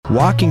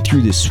Walking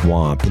through the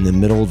swamp in the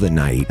middle of the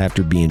night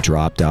after being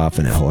dropped off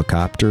in a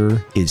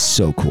helicopter is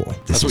so cool.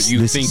 That's what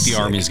you think the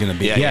Army is going to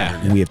be.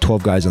 Yeah. We have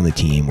 12 guys on the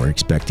team. We're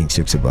expecting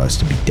 6 of us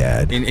to be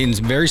dead. In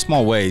very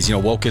small ways,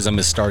 wokeism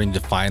is starting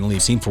to finally be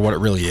seen for what it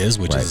really is,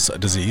 which is a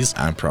disease.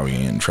 I'm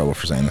probably in trouble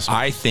for saying this.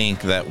 I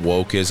think that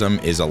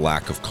wokeism is a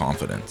lack of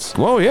confidence.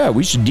 Whoa, yeah,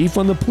 we should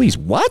defund the police.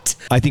 What?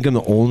 I think I'm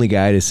the only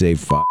guy to say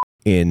fuck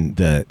in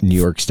the New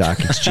York Stock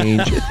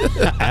Exchange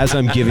as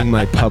I'm giving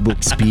my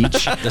public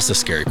speech. That's a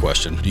scary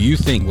question. Do you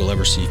think we'll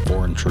ever see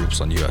foreign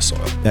troops on U.S.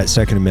 soil? That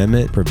Second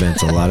Amendment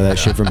prevents a lot of that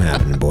shit from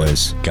happening,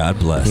 boys. God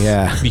bless.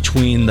 Yeah.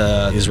 Between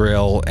the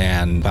Israel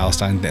and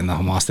Palestine and the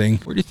Hamas thing,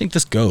 where do you think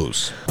this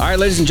goes? All right,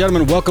 ladies and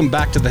gentlemen, welcome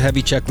back to the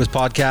Heavy Checklist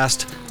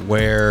podcast,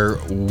 where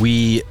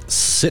we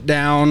sit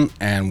down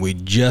and we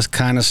just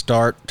kind of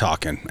start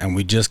talking and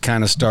we just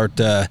kind of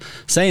start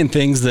saying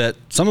things that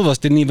some of us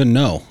didn't even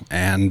know.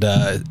 And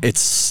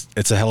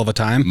it's a hell of a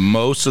time.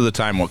 Most of the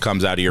time, what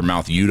comes out of your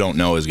mouth, you don't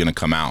know is going to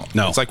come out.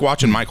 No. It's like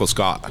watching Michael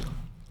Scott.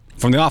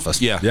 From The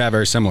Office. Yeah. Yeah,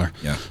 very similar.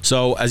 Yeah.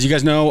 So, as you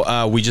guys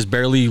know, we just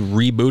barely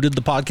rebooted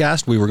the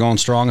podcast. We were going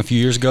strong a few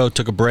years ago,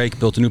 took a break,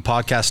 built a new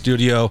podcast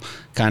studio,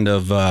 kind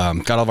of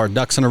got all of our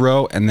ducks in a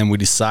row, and then we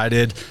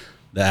decided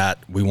that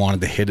we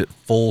wanted to hit it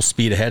full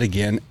speed ahead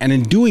again. And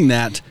in doing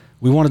that,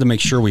 we wanted to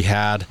make sure we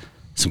had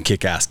some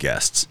kick-ass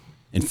guests.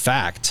 In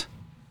fact,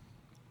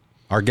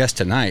 our guest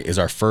tonight is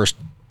our first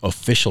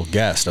official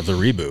guest of the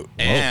reboot.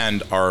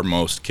 And our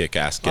most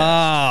kick-ass guest.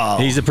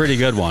 Oh. He's a pretty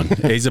good one.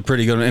 He's a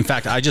pretty good one. In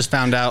fact, I just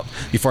found out,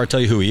 before I tell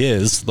you who he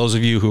is, those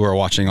of you who are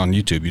watching on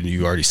YouTube,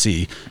 you already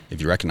see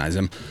if you recognize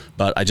him,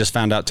 but I just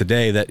found out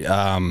today that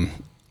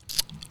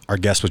our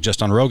guest was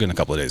just on Rogan a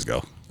couple of days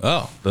ago.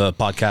 Oh. The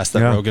podcast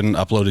that Rogan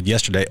uploaded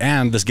yesterday.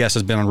 And this guest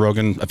has been on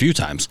Rogan a few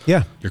times.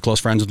 Yeah. You're close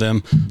friends with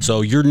him.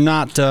 So you're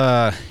not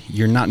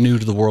new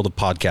to the world of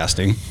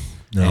podcasting.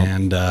 No.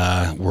 And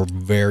we're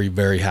very,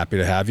 very happy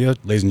to have you.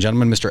 Ladies and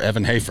gentlemen, Mr.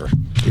 Evan Hafer.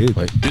 Do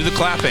the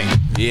clapping.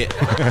 Yeah.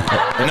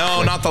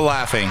 No, not the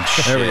laughing.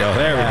 There we go.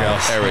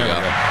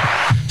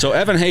 So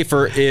Evan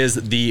Hafer is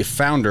the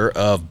founder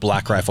of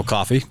Black Rifle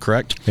Coffee,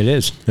 correct? It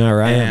is. All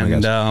right.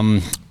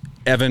 And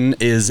Evan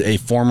is a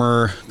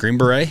former Green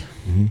Beret.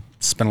 Mm-hmm.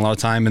 Spent a lot of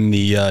time in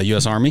the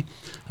U.S. Army.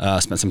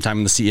 Spent some time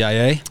in the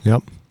CIA.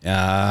 Yep.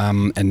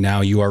 And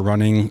now you are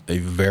running a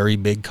very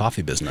big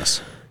coffee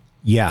business.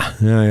 Yeah.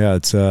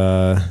 It's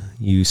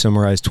you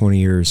summarized 20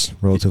 years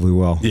relatively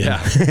well. Yeah.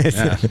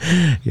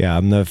 Yeah.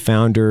 I'm the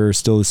founder,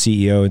 still the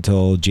CEO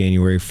until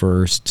January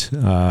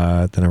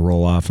 1st. Then I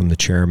roll off. I'm the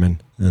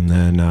chairman, and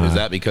then is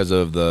that because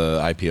of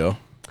the IPO?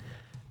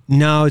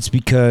 No, it's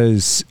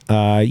because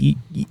I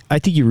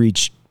think you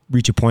reach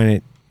a point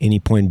at any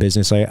point in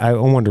business. I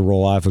wanted to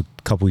roll off a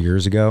couple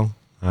years ago.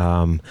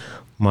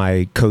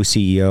 My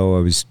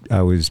co-CEO,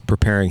 I was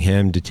preparing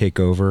him to take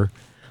over.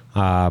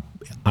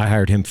 I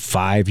hired him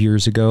 6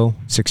 years ago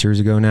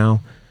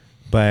now,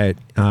 but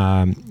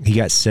he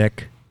got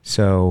sick,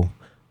 so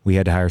we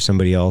had to hire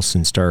somebody else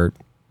and start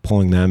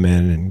pulling them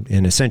in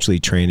and essentially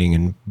training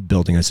and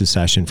building a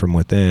succession from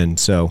within.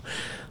 So,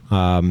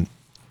 I'm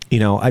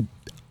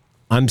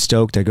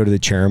stoked. I go to the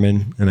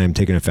chairman and I'm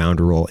taking a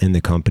founder role in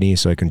the company,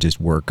 so I can just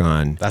work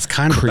on. That's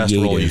kind of the best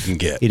role you can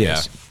get. It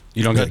is.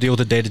 You don't got to deal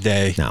with it day to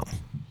day. No.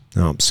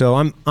 So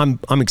I'm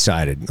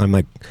excited. I'm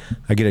like,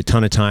 I get a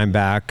ton of time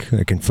back.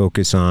 I can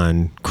focus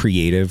on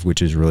creative,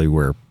 which is really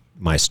where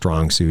my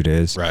strong suit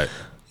is. Right.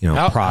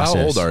 Process.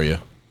 How old are you?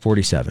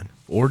 47.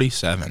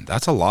 47.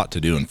 That's a lot to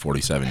do in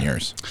 47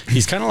 years.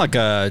 He's kind of like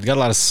got a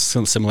lot of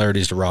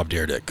similarities to Rob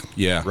Dyrdek.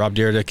 Yeah. Rob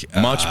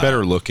Dyrdek. Much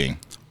better looking.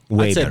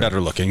 I'd say better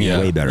looking.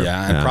 Yeah. Way better.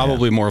 Yeah. And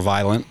probably more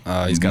violent.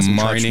 He's got some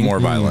training. Much more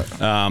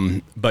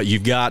violent. But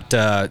you've got,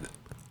 when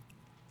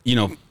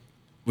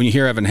you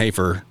hear Evan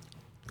Hafer,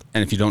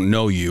 and if you don't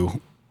know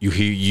you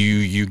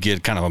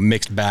get kind of a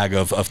mixed bag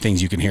of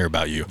things you can hear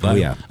about you. Oh,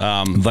 yeah.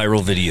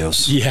 Viral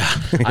videos. Yeah.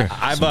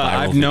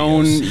 I've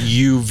known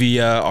you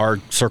via our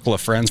circle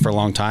of friends for a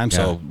long time.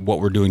 So what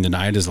we're doing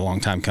tonight is a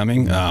long time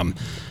coming.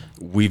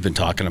 We've been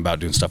talking about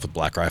doing stuff with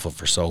Black Rifle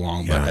for so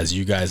long, but as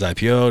you guys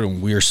IPO'd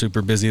and we're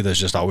super busy, there's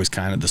just always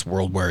kind of this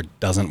world where it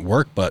doesn't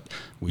work, but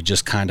we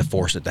just kind of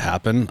forced it to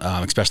happen,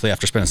 especially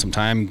after spending some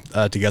time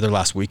together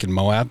last week in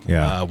Moab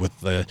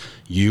with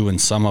you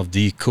and some of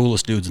the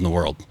coolest dudes in the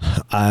world.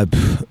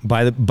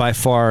 By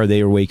far,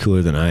 they are way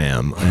cooler than I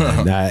am.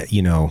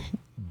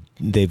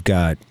 They've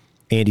got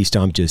Andy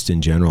Stump just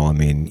in general. I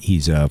mean,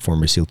 he's a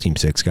former SEAL Team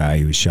 6 guy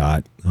who was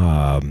shot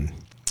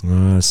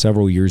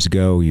several years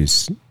ago.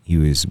 He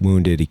was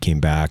wounded. He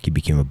came back. He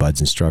became a BUDS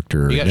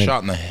instructor. He got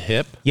shot in the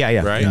hip? Yeah.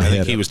 Right? I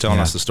think he was telling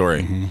us the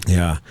story. Mm-hmm.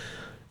 Yeah.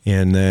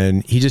 And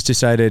then he just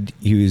decided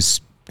he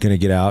was going to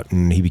get out,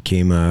 and he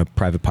became a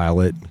private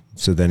pilot.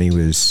 So then he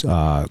was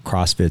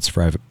CrossFit's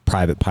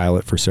private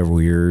pilot for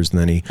several years. And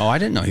then I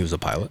didn't know he was a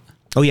pilot.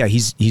 Oh, yeah.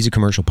 He's a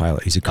commercial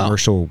pilot. He's a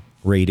commercial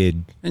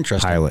rated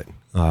pilot.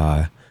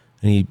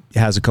 and he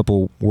has a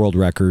couple world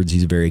records.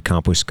 He's a very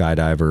accomplished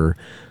skydiver.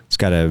 He's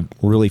got a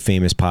really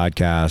famous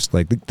podcast.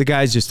 Like the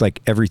guy's just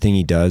like everything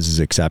he does is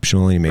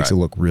exceptional, and he makes it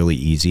look really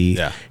easy.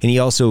 Yeah. And he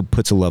also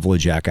puts a level of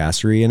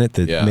jackassery in it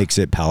that makes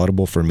it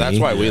palatable for me. That's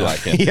why we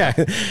like him. Yeah.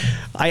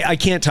 I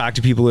can't talk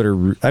to people that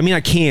are, I mean,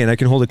 I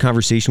can hold a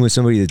conversation with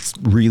somebody that's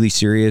really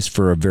serious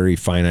for a very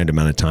finite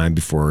amount of time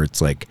before it's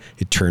like,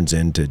 it turns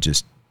into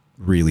just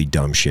really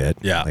dumb shit.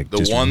 Yeah. Like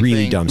just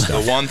really dumb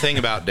stuff. The one thing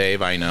about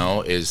Dave I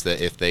know is that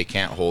if they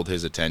can't hold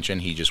his attention,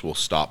 he just will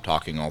stop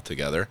talking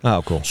altogether.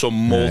 Oh, cool. So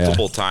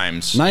multiple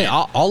times. And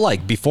I'll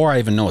like, before I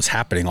even know what's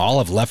happening, I'll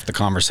have left the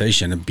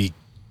conversation and be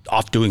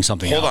off doing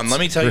something else. Hold on,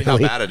 let me tell you how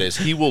bad it is.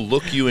 He will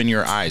look you in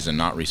your eyes and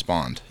not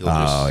respond. He'll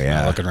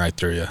looking right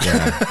through you.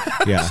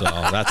 Yeah. So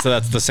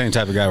that's the same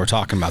type of guy we're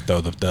talking about,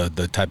 though.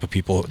 The type of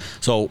people.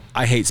 So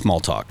I hate small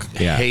talk.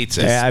 Yeah. Hates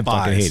it. I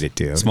fucking hate it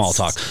too. Small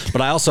talk.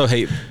 But I also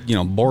hate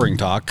boring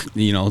talk.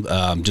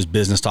 Just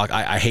business talk.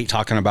 I hate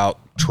talking about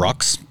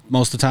trucks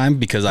most of the time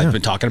because I've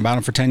been talking about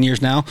them for 10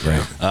 years now.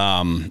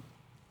 Right.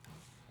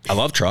 I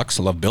love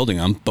trucks. I love building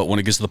them. But when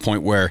it gets to the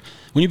point where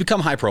when you become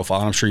high profile,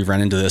 and I'm sure you've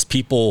run into this,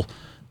 people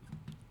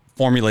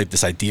formulate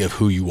this idea of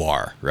who you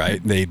are,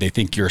 right? They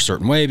think you're a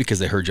certain way because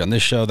they heard you on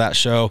this show, that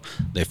show,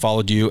 they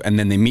followed you, and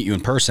then they meet you in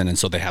person, and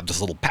so they have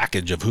this little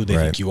package of who they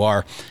think you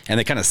are, and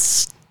they kind of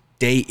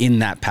stay in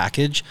that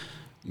package,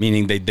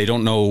 meaning they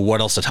don't know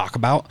what else to talk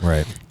about.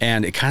 Right.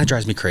 And it kind of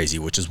drives me crazy,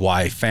 which is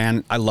why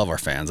I love our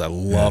fans. I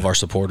love our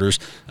supporters.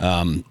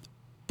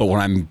 But when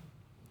I'm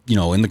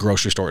in the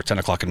grocery store at 10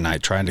 o'clock at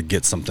night trying to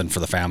get something for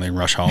the family and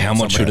rush home. How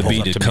much would it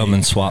be to come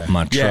and swap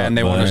my truck? Yeah, and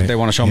they want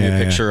to show me a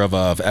picture of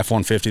a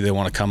F-150. They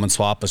want to come and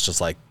swap. It's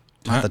just like,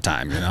 not the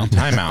time,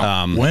 Time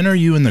out. When are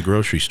you in the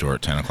grocery store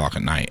at 10 o'clock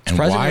at night? And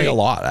surprisingly a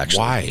lot,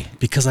 actually. Why?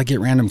 Because I get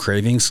random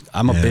cravings.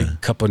 I'm a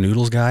big cup of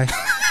noodles guy.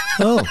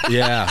 Oh.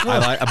 Yeah, I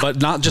like,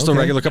 but not just a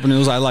regular cup of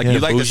noodles. I like the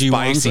bougie the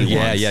spicy ones.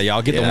 ones. Yeah.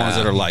 I'll get the ones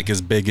that are like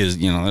as big as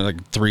they're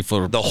like 3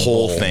 foot. The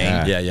whole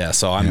thing. Yeah.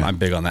 So I'm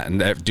big on that. And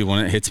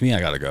when it hits me,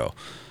 I gotta go.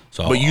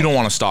 So, but you don't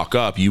want to stock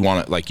up. You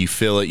want it you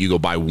fill it. You go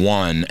buy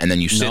one, and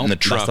then you sit in the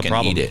truck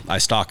and eat it. I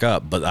stock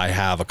up, but I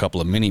have a couple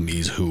of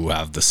mini-me's who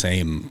have the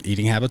same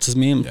eating habits as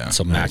me. Yeah,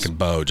 so Mac and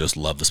Bo just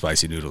love the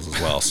spicy noodles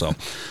as well. So,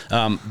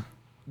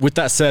 with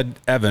that said,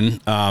 Evan,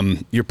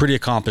 you're a pretty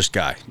accomplished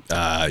guy.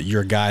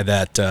 You're a guy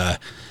that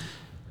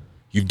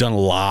you've done a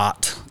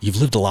lot. You've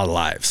lived a lot of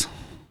lives.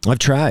 I've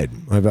tried.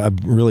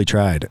 I've really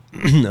tried.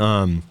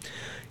 And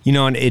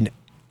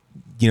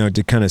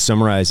to kind of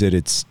summarize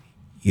it,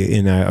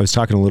 and I was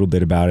talking a little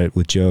bit about it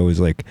with Joe. Is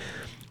like,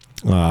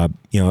 at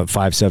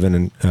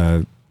 5'7"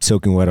 and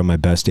soaking wet on my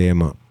best day, I'm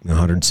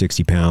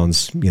 160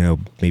 pounds.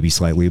 Maybe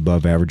slightly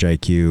above average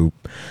IQ.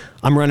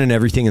 I'm running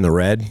everything in the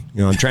red.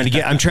 I'm trying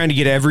to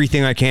get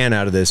everything I can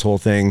out of this whole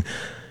thing.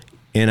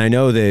 And I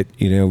know that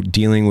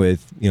dealing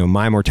with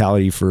my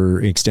mortality for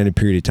an extended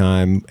period of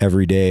time,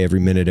 every day, every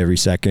minute, every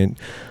second,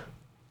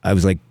 I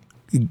was like,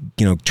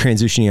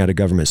 transitioning out of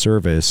government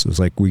service, it was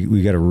like,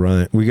 we got to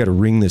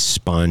wring this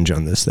sponge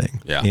on this thing.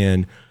 Yeah.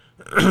 And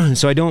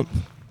so I don't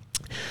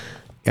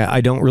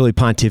really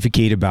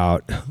pontificate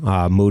about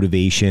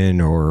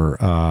motivation, or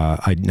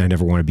I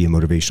never want to be a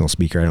motivational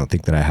speaker. I don't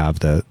think that I have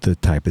the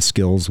type of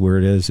skills where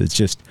it is. It's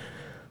just,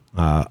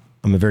 I'm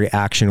a very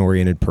action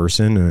oriented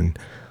person. And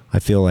I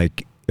feel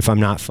like if I'm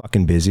not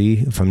fucking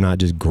busy, if I'm not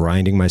just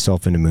grinding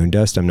myself into moon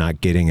dust, I'm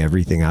not getting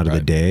everything out of the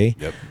day.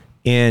 Yep.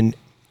 And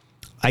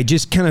I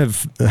just kind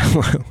of,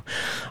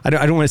 I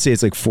don't want to say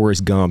it's like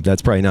Forrest Gump.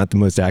 That's probably not the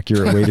most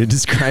accurate way to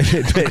describe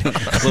it. But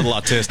a little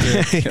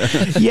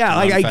autistic. Yeah,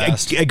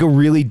 I go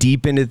really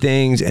deep into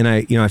things, and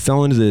I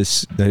fell into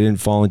this. I didn't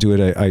fall into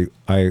it.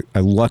 I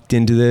lucked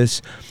into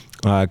this.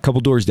 A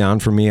couple doors down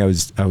from me, I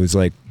was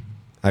like,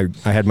 I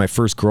had my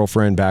first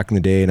girlfriend back in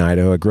the day in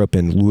Idaho. I grew up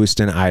in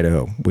Lewiston,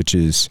 Idaho, which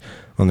is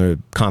on the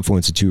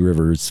confluence of two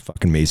rivers.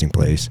 Fucking amazing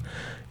place.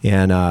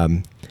 And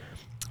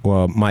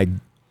my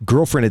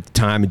girlfriend at the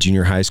time in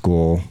junior high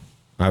school,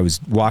 I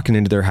was walking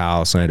into their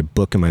house and I had a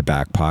book in my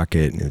back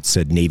pocket and it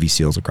said Navy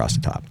SEALs across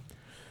the top.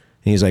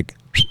 And he's like,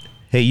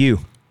 "Hey, you,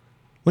 why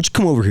don't you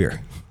come over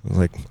here?" I was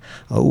like,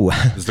 "Oh."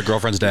 Is the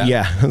girlfriend's dad?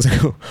 Yeah. I was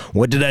like,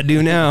 "What did I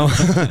do now?"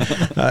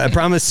 "I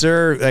promise,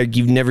 sir, like,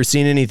 you've never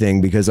seen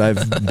anything because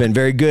I've been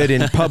very good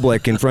in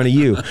public in front of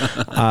you."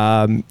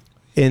 And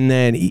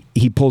then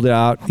he pulled it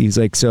out. He's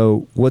like,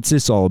 "So what's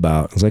this all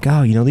about?" I was like,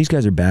 "Oh, these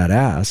guys are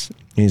badass." And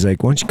he's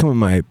like, "Why don't you come in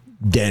my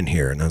den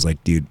here?" And I was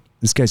like, "Dude,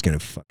 this guy's gonna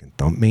fucking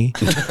thump me."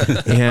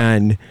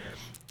 And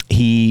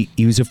he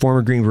was a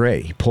former Green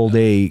Beret. He pulled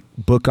a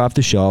book off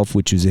the shelf,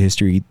 which was a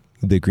history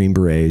of the Green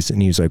Berets,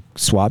 and he was like,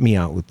 "Swap me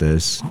out with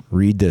this,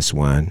 read this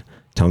one,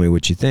 tell me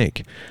what you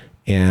think."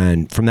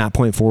 And from that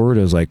point forward,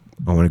 I was like,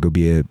 I want to go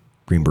be a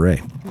Green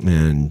Beret.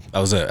 And that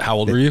was it. How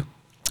old were you?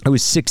 I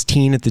was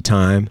 16 at the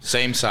time.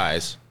 Same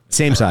size.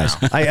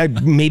 I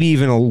maybe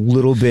even a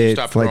little bit.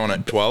 Stop throwing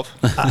at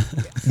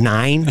 12?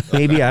 9,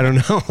 maybe. I don't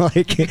know.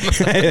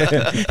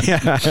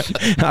 Yeah,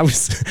 I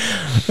was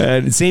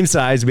same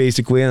size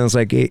basically. And I was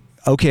like, hey,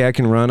 okay, I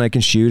can run, I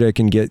can shoot, I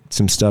can get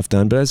some stuff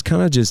done. But I was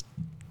kind of just,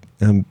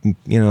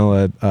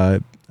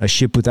 a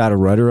ship without a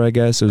rudder, I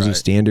guess. I was a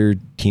standard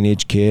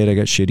teenage kid. I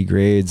got shitty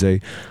grades.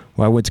 I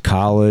went to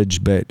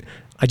college, but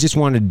I just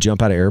wanted to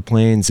jump out of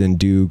airplanes and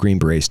do Green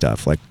Beret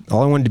stuff. Like,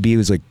 all I wanted to be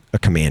was like a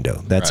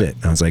commando. That's it.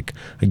 I was like,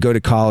 I'd go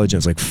to college and I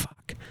was like,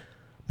 fuck,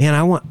 man,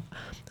 I want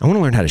to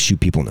learn how to shoot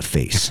people in the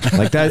face.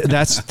 Like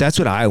that's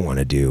what I want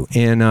to do.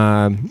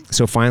 And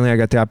so finally I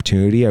got the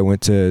opportunity. I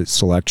went to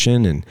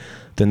selection, and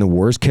then the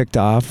wars kicked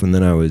off, and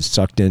then I was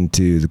sucked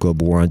into the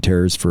Global War on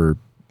Terror,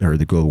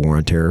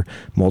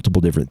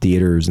 multiple different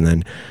theaters. And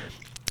then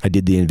I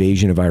did the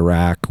invasion of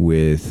Iraq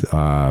with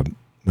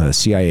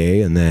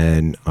CIA, and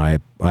then I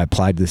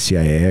applied to the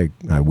CIA.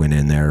 I went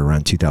in there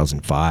around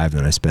 2005,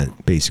 and I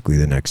spent basically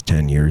the next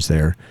 10 years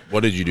there.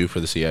 What did you do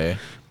for the CIA?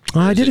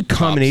 I did a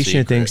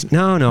combination of things.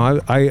 No,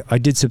 I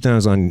did something. I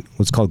was on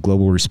what's called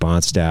global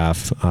response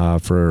staff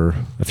for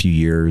a few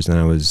years, and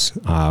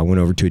I went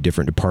over to a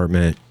different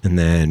department, and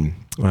then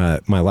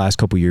my last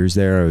couple years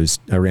there,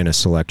 I ran a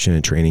selection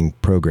and training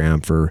program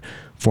for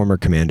former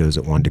commandos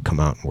that wanted to come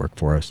out and work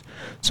for us.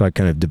 So I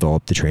kind of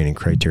developed the training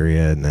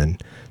criteria and then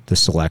the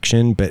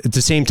selection. But at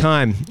the same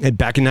time,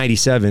 back in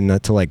 '97,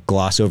 not to like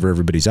gloss over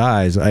everybody's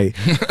eyes, I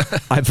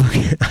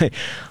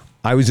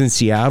was in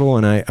Seattle,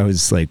 and I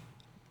was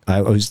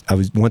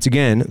once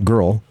again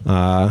girl.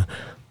 I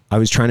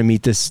was trying to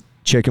meet this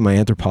chick in my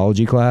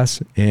anthropology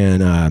class,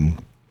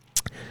 and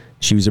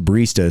she was a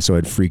barista, so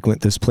I'd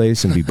frequent this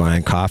place and be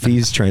buying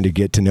coffees, trying to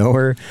get to know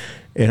her.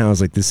 And I was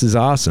like, this is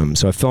awesome.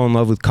 So I fell in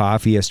love with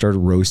coffee. I started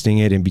roasting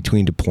it in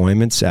between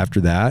deployments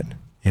after that.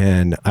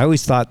 And I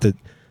always thought that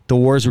the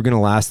wars were going to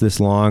last this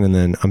long, and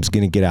then I'm just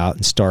going to get out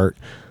and start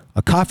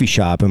a coffee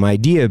shop. And my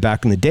idea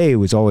back in the day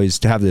was always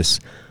to have this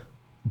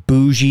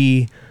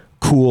bougie,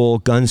 cool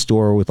gun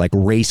store with like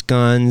race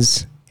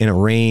guns and a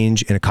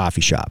range and a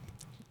coffee shop.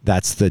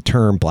 That's the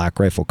term, Black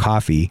Rifle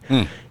Coffee.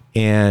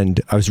 And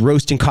I was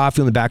roasting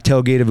coffee on the back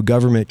tailgate of a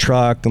government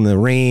truck on the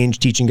range,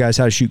 teaching guys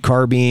how to shoot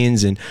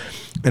carbines. And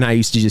I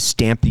used to just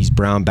stamp these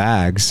brown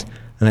bags,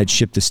 and I'd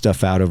ship this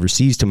stuff out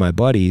overseas to my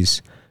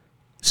buddies.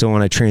 So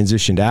when I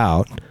transitioned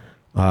out,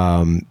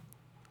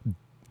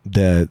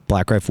 the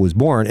Black Rifle was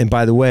born. And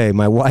by the way,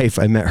 my wife,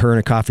 I met her in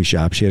a coffee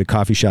shop. She had a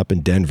coffee shop in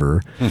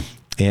Denver.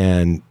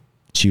 And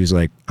she was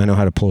like, I know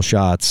how to pull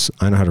shots.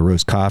 I know how to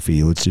roast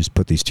coffee. Let's just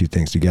put these two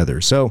things together.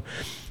 So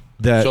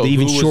the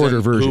even shorter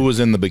version. Who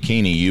was in the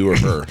bikini, you or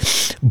her?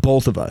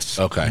 Both of us.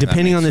 Okay.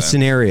 Depending on the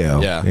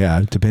scenario.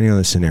 Yeah. Depending on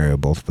the scenario,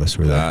 both of us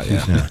were there.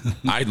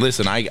 I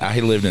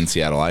lived in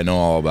Seattle. I know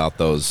all about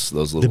those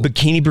little. The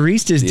bikini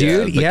baristas,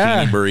 dude.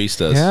 Bikini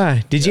baristas.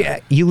 Yeah.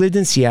 Did you lived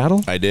in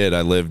Seattle? I did. I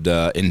lived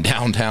in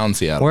downtown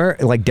Seattle. Where?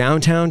 Like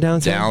downtown?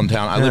 Downtown.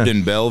 I lived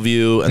in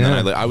Bellevue, and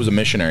then I was a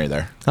missionary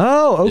there.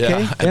 Oh,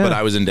 okay. Yeah. But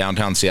I was in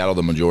downtown Seattle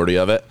the majority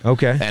of it.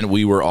 Okay. And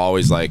we were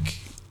always like,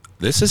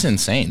 this is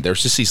insane.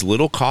 There's just these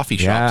little coffee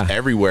shops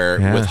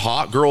everywhere with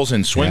hot girls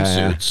in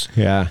swimsuits.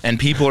 Yeah. And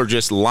people are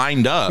just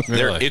lined up.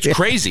 Really? It's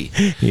crazy.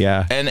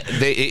 Yeah. And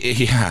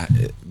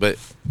but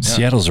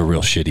Seattle's a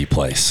real shitty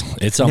place.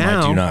 It's on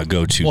my do not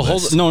go to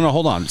list.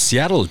 Hold on.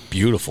 Seattle is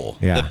beautiful.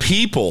 Yeah. the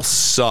people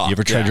suck. You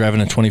ever tried driving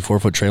a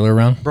 24-foot trailer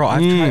around? Bro,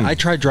 I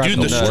tried driving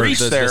Dude, the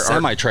streets there are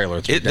semi-trailer.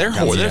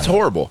 That's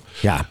horrible.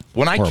 Yeah.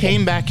 When I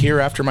came back here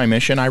after my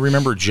mission, I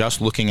remember just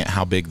looking at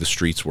how big the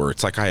streets were.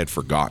 It's like I had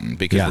forgotten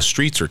because the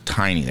streets are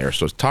tiny there.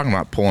 So talking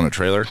about pulling a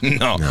trailer,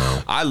 no.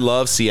 I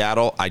love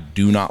Seattle. I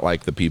do not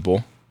like the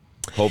people.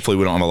 Hopefully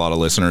we don't have a lot of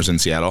listeners in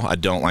Seattle. I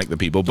don't like the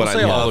people, but I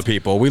love all the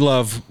people. We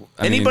love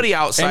anybody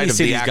outside of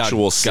the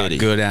actual city.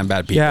 Got good and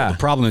bad people. Yeah. The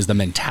problem is the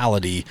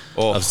mentality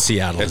of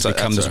Seattle. It's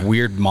become this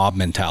weird mob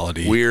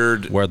mentality. Where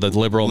the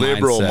liberal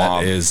mindset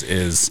mob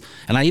is,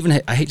 and I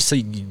hate to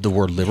say the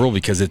word liberal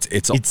because it's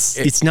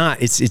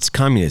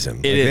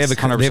communism. They have a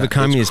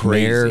communist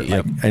mayor.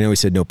 Yep. I know we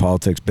said no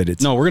politics, but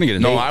it's we're gonna get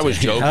into No, I was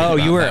joking. Oh,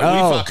 you were.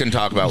 That. We fucking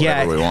talk about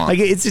whatever we want. Like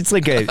it's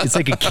like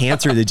a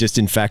cancer that just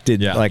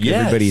infected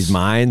everybody's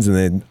minds, and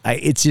then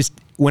it's just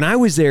when I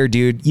was there,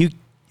 dude.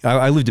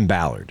 I lived in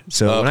Ballard,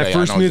 so when I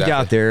first moved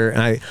out there,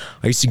 and I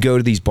used to go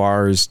to these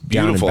bars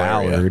down in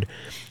Ballard.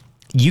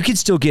 You could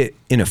still get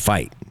in a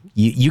fight.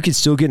 You could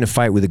still get in a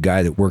fight with a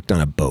guy that worked on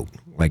a boat.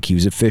 Like he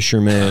was a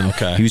fisherman.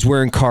 Okay. He was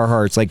wearing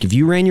Carhartts. Like if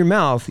you ran your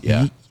mouth,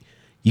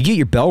 you get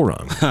your bell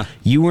rung.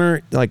 You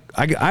weren't like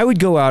I would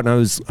go out and I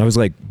was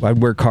like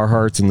I'd wear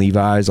Carhartts and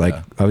Levi's. Like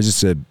I was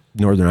just a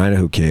Northern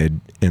Idaho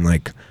kid, and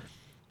like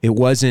it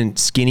wasn't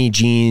skinny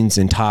jeans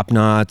and top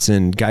knots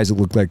and guys that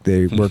looked like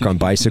they work on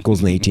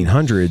bicycles in the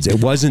 1800s.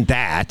 It wasn't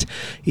that.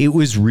 It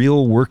was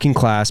real working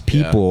class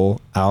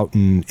people out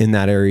in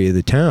that area of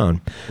the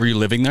town. Were you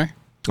living there?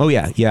 Oh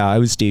yeah. I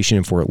was stationed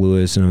in Fort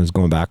Lewis, and I was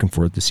going back and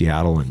forth to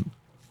Seattle, and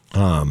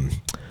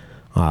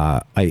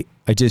I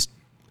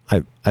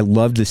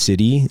loved the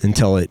city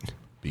until it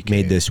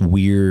made this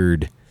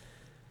weird.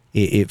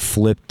 It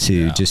flipped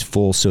to just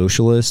full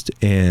socialist,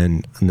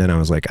 and then I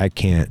was like, I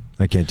can't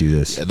do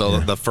this.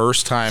 The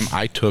first time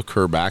I took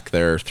her back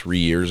there 3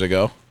 years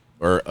ago,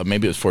 or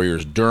maybe it was 4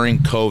 years during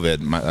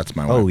COVID. That's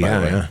my wife. Oh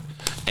yeah,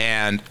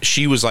 And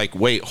she was like,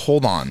 wait,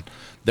 hold on.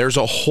 There's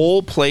a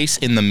whole place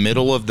in the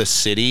middle of the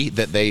city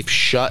that they've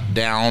shut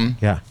down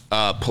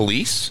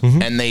police,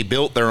 and they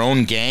built their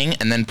own gang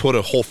and then put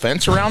a whole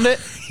fence around it.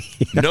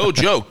 No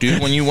joke, dude.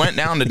 When you went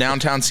down to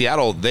downtown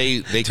Seattle,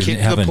 they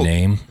kicked have a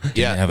name.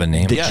 Yeah, have a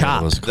name. The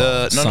Chop.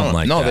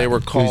 No, they were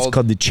It called was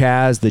called the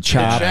Chaz, the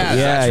Chop.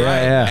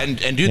 Yeah.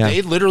 And dude,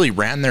 they literally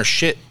ran their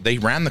shit. They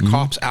ran the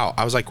cops out.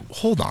 I was like,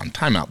 hold on,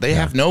 time out. They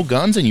have no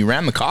guns, and you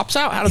ran the cops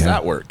out. How does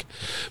that work?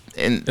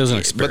 And it was an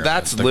experiment. But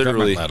that's the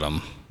literally. Let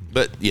them.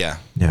 But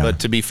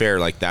but to be fair,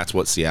 like that's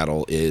what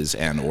Seattle is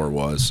and or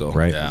was. So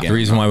right. The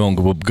reason why I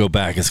won't go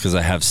back is because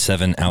I have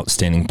 7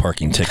 outstanding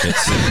parking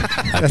tickets.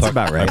 That's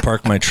about right. I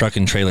parked my truck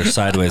and trailer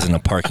sideways in a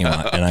parking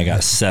lot, and I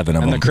got 7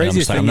 of them. And the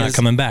craziest thing I'm not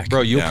coming back, bro.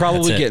 You'll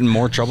probably get in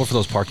more trouble for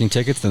those parking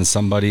tickets than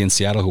somebody in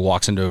Seattle who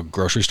walks into a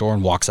grocery store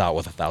and walks out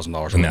with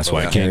 $1,000. And that's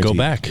why I can't go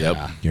back.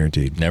 Yep,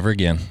 guaranteed. Never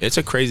again. It's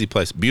a crazy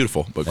place,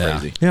 beautiful but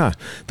crazy. Yeah,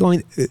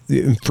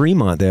 in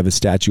Fremont they have a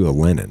statue of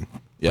Lenin.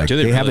 Yeah, like,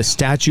 they have a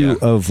statue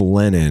of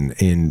Lenin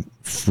in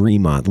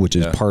Fremont, which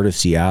is part of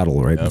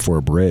Seattle, right before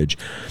a bridge.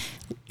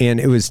 And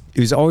it was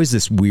always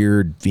this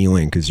weird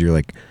feeling because you're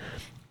like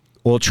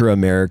ultra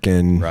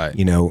American,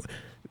 you know,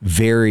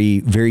 very,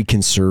 very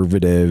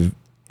conservative,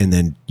 and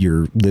then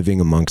you're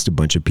living amongst a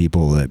bunch of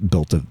people that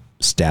built a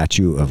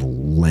statue of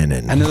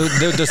Lenin. And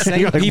they're the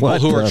same like, people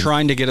who are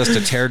trying to get us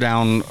to tear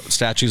down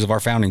statues of our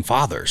founding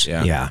fathers.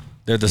 Yeah.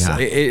 They're the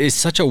it's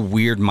such a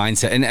weird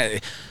mindset.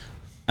 And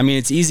I mean,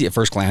 it's easy at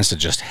first glance to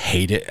just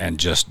hate it and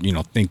just, you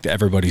know, think that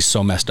everybody's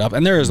so messed up.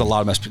 And there is a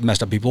lot of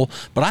messed up people,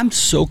 but I'm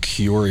so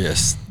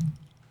curious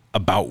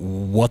about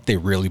what they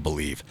really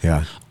believe.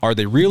 Yeah. Do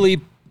they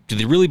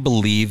really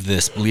believe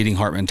this bleeding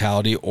heart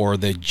mentality, or are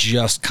they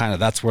just kind of,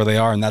 that's where they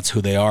are and that's who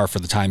they are for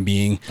the time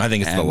being? I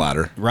think it's the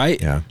latter.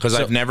 Right? Yeah. Because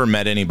I've never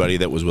met anybody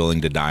that was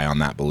willing to die on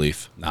that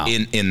belief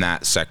in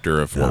that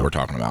sector of what we're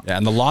talking about. Yeah,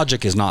 and the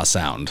logic is not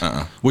sound,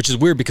 which is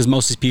weird because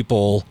most of these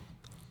people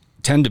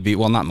tend to be,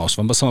 well, not most of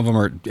them, but some of them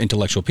are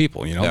intellectual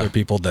people. You know, they're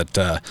people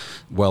that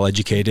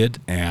well-educated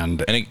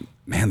and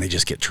man, they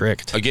just get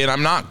tricked. Again,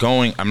 I'm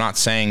not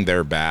saying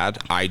they're bad.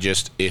 I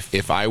just,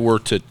 if I were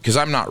to, because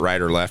I'm not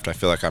right or left, I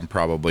feel like I'm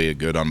probably a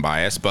good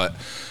unbiased, but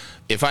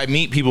if I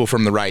meet people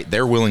from the right,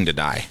 they're willing to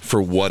die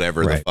for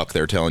whatever the fuck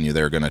they're telling you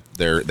they're in.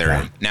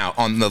 Now,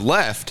 on the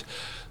left,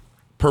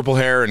 purple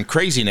hair and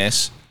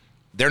craziness,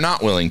 they're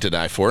not willing to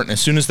die for it. And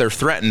as soon as they're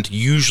threatened,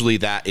 usually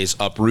that is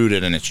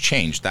uprooted and it's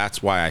changed.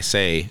 That's why I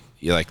say,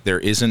 like, there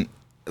isn't,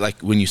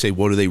 like, when you say,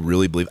 what do they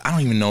really believe? I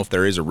don't even know if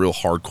there is a real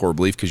hardcore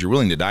belief, because you're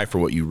willing to die for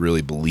what you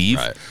really believe.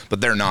 Right. But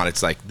they're not.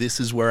 It's like, this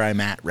is where I'm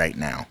at right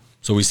now.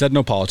 So we said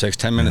no politics.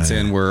 10 minutes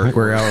in, we're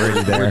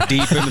already there. We're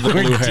deep into the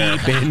blue hair.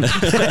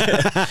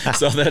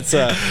 So that's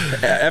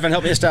Evan,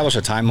 help me establish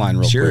a timeline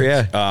real quick. Sure,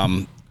 yeah.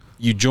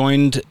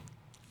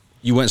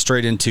 You went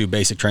straight into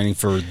basic training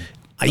for...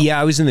 Yeah,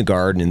 I was in the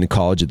Guard and in the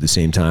college at the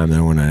same time. Then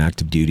I went on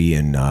active duty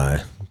in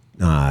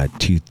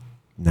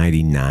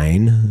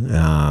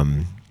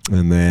 1999.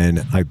 And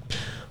then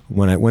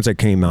once I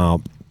came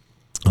out,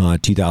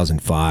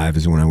 2005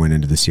 is when I went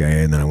into the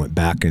CIA, and then I went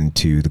back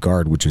into the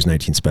Guard, which was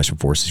 19th Special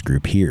Forces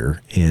Group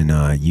here in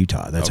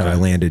Utah. That's how I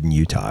landed in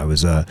Utah.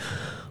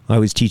 I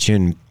was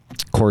teaching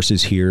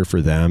courses here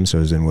for them, so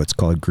I was in what's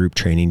called Group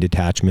Training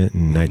Detachment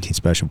in 19th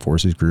Special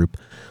Forces Group.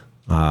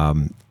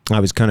 I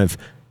was kind of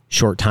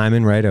short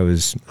timing, right? I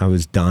was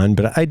done,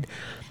 but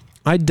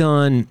I'd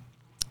done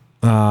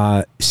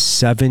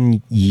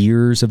 7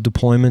 years of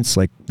deployments,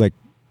 like.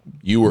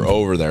 You were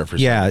over there for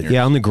 7 years.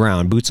 Yeah, on the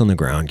ground, boots on the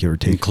ground, give or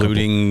take.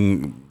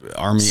 Including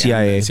Army,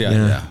 CIA.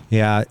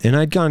 Yeah. And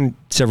I'd gone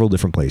several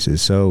different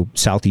places. So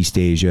Southeast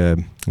Asia,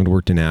 I'd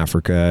worked in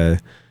Africa,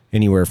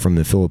 anywhere from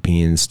the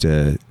Philippines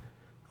to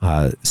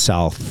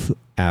South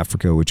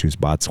Africa, which was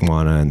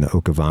Botswana and the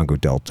Okavango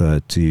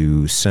Delta,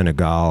 to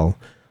Senegal,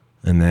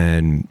 and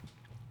then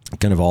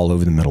kind of all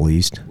over the Middle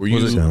East. Were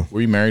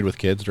you married with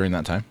kids during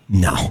that time?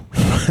 No,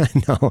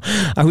 no,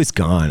 I was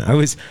gone.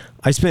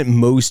 I spent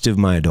most of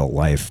my adult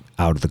life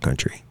out of the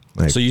country.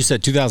 So you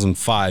said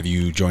 2005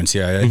 you joined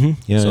CIA.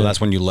 Mm-hmm. Yeah. So that's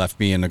when you left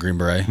me in the Green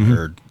Beret.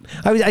 Or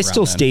I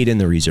still stayed in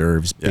the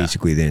reserves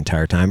basically the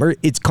entire time. Or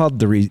it's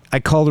called I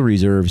call the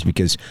reserves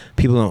because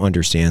people don't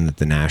understand that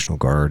the National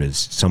Guard is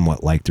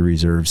somewhat like the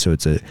reserves. So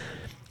it's a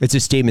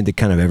statement that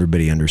kind of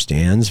everybody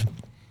understands,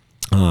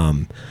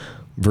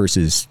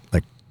 versus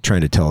like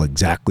trying to tell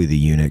exactly the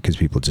unit, because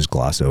people just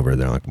gloss over.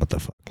 They're like, what the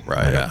fuck?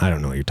 Right. I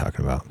don't know what you're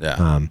talking about.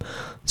 Yeah.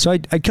 So I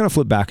kind of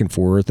flip back and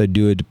forth. I'd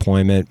do a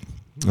deployment.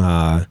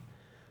 I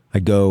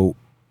go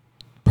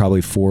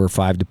probably 4 or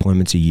 5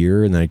 deployments a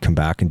year, and then I'd come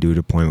back and do a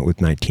deployment with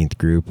 19th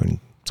Group. And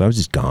so I was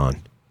just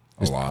gone.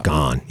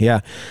 Gone.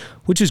 Yeah.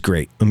 Which is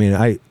great. I mean,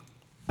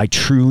 I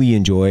truly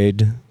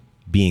enjoyed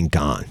being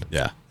gone.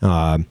 Yeah.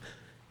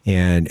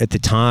 And at the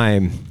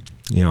time,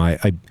 you know,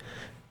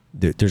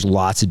 there's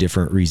lots of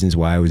different reasons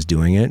why I was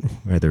doing it.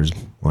 Right? There's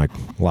like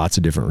lots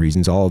of different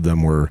reasons. All of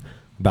them were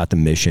about the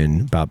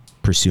mission, about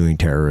pursuing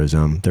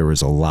terrorism. There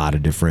was a lot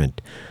of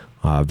different,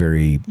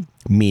 very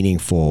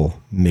meaningful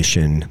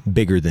mission,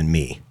 bigger than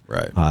me.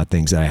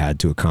 things that I had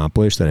to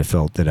accomplish that I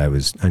felt that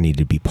I needed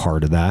to be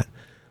part of that.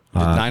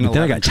 Did 9/11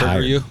 then I got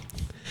tired. You?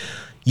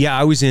 Yeah,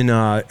 I was in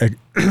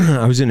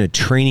a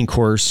training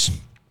course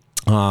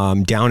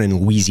down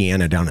in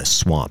Louisiana, down a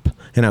swamp,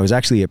 and I was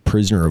actually a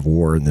prisoner of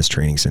war in this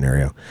training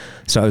scenario.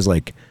 So I was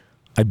like,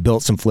 I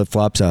built some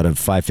flip-flops out of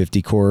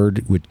 550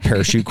 cord with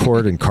parachute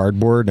cord and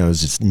cardboard, and I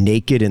was just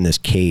naked in this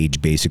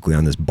cage, basically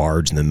on this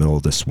barge in the middle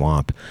of the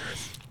swamp.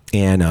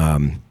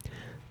 And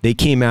they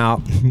came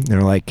out, and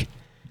they're like,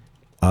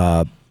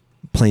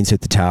 planes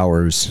hit the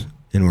towers,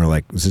 and we're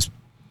like, was this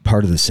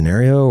part of the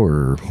scenario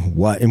or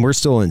what? And we're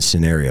still in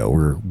scenario.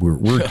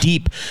 We're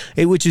deep,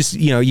 which is,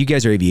 you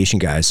guys are aviation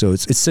guys, so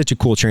it's such a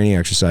cool training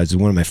exercise.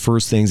 It's one of my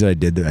first things that I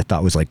did that I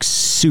thought was like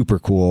super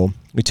cool.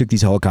 We took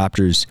these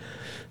helicopters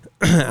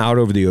out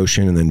over the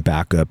ocean and then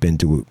back up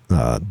into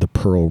the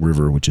Pearl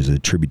River, which is a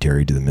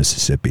tributary to the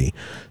Mississippi.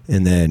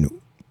 And then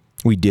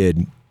we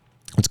did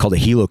what's called a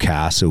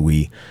helocast. So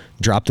we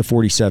dropped the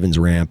 47's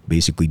ramp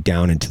basically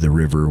down into the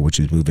river, which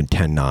was moving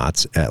 10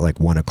 knots at like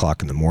 1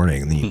 o'clock in the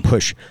morning. And then you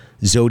push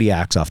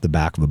Zodiacs off the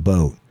back of a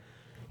boat,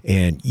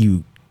 and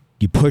you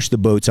push the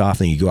boats off,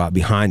 and you go out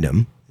behind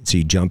them. So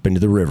you jump into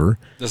the river.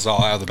 This is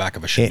all out of the back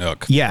of a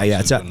Chinook.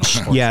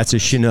 It's a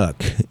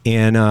Chinook.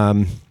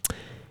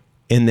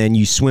 And then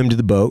you swim to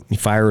the boat, you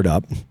fire it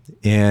up,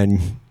 and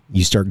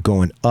you start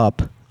going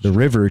up the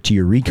river to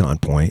your recon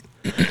point.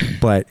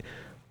 But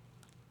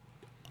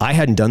I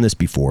hadn't done this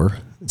before.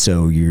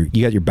 So you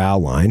got your bow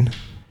line,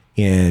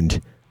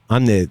 and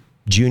I'm the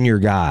junior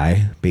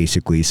guy,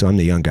 basically. So I'm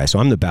the young guy. So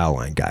I'm the bow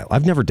line guy.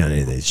 I've never done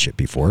any of this shit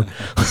before.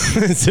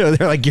 So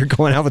they're like, you're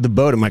going out with the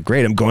boat. I'm like,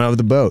 great, I'm going out with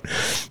the boat.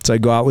 So I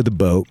go out with the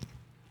boat.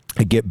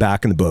 I get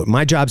back in the boat.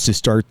 My job is to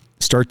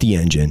start the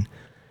engine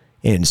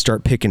and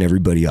start picking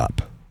everybody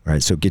up. All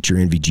right, so get your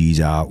NVGs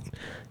out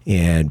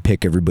and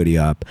pick everybody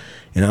up.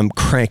 And I'm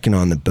cranking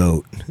on the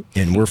boat,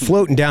 and we're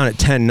floating down at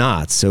 10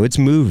 knots, so it's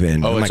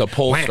moving. Oh, I'm it's like, a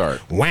pole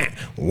start.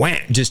 Wah,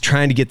 just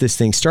trying to get this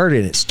thing started,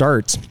 and it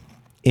starts,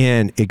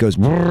 and it goes,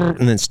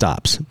 and then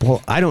stops.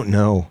 Well, I don't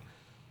know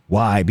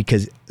why,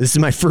 because this is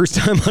my first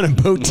time on a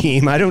boat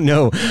team. I don't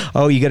know.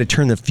 Oh, you got to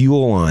turn the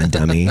fuel on,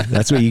 dummy.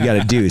 That's what you got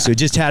to do. So it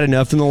just had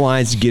enough in the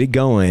lines to get it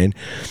going.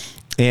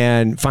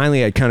 And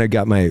finally, I kind of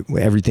got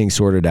everything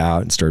sorted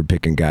out and started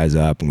picking guys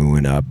up, and we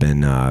went up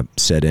and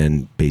set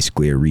in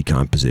basically a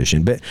recon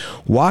position. But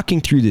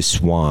walking through the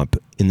swamp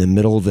in the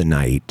middle of the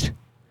night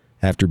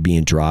after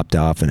being dropped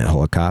off in a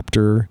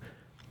helicopter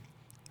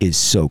is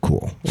so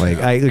cool.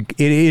 It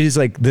is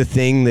like the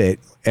thing that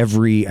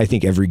I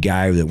think every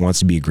guy that wants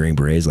to be a Green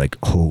Beret is like,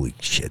 holy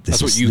shit.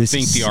 That's what you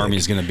think the Army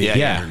is going to be.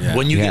 Yeah.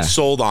 When you get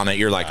sold on it,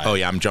 you're like, oh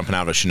yeah, I'm jumping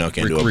out of a Chinook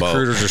into a boat.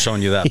 Recruiters are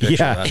showing you that picture.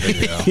 That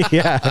video.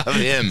 Of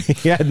him.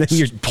 Yeah. And then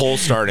you're pole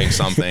starting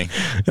something.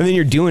 And then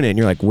you're doing it, and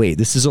you're like, wait,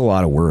 this is a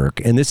lot of work.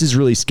 And this is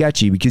really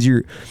sketchy because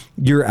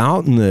you're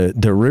out in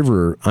the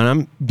river,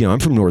 and I'm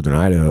from northern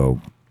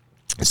Idaho.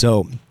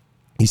 So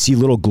you see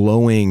little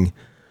glowing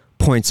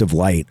points of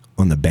light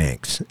on the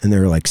banks, and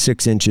they're like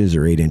 6 inches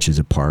or 8 inches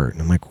apart.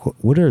 And I'm like,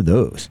 what are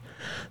those?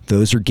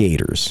 Those are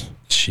gators.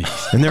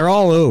 Jeez. And they're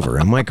all over.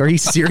 I'm like, are you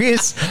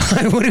serious?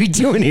 What are we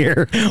doing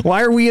here?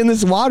 Why are we in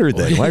this water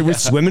then? Why are we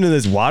swimming in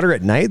this water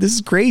at night? This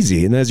is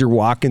crazy. And as you're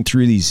walking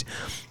through these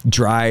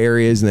dry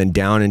areas and then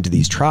down into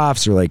these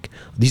troughs,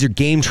 these are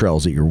game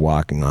trails that you're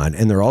walking on.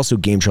 And they're also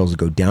game trails that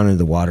go down into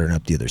the water and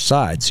up the other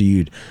side. So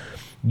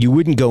you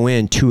wouldn't go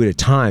in two at a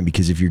time,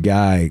 because if your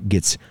guy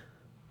gets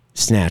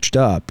snatched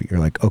up,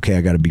 you're like, okay,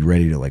 I got to be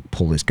ready to like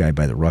pull this guy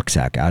by the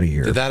rucksack out of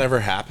here. Did that ever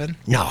happen?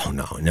 No,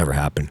 it never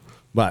happened.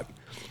 But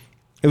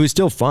it was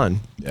still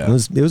fun. Yeah.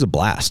 It was a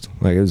blast.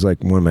 Like, it was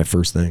like one of my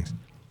first things.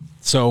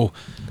 So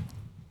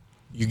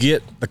you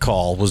get the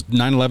call. Was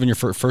 9/11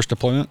 your first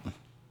deployment?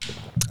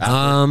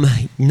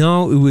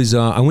 No, it was.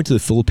 I went to the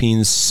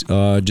Philippines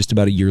just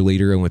about a year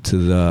later. I went to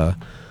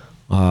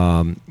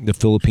the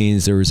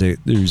Philippines. There's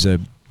a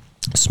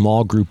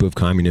small group of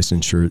communist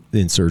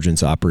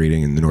insurgents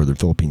operating in the northern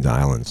Philippines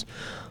islands.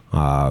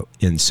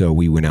 And so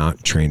we went out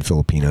and trained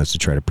Filipinos to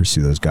try to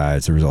pursue those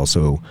guys. There was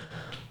also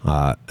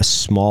a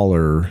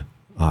smaller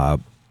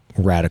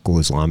radical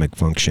Islamic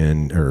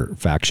faction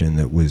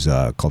that was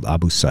called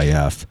Abu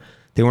Sayyaf.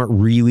 They weren't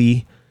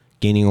really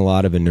gaining a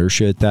lot of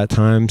inertia at that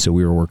time, so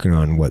we were working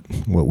on what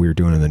we were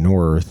doing in the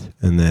north.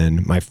 And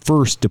then my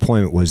first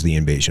deployment was the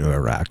invasion of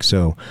Iraq.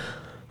 So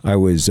I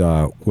was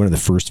one of the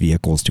first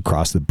vehicles to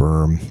cross the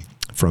berm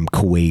from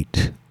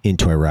Kuwait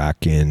into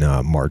Iraq in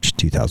March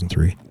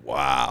 2003.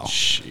 Wow.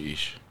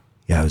 Sheesh.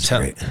 Yeah, it was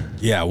great.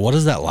 Yeah, what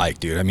is that like,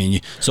 dude? I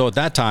mean, so at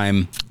that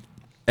time,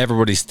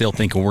 everybody's still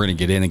thinking we're going to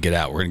get in and get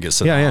out. We're going to get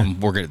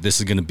Saddam. This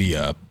is going to be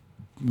a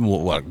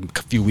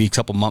few weeks,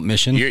 couple month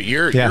mission.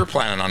 You're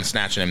planning on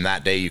snatching him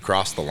that day you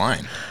cross the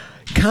line.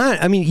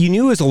 I mean, you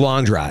knew it was a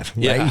long drive,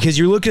 right? Yeah. Because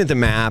you're looking at the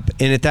map,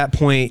 and at that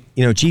point,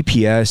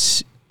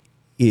 GPS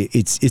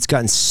it's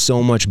gotten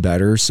so much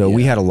better. So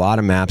we had a lot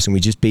of maps, and we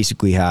just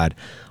basically had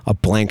a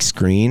blank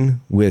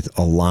screen with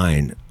a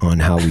line on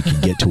how we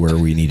could get to where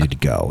we needed to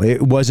go.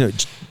 It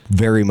wasn't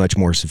very much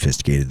more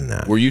sophisticated than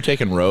that. Were you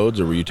taking roads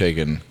or were you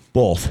taking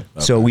both? Okay.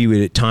 So we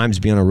would at times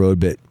be on a road,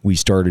 but we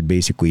started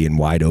basically in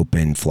wide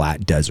open,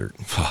 flat desert,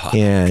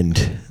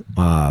 and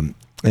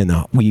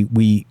we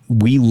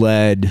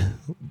led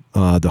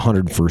the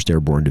 101st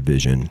Airborne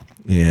Division,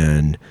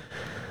 and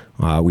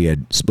we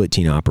had split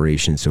team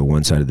operations. So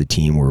one side of the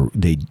team where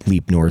they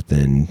leap north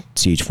in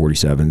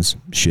CH-47s,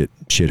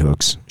 shit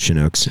hooks,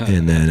 Chinooks,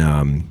 and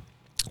then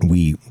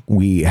we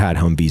had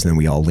Humvees, and then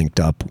we all linked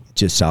up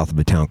just south of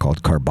a town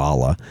called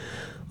Karbala.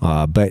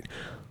 But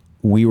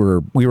we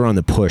were on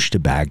the push to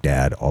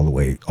Baghdad all the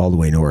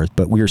way north.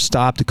 But we were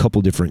stopped a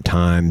couple different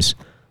times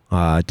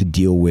to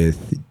deal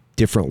with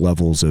different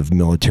levels of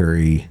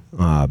military,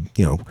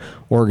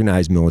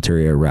 organized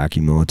military,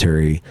 Iraqi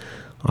military,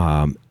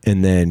 and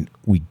then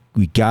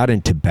we got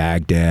into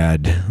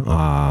Baghdad.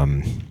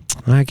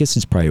 I guess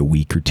it's probably a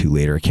week or two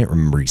later. I can't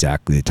remember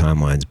exactly the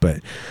timelines,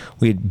 but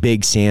we had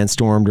big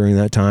sandstorm during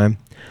that time.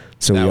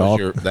 So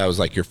that was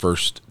like your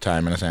first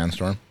time in a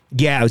sandstorm?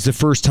 Yeah, it was the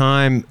first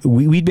time.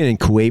 We'd been in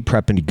Kuwait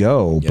prepping to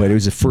go, but it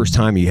was the first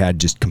time you had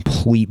just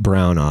complete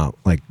brown out.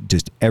 Like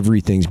just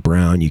everything's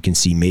brown. You can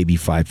see maybe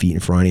 5 feet in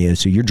front of you.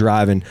 So you're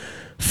driving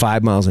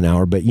 5 miles an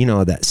hour, but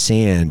that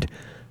sand,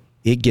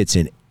 it gets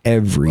in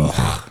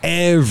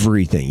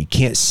everything. You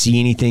can't see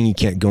anything. You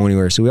can't go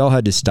anywhere. So we all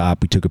had to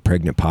stop. We took a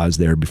pregnant pause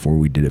there before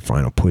we did a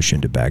final push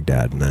into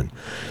Baghdad. And then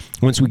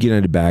once we get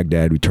into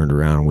Baghdad, we turned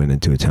around and went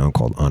into a town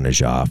called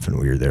An-Najaf, and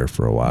we were there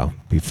for a while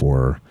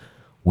before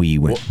we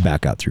went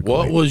back out through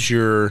Kuwait.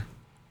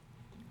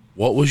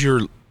 What was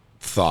your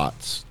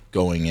thoughts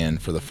going in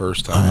for the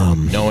first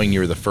time, knowing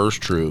you're the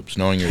first troops,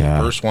 knowing you're the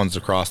first ones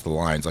across the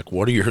lines? Like,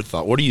 what are your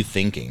thoughts? What are you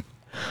thinking?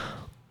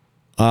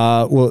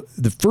 Well,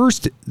 the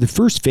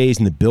first phase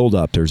in the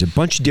build-up, there was a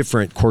bunch of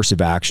different course of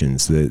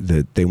actions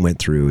that they went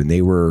through, and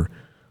we were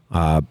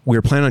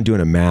planning on doing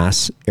a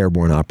mass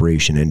airborne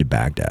operation into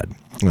Baghdad.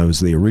 That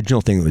was the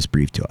original thing that was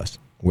briefed to us,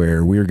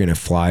 where we were going to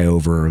fly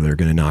over. They're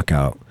going to knock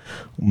out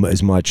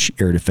as much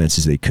air defense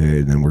as they could,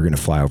 and then we're going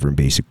to fly over and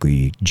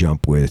basically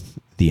jump with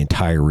the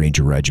entire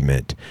Ranger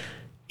Regiment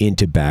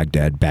into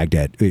Baghdad.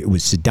 Baghdad, it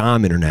was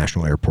Saddam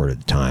International Airport at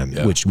the time,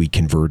 which we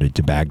converted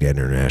to Baghdad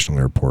International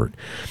Airport.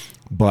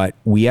 But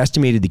we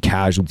estimated the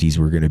casualties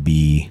were going to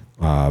be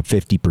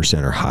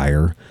 50% or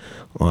higher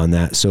on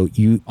that. So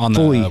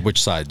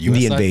which side? US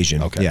the side?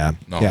 invasion. Okay. Yeah.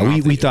 No,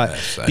 we thought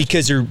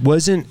because there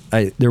wasn't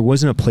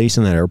a place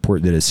in that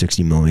airport that a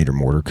 60 millimeter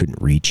mortar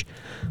couldn't reach,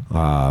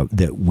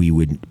 that we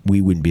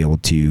wouldn't be able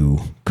to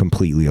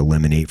completely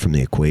eliminate from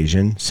the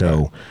equation.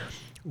 So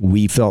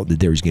we felt that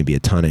there was going to be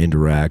a ton of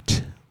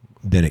indirect.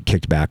 Then it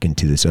kicked back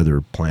into this other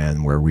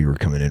plan where we were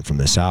coming in from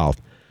the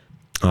south,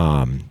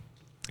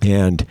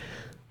 and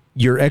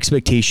your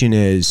expectation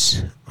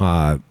is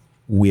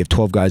we have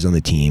 12 guys on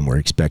the team. We're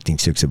expecting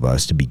 6 of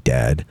us to be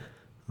dead.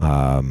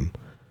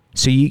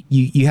 So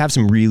you have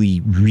some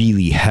really,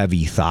 really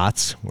heavy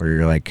thoughts where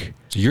you're like,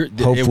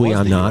 hopefully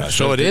I'm not.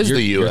 So it is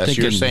the U.S.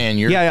 You're saying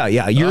you're...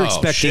 Yeah. You're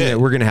expecting that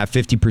we're going to have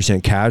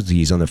 50%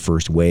 casualties on the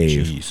first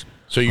wave. Jeez.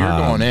 So you're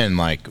going in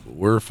like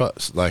we're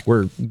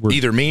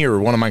either me or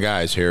one of my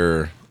guys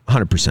here.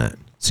 100%.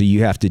 So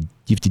you have to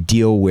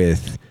deal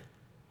with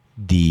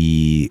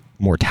the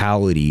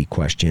mortality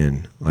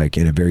question like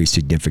in a very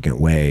significant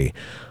way.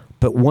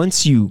 But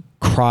once you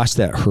cross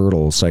that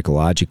hurdle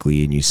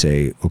psychologically and you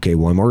say, okay,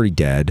 well, I'm already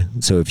dead.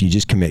 So if you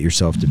just commit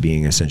yourself to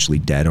being essentially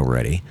dead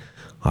already,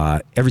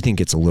 everything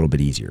gets a little bit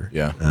easier.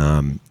 Yeah.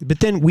 But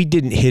then we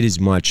didn't hit as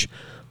much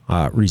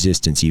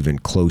resistance even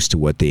close to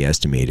what they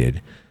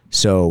estimated.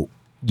 So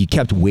you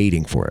kept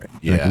waiting for it.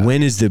 Yeah. Like,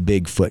 when is the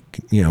big foot,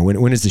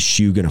 when is the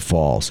shoe going to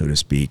fall, so to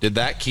speak? Did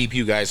that keep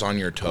you guys on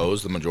your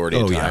toes the majority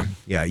of the time?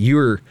 Yeah. You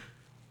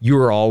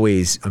were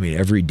always,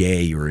 every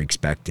day you were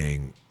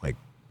expecting like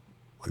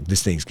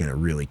this thing's going to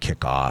really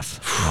kick off.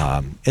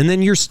 And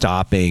then you're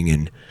stopping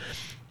and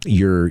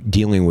you're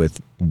dealing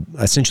with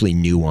essentially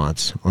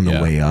nuance on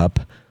the way up,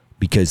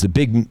 because the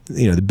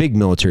big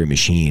military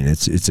machine,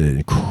 it's an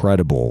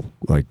incredible,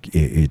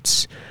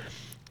 it's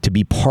to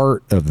be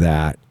part of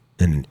that.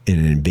 An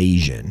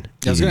invasion.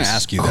 I was going to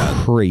ask you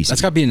that. Crazy.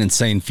 That's got to be an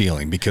insane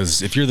feeling,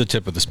 because if you're the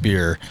tip of the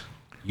spear,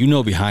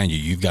 behind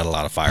you've got a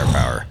lot of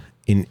firepower.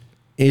 And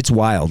it's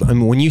wild.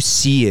 When you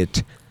see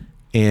it,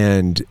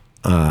 and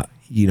I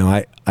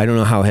don't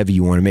know how heavy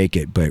you want to make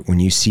it, but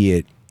when you see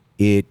it,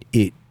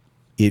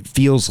 it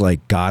feels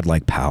like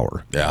godlike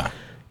power. Yeah.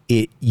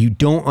 You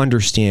don't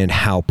understand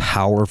how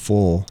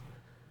powerful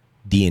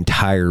the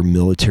entire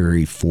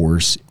military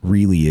force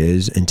really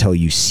is until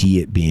you see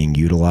it being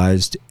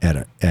utilized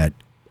at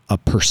a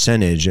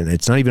percentage, and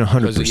it's not even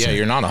 100%. Yeah,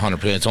 you're not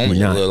 100%. It's only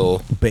a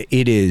little, but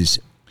it is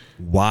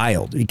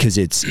wild because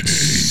it's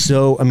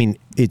so.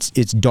 It's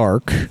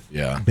dark.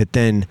 Yeah. But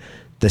then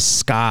the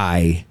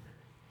sky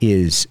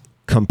is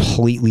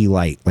completely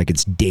light, like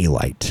it's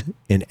daylight,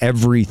 and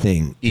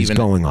everything is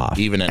going off.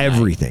 Even at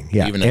everything. Night.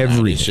 Yeah. Even at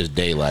everything. Night, it's just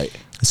daylight.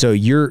 So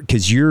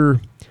because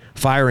you're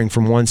firing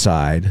from one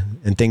side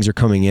and things are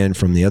coming in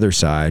from the other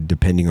side,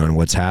 depending on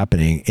what's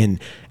happening,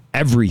 and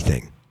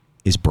everything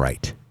is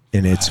bright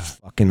and it's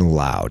fucking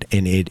loud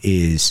and it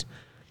is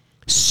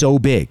so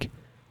big.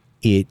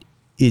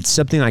 It's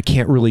something I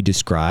can't really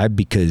describe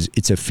because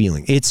it's a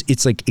feeling.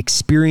 It's like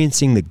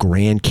experiencing the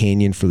Grand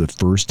Canyon for the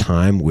first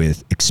time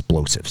with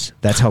explosives.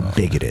 That's how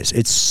big it is.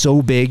 It's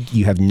so big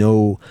you have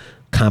no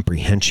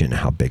comprehension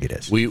how big it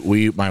is.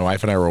 My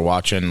wife and I were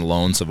watching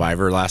Lone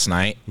Survivor last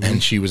night,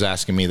 and she was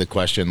asking me the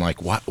question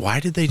like, why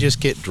did they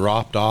just get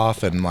dropped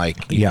off and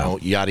like you know,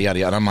 yada yada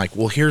yada. And I'm like,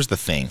 well, here's the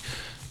thing.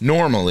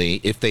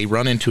 Normally, if they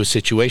run into a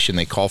situation,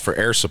 they call for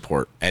air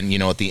support. And, you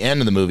know, at the end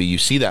of the movie, you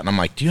see that. And I'm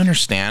like, do you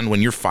understand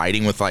when you're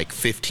fighting with like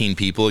 15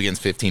 people against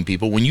 15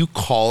 people, when you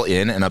call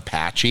in an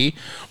Apache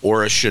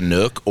or a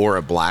Chinook or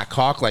a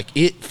Blackhawk, like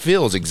it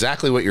feels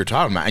exactly what you're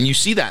talking about. And you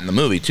see that in the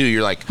movie, too.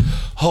 You're like,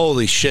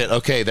 holy shit,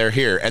 okay, they're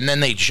here. And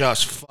then they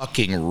just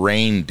fucking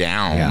rain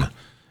down. Yeah.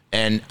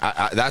 And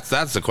that's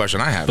the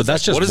question I have. But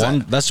that's like,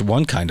 just that's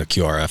one kind of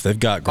QRF. They've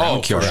got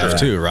ground QRF,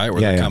 too, right?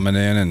 Where they're coming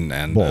in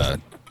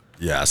and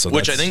yeah, so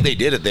which I think they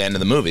did at the end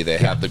of the movie. They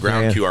have the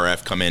ground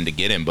QRF come in to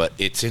get him, but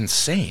it's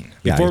insane.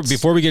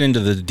 Before we get into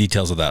the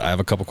details of that, I have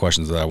a couple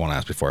questions that I want to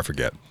ask before I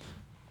forget.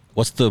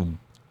 What's the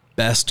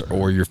best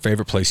or your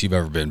favorite place you've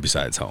ever been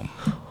besides home?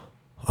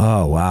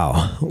 Oh,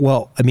 wow.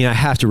 Well, I mean, I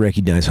have to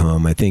recognize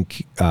home. I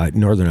think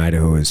Northern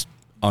Idaho is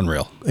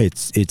unreal.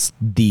 It's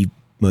the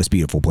most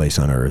beautiful place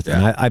on earth.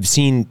 Yeah. And I've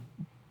seen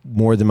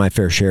more than my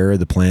fair share of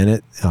the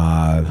planet.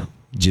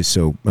 It's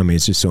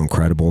just so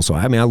incredible. So,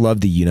 I mean, I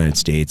love the United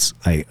States.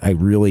 I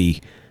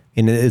really,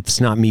 and it's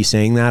not me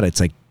saying that. It's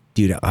like,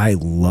 dude, I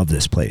love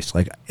this place.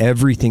 Like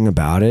everything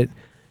about it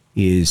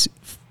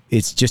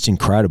it's just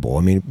incredible.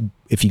 I mean,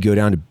 if you go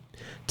down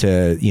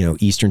to you know,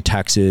 Eastern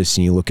Texas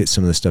and you look at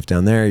some of the stuff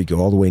down there, you go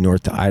all the way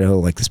north to Idaho,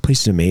 like this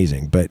place is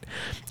amazing. But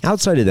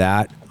outside of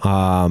that,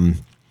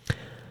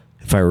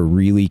 if I were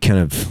really kind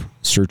of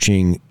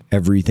searching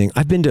everything,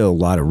 I've been to a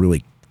lot of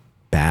really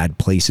bad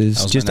places.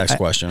 That was just my next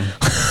question.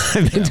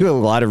 I've been to a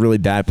lot of really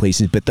bad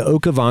places, but the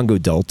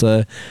Okavango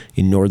Delta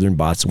in northern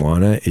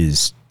Botswana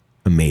is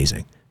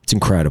amazing. It's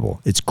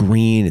incredible. It's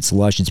green, it's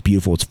lush, it's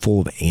beautiful, it's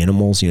full of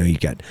animals. You know, you've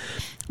got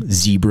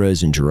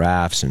zebras and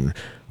giraffes and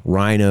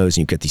rhinos, and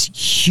you've got these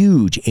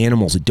huge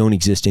animals that don't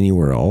exist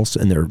anywhere else,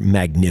 and they're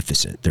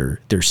magnificent.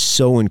 They're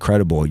so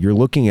incredible. You're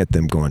looking at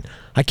them going,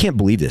 I can't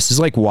believe this. It's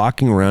like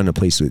walking around a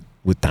place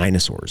with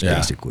dinosaurs,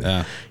 basically.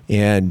 Yeah.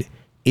 And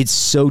it's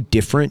so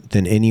different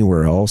than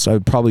anywhere else. I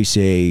would probably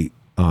say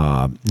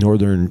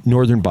northern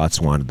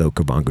Botswana, the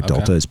Okavango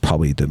Delta is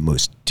probably the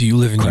most. Do you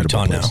live in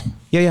Utah place. now?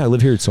 Yeah, I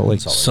live here at Salt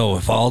Lake. So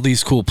if all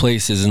these cool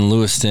places in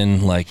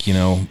Lewiston, like, you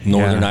know,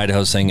 northern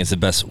Idaho saying it's the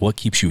best, what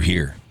keeps you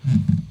here?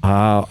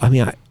 I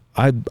mean,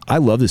 I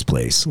love this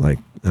place. Like,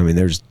 I mean,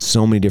 there's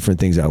so many different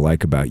things I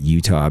like about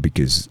Utah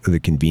because of the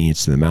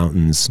convenience to the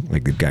mountains.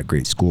 Like, they've got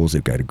great schools,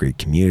 they've got a great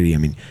community. I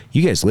mean,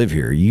 you guys live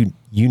here. You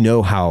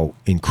know how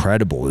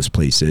incredible this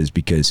place is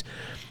because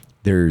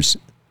there's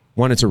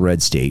one, it's a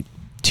red state.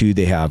 Two,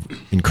 they have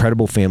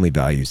incredible family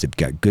values. They've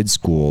got good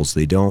schools.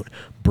 They don't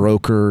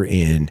broker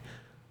in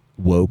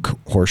woke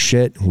horse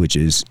shit, which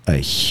is a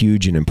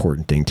huge and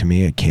important thing to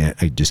me.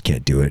 I just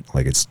can't do it.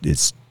 Like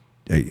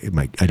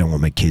I don't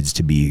want my kids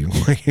to be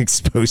like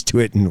exposed to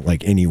it in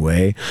like any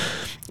way.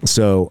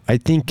 So I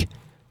think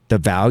the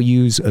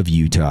values of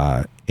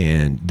Utah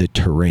and the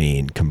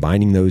terrain,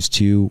 combining those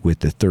two with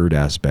the third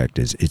aspect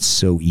is it's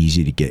so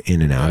easy to get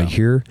in and out of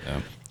here.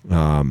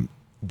 Yeah.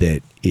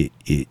 That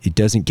it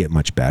doesn't get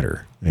much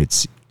better.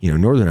 It's, you know,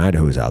 northern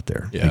Idaho is out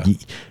there. Yeah. Like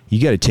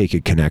you got to take a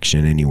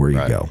connection anywhere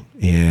you go.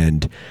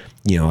 And,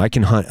 you know, I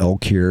can hunt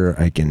elk here.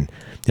 I can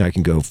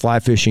go fly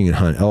fishing and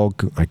hunt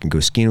elk. I can go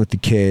skiing with the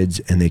kids,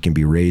 and they can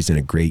be raised in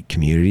a great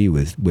community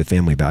with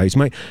family values.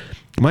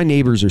 My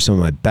neighbors are some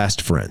of my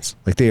best friends.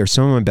 Like, they are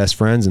some of my best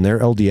friends, and they're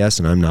LDS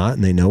and I'm not,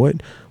 and they know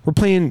it. We're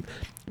playing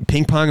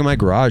ping pong in my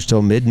garage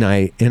till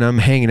midnight, and I'm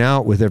hanging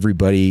out with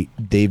everybody.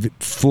 They've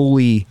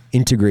fully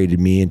integrated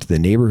me into the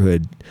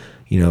neighborhood.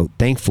 You know,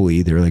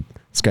 thankfully, they're like,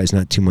 this guy's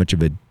not too much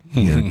of a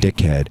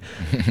dickhead.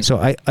 So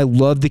I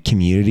love the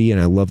community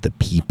and I love the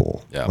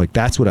people. Yeah. Like,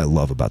 that's what I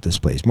love about this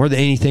place. More than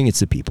anything,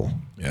 it's the people.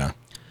 Yeah.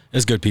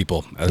 It's good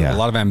people. A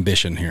lot of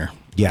ambition here.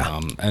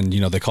 Yeah. And,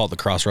 you know, they call it the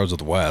crossroads of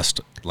the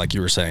West. Like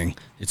you were saying,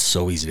 it's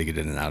so easy to get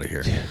in and out of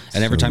here. Yeah,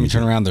 and every time you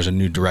turn around, there's a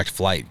new direct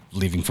flight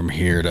leaving from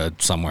here to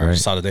somewhere. Right. I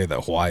saw today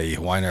that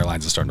Hawaiian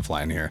Airlines is starting to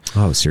fly in here.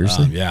 Oh,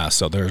 seriously? Yeah.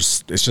 So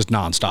it's just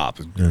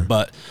nonstop. Yeah.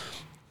 But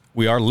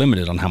we are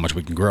limited on how much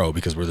we can grow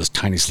because we're this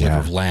tiny sliver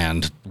of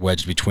land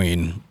wedged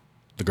between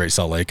the Great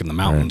Salt Lake and the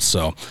mountains.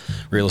 Right. So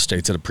real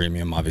estate's at a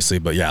premium, obviously.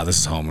 But yeah, this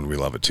is home and we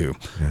love it too.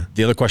 Yeah.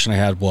 The other question I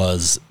had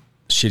was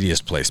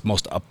shittiest place,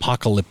 most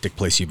apocalyptic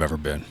place you've ever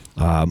been.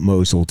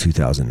 Mosul,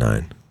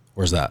 2009.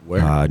 Where's that?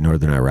 Where?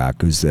 Northern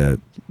Iraq. It was the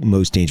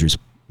most dangerous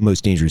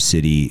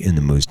city in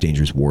the most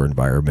dangerous war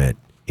environment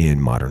in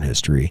modern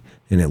history.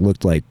 And it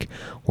looked like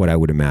what I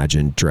would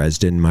imagine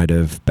Dresden might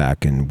have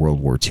back in World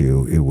War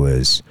II. It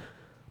was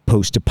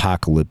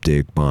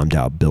post-apocalyptic, bombed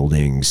out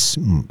buildings,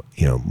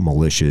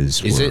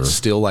 militias. Is it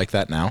still like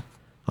that now?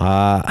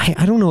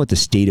 I don't know what the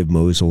state of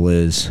Mosul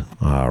is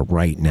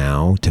right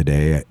now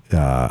today.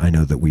 I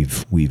know that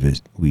we've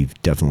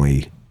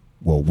definitely,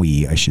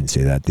 I shouldn't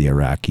say that, the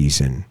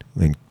Iraqis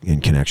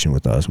in connection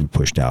with us, we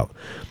pushed out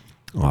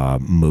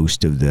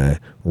most of the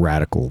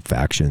radical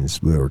factions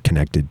that were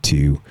connected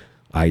to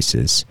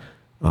ISIS.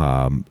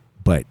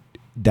 But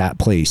that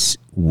place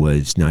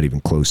was not even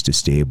close to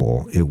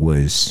stable. It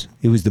was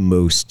the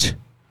most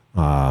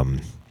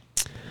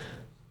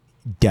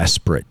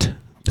desperate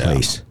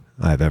place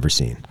I've ever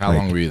seen. How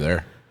long were you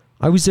there?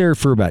 I was there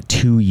for about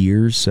 2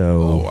 years,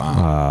 so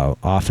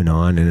off and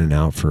on, in and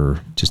out for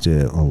just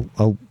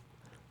a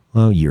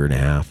year and a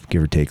half,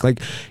 give or take.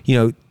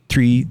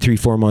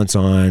 3-4 months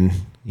on,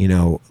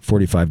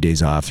 45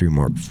 days off,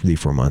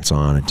 3-4 months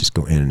on, and just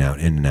go in and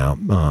out.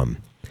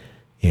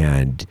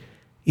 And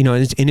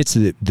it's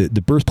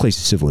the birthplace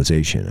of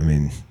civilization. I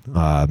mean,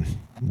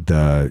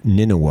 the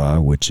Nineveh,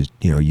 which is,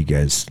 you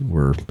guys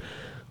were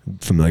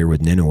familiar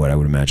with Nineveh, I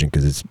would imagine,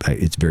 because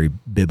it's very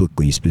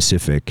biblically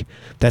specific.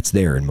 That's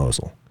there in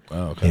Mosul.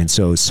 Oh, okay. And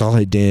so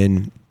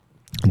Saladin,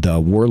 the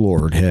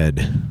warlord,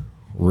 had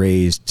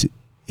raised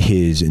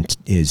his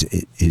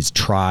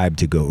tribe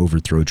to go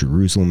overthrow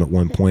Jerusalem at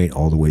one point,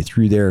 all the way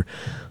through there.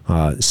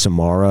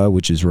 Samarra,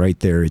 which is right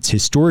there, it's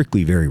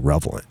historically very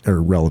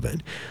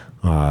relevant.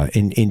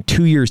 In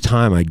 2 years'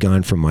 time, I'd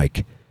gone from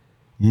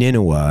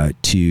Nineveh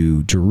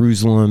to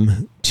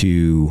Jerusalem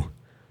to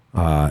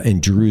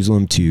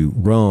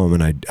Rome,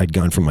 and I'd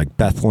gone from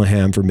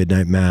Bethlehem for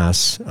midnight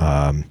mass.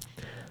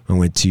 I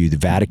went to the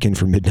Vatican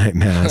for midnight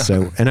mass.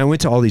 And I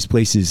went to all these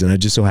places, and I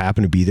just so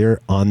happened to be there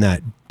on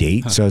that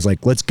date. So I was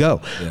like, let's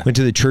go. Yeah. Went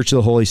to the Church of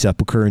the Holy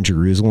Sepulchre in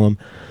Jerusalem.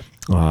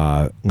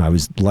 I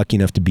was lucky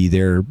enough to be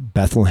there.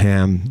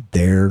 Bethlehem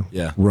there,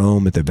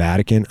 Rome at the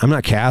Vatican. I'm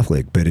not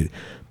Catholic, but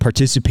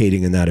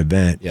participating in that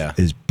event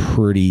is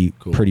pretty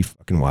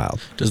fucking wild.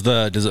 Does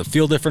it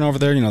feel different over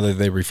there?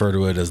 They refer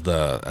to it as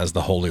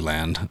the Holy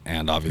Land,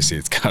 and obviously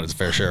it's got its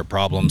fair share of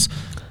problems.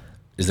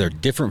 Is there a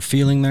different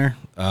feeling there?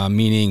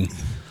 Meaning,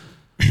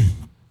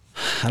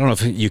 I don't know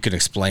if you can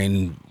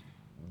explain,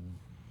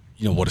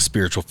 what a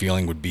spiritual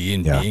feeling would be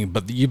in being,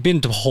 but you've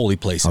been to holy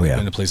places, you've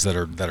been to places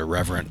that are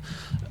reverent.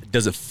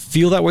 Does it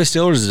feel that way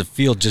still, or does it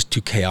feel just too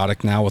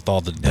chaotic now with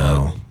all the?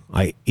 No,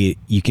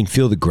 you can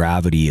feel the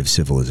gravity of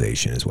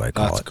civilization, is what I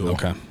call it. That's cool.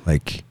 Okay,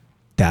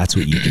 that's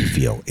what you can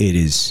feel. It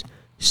is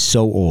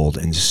so old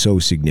and so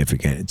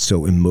significant. It's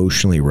so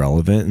emotionally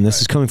relevant, and this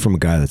is coming from a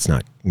guy that's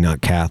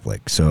not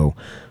Catholic. So,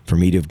 for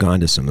me to have gone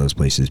to some of those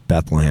places,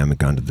 Bethlehem, and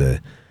gone to the,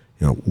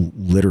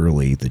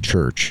 literally the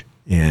church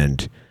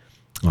and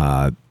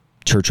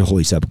Church of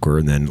Holy Sepulchre,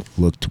 and then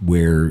looked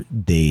where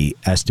they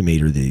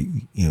estimate,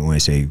 when I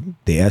say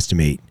they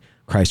estimate,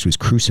 Christ was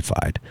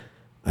crucified.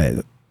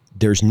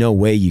 There's no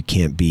way you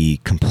can't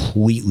be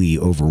completely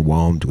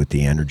overwhelmed with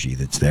the energy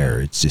that's there.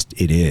 It's just,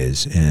 it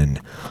is. And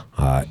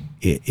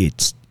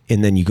it's,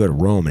 and then you go to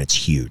Rome and it's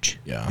huge.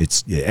 Yeah.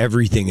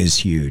 Everything is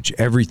huge.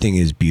 Everything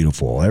is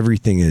beautiful.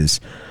 Everything is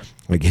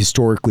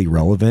historically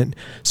relevant.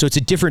 So it's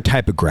a different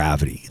type of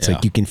gravity. It's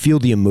you can feel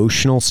the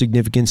emotional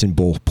significance in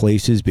both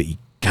places, but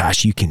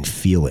gosh, you can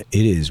feel it.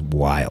 It is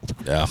wild.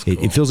 Yeah.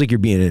 It feels like you're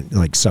being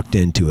sucked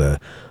into a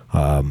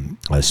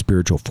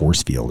spiritual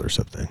force field or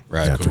something.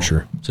 Right. Yeah, for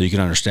sure. So you can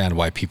understand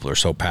why people are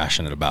so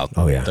passionate about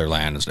their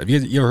land and stuff.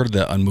 You ever heard of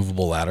the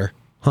unmovable ladder?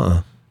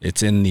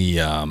 It's in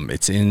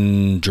it's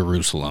in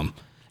Jerusalem,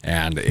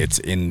 and it's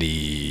in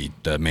the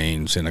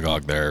main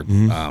synagogue there.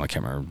 I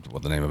can't remember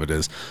what the name of it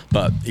is,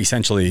 but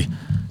essentially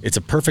it's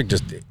a perfect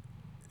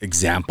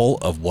example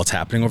of what's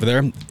happening over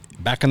there.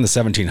 Back in the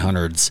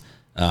 1700s,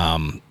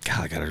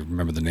 I gotta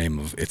remember the name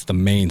of it's the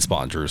main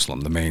spot in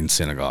Jerusalem, the main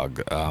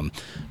synagogue.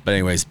 But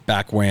anyways,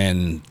 back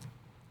when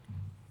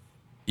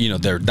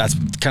that's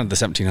kind of the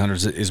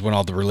 1700s is when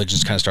all the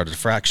religions kind of started to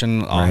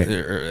fraction,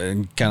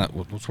 and kind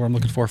of what's what I'm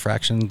looking for,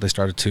 fraction. They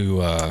started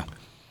to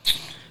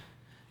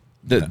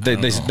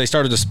they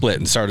started to split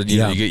and started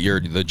you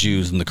get the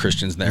Jews and the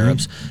Christians and the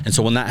Arabs, and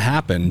so when that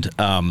happened,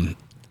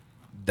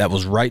 that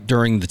was right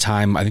during the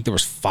time, I think there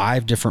was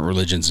 5 different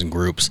religions and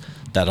groups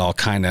that all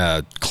kind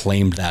of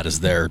claimed that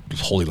as their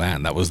holy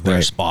land. That was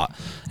their spot.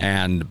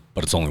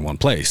 But it's only one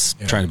place,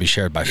 trying to be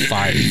shared by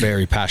 5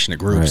 very passionate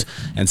groups.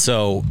 Right. And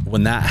so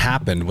when that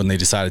happened, when they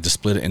decided to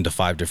split it into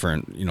 5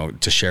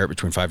 different, to share it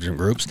between 5 different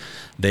groups,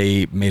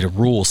 they made a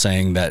rule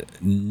saying that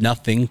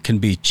nothing can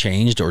be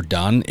changed or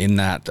done in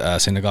that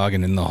synagogue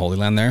and in the Holy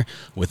Land there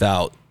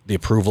without the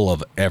approval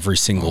of every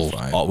single,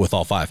 with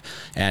all 5.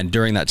 And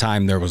during that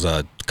time, there was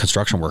a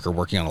construction worker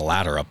working on a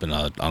ladder up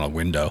on a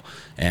window,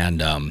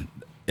 and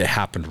it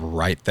happened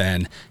right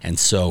then. And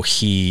so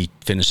he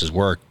finished his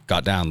work,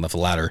 got down, left the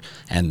ladder,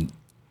 and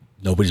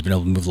nobody's been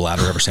able to move the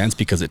ladder ever since,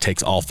 because it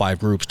takes all 5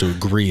 groups to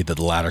agree that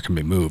the ladder can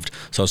be moved.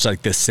 So it's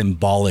like this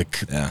symbolic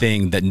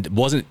thing that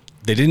wasn't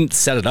they didn't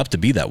set it up to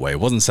be that way. It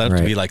wasn't set up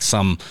to be like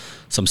some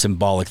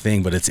symbolic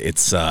thing, but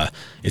it's a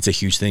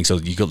huge thing. So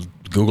you go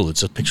Google it.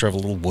 It's a picture of a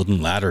little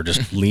wooden ladder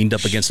just leaned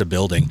up against a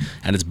building,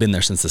 and it's been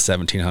there since the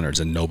 1700s,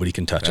 and nobody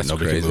can touch it.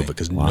 Nobody can move it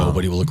because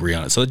nobody will agree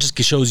on it. So it just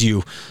shows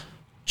you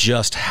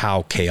just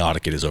how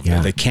chaotic it is over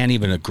there. They can't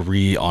even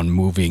agree on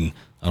moving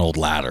an old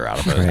ladder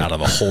out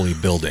of a holy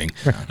building.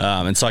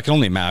 And so I can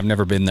only imagine, I've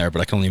never been there,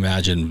 but I can only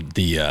imagine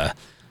the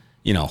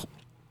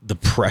the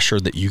pressure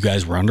that you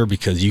guys were under,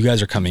 because you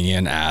guys are coming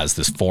in as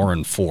this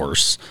foreign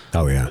force.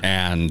 Oh yeah.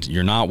 And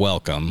you're not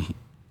welcome,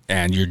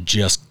 and you're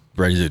just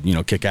ready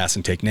to, kick ass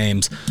and take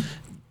names.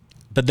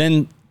 But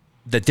then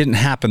that didn't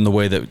happen the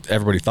way that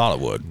everybody thought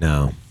it would.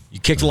 No. You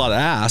kicked a lot of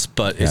ass,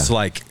 but it's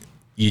like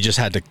you just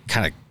had to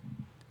kind of,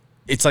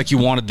 it's like you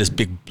wanted this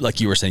big, like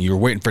you were saying, you were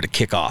waiting for it to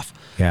kick off.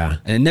 Yeah.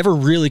 And it never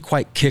really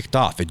quite kicked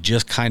off. It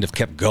just kind of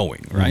kept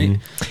going, right?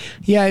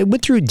 Mm-hmm. Yeah, it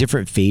went through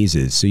different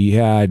phases. So you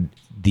had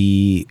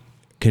the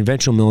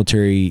conventional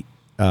military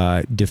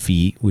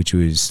defeat, which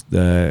was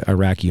the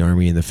Iraqi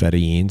army and the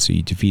Fedayeen. So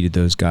you defeated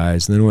those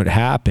guys. And then what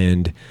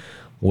happened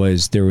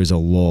was there was a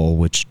lull,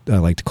 which I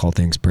like to call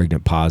things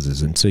pregnant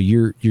pauses. And so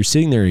you're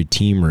sitting there in a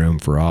team room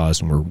for us,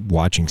 and we're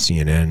watching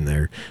CNN, and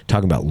they're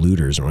talking about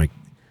looters. And we're like,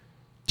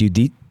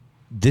 dude,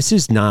 this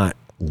is not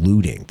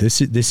looting.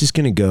 This is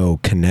going to go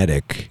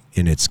kinetic,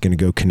 and it's going to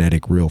go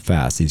kinetic real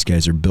fast. These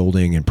guys are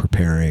building and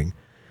preparing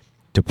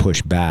to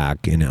push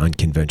back in an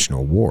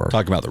unconventional war.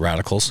 Talk about the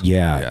radicals.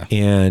 Yeah.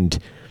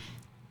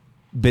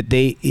 But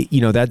they,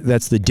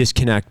 that's the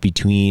disconnect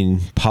between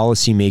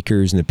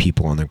policymakers and the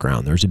people on the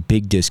ground. There's a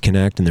big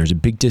disconnect, and there's a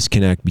big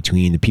disconnect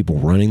between the people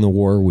running the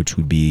war, which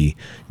would be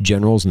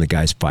generals, and the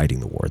guys fighting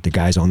the war, the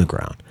guys on the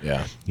ground.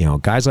 Yeah.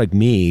 Guys like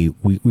me,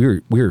 we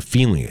were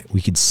feeling it. We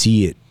could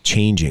see it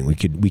changing. We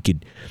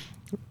could,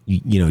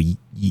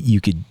 you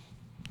could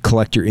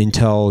collect your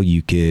intel,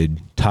 you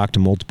could talk to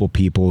multiple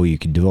people, you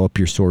could develop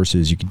your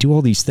sources, you could do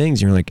all these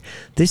things. And you're like,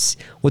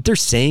 what they're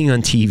saying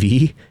on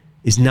TV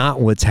is not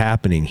what's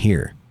happening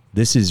here.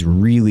 This is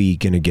really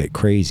going to get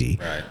crazy.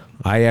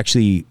 Right.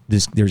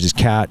 There's this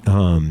cat,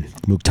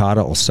 Muqtada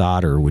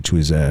al-Sadr, which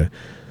was a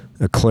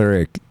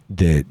cleric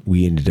that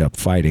we ended up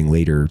fighting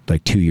later,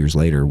 like 2 years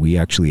later. We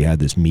actually had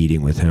this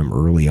meeting with him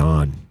early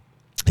on,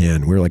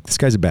 and we were like, this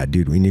guy's a bad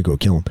dude. We need to go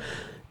kill him.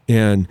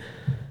 And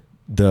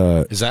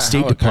the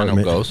State Department kind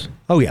of goes?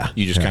 Oh yeah.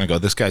 You just kind of go,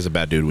 this guy's a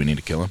bad dude. We need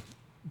to kill him.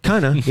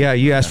 Kind of, yeah.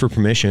 You ask for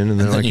permission, and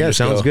they're like, "Yeah,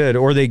 sounds good."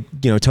 Or they,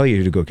 tell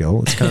you to go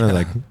kill. It's kind of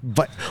like,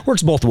 but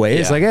works both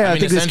ways. It's like, I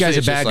think this guy's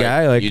a bad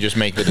guy. Like, you just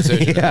make the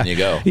decision and you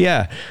go.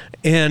 Yeah,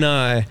 and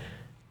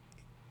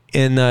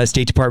the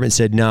State Department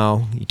said,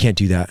 "No, you can't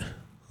do that.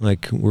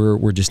 Like,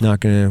 we're just not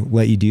going to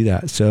let you do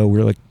that." So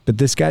we're like, "But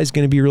this guy's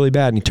going to be really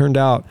bad," and he turned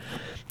out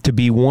to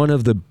be one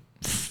of the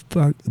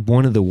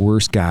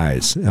worst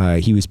guys.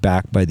 He was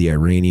backed by the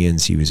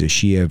Iranians. He was a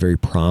Shia, very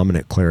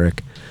prominent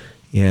cleric,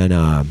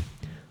 and.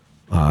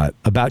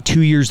 About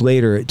 2 years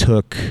later, it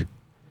took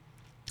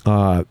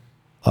a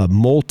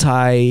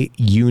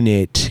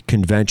multi-unit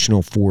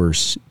conventional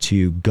force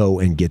to go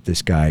and get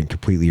this guy and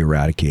completely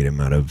eradicate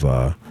him out of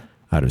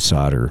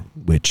Sadr,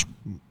 which,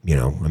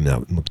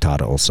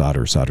 Muqtada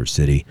al-Sadr, Sadr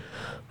City.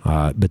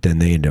 But then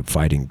they ended up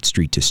fighting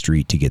street to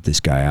street to get this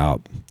guy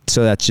out.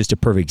 So that's just a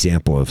perfect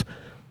example of,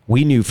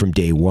 we knew from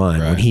day one,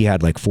 when he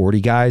had like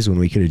 40 guys, when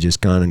we could have just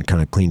gone and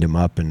kind of cleaned him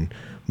up and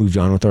moved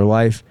on with our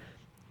life.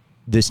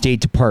 The State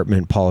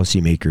Department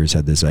policymakers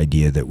had this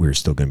idea that we were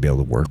still going to be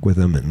able to work with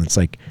them. And it's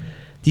like,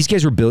 these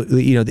guys were built,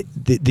 they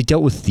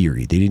dealt with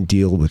theory. They didn't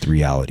deal with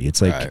reality.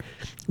 It's like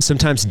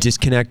sometimes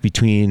disconnect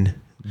between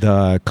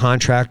the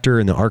contractor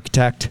and the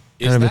architect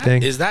kind of a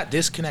thing. Is that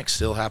disconnect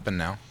still happen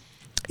now?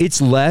 It's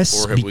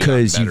less, or have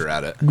because we gotten better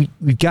at it?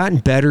 We've gotten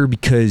better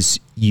because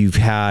you've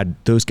had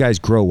those guys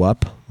grow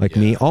up like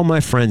me. All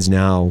my friends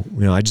now,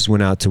 I just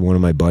went out to one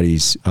of my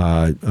buddies'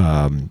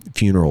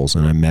 funerals,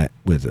 and I met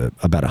with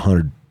about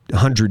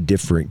 100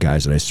 different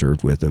guys that I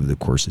served with over the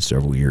course of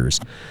several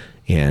years.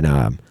 And,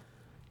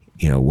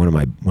 one of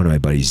my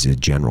buddies is a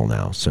general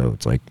now. So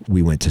it's like,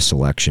 we went to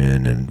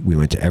selection and we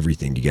went to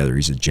everything together.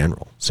 He's a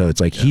general. So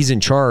it's like, he's in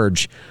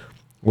charge.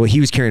 Well, he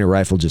was carrying a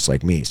rifle just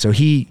like me. So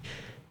he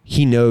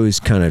knows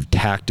kind of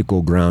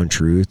tactical ground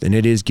truth, and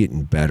it is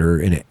getting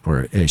better.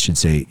 Or I should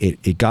say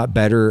it got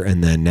better.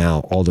 And then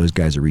now all those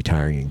guys are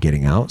retiring and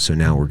getting out. So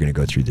now we're going to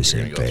go through the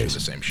same phase. Through the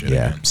same shit.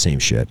 Yeah. Again. Same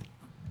shit.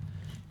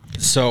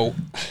 So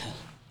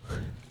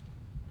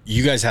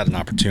you guys had an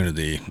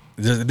opportunity.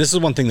 This is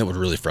one thing that would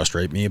really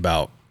frustrate me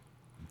about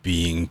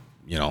being,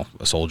 a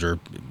soldier,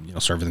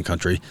 serving the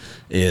country,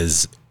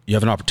 is you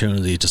have an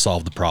opportunity to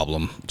solve the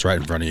problem. It's right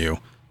in front of you.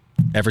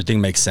 Everything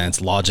makes sense.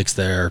 Logic's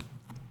there.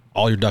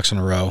 All your ducks in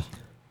a row.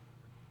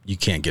 You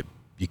can't get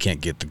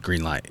the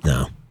green light.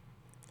 No.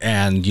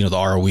 And, the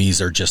ROEs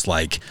are just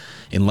like,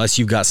 unless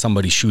you've got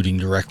somebody shooting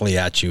directly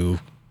at you.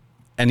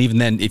 And even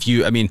then,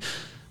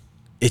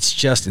 it's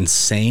just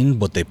insane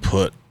what they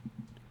put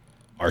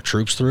our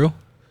troops through,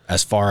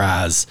 as far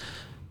as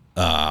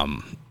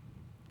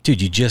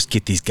dude, you just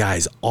get these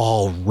guys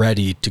all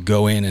ready to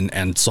go in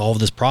and solve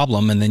this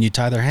problem, and then you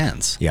tie their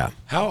hands. Yeah.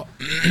 How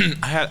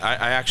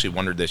I actually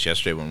wondered this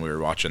yesterday when we were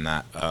watching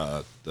that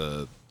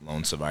the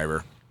Lone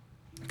Survivor,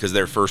 because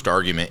their first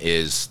argument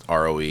is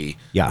ROE.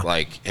 Yeah.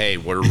 Like, hey,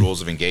 what are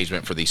rules of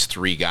engagement for these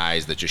 3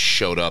 guys that just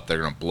showed up?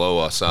 They're going to blow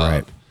us up.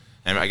 Right.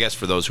 And I guess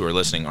for those who are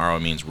listening, ROE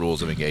means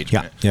rules of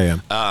engagement. Yeah.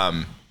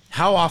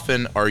 How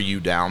often are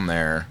you down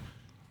there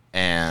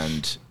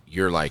and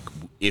you're like,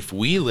 if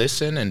we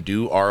listen and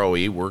do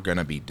ROE, we're going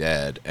to be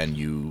dead, and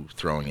you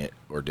throwing it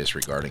or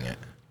disregarding it?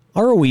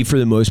 ROE, for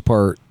the most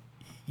part,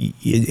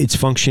 it's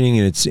functioning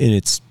and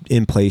it's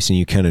in place, and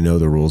you kind of know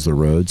the rules of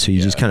the road. So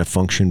you just kind of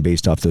function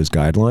based off those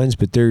guidelines.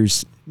 But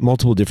there's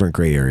multiple different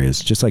gray areas.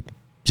 Just like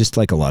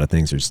a lot of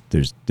things,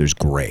 there's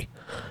gray.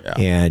 Yeah.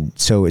 And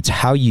so it's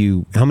how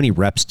many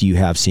reps do you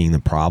have seeing the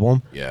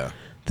problem? Yeah.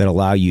 That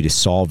allow you to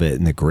solve it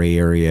in the gray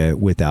area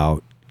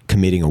without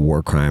committing a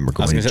war crime or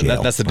going to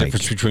jail. That's the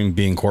difference between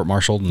being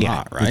court-martialed and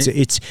not, right?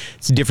 It's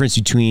the difference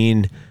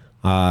between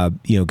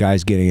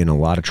guys getting in a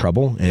lot of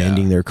trouble and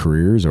ending their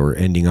careers, or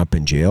ending up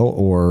in jail,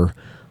 or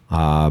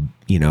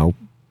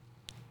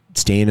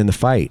staying in the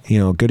fight.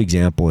 A good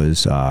example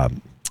is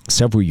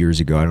several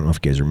years ago. I don't know if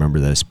you guys remember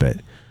this, but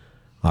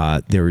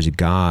there was a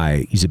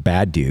guy. He's a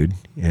bad dude,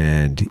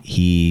 and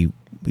he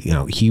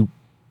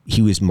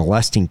was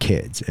molesting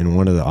kids, and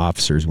one of the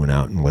officers went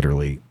out and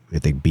literally,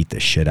 they beat the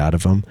shit out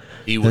of him.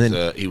 He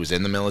was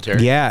in the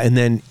military? Yeah, and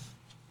then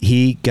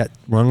he got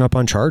rung up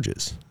on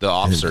charges. The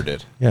officer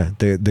did? Yeah,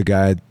 the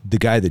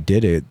guy that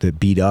did it, that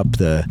beat up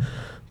the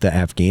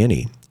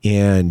Afghani.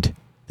 And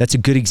that's a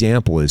good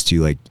example as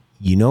to, like,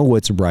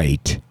 what's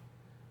right,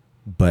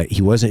 but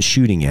he wasn't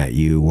shooting at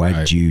you. Why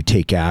did you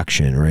take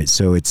action, right?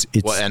 So it's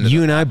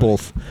you and I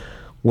both.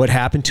 What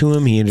happened to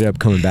him? He ended up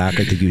coming back.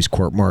 I think he was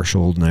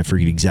court-martialed, and I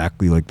forget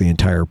exactly like the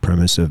entire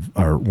premise of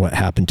or what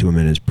happened to him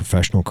in his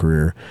professional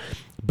career.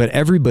 But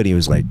everybody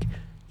was like,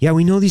 "Yeah,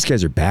 we know these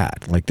guys are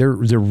bad. Like they're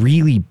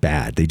really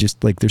bad. They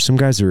just like there's some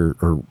guys that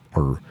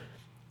are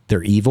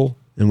they're evil,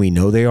 and we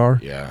know they are.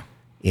 Yeah.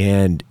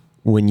 And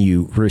when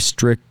you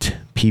restrict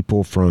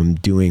people from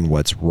doing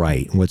what's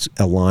right, what's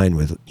aligned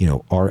with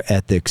our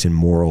ethics and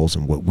morals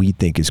and what we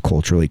think is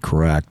culturally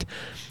correct,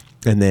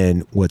 and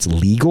then what's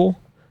legal."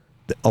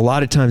 A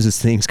lot of times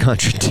those things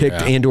contradict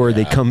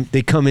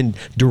they come in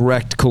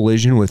direct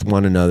collision with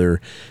one another,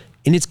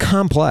 and it's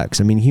complex.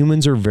 I mean,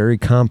 humans are very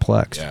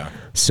complex. Yeah.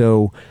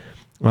 So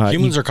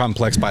humans are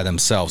complex by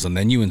themselves, and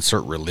then you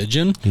insert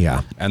religion.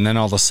 Yeah. And then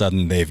all of a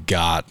sudden they've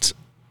got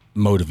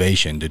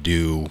motivation to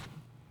do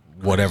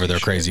whatever their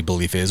crazy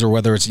belief is, or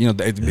whether it's,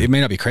 it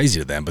may not be crazy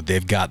to them, but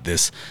they've got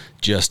this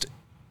just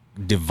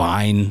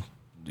divine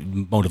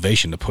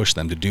motivation to push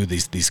them to do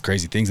these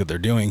crazy things that they're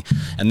doing.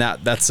 And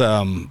that's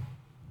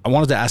I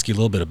wanted to ask you a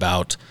little bit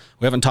about,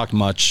 we haven't talked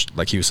much,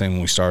 like he was saying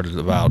when we started,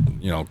 about,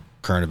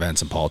 current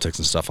events and politics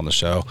and stuff on the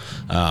show.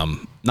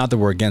 Not that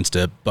we're against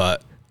it,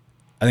 but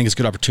I think it's a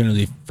good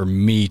opportunity for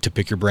me to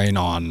pick your brain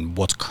on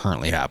what's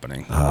currently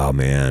happening. Oh,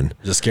 man.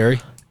 Is it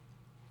scary?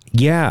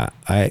 Yeah.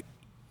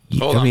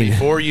 Hold on,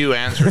 before you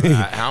answer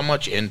that, how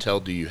much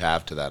intel do you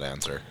have to that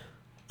answer?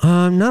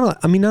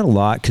 Not a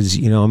lot,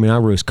 because, I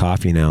roast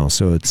coffee now,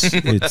 so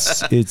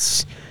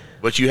it's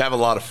But you have a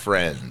lot of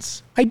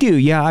friends. I do,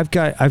 yeah. I've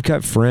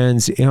got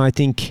friends. I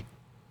think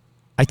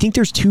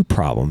there's 2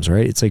 problems,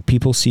 right? It's like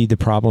people see the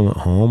problem at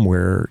home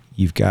where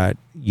you've got,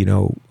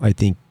 I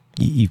think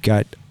you've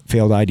got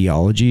failed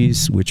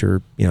ideologies, which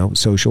are,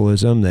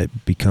 socialism,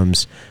 that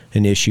becomes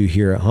an issue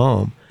here at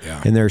home.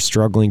 Yeah. And they're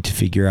struggling to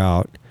figure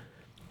out,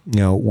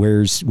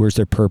 where's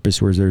their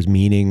purpose, where's their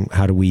meaning,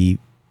 how do we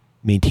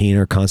maintain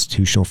our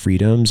constitutional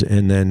freedoms,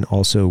 and then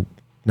also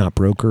not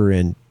broker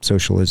in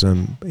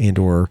socialism and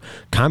or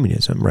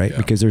communism, right? Yeah.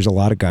 Because there's a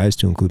lot of guys,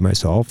 to include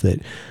myself, that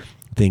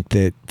think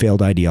that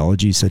failed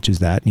ideologies such as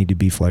that need to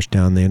be flushed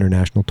down the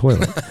international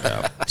toilet.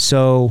 Yeah.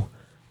 So,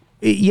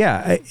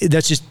 yeah,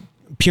 that's just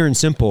pure and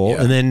simple.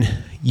 Yeah. And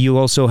then you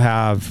also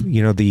have,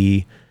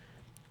 what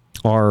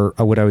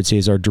I would say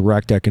is our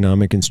direct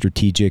economic and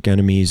strategic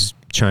enemies,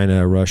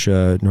 China,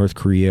 Russia, North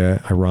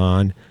Korea,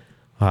 Iran.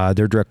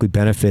 They're directly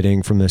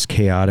benefiting from this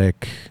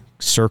chaotic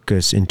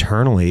circus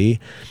internally,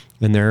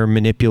 and they're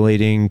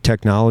manipulating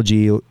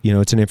technology.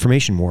 It's an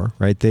information war,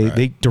 right?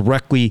 They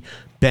directly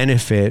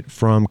benefit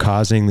from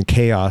causing the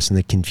chaos and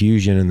the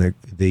confusion and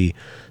the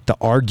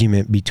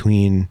argument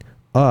between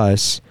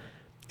us.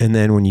 And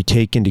then when you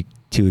take into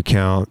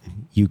account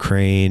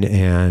Ukraine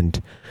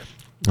and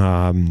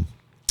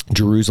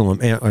Israel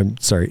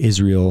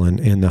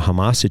and the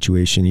Hamas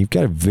situation, you've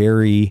got a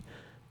very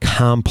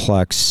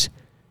complex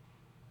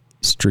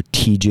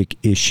strategic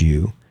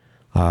issue,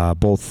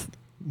 both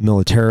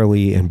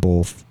militarily and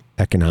both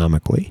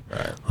economically,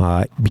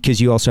 right.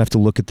 Because you also have to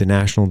look at the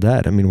national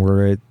debt. I mean,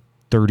 we're at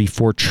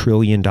 $34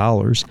 trillion,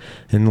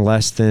 and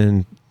less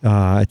than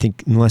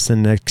the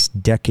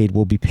next decade,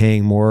 we'll be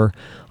paying more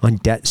on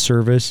debt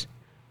service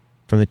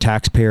from the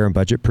taxpayer and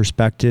budget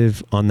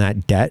perspective on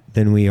that debt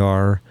than we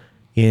are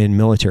in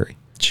military.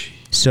 Jeez.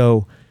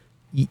 So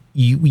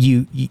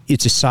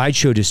it's a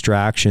sideshow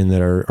distraction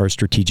that our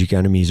strategic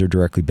enemies are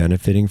directly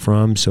benefiting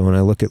from. So when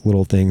I look at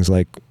little things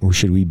like,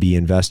 should we be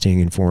investing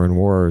in foreign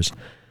wars?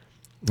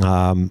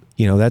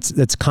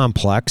 That's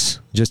complex,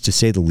 just to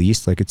say the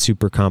least. Like, it's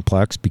super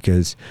complex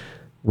because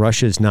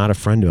Russia is not a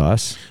friend to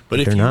us. But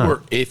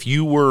if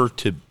you were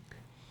to,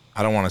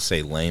 I don't want to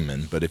say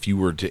layman, but if you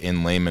were to,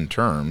 in layman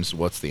terms,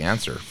 what's the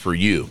answer for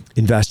you?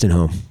 Invest in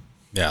home.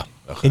 Yeah.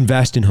 Okay.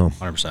 Invest in home.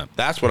 100%.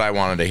 That's what I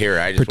wanted to hear.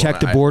 Protect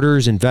the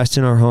borders, invest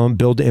in our home,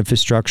 build the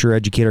infrastructure,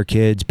 educate our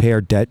kids, pay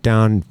our debt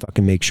down, and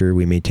fucking make sure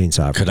we maintain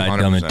sovereignty. Could I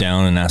dumb it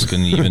down and ask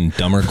an even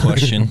dumber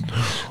question?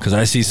 Because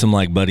I see some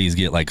like buddies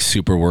get like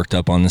super worked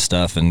up on this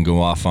stuff and go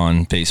off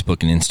on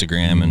Facebook and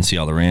Instagram and see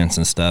all the rants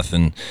and stuff.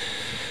 And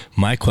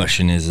my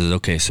question is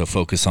okay, so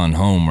focus on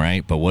home,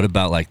 right? But what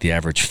about like the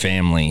average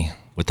family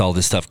with all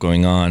this stuff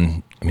going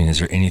on? I mean, is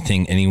there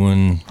anything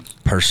anyone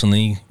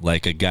personally,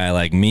 like a guy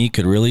like me,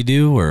 could really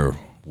do? Or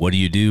what do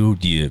you do?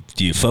 Do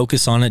you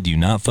focus on it? Do you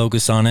not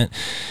focus on it?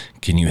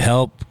 Can you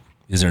help?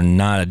 Is there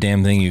not a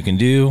damn thing you can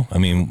do? I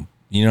mean,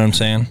 you know what I'm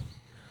saying?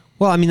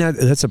 Well, I mean,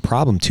 that's a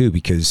problem too,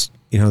 because,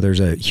 there's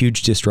a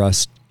huge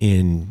distrust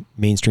in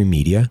mainstream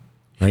media,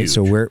 right? Huge.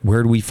 So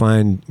where do we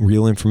find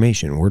real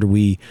information? Where do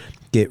we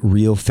get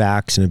real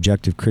facts and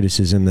objective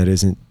criticism that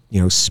isn't,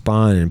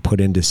 spun and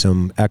put into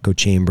some echo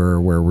chamber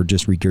where we're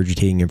just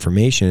regurgitating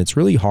information? It's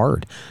really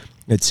hard.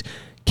 It's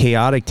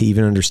chaotic to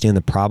even understand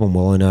the problem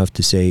well enough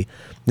to say,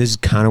 this is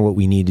kind of what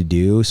we need to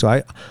do. So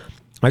I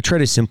try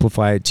to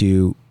simplify it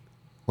to,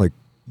 like,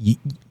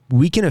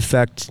 we can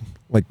affect,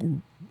 like,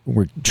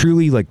 we're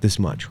truly like this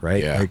much,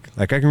 right? Yeah.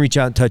 Like I can reach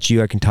out and touch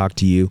you. I can talk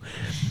to you.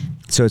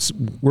 So it's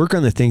work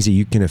on the things that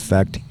you can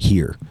affect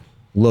here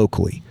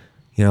locally,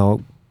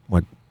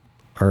 like,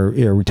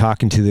 are we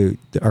talking to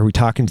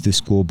the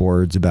school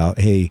boards about,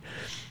 hey,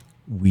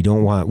 we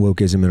don't want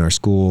wokeism in our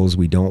schools.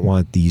 We don't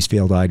want these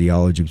failed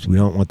ideologies. We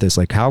don't want this.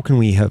 Like, how can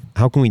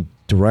we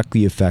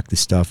directly affect this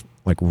stuff,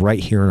 like, right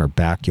here in our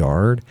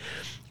backyard?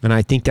 And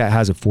I think that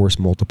has a force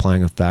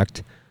multiplying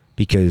effect,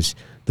 because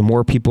the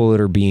more people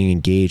that are being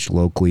engaged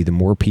locally, the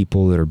more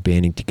people that are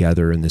banding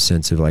together in the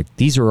sense of, like,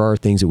 these are our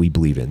things that we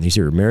believe in. These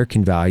are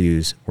American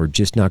values. We're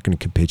just not going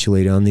to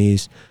capitulate on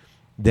these.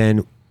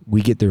 Then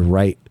we get the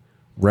right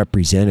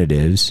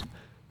representatives.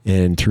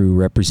 And through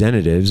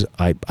representatives,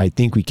 I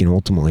think we can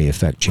ultimately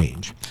affect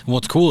change.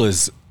 What's cool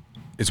is,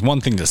 it's one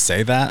thing to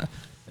say that.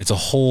 It's a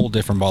whole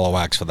different ball of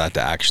wax for that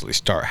to actually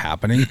start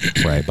happening.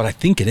 Right. But I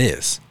think it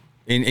is.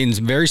 In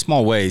very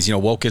small ways,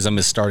 wokeism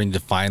is starting to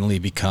finally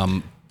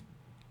become,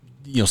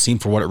 seen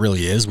for what it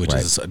really is, which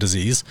is a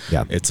disease.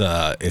 Yeah.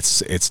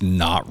 It's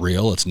not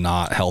real. It's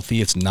not healthy.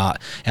 It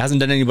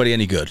hasn't done anybody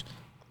any good.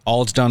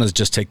 All it's done is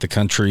just take the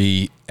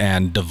country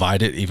and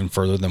divide it even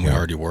further than we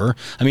already were.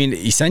 I mean,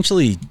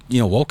 essentially,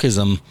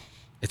 wokeism,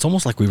 it's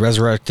almost like we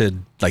resurrected,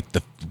 like,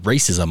 the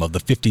racism of the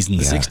 50s and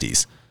the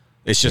 60s.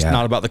 It's just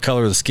not about the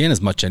color of the skin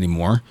as much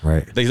anymore.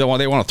 Right. They want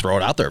to throw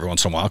it out there every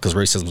once in a while because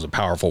racism is a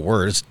powerful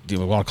word. We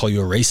want to call you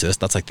a racist.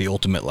 That's like the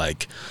ultimate,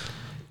 like,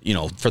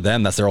 for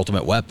them, that's their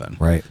ultimate weapon.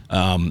 Right.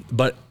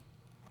 But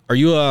do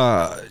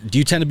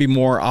you tend to be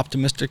more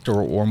optimistic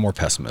or more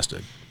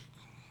pessimistic?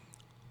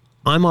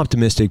 I'm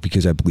optimistic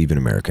because I believe in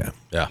America.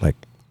 Yeah. Like,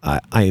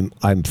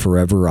 I'm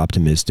forever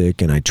optimistic,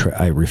 and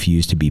I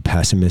refuse to be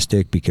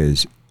pessimistic,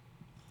 because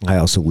I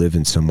also live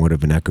in somewhat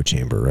of an echo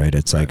chamber, right?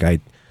 It's like I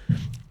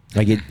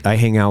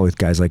hang out with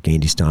guys like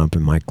Andy Stump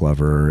and Mike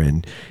Glover,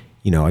 and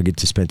I get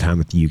to spend time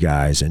with you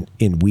guys, and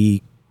I'm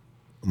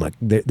like,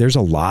 there's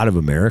a lot of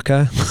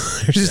America.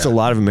 There's just a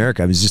lot of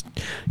America. I was just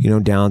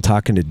down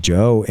talking to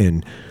Joe,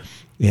 and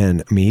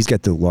I mean, he's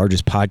got the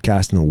largest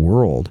podcast in the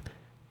world,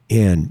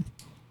 and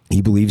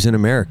he believes in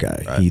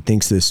America. Right. He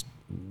thinks this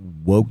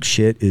woke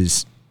shit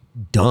is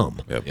dumb.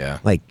 Yep. Yeah.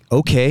 Like,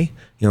 okay,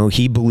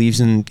 he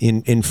believes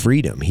in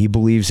freedom. He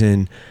believes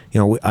in,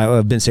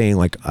 I've been saying,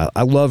 like,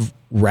 I love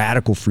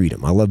radical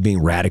freedom. I love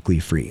being radically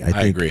free. I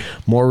think agree.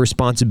 More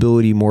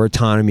responsibility, more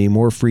autonomy,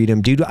 more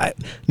freedom. Dude,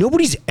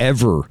 nobody's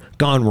ever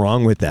gone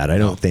wrong with that. I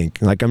don't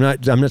think. Like, I'm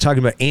not talking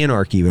about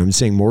anarchy, but I'm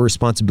saying more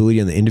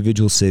responsibility on the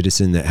individual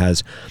citizen that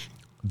has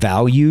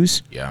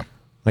values. Yeah.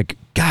 Like,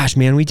 gosh,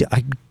 man,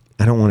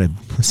 I don't want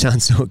to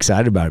sound so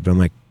excited about it, but I'm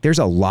like, there's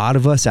a lot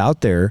of us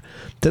out there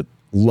that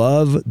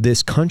love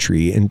this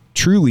country and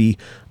truly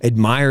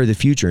admire the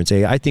future and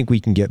say, I think we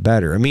can get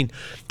better. I mean,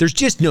 there's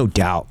just no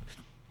doubt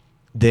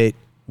that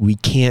we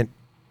can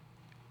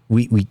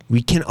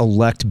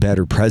elect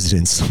better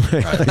presidents.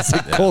 It's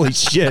like, holy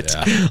shit.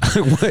 Yeah.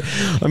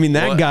 I mean,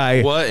 that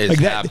guy. What is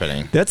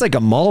happening? That's like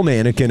a mall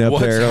mannequin up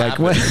there. Happening? Like,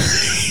 what?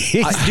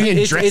 He's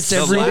being dressed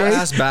every day.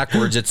 Ass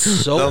backwards. It's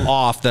so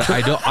off that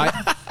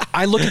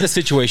I look at the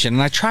situation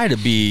and I try to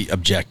be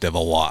objective a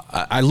lot.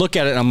 I look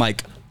at it and I'm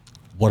like,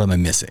 what am I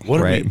missing?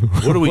 What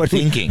are we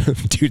thinking?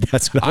 Dude,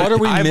 that's what are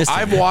we missing?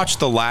 I've watched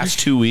the last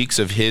 2 weeks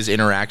of his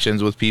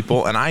interactions with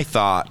people, and I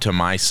thought to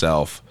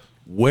myself,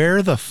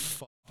 where the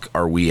fuck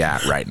are we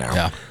at right now?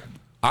 Yeah.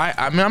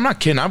 I mean, I'm not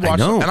kidding. I've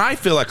watched and I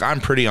feel like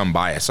I'm pretty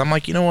unbiased. I'm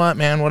like, you know what,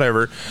 man,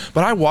 whatever.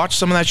 But I watch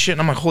some of that shit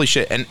and I'm like, holy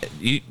shit. And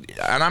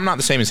I'm not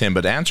the same as him,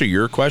 but to answer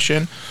your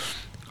question,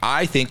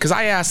 I think, because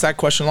I ask that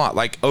question a lot,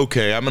 like,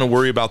 okay, I'm going to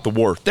worry about the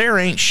war. There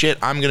ain't shit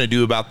I'm going to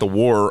do about the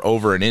war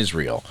over in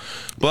Israel.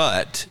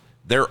 But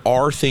there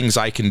are things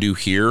I can do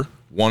here.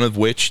 One of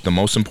which, the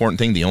most important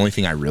thing, the only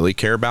thing I really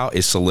care about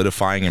is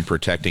solidifying and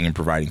protecting and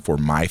providing for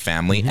my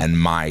family and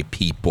my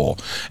people.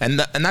 And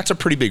that's a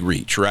pretty big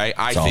reach, right?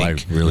 That's all I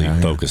really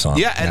focus on.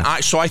 Yeah,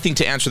 and so I think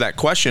to answer that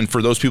question,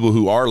 for those people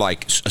who are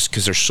like,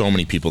 because there's so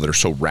many people that are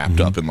so wrapped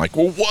up in like,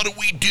 well, what do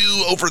we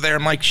do over there?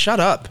 I'm like,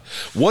 shut up.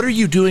 What are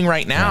you doing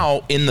right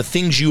now in the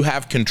things you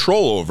have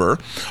control over?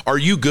 Are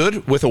you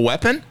good with a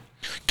weapon?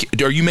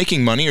 Are you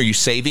making money? Are you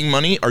saving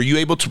money? Are you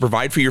able to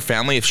provide for your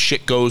family if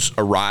shit goes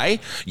awry?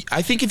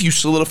 I think if you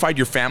solidified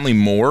your family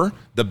more,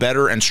 the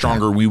better and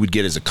stronger we would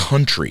get as a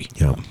country.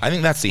 Yeah. I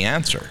think that's the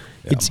answer.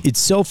 Yeah. It's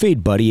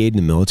self-aid buddy aid in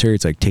the military.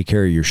 It's like, take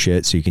care of your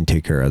shit so you can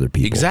take care of other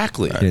people.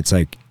 Exactly. And it's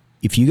like,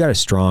 if you got a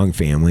strong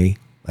family,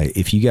 like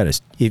if you got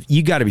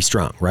to be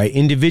strong, right?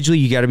 Individually,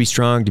 you got to be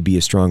strong to be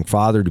a strong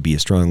father, to be a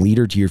strong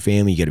leader to your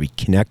family. You got to be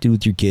connected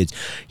with your kids.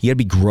 You got to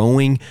be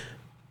growing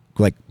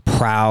like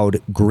proud,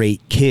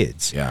 great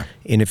kids. Yeah.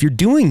 And if you're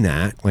doing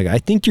that, like, I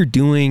think you're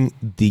doing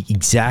the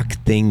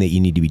exact thing that you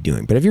need to be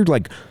doing. But if you're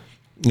like,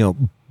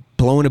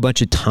 blowing a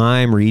bunch of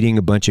time reading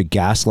a bunch of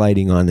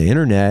gaslighting on the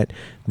internet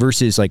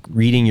versus like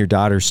reading your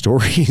daughter's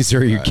stories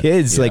or your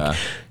kids, like,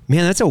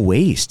 man, that's a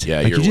waste.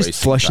 Yeah, like, you're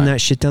just flushing that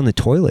shit down the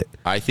toilet.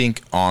 I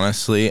think,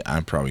 honestly,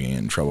 I'm probably going to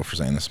get in trouble for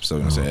saying this. I'm still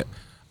going to say it.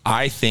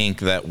 I think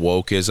that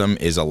wokeism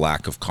is a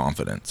lack of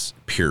confidence,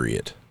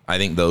 period. I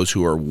think those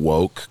who are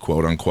woke,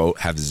 quote unquote,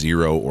 have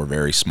zero or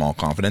very small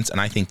confidence. And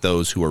I think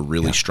those who are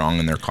really strong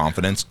in their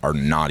confidence are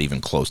not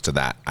even close to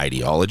that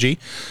ideology.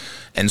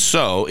 And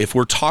so if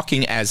we're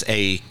talking as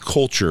a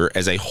culture,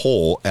 as a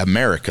whole,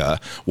 America,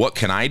 what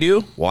can I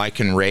do? Well, I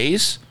can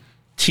raise,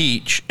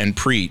 teach, and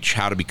preach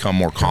how to become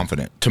more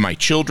confident to my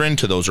children,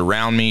 to those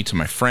around me, to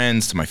my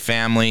friends, to my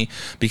family,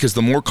 because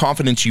the more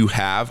confidence you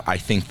have, I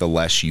think the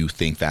less you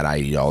think that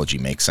ideology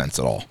makes sense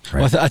at all.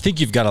 Right? Well, I think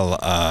you've got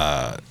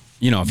to...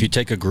 if you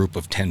take a group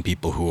of 10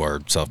 people who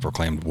are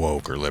self-proclaimed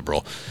woke or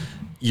liberal,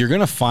 you're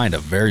going to find a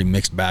very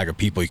mixed bag of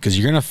people, because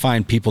you're going to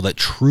find people that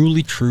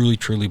truly, truly,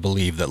 truly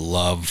believe that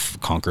love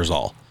conquers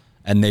all.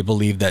 And they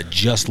believe that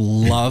just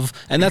love,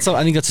 and I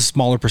think that's a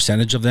smaller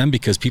percentage of them,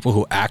 because people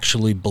who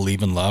actually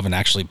believe in love and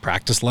actually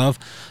practice love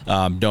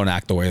don't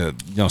act the way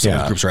that some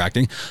of the groups are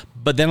acting.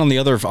 But then on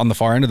the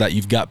far end of that,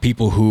 you've got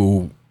people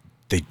who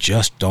they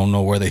just don't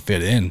know where they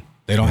fit in.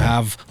 They don't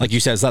have, like you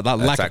said, it's that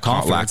lack of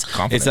confidence.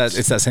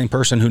 It's that same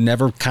person who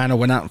never kind of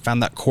went out and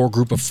found that core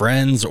group of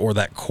friends or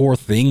that core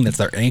thing that's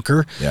their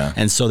anchor. Yeah.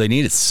 And so they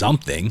needed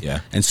something.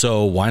 Yeah. And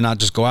so why not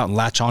just go out and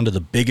latch on to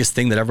the biggest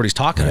thing that everybody's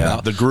talking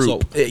about? The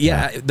group. So,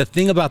 the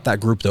thing about that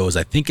group, though, is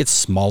I think it's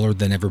smaller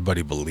than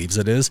everybody believes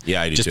it is.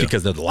 Yeah, I do just too.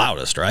 because they're the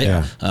loudest, right?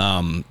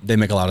 Yeah. They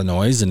make a lot of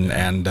noise,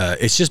 and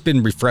it's just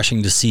been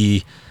refreshing to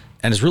see.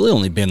 And it's really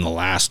only been the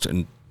last,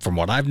 and from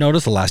what I've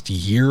noticed, the last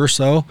year or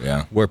so,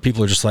 where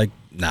people are just like,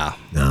 no,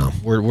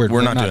 we're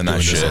not doing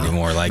that shit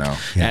anymore. Like,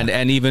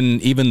 and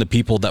even the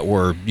people that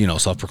were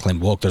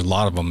self-proclaimed woke, there's a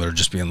lot of them that are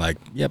just being like,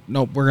 yep,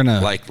 nope, we're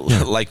gonna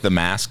like the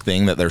mask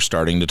thing that they're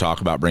starting to talk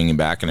about bringing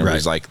back, and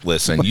everybody's like,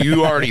 listen,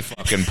 you already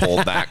fucking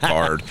pulled that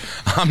card.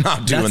 I'm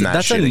not doing that.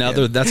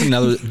 That's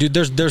another. Dude.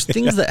 There's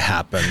things that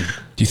happen.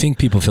 Do you think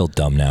people feel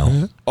dumb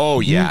now? Oh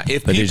yeah,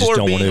 if people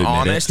are being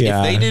honest,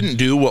 if they didn't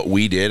do what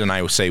we did, and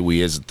I would say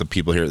we as the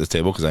people here at this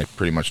table, because I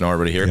pretty much know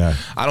everybody here,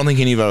 I don't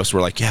think any of us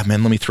were like, yeah,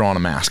 man, let me throw on a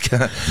mask.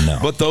 No.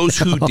 But those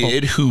who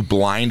did, who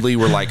blindly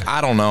were like,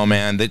 I don't know,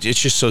 man, it's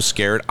just so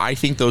scared. I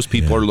think those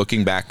people are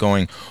looking back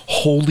going,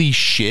 holy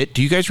shit,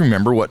 do you guys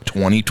remember what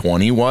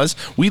 2020 was?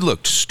 We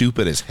looked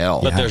stupid as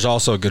hell. But there's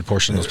also a good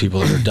portion of those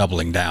people that are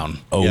doubling down.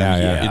 Oh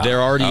yeah.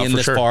 They're already in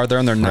this far. They're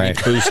on their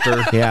ninth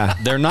booster.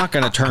 They're not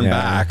going to turn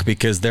back,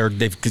 because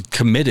they've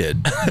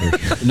committed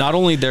not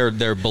only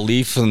their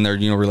beliefs and their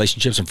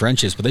relationships and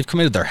friendships, but they've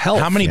committed their health.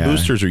 How many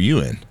boosters are you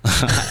in?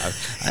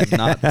 I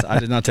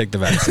did not take the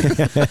vaccine.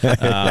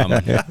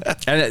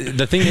 And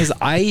the thing is,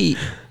 I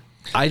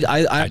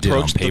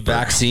approached the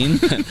vaccine.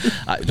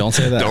 Don't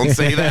say that. Don't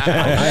say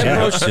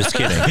that. Just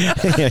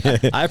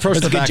kidding. I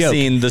approached the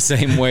vaccine the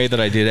same way that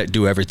I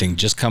do everything.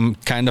 Just come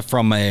kind of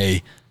from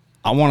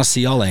I want to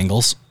see all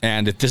angles,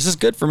 and if this is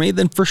good for me,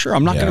 then for sure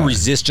I'm not going to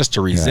resist just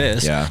to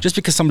resist. Just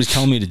because somebody's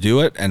telling me to do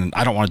it and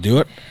I don't want to do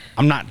it,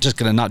 I'm not just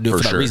going to not do it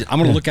for that reason. I'm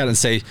going to look at it and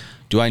say,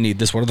 do I need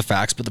this? What are the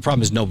facts? But the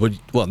problem is not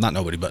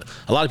nobody, but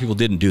a lot of people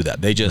didn't do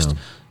that. They just,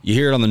 you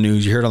hear it on the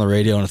news, you hear it on the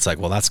radio, and it's like,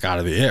 well, that's got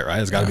to be it,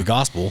 right? It's got to be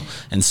gospel.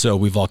 And so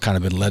we've all kind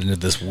of been led into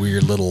this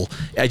weird little,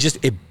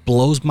 it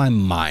blows my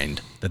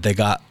mind that they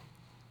got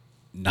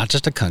not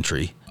just a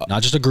country,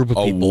 not just a group of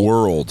people,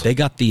 world. They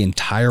got the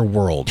entire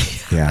world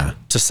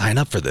to sign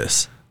up for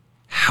this.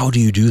 How do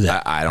you do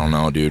that? I don't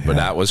know, dude, but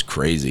that was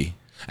crazy.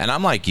 And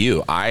I'm like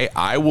you.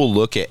 I will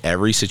look at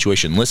every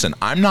situation. Listen,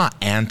 I'm not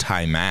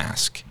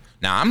anti-mask.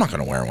 Now, I'm not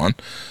going to wear one.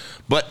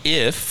 But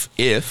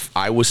if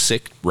I was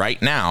sick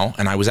right now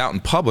and I was out in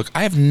public,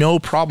 I have no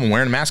problem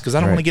wearing a mask because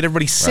I don't want to get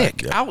everybody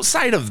sick. Right.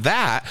 Outside of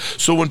that,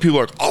 so when people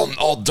are like,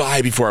 I'll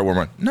die before I wear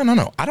one.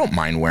 No. I don't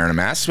mind wearing a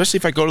mask, especially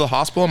if I go to the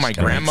hospital and my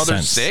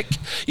grandmother's sick.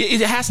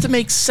 It has to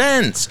make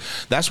sense.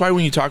 That's why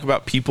when you talk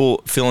about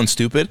people feeling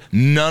stupid,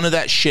 none of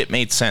that shit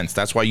made sense.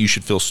 That's why you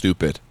should feel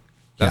stupid.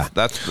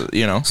 That's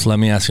So let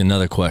me ask you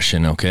another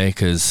question, okay?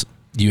 Because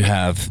you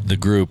have the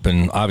group,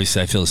 and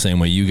obviously I feel the same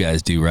way you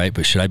guys do, right?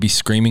 But should I be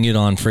screaming it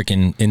on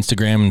freaking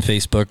Instagram and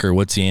Facebook, or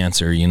what's the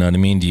answer? You know what I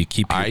mean? Do you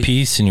keep your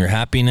peace and your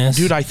happiness?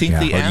 Dude, I think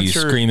the answer... Or do you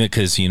scream it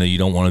because, you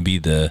don't want to be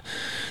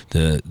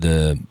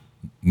the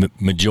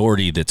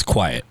majority that's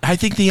quiet? I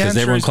think the answer is...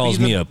 Because everyone calls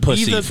me a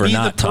pussy for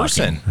not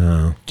talking.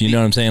 Do you know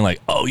what I'm saying?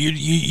 Like,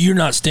 you're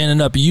not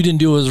standing up. You didn't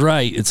do what was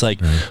right. It's like,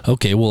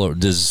 okay, well,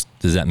 does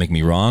that make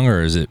me wrong,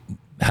 or is it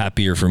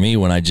happier for me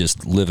when I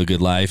just live a good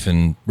life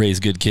and raise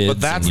good kids? But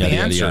that's the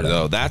answer,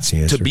 though. That's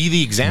to be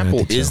the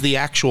example is the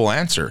actual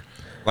answer.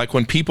 Like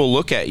when people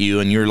look at you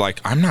and you're like,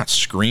 I'm not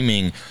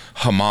screaming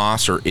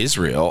Hamas or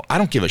Israel. I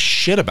don't give a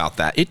shit about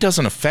that. It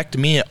doesn't affect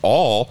me at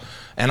all.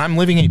 And I'm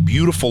living a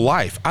beautiful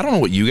life. I don't know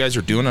what you guys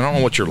are doing. I don't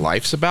know what your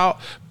life's about,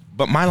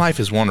 but my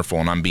life is wonderful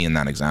and I'm being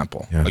that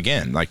example. Yeah.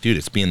 Again, like, dude,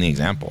 it's being the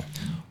example.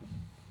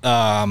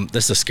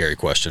 This is a scary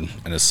question,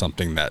 and it's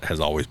something that has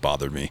always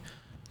bothered me.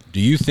 Do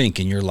you think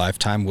in your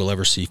lifetime we'll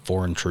ever see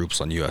foreign troops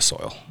on U.S.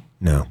 soil?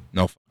 No.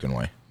 No fucking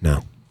way.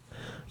 No.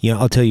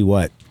 I'll tell you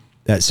what,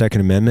 that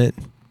Second Amendment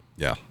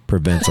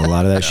prevents a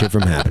lot of that shit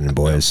from happening,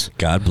 boys.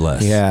 God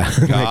bless. Yeah.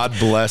 God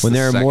bless. When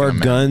there are more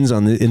guns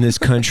in this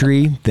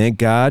country, thank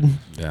God,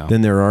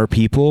 than there are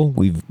people,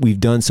 we've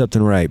done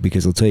something right,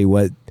 because I'll tell you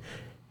what,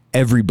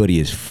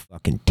 everybody is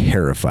fucking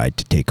terrified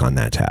to take on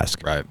that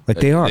task. Right. Like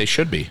they are. They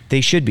should be.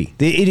 They should be.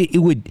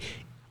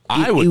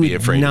 I would be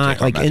afraid to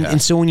take on that task.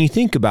 And so when you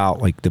think about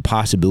like the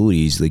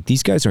possibilities, like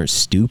these guys aren't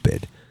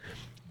stupid.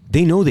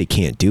 They know they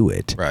can't do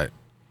it. Right.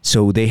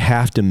 So they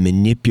have to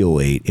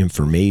manipulate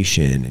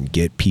information and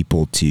get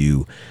people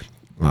to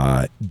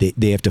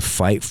they have to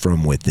fight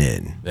from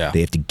within. Yeah. They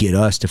have to get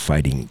us to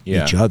fighting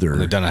each other.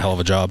 They've done a hell of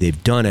a job.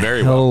 They've done a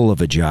hell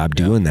of a job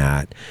doing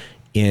that.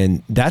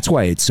 And that's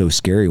why it's so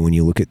scary when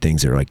you look at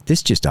things that are like,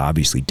 this just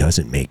obviously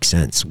doesn't make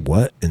sense.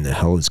 What in the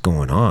hell is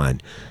going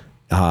on?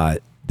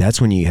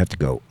 That's when you have to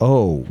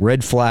go,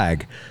 red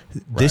flag.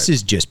 This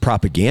is just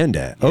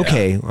propaganda. Yeah.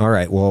 Okay, all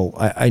right. Well,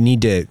 I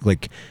need to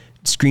like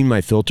screen my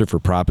filter for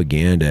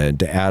propaganda. And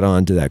to add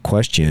on to that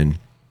question,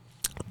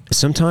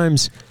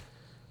 sometimes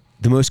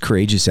the most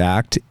courageous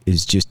act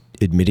is just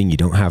admitting you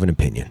don't have an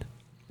opinion.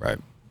 Right.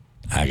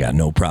 I got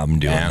no problem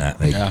doing that.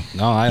 Like,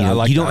 No, I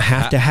like you don't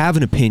have to have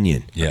an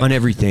opinion on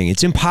everything.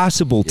 It's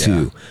impossible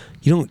to.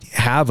 You don't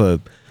have a,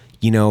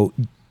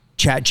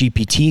 Chat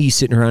GPT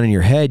sitting around in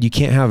your head. You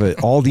can't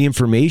have all the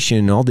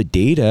information, all the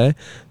data.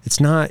 It's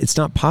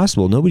not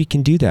possible. Nobody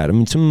can do that. I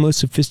mean, some of the most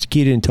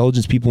sophisticated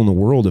intelligence people in the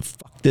world have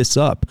fucked this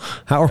up.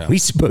 How are we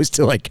supposed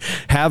to like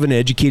have an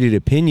educated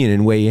opinion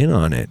and weigh in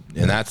on it?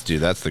 And that's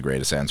the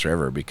greatest answer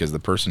ever, because the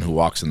person who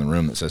walks in the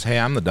room that says, hey,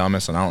 I'm the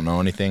dumbest and I don't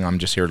know anything, I'm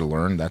just here to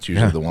learn, that's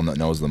usually the one that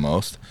knows the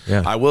most.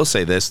 Yeah. I will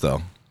say this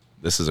though.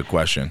 This is a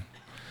question.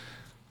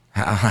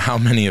 How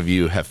many of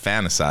you have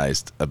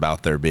fantasized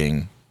about there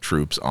being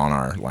troops on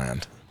our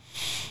land?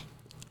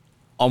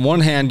 On one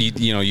hand,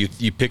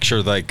 you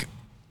picture like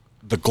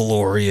the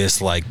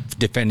glorious, like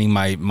defending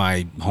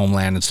my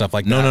homeland and stuff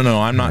like that. No.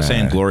 I'm not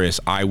saying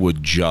glorious. I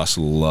would just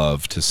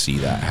love to see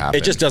that happen.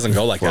 It just doesn't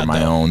go like that for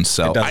my own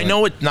self. I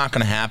know it's not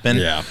going to happen.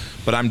 Yeah.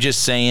 But I'm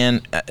just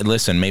saying.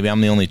 Listen, maybe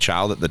I'm the only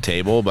child at the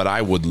table, but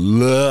I would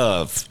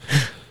love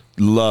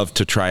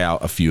to try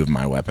out a few of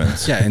my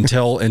weapons. Yeah,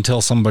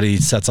 until somebody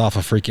sets off a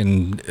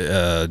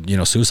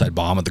freaking suicide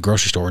bomb at the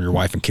grocery store and your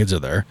wife and kids are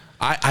there.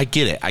 I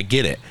get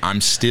it.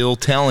 I'm still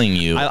telling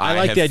you. I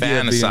like have the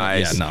idea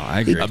fantasized I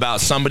agree. about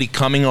somebody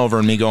coming over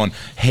and me going,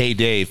 "Hey,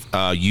 Dave,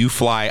 you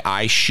fly,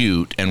 I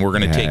shoot, and we're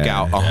going to take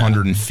out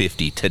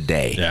 150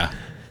 today." Yeah.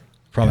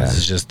 Problem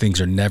is just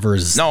things are never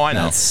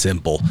that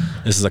simple.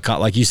 This is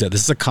like you said,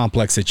 this is a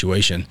complex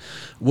situation.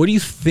 What do you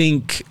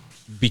think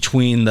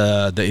between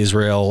the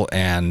Israel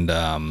and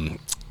the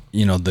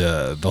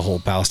whole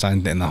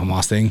Palestine and the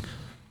Hamas thing?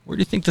 Where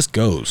do you think this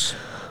goes?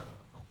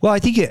 Well, I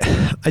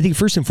think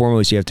first and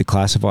foremost you have to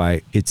classify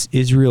it's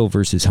Israel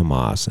versus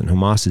Hamas, and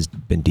Hamas has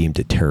been deemed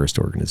a terrorist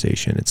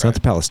organization. It's not the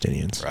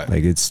Palestinians. Right.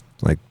 Like it's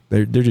like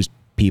they're just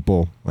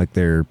people. Like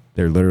they're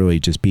literally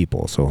just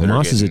people. So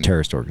Hamas is a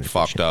terrorist organization.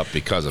 Fucked up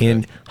because of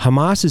and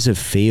Hamas is a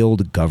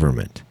failed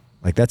government.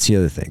 Like that's the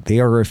other thing. They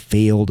are a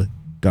failed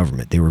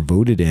government. They were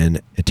voted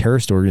in. A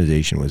terrorist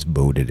organization was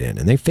voted in,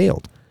 and they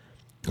failed.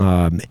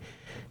 And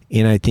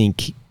I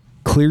think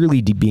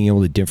clearly being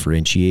able to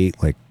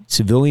differentiate, like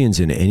civilians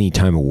in any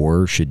time of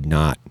war should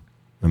not.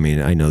 I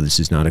mean, I know this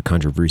is not a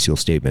controversial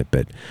statement,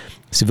 but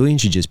civilians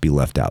should just be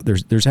left out.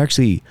 There's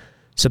actually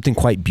something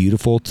quite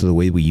beautiful to the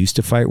way we used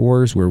to fight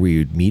wars, where we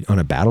would meet on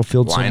a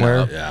battlefield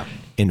somewhere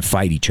and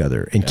fight each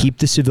other and keep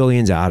the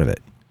civilians out of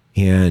it.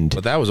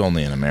 But that was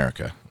only in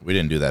America. We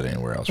didn't do that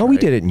anywhere else. Oh, right? We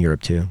did it in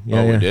Europe too.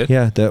 Yeah, we did?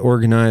 Yeah, the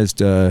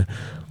organized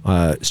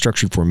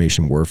structured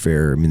formation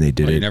warfare. I mean, they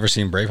did it. You never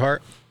seen Braveheart?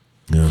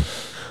 No.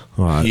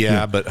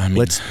 But I mean,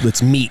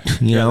 let's meet.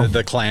 You know,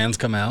 the clans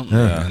come out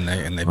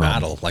and they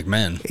battle like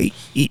men.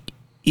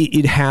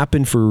 It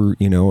happened for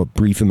a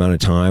brief amount of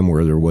time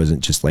where there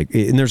wasn't just like,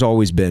 and there's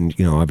always been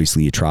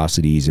obviously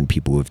atrocities and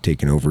people have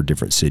taken over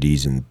different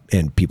cities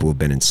and people have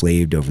been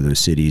enslaved over those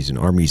cities and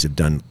armies have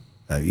done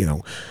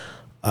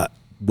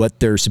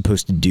what they're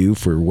supposed to do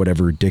for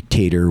whatever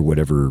dictator,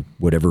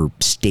 whatever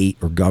state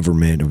or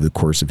government over the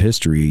course of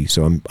history.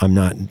 So I'm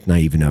not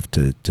naive enough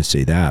to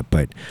say that,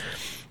 but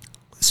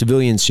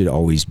civilians should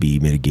always be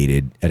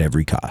mitigated at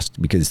every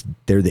cost because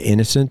they're the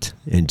innocent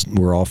and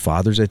we're all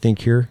fathers, I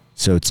think, here.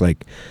 So it's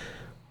like,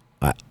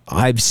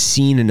 I've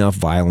seen enough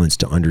violence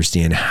to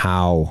understand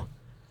how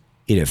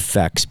it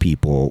affects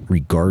people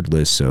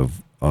regardless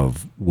of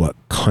what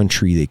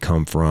country they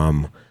come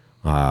from,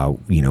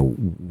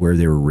 where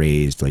they were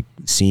raised. Like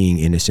seeing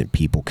innocent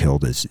people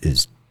killed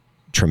is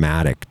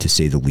traumatic to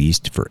say the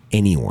least for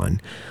anyone.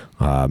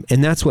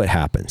 And that's what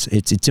happens.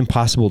 It's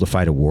impossible to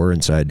fight a war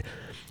inside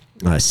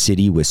a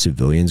city with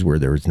civilians where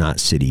there was not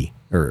city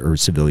or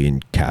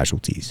civilian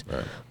casualties.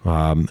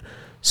 Right.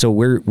 So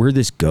where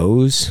this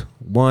goes,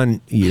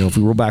 one, if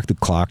we roll back the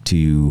clock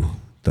to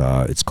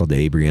it's called the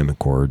Abraham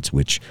Accords,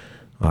 which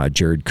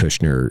Jared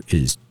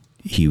Kushner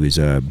he was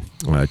a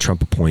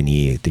Trump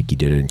appointee. I think he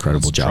did an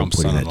incredible job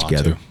putting that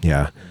together. Too.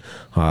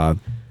 Yeah.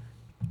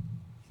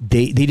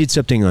 They did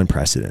something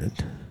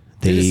unprecedented.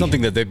 They did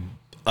something that they've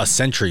a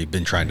century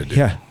been trying to do.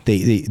 Yeah.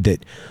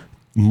 That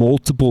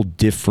multiple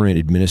different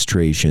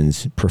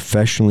administrations,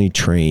 professionally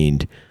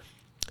trained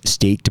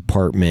State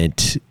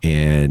Department,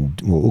 and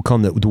we'll call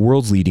them the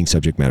world's leading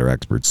subject matter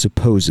experts,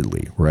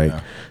 supposedly, right?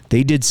 Yeah.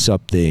 They did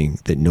something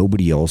that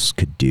nobody else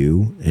could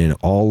do, and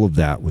all of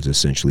that was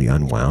essentially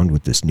unwound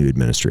with this new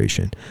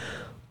administration.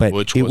 But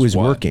it was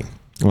working.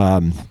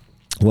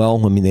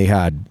 Well, I mean, they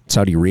had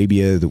Saudi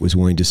Arabia that was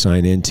willing to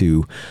sign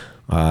into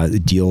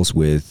the deals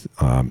with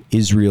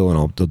Israel,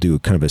 and they'll do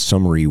kind of a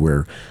summary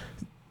where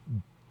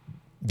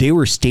they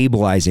were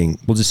stabilizing,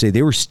 we'll just say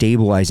they were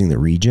stabilizing the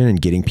region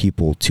and getting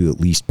people to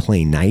at least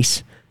play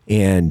nice.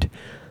 And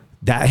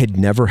that had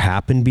never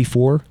happened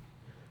before.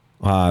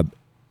 And,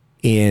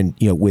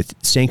 with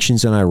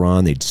sanctions on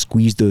Iran, they'd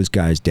squeezed those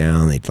guys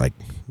down. They'd like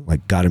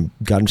got them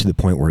to the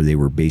point where they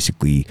were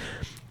basically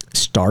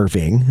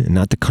starving, and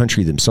not the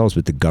country themselves,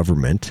 but the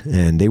government.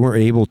 And they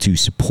weren't able to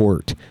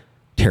support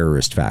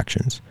terrorist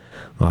factions.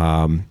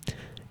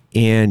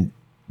 And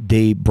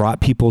they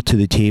brought people to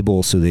the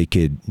table so they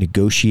could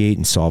negotiate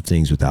and solve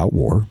things without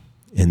war.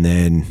 And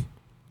then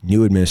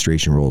new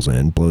administration rolls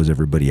in, blows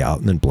everybody out,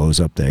 and then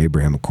blows up the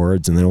Abraham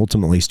Accords, and then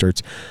ultimately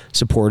starts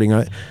supporting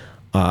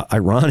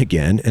Iran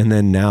again. And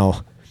then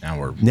now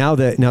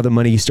the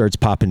money starts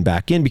popping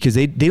back in because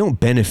they don't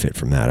benefit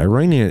from that.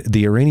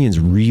 The Iranians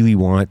really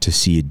want to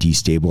see a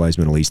destabilized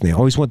Middle East, and they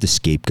always want the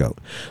scapegoat,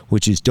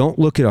 which is don't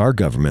look at our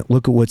government,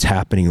 look at what's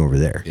happening over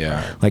there.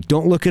 Yeah. Like,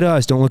 don't look at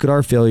us, don't look at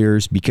our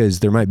failures,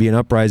 because there might be an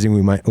uprising,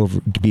 we might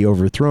be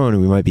overthrown,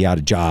 and we might be out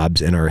of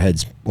jobs, and our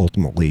heads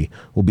ultimately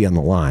will be on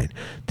the line.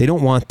 They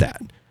don't want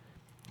that.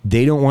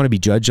 They don't want to be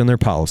judged on their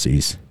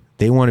policies.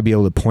 They want to be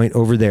able to point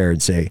over there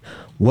and say,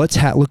 look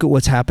at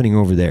what's happening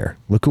over there.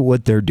 Look at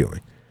what they're doing.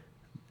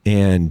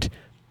 And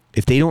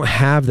if they don't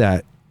have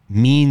that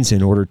means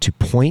in order to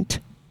point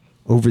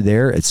over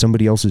there at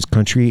somebody else's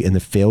country and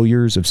the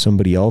failures of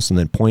somebody else and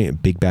then point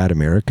at big bad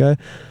America,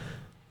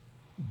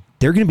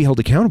 they're going to be held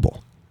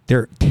accountable.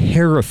 They're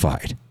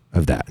terrified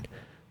of that.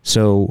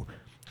 So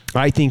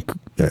I think,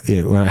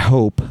 what I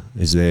hope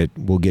is that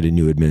we'll get a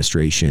new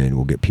administration,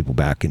 we'll get people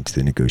back into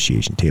the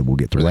negotiation table, we'll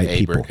get the right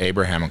people.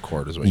 Abraham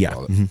Accord is what you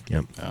call it. Mm-hmm.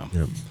 Yep.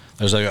 Yep.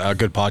 There's a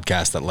good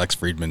podcast that Lex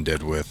Friedman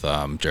did with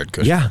Jared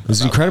Kushner. Yeah, it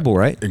was incredible,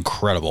 right?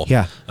 Incredible.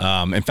 Yeah.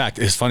 In fact,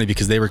 it's funny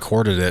because they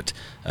recorded it.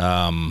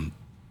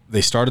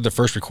 They started the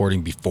first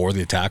recording before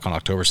the attack on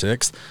October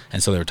 6th,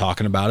 and so they were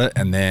talking about it,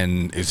 and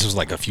then it was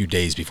like a few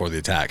days before the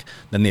attack.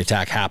 Then the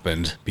attack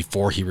happened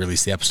before he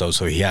released the episode,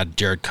 so he had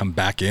Jared come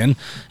back in,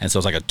 and so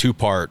it's like a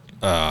two-part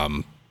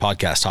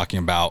podcast talking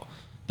about.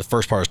 The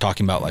first part is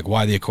talking about like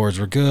why the Accords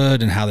were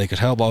good and how they could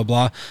help, blah,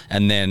 blah, blah.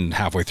 And then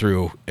halfway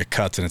through it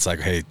cuts and it's like,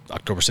 hey,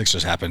 October 6th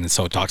just happened. And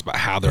so it talks about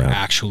how they're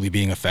actually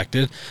being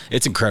affected.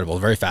 It's incredible.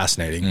 Very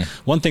fascinating. Mm.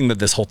 One thing that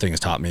this whole thing has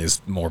taught me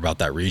is more about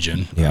that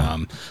region. Yeah.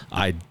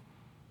 I'd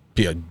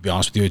be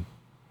honest with you,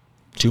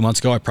 2 months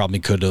ago, I probably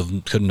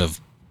couldn't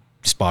have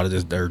spotted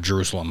their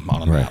Jerusalem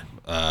on a map.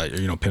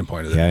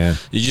 Pinpointed it. Yeah.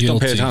 You just don't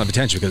pay a ton of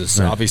attention because it's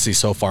obviously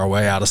so far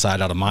away, out of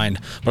sight, out of mind.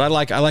 But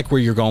I like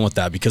where you're going with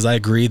that because I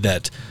agree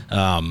that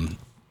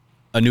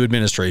a new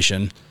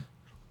administration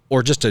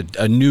or just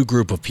a new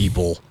group of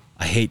people.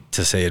 I hate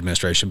to say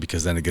administration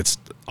because then it gets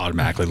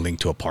automatically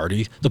linked to a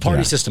party. The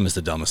party system is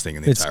the dumbest thing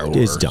in the entire world.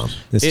 It's dumb.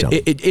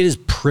 It is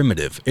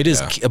primitive. It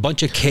is a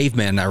bunch of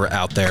cavemen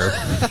out there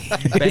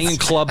banging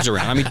clubs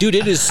around. I mean, dude,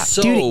 it is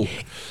so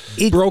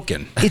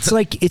broken. It's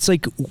like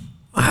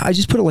I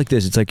just put it like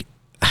this. It's like,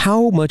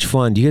 how much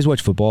fun. Do you guys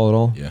watch football at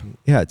all? Yeah.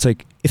 Yeah. It's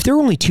like, if there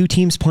were only 2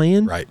 teams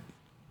playing, right.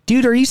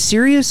 Dude, are you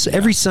serious? Yeah.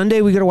 Every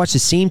Sunday we got to watch the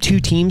same 2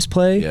 teams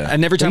play. Yeah.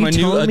 And every time a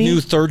new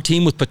third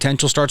team with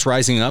potential starts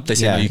rising up, they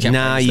say,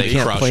 no, you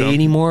can't play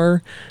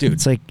anymore. Dude,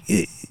 it's like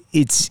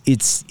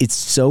it's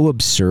so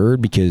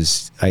absurd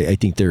because I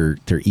think they're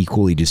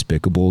equally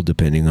despicable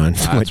depending on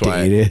what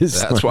day it is.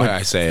 That's why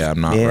I say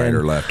I'm not right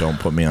or left. Don't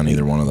put me on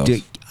either one of those.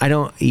 Dude, I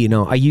don't.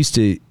 I used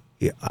to.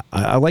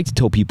 I like to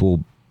tell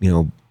people,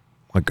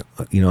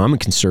 I'm a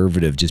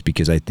conservative just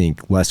because I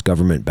think less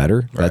government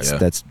better.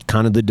 That's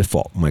kind of the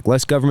default. I'm like,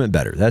 less government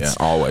better. That's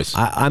always.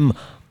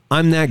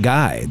 I'm that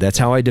guy. That's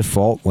how I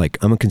default. Like,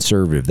 I'm a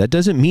conservative. That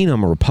doesn't mean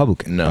I'm a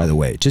Republican, by the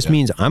way. It just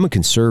means I'm a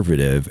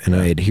conservative and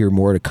I adhere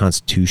more to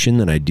Constitution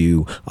than I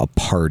do a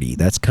party.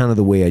 That's kind of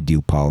the way I do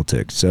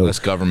politics. So less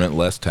government,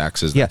 less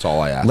taxes. That's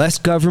all I ask. Less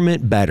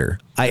government, better.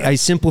 I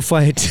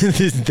simplify it to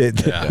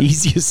the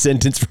easiest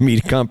sentence for me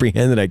to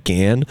comprehend that I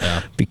can,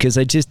 because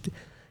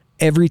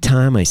every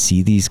time I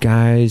see these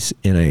guys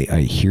and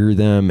I hear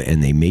them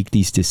and they make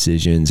these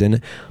decisions,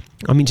 and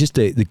I mean, just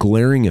the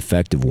glaring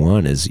effect of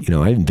one is,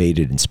 I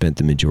invaded and spent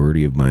the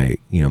majority of my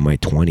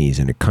 20s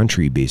in a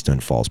country based on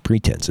false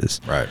pretenses.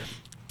 Right.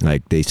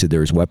 Like, they said there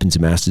was weapons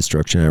of mass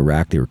destruction in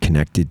Iraq. They were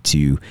connected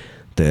to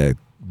the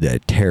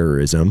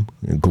terrorism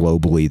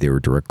globally. They were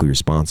directly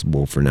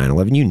responsible for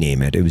 9/11. You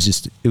name it. It was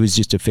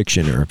just a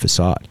fiction or a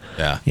facade.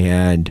 Yeah.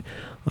 And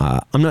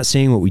I'm not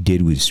saying what we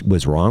did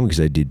was wrong, because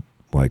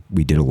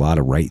we did a lot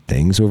of right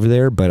things over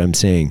there, but I'm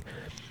saying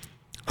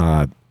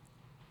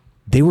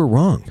they were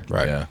wrong.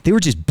 Right. Yeah. They were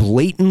just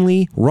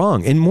blatantly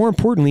wrong. And more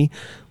importantly,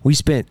 we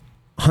spent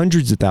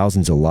hundreds of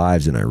thousands of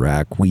lives in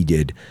Iraq. We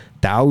did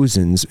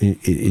thousands,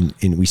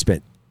 we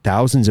spent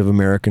thousands of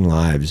American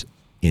lives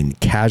in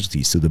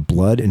casualties. So the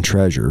blood and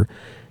treasure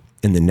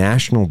and the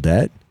national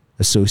debt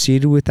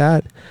associated with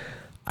that,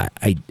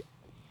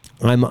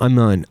 I'm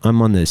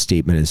on the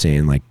statement of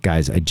saying, like,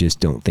 guys, I just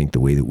don't think the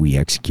way that we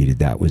executed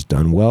that was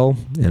done well.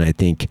 And I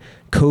think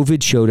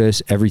COVID showed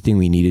us everything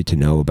we needed to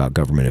know about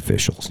government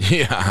officials.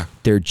 Yeah.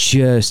 They're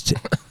just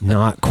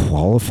not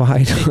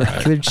qualified.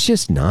 They're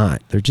just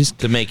not. They're just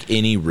to make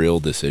any real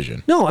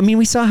decision. No, I mean,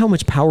 we saw how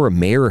much power a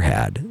mayor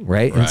had,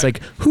 right? And it's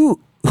like, who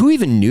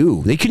even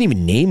knew? They couldn't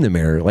even name the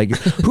mayor. Like,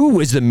 who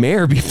was the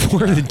mayor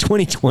before the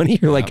 2020?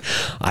 You're like,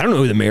 I don't know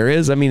who the mayor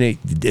is. I mean,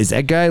 is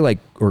that guy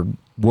or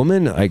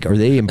woman, like, are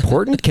they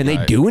important? Can they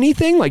do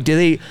anything? Like,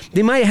 they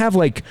might have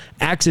like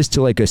access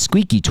to like a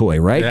squeaky toy,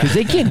 right? Because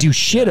they can't do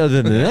shit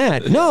other than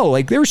that. No,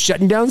 like, they were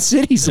shutting down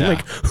cities. I'm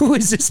like, who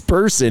is this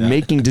person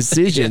making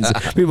decisions?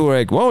 People were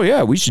like, well,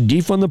 yeah, we should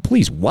defund the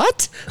police.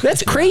 What?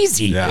 That's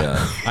crazy.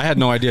 Yeah. I had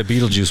no idea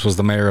Beetlejuice was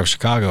the mayor of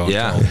Chicago.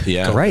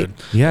 Yeah. Right.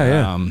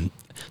 Yeah.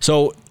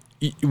 So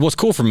what's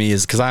cool for me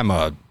is, because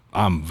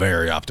I'm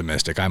very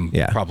optimistic. I'm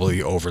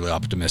probably overly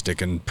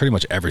optimistic in pretty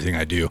much everything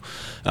I do.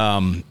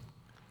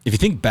 If you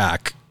think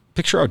back,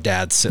 picture our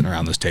dads sitting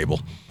around this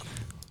table.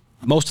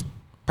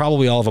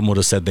 Probably all of them would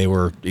have said they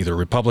were either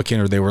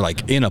Republican or they were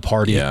like in a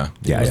party. It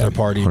was their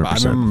party. 100%.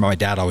 I remember my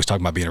dad always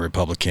talking about being a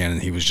Republican,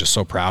 and he was just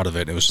so proud of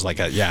it. It was just like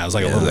it was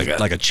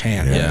like a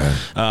chant.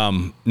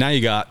 Yeah. Now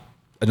you got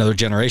another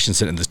generation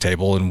sitting at this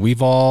table, and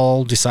we've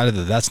all decided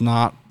that that's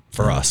not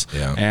for us.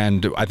 Yeah.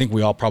 And I think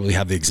we all probably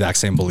have the exact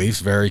same beliefs,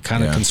 very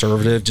kind of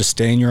conservative, just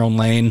stay in your own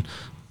lane.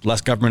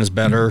 Less government is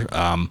better.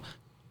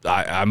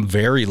 I'm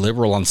very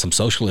liberal on some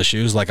social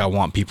issues. Like, I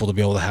want people to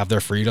be able to have their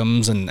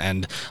freedoms, and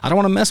I don't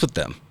want to mess with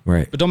them.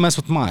 Right. But don't mess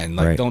with mine.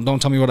 Like,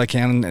 don't tell me what I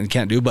can and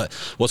can't do. But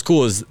what's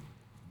cool is,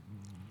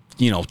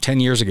 10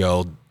 years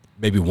ago,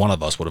 maybe one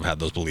of us would have had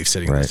those beliefs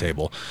sitting at this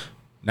table.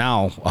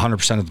 Now,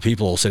 100% of the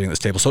people sitting at this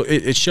table. So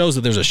it shows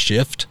that there's a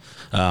shift.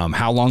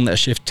 How long that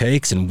shift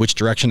takes and which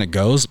direction it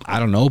goes, I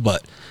don't know,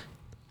 but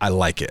I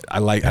like it. I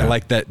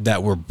like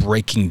that we're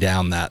breaking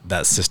down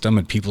that system,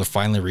 and people are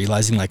finally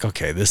realizing, like,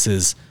 okay,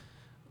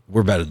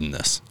 we're better than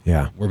this.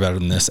 Yeah. We're better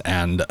than this.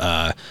 And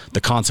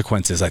the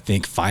consequences, I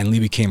think, finally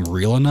became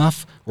real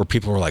enough where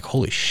people were like,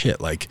 holy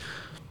shit, like,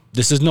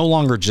 this is no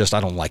longer just,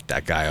 I don't like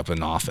that guy up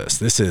in office.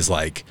 This is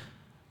like,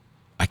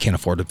 I can't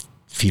afford to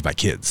feed my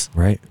kids.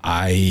 Right.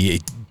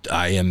 I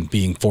am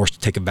being forced to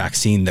take a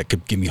vaccine that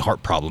could give me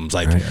heart problems.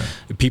 Like,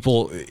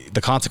 people, the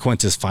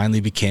consequences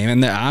finally became,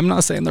 and I'm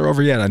not saying they're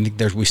over yet. I think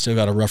we still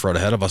got a rough road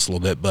ahead of us a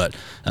little bit, but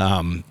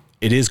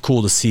it is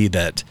cool to see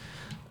that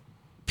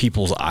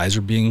people's eyes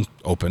are being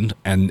opened,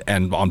 and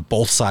on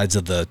both sides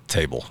of the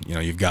table.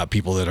 You've got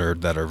people that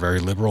are very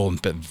liberal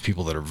and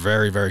people that are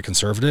very, very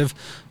conservative,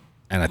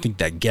 and I think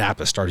that gap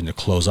is starting to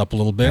close up a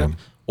little bit,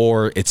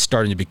 or it's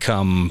starting to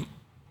become,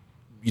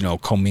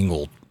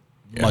 commingled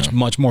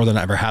much more than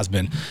it ever has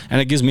been,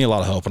 and it gives me a lot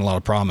of hope and a lot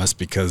of promise,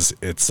 because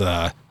it's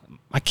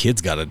my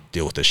kids got to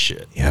deal with this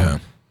shit.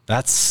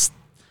 That's,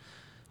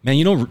 man,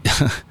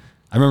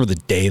 I remember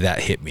the day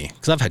that hit me,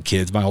 because I've had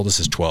kids. My oldest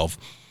is 12.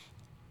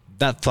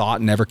 That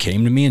thought never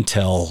came to me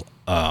until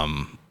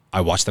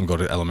I watched them go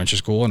to elementary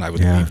school, and I would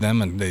leave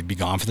them and they'd be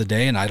gone for the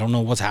day, and I don't know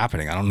what's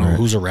happening. I don't know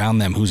who's around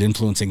them, who's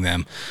influencing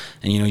them.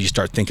 And, you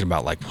start thinking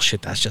about, like, well,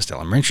 shit, that's just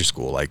elementary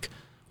school. Like,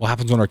 What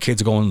happens when our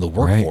kids go into the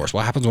workforce? Right.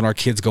 What happens when our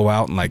kids go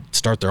out and like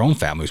start their own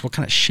families? What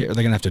kind of shit are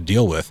they going to have to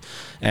deal with?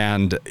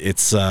 And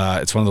it's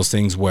one of those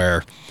things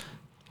where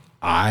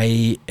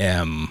I've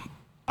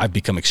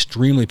become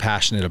extremely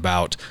passionate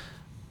about.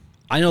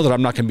 I know that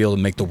I'm not going to be able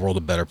to make the world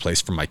a better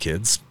place for my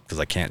kids because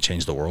I can't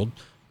change the world,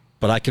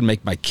 but I can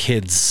make my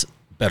kids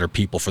better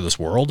people for this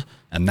world,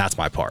 and that's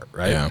my part,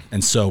 right? Yeah.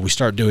 And so we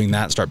start doing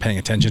that and start paying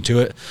attention to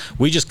it.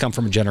 We just come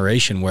from a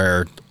generation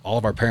where all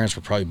of our parents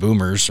were probably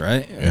boomers,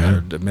 right? Yeah.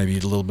 Or maybe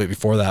a little bit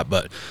before that,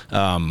 but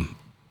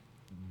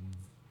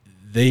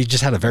they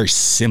just had a very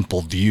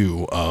simple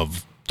view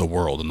of the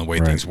world and the way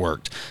things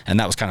worked, and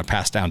that was kind of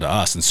passed down to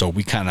us. And so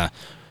we kind of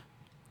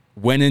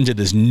went into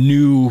this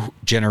new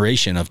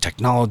generation of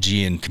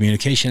technology and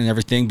communication and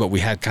everything, but we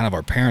had kind of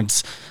our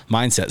parents'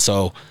 mindset.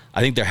 So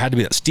I think there had to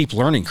be that steep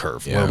learning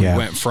curve where we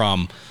went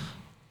from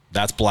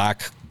that's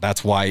black,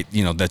 that's white,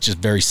 that's just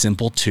very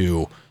simple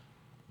to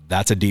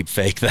that's a deep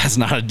fake, that's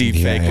not a deep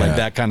fake, like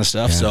that kind of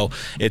stuff. Yeah.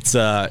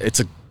 So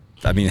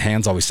I mean,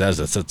 Hans always says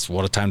this, it's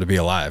what a time to be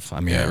alive. I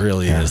mean, it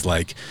really is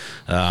like,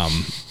 I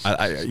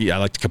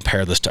like to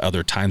compare this to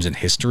other times in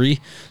history.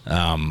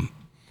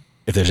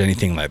 If there's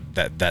anything like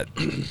that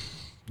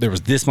there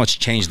was this much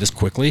change this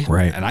quickly,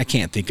 right? And I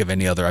can't think of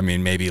any other. I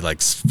mean, maybe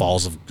like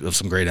falls of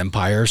some great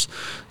empires,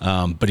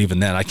 but even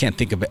then, I can't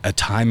think of a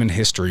time in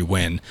history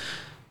when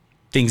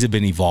things have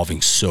been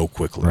evolving so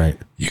quickly. Right?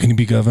 You can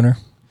be governor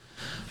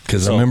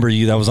because I remember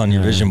that was on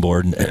your vision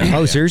board.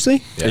 Oh,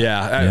 seriously?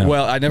 Yeah.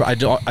 Well, I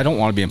don't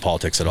want to be in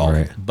politics at all.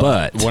 Right.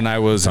 But when I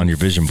was on your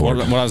vision board,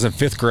 when I was in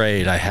 5th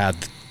grade, I had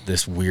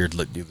this weird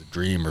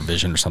dream or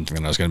vision or something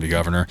that I was going to be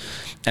governor,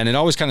 and it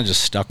always kind of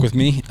just stuck with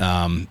me,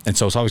 and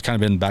so it's always kind of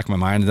been in the back of my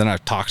mind. And then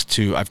I've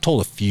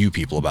told a few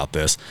people about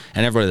this,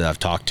 and everybody that I've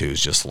talked to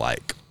is just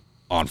like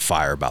on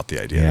fire about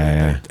the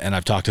idea. And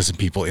I've talked to some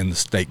people in the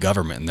state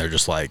government, and they're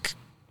just like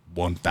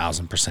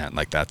 1,000%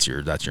 like that's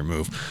your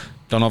move.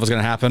 Don't know if it's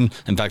going to happen.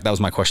 In fact, that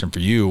was my question for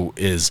you: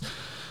 is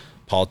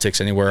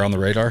politics anywhere on the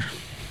radar?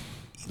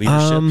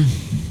 Leadership?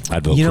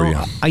 I'd vote for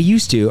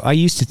you. I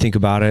used to think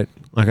about it.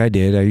 Like I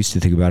did. I used to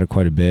think about it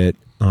quite a bit.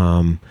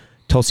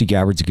 Tulsi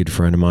Gabbard's a good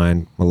friend of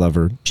mine. I love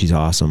her. She's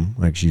awesome.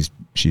 Like she's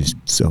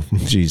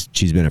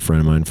been a friend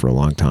of mine for a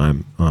long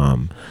time.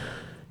 But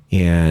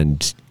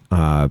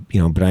I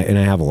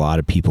have a lot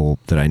of people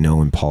that I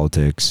know in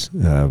politics,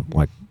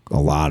 like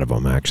a lot of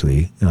them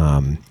actually.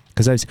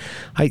 Because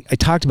I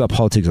talked about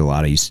politics a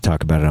lot. I used to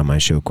talk about it on my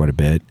show quite a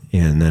bit,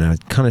 and then I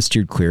kind of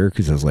steered clear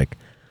because I was like,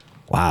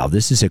 wow,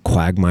 this is a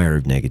quagmire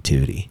of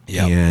negativity.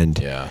 Yep.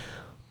 And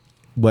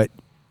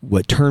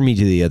what turned me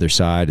to the other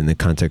side in the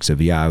context of,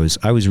 I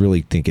was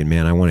really thinking,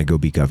 man, I want to go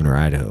be governor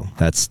of Idaho.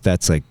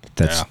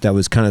 That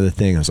was kind of the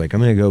thing. I was like, I'm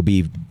going to go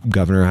be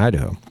governor of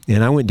Idaho.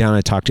 And I went down and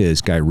I talked to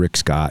this guy, Rick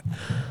Scott,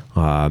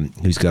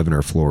 who's governor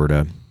of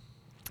Florida.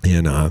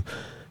 And I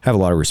have a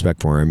lot of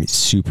respect for him. He's a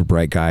super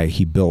bright guy.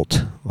 He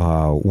built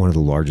one of the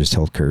largest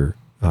healthcare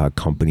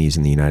companies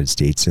in the United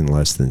States in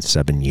less than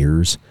 7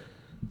 years.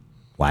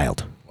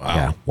 Wild. Wow.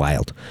 Yeah,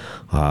 wild.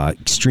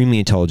 Extremely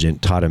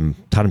intelligent. Taught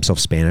himself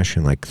Spanish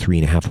in like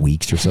 3.5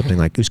 weeks or something.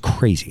 Like, it was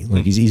crazy.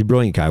 Like he's a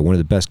brilliant guy. One of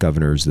the best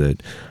governors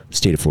that the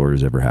state of Florida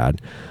has ever had.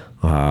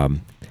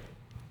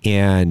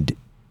 And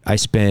I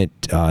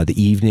spent the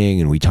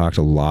evening and we talked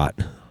a lot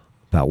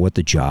about what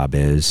the job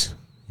is,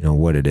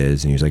 what it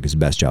is. And he was like, it's the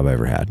best job I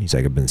ever had. He's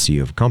like, I've been the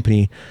CEO of a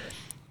company.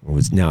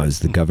 Now as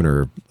the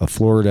governor of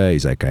Florida.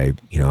 He's like, I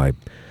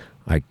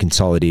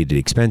consolidated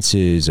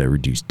expenses. I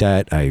reduced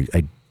debt. I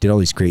did all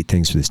these great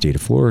things for the state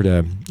of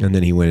Florida, and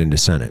then he went into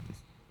Senate.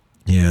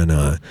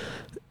 And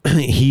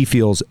he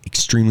feels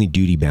extremely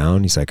duty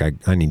bound. He's like,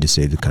 I need to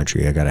save the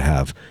country. I got to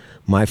have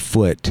my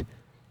foot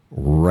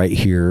right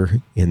here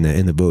in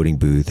the voting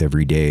booth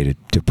every day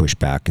to push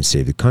back and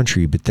save the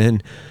country. But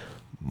then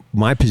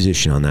my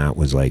position on that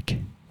was like,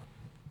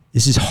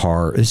 this is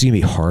hard. This is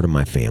going to be hard on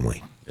my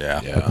family.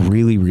 Yeah. Like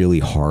really, really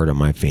hard on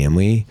my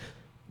family,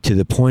 to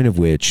the point of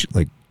which,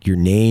 like, your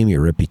name,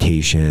 your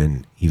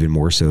reputation, even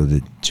more so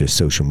that just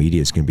social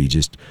media is going to be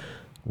just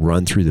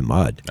run through the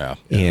mud. Yeah.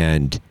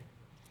 And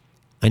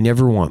I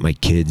never want my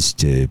kids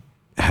to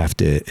have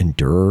to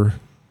endure,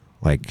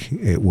 like,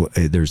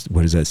 there's,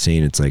 what is that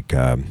saying? It's like,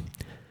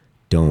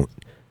 don't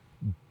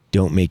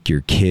make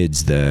your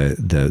kids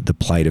the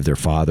plight of their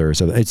father.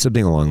 So it's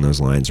something along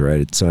those lines,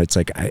 right? So it's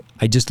like,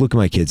 I just look at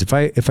my kids. If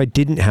I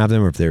didn't have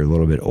them, or if they're a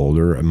little bit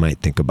older, I might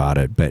think about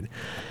it, but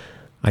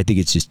I think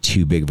it's just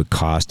too big of a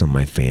cost on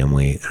my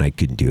family, and I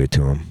couldn't do it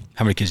to them.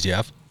 How many kids do you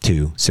have?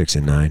 2, 6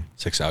 and 9.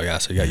 6. Oh yeah.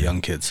 So you got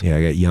young kids. Yeah,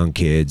 I got young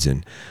kids,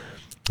 and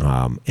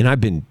I've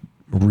been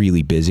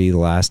really busy the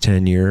last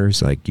 10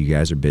 years. Like, you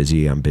guys are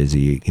busy. I'm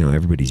busy.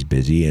 Everybody's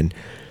busy. And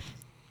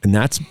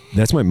that's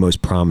my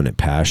most prominent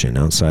passion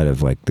outside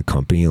of like the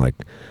company, like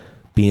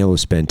being able to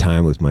spend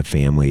time with my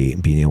family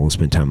and being able to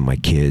spend time with my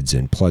kids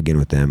and plug in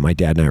with them. My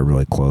dad and I are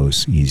really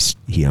close. He's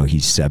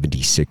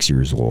 76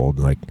 years old.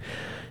 Like,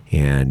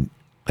 and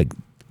like,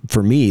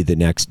 for me, the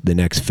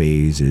next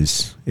phase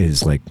is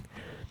like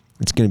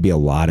it's going to be a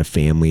lot of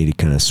family to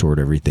kind of sort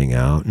everything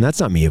out. And that's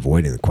not me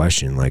avoiding the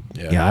question. Like,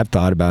 yeah, I've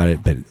thought about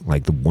it, but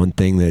like the one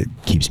thing that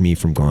keeps me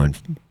from going,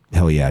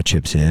 hell yeah,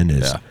 chips in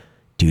is,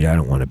 dude, I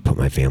don't want to put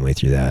my family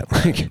through that.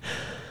 Like,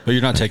 but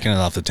you're not taking it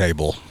off the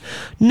table.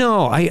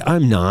 No,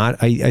 I'm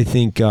not. I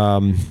think,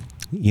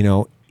 you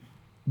know,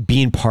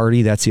 being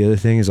party, that's the other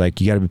thing, is like,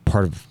 you got to be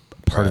part of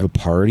a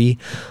party.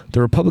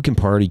 The Republican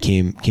Party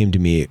came to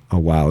me a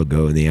while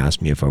ago, and they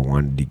asked me if I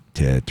wanted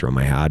to throw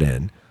my hat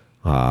in.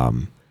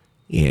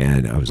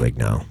 And I was like,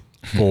 no.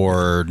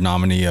 For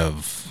nominee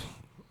of?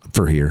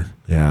 For here,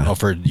 yeah. Oh,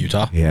 for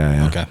Utah?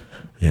 Yeah. Okay.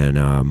 And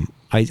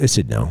I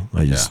said no.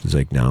 I just was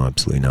like, no,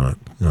 absolutely not.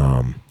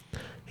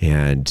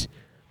 And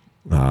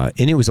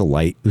it was a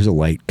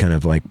light kind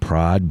of like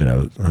prod, but I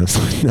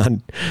was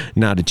like,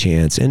 not a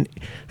chance. And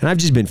I've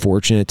just been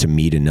fortunate to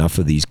meet enough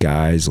of these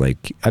guys.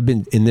 Like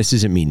and this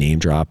isn't me name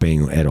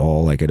dropping at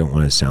all. Like I don't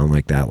want to sound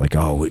like that. Like,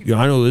 oh,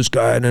 I know this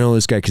guy and I know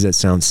this guy, because that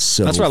sounds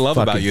so. That's what I love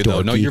about you,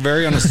 though. No, you're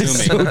very unassuming.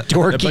 So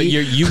dorky. But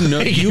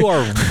you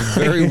are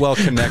very well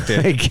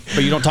connected, like,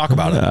 but you don't talk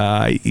about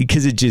it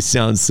because it just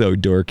sounds so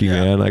dorky,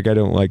 man. Like I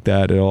don't like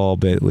that at all.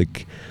 But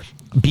like,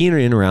 being in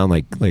and around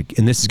like,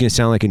 and this is going to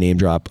sound like a name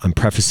drop, I'm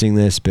prefacing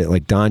this, but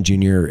like Don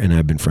Jr. and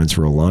I've been friends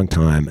for a long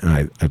time,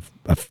 and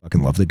I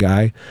fucking love the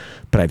guy,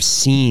 but I've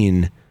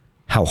seen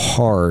how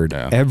hard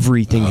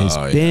everything has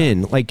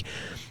been. Like,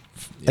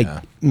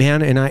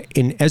 man,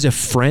 and as a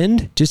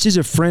friend, just as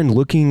a friend,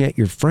 looking at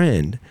your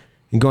friend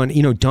and going,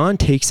 you know, Don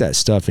takes that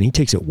stuff and he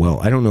takes it well.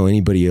 I don't know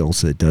anybody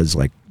else that does,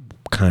 like,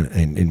 kind of,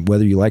 and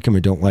whether you like him or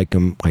don't like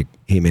him, like,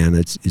 hey man,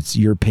 it's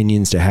your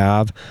opinions to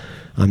have.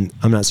 I'm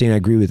not saying I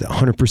agree with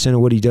 100% of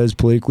what he does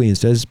politically and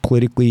says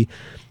politically,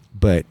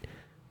 but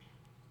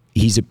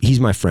he's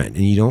my friend,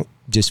 and you don't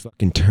just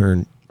fucking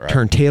turn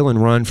tail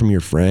and run from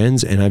your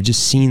friends. And I've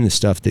just seen the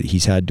stuff that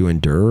he's had to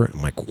endure.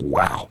 I'm like,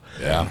 wow,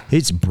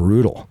 it's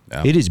brutal.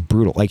 Yeah. It is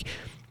brutal. Like,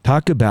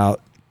 talk about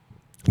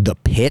the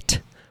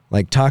pit.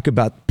 Like, talk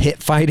about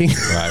pit fighting.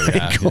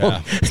 Right,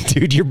 like,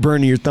 dude, you're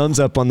burning your thumbs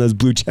up on those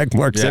blue check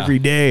marks every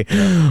day.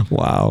 Yeah.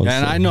 Wow.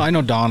 And I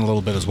know Don a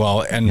little bit as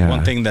well. And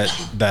one thing that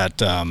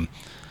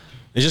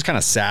is just kind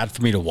of sad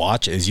for me to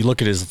watch is you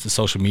look at his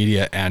social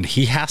media, and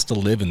he has to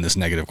live in this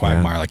negative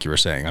quagmire, like you were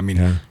saying. I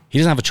mean, he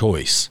doesn't have a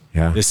choice.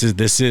 Yeah. This is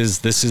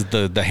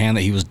the hand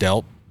that he was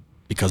dealt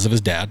because of his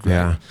dad. Right?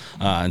 Yeah.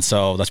 And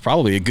so that's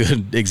probably a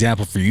good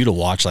example for you to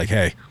watch. Like,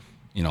 hey,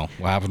 you know,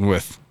 what happened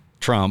with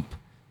Trump,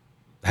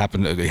 how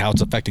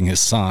it's affecting his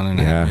son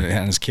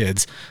and his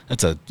kids.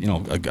 That's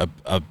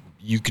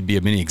you could be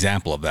a mini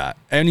example of that.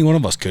 Any one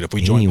of us could, if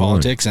we join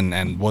politics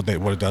and what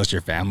it does to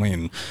your family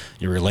and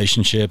your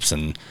relationships.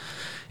 And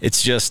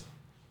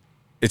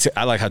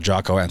I like how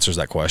Jocko answers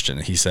that question.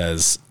 He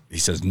says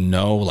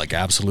no, like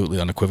absolutely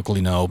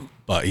unequivocally no,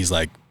 but he's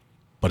like,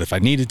 but if I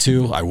needed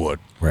to, I would.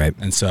 Right.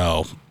 And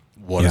so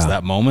what is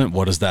that moment?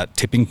 What is that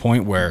tipping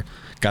point where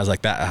guys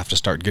like that have to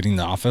start getting in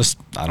the office?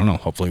 I don't know.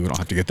 Hopefully we don't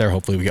have to get there.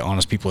 Hopefully we get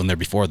honest people in there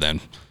before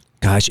then.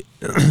 Gosh,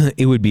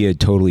 it would be a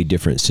totally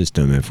different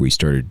system if we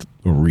started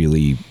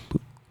really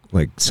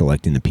like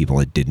selecting the people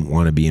that didn't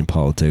want to be in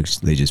politics.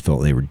 They just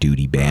felt they were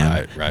duty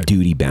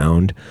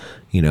bound.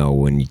 You know,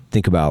 when you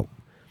think about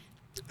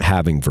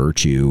having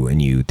virtue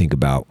and you think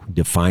about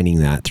defining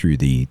that through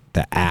the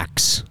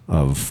acts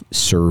of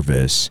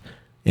service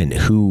and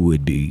who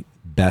would be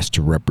best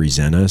to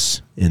represent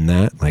us in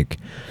that, like,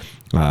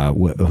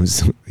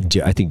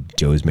 I think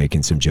Joe's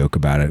making some joke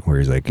about it where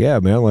he's like, yeah,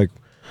 man, like,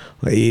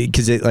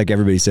 because like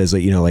everybody says,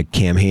 like, you know, like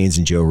Cam Hanes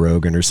and Joe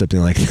Rogan or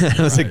something like that.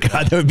 I was like,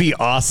 God, that would be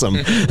awesome.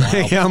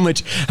 Like, how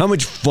much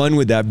fun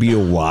would that be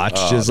to watch?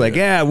 Like,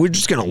 we're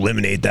just gonna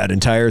eliminate that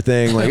entire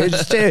thing. Like,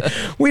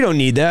 we don't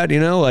need that, you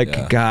know.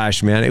 Like,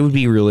 gosh, man, it would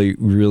be really,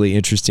 really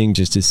interesting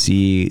just to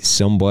see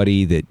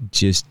somebody that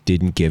just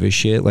didn't give a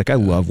shit. Like, I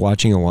love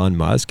watching Elon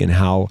Musk and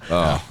how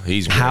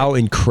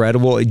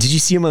incredible. Did you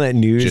see him on that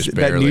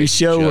news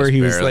show where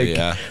he was like,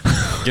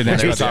 getting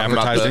into the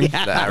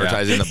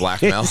advertising, the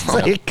blackmail.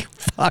 Like,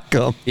 fuck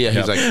him. Yeah,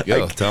 he's like,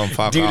 yo, tell him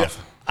fuck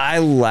off. I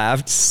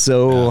laughed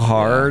so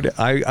hard.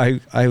 I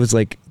was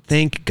like,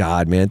 thank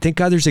God, man. Thank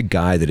God there's a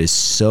guy that is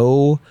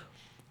so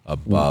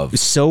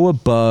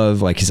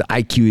above, like his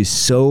IQ is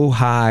so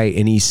high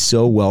and he's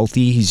so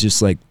wealthy. He's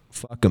just like,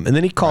 fuck him. And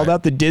then he called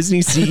out the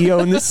Disney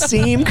CEO in the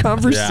same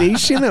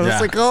conversation. I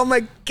was like, oh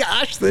my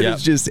gosh, that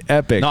is just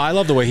epic. No, I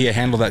love the way he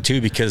handled that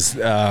too, because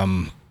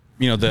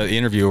you know, the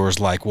interviewer was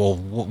like, well,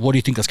 what do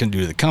you think that's going to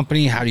do to the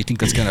company? How do you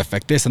think that's going to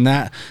affect this and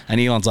that? And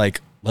Elon's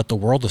like, let the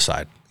world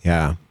decide.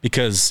 Yeah.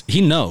 Because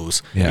he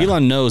knows. Yeah.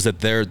 Elon knows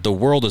that the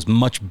world is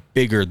much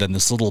bigger than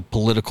this little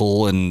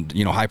political and,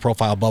 you know, high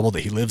profile bubble that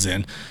he lives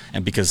in.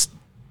 And because,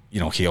 you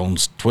know, he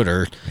owns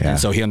Twitter. And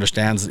so he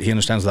understands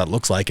what that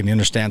looks like, and he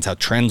understands how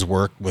trends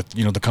work with,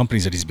 you know, the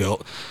companies that he's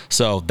built.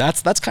 So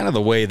that's kind of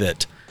the way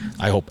that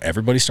I hope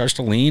everybody starts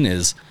to lean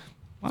is,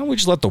 why don't we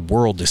just let the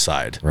world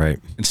decide? Right.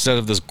 Instead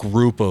of this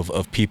group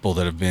of people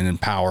that have been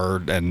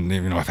empowered and,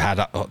 you know, have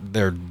had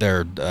their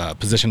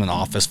position in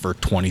office for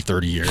 20,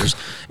 30 years.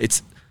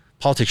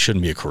 Politics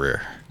shouldn't be a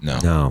career.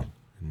 No.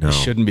 No. It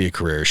shouldn't be a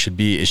career. It should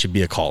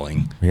be a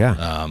calling.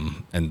 Yeah.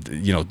 And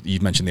you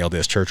mentioned the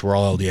LDS church. We're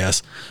all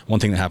LDS. One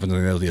thing that happens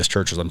in the LDS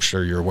church is, I'm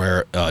sure you're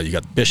aware, you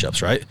got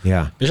bishops, right?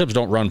 Yeah. Bishops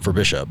don't run for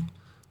bishop.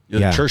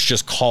 The church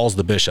just calls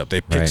the bishop.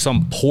 They pick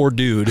some poor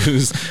dude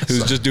who's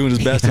just doing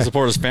his best to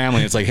support his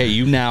family. It's like, hey,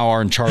 you now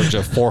are in charge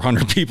of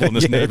 400 people in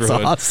this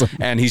neighborhood. Awesome.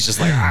 And he's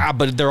just like,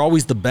 but they're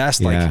always the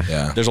best. Like,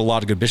 Yeah. there's a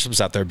lot of good bishops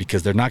out there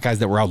because they're not guys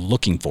that were out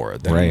looking for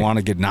it. They don't want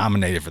to get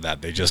nominated for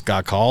that. They just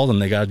got called and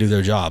they got to do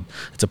their job.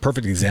 It's a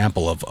perfect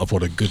example of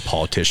what a good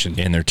politician.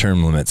 And their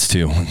term limits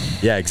too.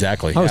 Yeah,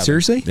 exactly. Oh,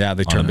 seriously? Yeah,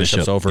 they turn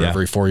bishops over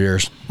every 4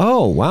 years.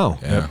 Oh, wow.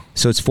 Yeah.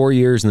 So it's 4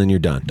 years and then you're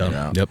done.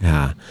 Done. Yep.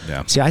 Yeah.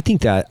 Yeah. See, I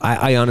think that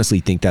I honestly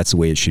think that's the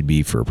way it should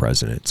be for a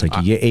president. It's like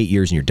you get 8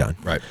 years and you're done.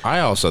 Right. I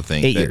also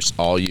think 8 that years.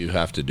 all you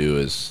have to do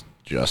is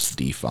just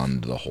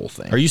defund the whole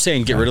thing. Are you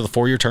saying get rid of the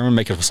 4-year term and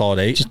make it a solid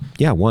 8?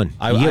 Yeah, one.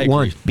 I You get agree.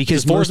 one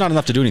because 4 is not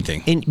enough to do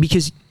anything. and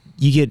because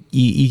you get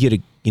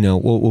a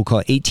we'll call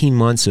it 18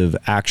 months of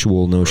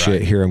actual no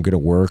shit here, I'm going to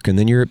work, and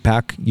then you're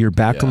back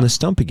on the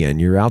stump again.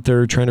 You're out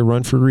there trying to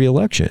run for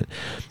re-election.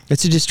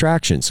 It's a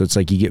distraction. So it's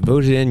like you get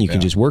voted in, you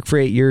can just work for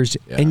 8 years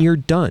and you're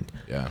done.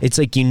 Yeah. It's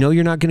like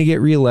you're not going to get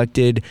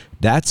reelected.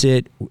 That's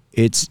it.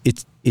 It's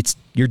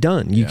you're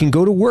done. You can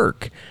go to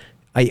work.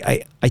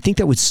 I think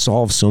that would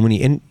solve so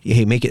many, and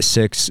hey, make it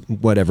 6,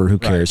 whatever, who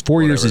cares?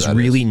 4 years is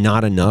really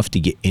not enough to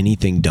get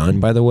anything done,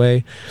 by the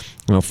way.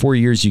 4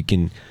 years you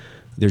can.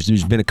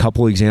 There's been a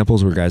couple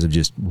examples where guys have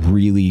just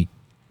really,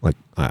 like,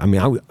 I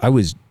mean, I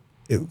was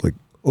like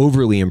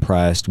overly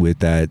impressed with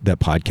that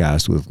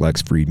podcast with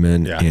Lex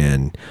Friedman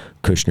and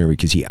Kushner,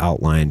 because he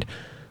outlined,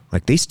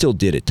 like, they still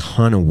did a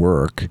ton of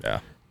work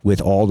with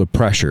all the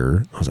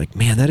pressure. I was like,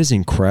 man, that is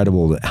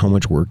incredible how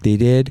much work they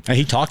did. And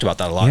he talked about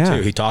that a lot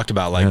too. He talked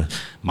about, like,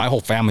 my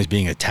whole family's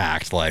being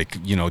attacked, like,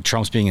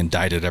 Trump's being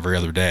indicted every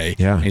other day.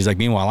 Yeah. And he's like,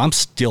 meanwhile, I'm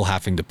still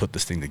having to put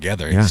this thing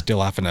together. He's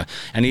still having to,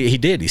 and he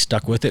did. He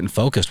stuck with it and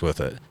focused with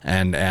it.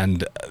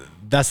 And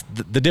that's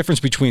the difference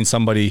between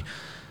somebody.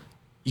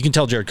 You can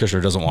tell Jared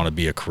Kushner doesn't want to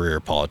be a career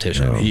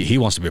politician. No. He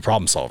wants to be a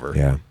problem solver.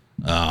 Yeah.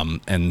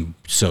 And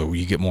so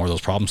you get more of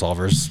those problem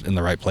solvers in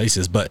the right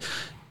places, but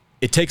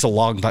it takes a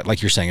long,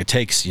 like you're saying, it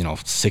takes,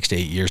 6 to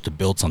 8 years to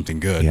build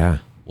something good. Yeah.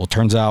 Well, it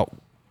turns out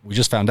we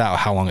just found out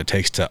how long it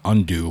takes to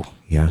undo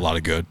a lot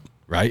of good,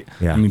 right?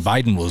 Yeah. I mean,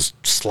 Biden was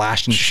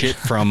slashing shit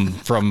from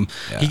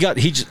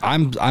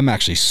I'm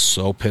actually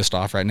so pissed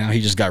off right now.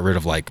 He just got rid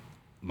of, like,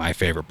 my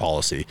favorite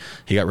policy.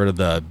 He got rid of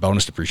the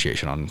bonus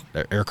depreciation on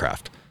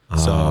aircraft.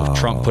 So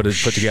Trump put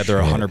together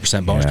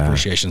 100% bonus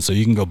depreciation. So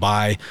you can go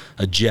buy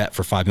a jet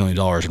for $5 million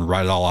and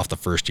write it all off the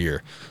first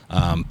year.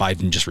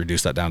 Biden just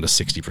reduced that down to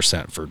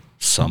 60% for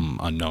some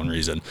unknown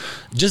reason.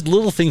 Just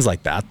little things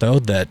like that, though,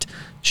 that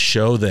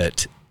show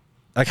that,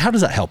 like, how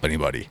does that help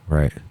anybody?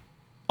 Right.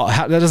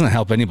 That doesn't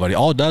help anybody.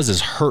 All it does is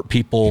hurt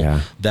people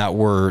that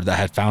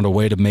had found a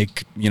way to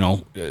make,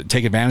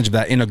 take advantage of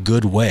that in a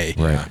good way.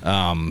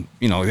 Right.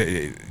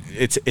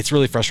 It's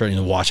really frustrating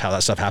to watch how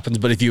that stuff happens.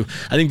 But I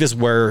think this is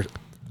where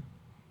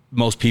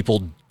most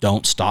people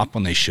don't stop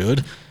when they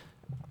should.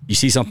 You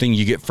see something,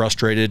 you get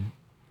frustrated,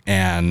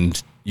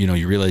 and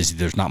you realize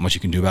there's not much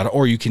you can do about it,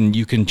 or you can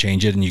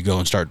change it and you go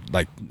and start,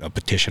 like, a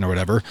petition or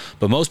whatever.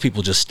 But most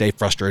people just stay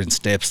frustrated and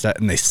stay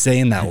upset, and they stay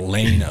in that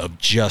lane of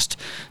just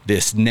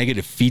this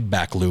negative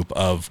feedback loop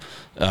of,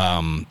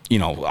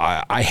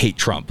 I hate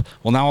Trump.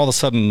 Well, now all of a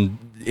sudden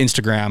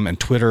Instagram and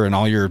Twitter and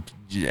all your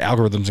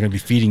algorithms are going to be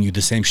feeding you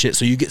the same shit.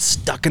 So you get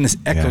stuck in this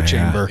echo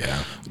chamber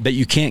that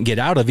you can't get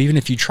out of, even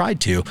if you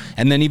tried to.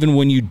 And then even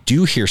when you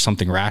do hear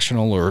something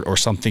rational or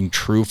something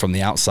true from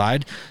the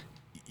outside,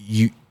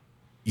 you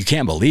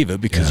can't believe it,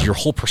 because your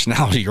whole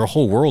personality, your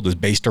whole world is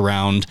based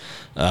around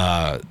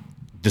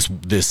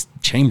this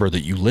chamber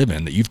that you live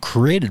in, that you've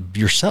created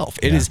yourself.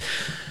 It's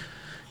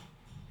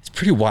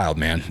pretty wild,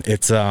 man.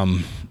 It's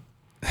I'm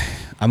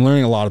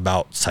learning a lot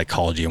about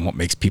psychology and what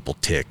makes people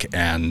tick,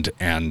 and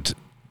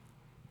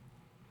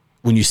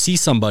when you see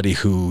somebody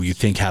who you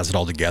think has it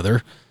all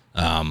together,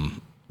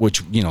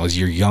 which, as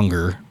you're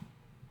younger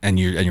and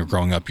you're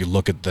growing up, you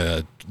look at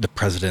the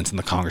presidents and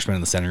the congressmen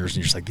and the senators, and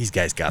you're just like, these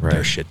guys got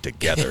their shit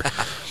together.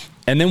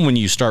 And then when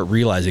you start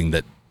realizing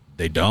that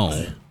they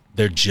don't,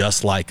 they're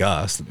just like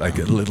us. Like,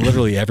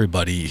 literally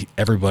everybody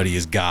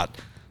has got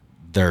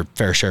their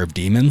fair share of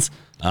demons.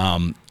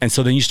 And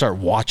so then you start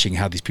watching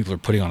how these people are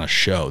putting on a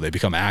show. They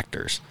become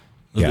actors.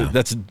 Yeah.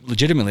 That's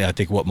legitimately, I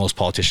think, what most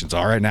politicians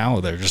are right now.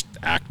 They're just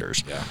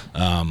actors.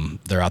 Yeah.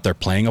 They're out there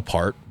playing a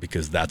part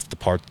because that's the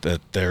part that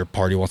their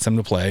party wants them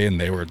to play, and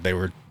they were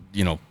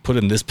put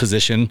in this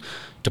position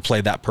to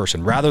play that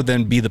person, rather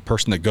than be the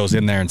person that goes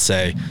in there and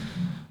say,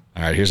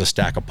 all right, here's a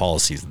stack of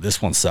policies.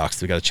 This one sucks.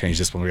 We got to change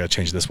this one. We got to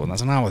change this one.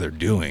 That's not what they're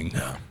doing.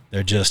 No.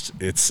 They're just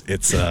this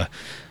is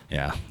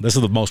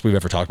the most we've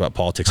ever talked about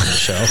politics on the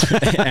show.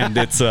 And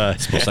it's the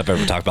most I've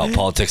ever talked about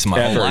politics in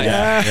my whole life.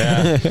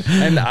 Yeah.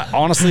 And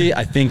honestly,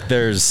 I think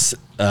there's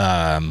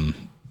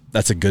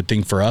that's a good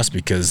thing for us,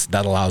 because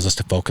that allows us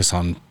to focus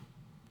on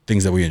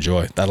things that we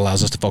enjoy. That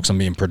allows us to focus on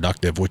being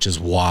productive, which is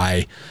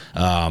why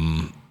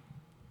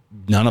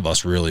none of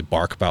us really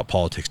bark about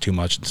politics too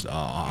much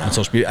on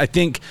social media. I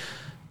think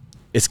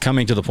it's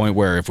coming to the point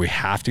where if we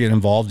have to get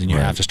involved and you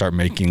have to start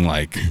making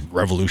like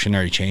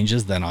revolutionary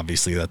changes, then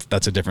obviously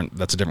that's a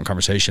different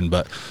conversation.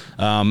 But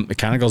it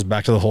kind of goes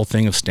back to the whole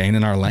thing of staying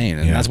in our lane.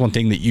 And that's one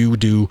thing that you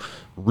do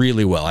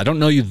really well. I don't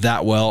know you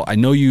that well. I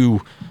know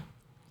you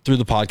through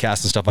the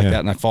podcast and stuff like that.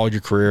 And I followed your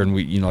career, and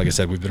we, you know, like I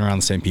said, we've been around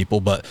the same people,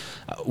 but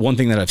one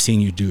thing that I've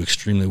seen you do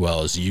extremely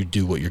well is you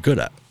do what you're good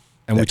at.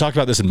 And we talked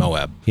about this in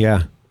Moab.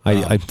 Yeah.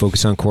 I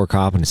focus on core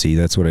competency.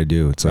 That's what I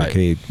do. It's like,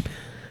 hey,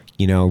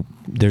 you know,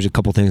 there's a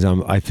couple things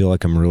I feel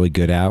like I'm really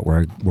good at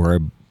where I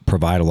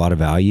provide a lot of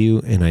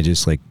value, and I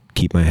just like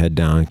keep my head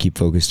down and keep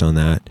focused on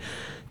that.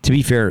 To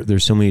be fair,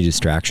 there's so many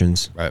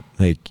distractions. Right.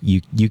 Like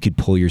you could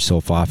pull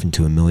yourself off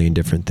into a million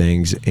different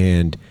things,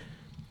 and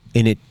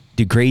it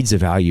degrades the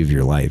value of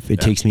your life.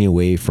 It takes me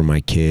away from my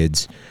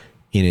kids,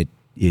 and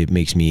it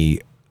makes me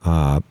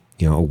a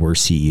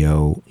worse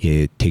CEO.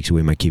 It takes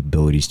away my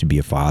capabilities to be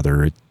a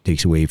father. It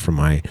takes away from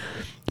my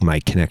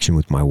connection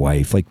with my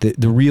wife. Like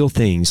the real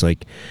things,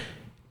 like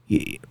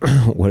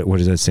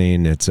what is that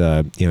saying? It's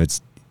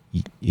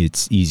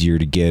it's easier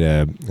to get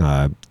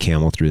a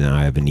camel through the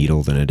eye of a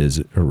needle than it is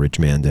a rich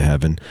man to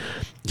heaven.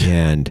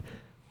 And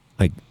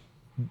like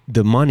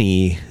the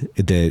money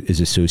that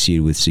is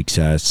associated with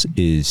success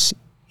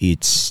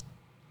it's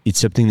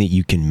something that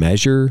you can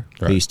measure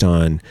based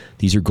on,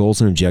 these are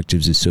goals and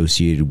objectives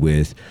associated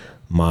with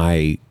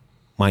my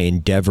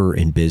endeavor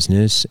in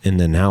business, and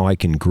then how I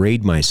can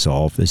grade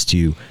myself as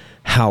to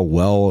how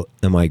well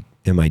am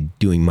I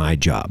doing my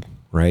job,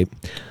 right?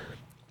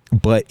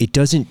 But it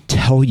doesn't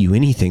tell you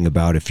anything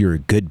about if you're a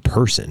good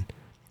person.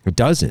 It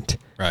doesn't.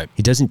 Right.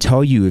 It doesn't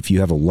tell you if you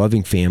have a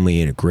loving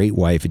family and a great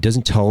wife. It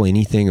doesn't tell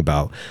anything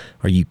about,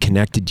 are you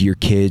connected to your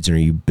kids, and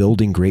are you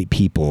building great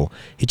people?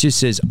 It just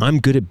says, I'm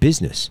good at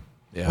business.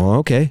 Yeah. Well,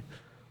 okay.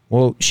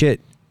 Well,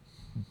 shit.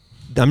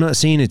 I'm not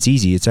saying it's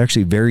easy. It's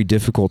actually very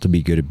difficult to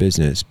be good at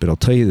business, but I'll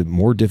tell you the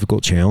more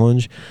difficult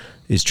challenge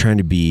is trying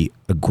to be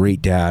a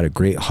great dad, a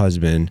great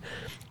husband,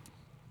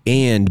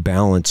 and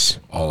balance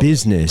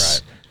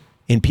business. Right.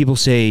 And people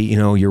say, you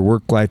know, your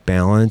work-life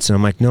balance. And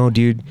I'm like, no,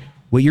 dude,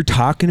 what you're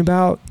talking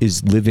about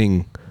is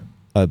living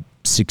a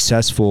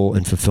successful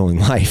and fulfilling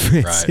life.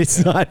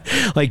 It's not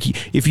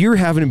like if you're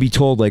having to be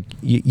told like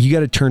you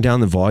got to turn down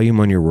the volume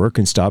on your work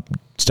and stop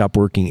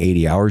working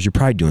 80 hours, you're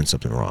probably doing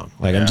something wrong.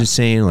 Like I'm just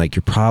saying, like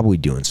you're probably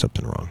doing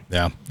something wrong.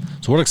 Yeah.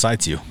 So what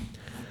excites you?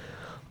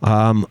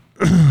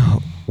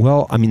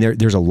 Well, I mean,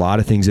 there's a lot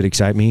of things that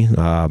excite me.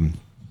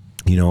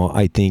 You know,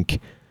 I think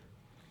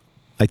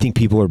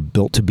people are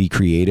built to be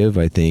creative.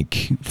 I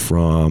think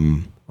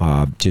from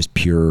just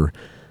pure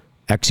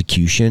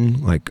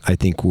execution, like I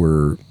think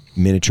we're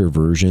miniature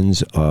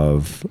versions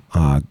of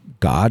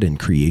God and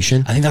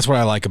creation. I think that's what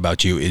I like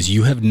about you is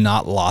you have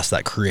not lost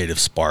that creative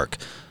spark.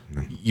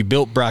 You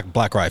built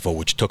Black Rifle,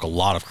 which took a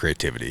lot of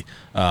creativity.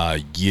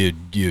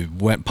 You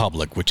went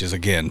public, which is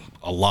again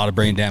a lot of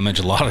brain damage,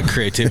 a lot of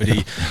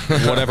creativity,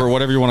 whatever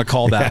you want to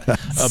call that.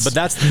 But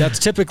that's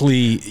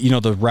typically, you know,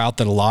 the route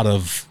that a lot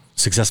of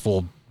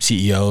successful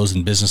CEOs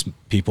and business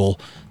people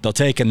they'll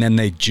take, and then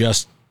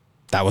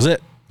that was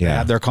it. They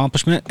have their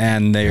accomplishment,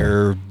 and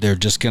they're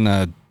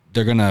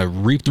gonna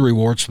reap the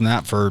rewards from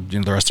that for, you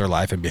know, the rest of their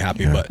life and be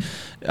happy. But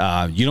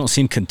you don't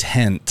seem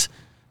content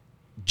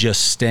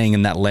just staying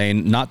in that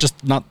lane. I'm not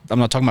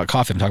talking about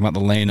coffee. I'm talking about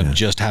the lane of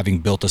just having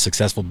built a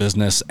successful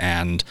business.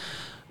 And,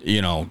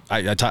 you know,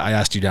 I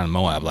asked you down in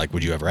Moab, like,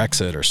 would you ever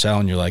exit or sell?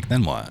 And you're like,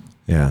 then what?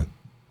 Yeah.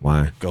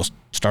 Why? Go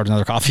start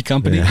another coffee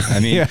company. Yeah. I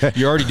mean,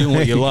 you're already doing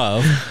what you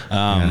love.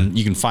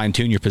 You can fine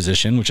tune your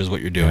position, which is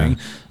what you're doing.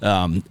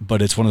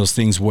 But it's one of those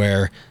things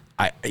where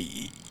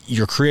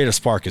your creative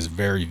spark is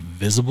very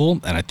visible.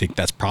 And I think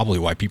that's probably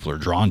why people are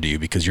drawn to you,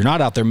 because you're not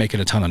out there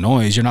making a ton of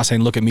noise. You're not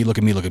saying, look at me, look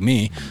at me, look at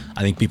me.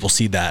 I think people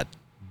see that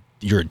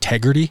your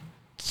integrity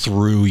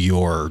through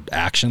your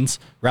actions,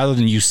 rather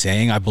than you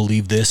saying, I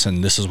believe this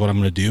and this is what I'm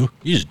going to do.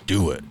 You just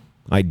do it.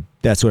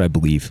 That's what I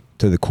believe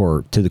to the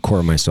core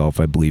of myself.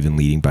 I believe in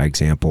leading by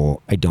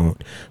example. I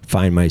don't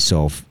find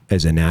myself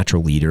as a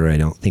natural leader. I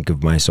don't think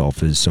of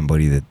myself as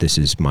somebody that this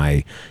is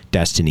my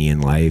destiny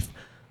in life.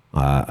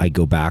 I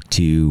go back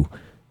to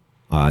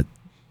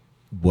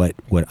what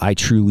I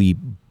truly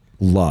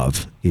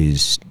love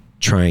is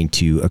trying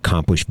to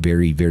accomplish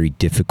very, very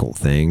difficult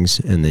things,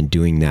 and then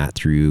doing that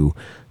through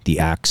the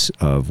acts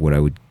of what I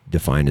would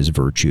define as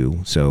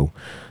virtue. So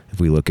if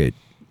we look at,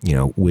 you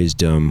know,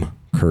 wisdom,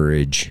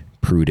 courage,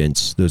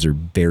 prudence, those are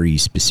very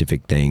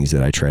specific things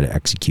that I try to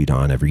execute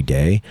on every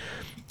day.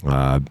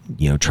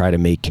 You know, try to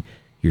make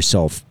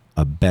yourself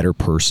a better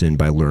person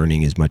by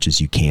learning as much as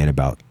you can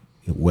about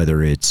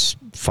whether it's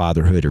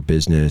fatherhood or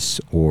business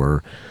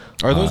or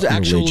are those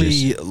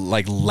actually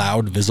like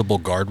loud, visible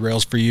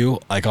guardrails for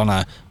you, like on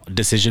a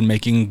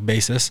decision-making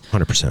basis?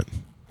 100%.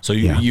 So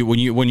you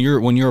when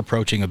you're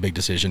approaching a big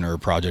decision or a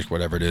project,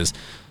 whatever it is,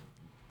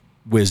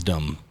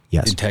 wisdom,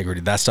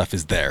 integrity, that stuff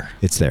is there.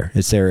 It's there.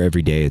 It's there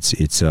every day. It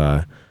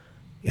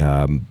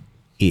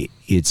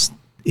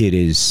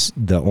is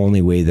the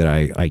only way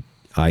that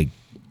I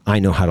I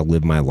know how to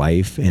live my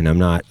life, and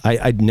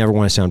I never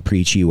want to sound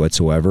preachy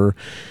whatsoever.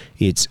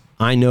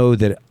 I know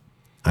that,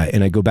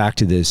 and I go back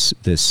to this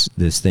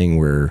thing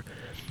where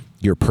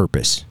your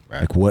purpose,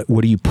 right. Like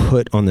what do you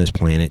put on this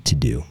planet to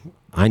do?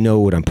 I know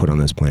what I'm put on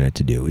this planet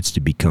to do. It's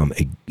to become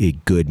a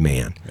good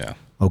man. Yeah.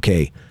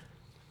 Okay.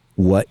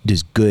 What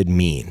does good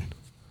mean?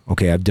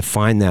 Okay. I've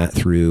defined that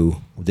through,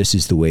 this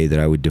is the way that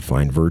I would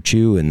define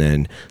virtue. And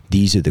then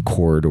these are the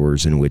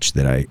corridors in which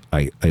that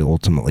I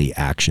ultimately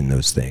action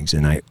those things.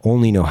 And I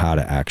only know how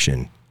to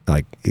action,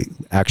 like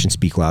actions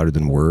speak louder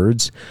than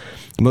words.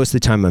 Most of the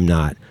time I'm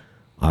not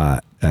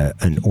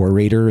an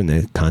orator in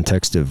the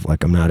context of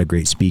like, I'm not a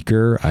great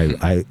speaker.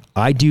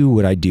 I do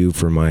what I do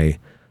for my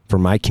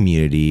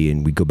community.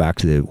 And we go back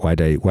to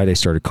why'd I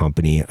start a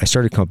company? I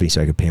started a company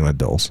so I could pay my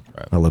bills.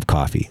 Right. I love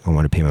coffee. I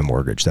want to pay my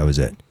mortgage. That was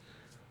it.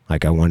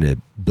 Like I wanted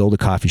to build a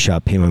coffee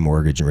shop, pay my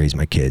mortgage, and raise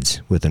my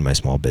kids within my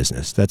small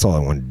business. That's all I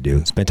wanted to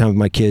do. Spend time with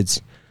my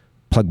kids,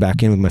 plug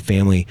back in with my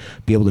family,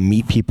 be able to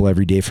meet people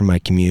every day from my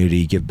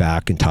community, give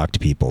back and talk to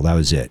people. That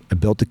was it. I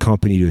built the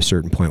company to a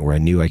certain point where I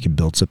knew I could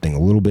build something a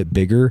little bit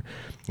bigger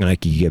and I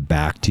could get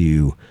back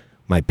to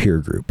my peer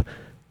group,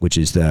 which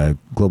is the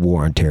global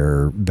war on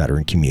terror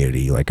veteran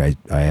community. Like I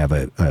have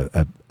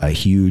a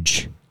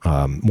huge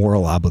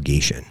moral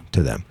obligation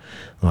to them.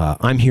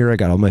 I'm here. I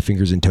got all my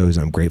fingers and toes,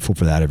 and I'm grateful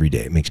for that every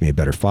day. It makes me a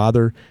better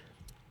father.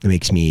 It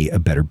makes me a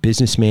better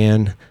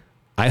businessman.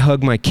 I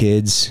hug my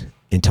kids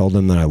and tell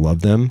them that I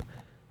love them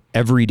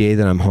every day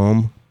that I'm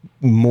home,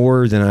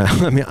 more than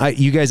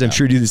you guys, I'm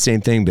sure do the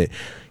same thing, but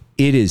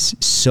it is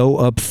so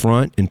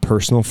upfront and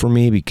personal for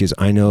me because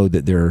I know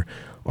that there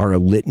are a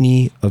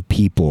litany of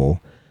people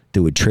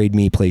that would trade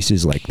me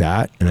places like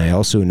that. And I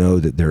also know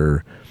that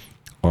there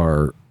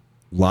are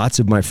lots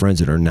of my friends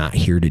that are not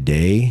here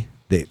today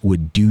that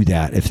would do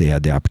that if they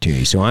had the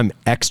opportunity. So I'm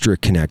extra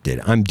connected.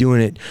 I'm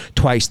doing it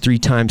twice, 3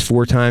 times,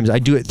 4 times. I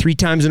do it 3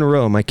 times in a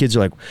row. My kids are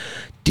like,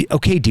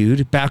 okay,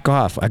 dude, back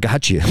off. I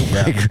got you.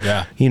 Yeah, like,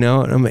 yeah. You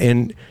know,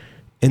 and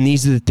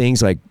these are the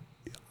things like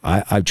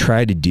I've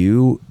tried to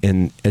do.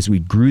 And as we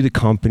grew the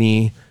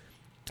company,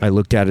 I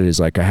looked at it as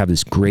like, I have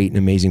this great and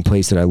amazing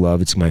place that I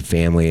love. It's my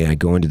family. And I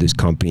go into this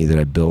company that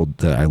I build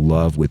that I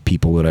love with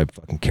people that I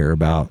fucking care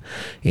about.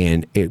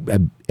 And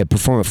it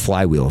perform a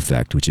flywheel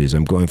effect, which is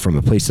I'm going from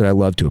a place that I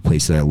love to a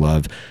place that I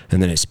love.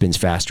 And then it spins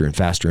faster and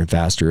faster and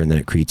faster. And then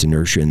it creates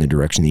inertia in the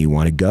direction that you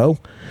want to go.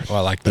 Oh, I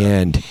like that.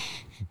 And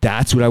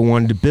that's what I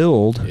wanted to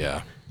build.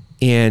 Yeah.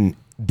 And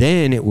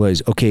then it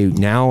was, okay,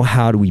 now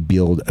how do we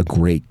build a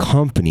great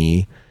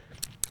company?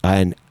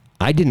 And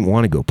I didn't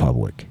want to go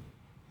public.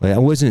 Like,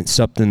 it wasn't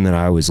something that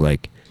I was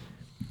like,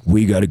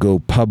 we got to go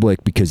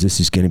public because this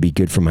is going to be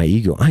good for my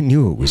ego. I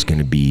knew it was going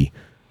to be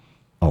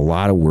a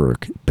lot of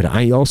work, but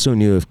I also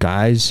knew if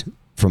guys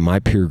from my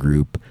peer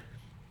group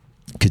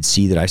could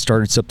see that I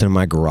started something in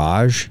my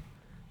garage,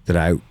 that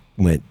I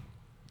went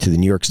to the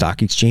New York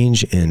Stock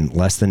Exchange in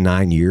less than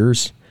 9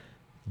 years,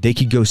 they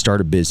could go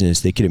start a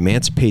business. They could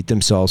emancipate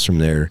themselves from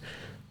their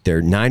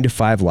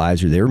 9-to-5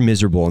 lives where they were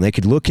miserable, and they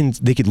could look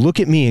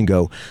at me and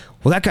go,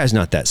 well, that guy's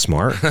not that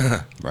smart.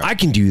 Right. I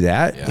can do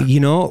that. Yeah. You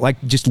know,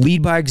 like just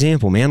lead by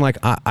example, man. Like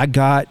I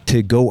got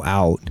to go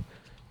out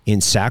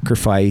and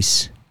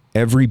sacrifice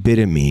every bit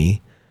of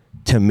me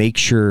to make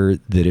sure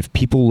that if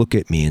people look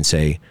at me and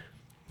say,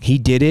 he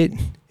did it,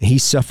 he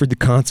suffered the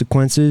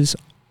consequences,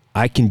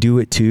 I can do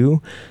it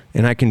too.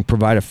 And I can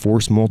provide a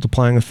force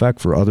multiplying effect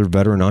for other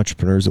veteran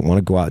entrepreneurs that want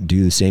to go out and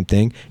do the same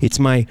thing. It's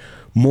my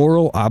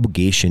moral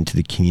obligation to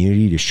the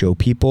community to show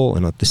people.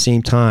 And at the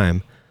same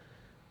time,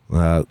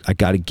 I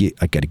got to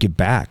give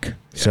back. Yeah.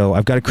 So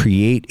I've got to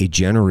create a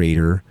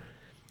generator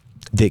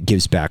that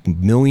gives back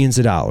millions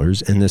of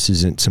dollars. And this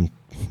isn't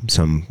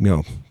some, you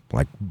know,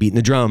 like beating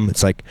the drum.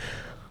 It's like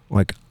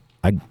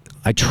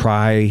I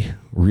try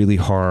really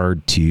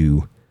hard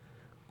to,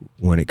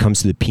 when it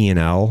comes to the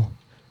P&L,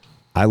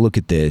 I look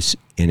at this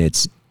and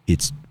it's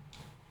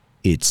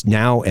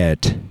now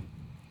at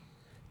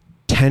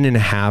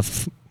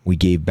 10.5. We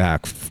gave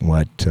back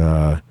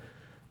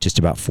just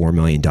about $4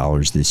 million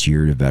this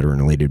year to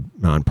veteran-related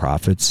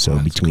nonprofits. So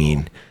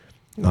between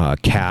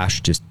cash,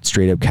 just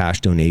straight up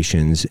cash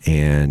donations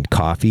and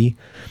coffee,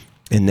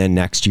 and then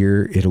next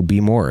year it'll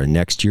be more, and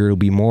next year it'll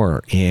be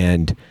more.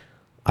 And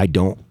I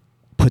don't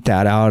put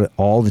that out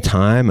all the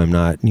time. I'm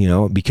not, you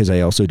know, because I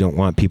also don't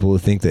want people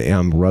to think that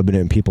I'm rubbing it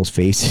in people's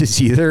faces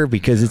either,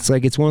 because it's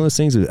like, it's one of those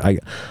things that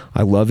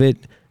I love it.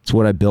 It's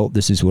what I built.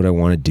 This is what I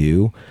want to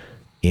do.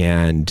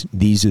 And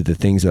these are the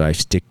things that I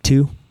stick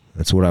to.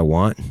 That's what I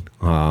want.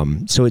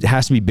 So it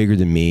has to be bigger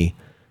than me.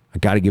 I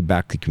got to give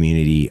back to the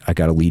community. I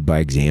got to lead by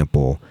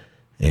example.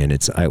 And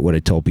what I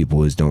tell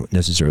people is don't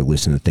necessarily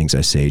listen to the things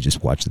I say.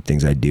 Just watch the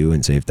things I do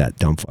and say, if that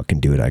dumb fuck can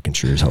do it, I can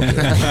sure as hell do it.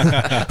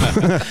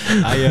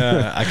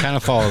 I kind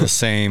of follow the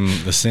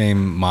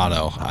same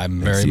motto. I'm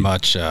very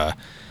much, I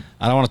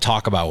don't want to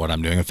talk about what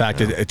I'm doing. In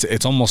fact,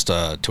 it's almost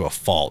to a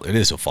fault. It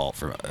is a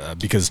fault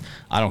because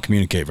I don't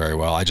communicate very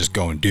well. I just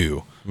go and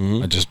do.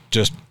 Mm-hmm. I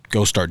just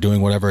go start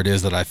doing whatever it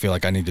is that I feel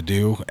like I need to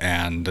do,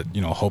 and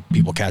hope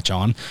people catch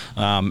on.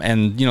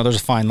 And there's a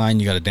fine line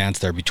you got to dance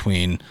there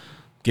between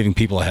giving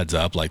people a heads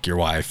up, like your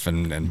wife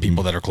and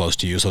people that are close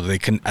to you, so that they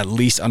can at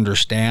least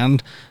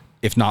understand,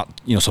 if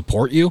not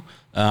support you.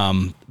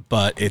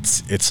 But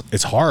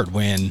it's hard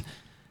when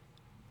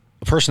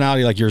a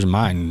personality like yours and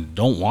mine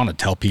don't want to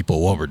tell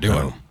people what we're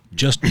doing. No.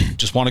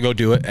 Just want to go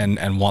do it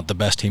and want the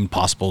best team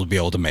possible to be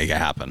able to make it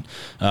happen.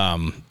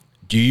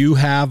 Do you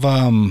have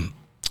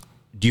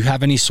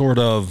any sort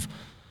of,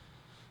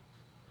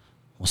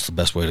 what's the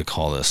best way to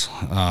call this?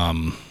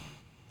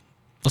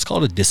 Let's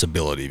call it a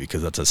disability,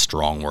 because that's a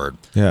strong word.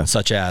 Yeah.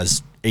 Such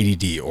as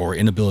ADD or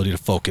inability to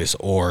focus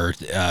or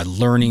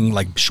learning,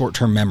 like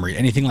short-term memory,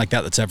 anything like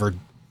that that's ever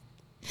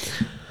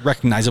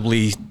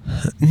recognizably.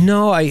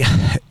 No, I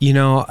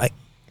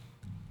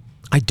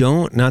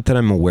don't, not that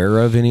I'm aware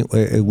of any,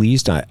 at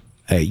least I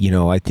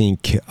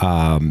think,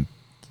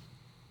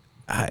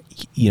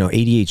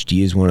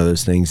 ADHD is one of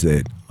those things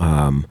that,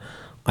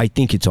 I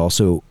think it's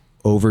also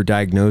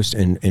overdiagnosed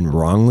and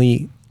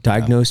wrongly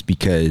diagnosed,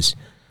 because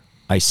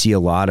I see a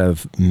lot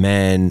of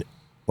men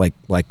like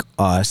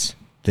us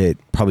that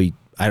probably,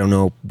 I don't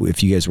know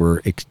if you guys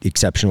were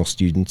exceptional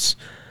students.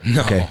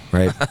 No. Okay.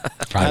 Right.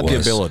 I had the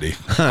ability.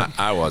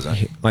 I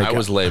wasn't. I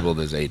was labeled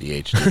as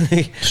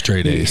ADHD.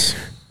 Straight A's.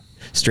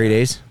 Straight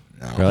A's?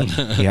 No. Really?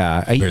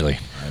 Yeah. Barely.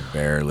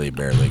 I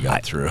barely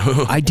got through.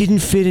 I didn't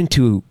fit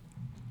into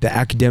the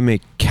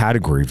academic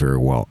category very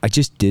well. I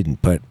just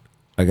didn't, but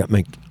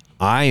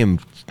I am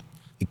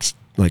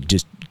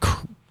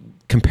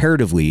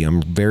comparatively,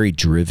 I'm very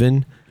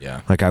driven.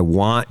 Yeah. Like, I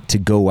want to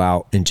go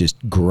out and just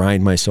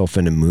grind myself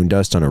into moon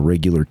dust on a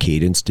regular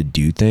cadence to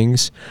do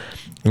things.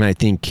 And I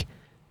think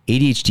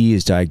ADHD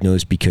is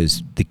diagnosed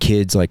because the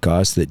kids like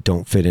us that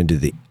don't fit into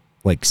the,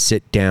 like,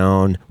 sit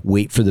down,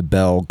 wait for the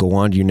bell, go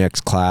on to your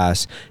next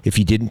class. If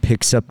you didn't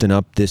pick something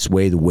up this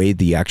way, the way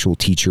the actual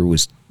teacher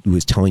was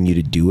telling you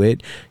to do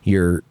it,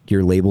 you're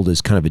labeled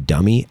as kind of a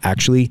dummy.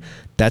 Actually,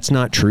 that's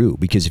not true,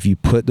 because if you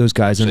put those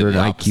guys under an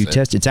IQ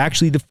test, it's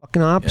actually the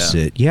fucking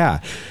opposite. Yeah.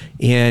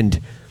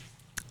 And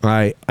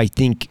I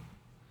think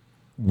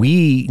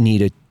we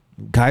need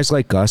guys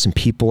like us and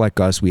people like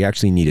us, we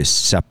actually need a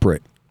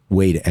separate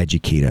way to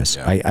educate us.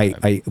 Yeah.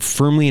 I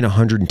firmly and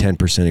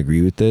 110%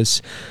 agree with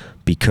this,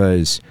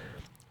 because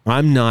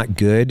I'm not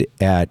good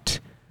at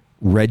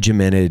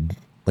regimented,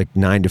 like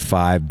 9 to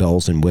 5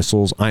 bells and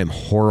whistles. I am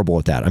horrible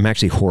at that. I'm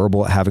actually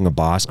horrible at having a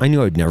boss. I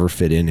knew I'd never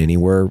fit in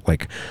anywhere.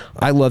 Like,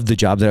 I loved the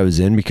job that I was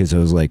in, because I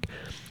was like,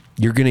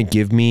 you're going to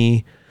give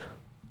me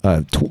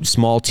a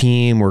small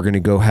team. We're going to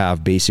go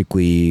have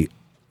basically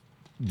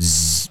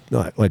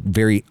like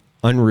very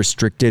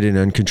unrestricted and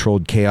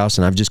uncontrolled chaos,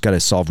 and I've just got to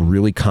solve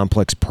really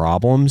complex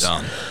problems.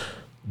 Done.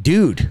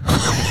 Dude,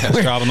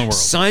 best job in the world.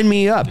 Sign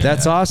me up. Yeah.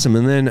 That's awesome.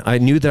 And then I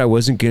knew that I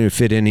wasn't going to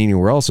fit in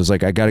anywhere else. I was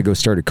like, I got to go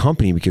start a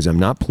company, because I'm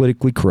not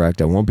politically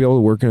correct. I won't be able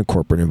to work in a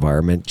corporate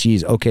environment.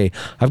 Geez, okay,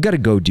 I've got to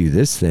go do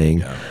this thing.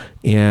 Yeah.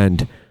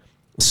 And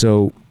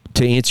so,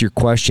 to answer your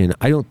question,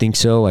 I don't think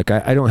so. Like,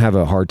 I don't have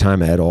a hard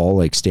time at all,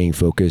 like, staying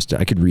focused.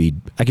 I could read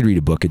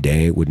a book a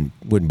day. It wouldn't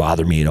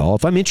bother me at all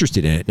if I'm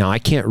interested in it. Now, I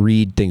can't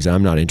read things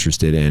I'm not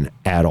interested in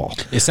at all.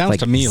 It sounds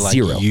to me like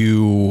zero.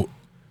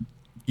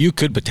 You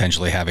could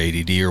potentially have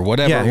ADD or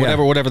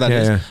whatever that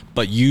is,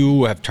 but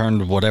you have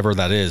turned whatever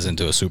that is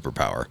into a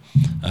superpower,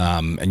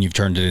 and you've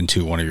turned it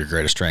into one of your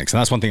greatest strengths. And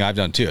that's one thing I've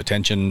done too.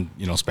 Attention,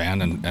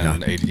 span and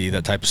ADD,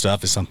 that type of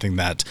stuff is something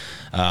that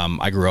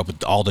I grew up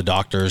with all the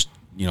doctors,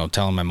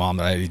 telling my mom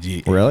that I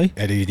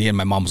had ADD, and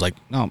my mom was like,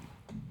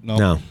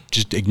 no,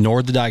 just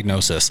ignored the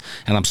diagnosis.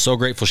 And I'm so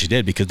grateful she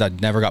did, because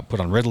that never got put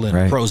on Ritalin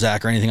or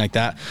Prozac or anything like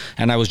that.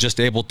 And I was just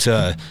able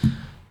to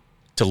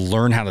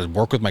learn how to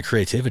work with my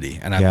creativity,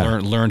 and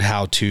I've learned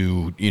how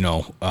to,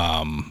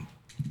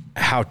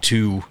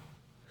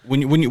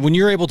 when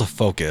you're able to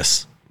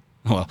focus.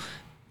 Well,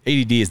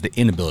 ADD is the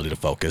inability to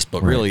focus,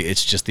 but really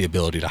it's just the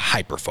ability to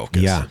hyper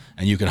focus. Yeah.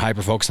 And you can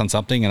hyper focus on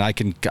something, and I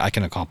can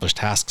accomplish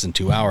tasks in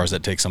 2 hours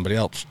that take somebody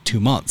else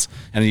 2 months.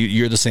 And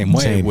you're the same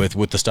way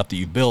with the stuff that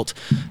you've built.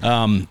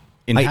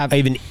 I have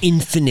an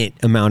infinite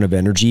amount of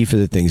energy for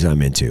the things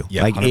I'm into.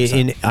 Yeah,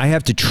 and I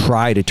have to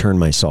try to turn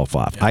myself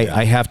off. Yeah,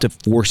 I have to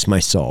force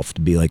myself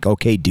to be like,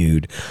 okay,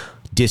 dude,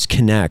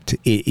 disconnect.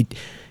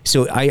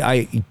 So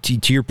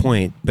to your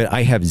point, but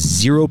I have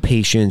zero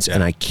patience,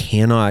 and I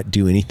cannot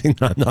do anything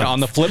that I'm not. On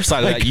the flip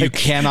side of that, you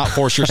cannot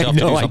force yourself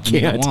to do something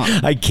you don't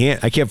want. I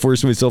can't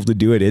force myself to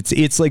do it.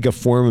 It's like a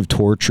form of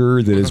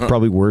torture that is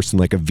probably worse than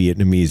like a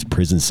Vietnamese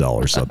prison cell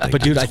or something.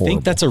 But dude, I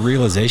think that's a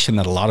realization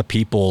that a lot of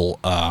people,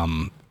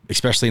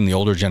 especially in the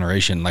older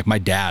generation, like my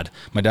dad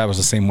was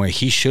the same way.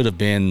 He should have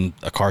been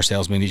a car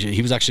salesman.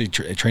 He was actually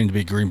trained to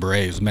be a Green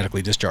Beret. He was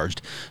medically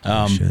discharged.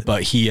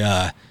 But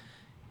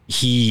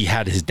he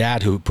had his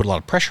dad who put a lot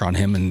of pressure on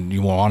him, and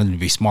you wanted him to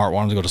be smart,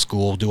 wanted him to go to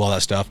school, do all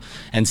that stuff.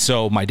 And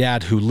so my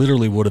dad, who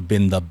literally would have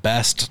been the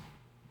best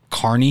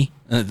carny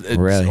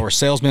or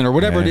salesman or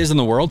whatever it is in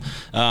the world,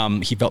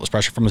 he felt this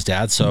pressure from his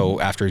dad. So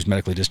after he's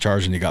medically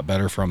discharged and he got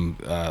better from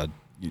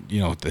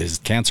his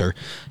cancer,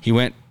 he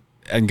went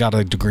and got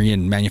a degree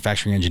in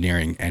manufacturing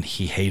engineering, and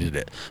he hated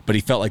it, but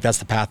he felt like that's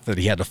the path that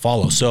he had to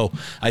follow. So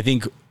I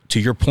think to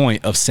your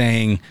point of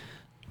saying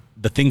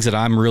the things that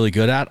I'm really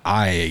good at,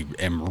 I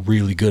am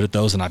really good at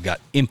those, and I've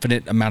got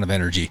infinite amount of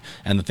energy,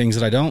 and the things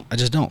that I don't, I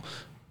just don't.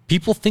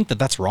 People think that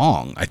that's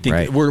wrong. I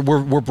think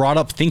we're brought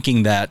up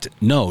thinking that,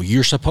 no,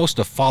 you're supposed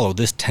to follow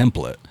this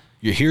template.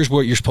 Here's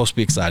what you're supposed to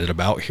be excited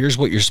about. Here's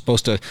what you're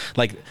supposed to,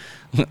 like,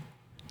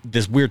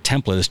 this weird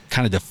template is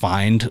kind of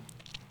defined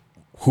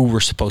who we're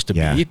supposed to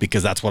be,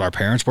 because that's what our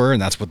parents were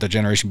and that's what the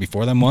generation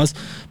before them was.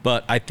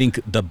 But I think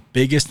the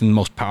biggest and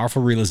most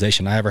powerful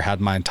realization I ever had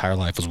in my entire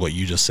life was what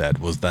you just said,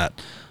 was that,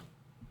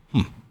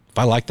 if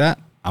I like that,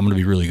 I'm going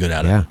to be really good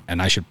at it,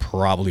 and I should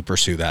probably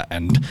pursue that.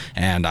 And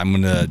I'm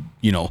going to,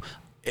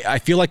 I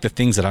feel like the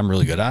things that I'm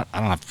really good at, I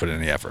don't have to put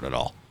in any effort at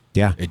all.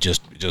 Yeah. It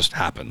just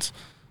happens.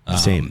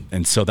 Same.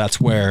 And so that's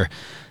one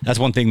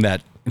thing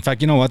that, in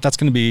fact, you know what? That's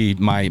going to be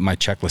my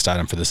checklist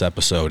item for this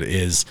episode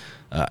is,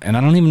 and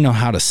I don't even know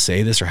how to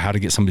say this or how to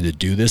get somebody to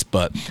do this,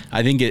 but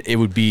I think it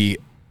would be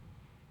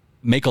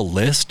make a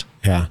list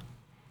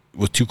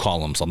with 2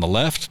 columns. On the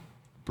left,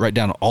 write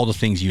down all the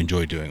things you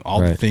enjoy doing,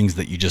 all the things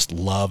that you just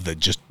love, that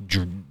just,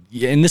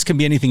 and this can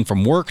be anything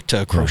from work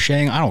to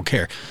crocheting. I don't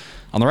care.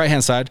 On the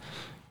right-hand side,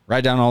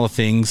 write down all the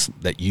things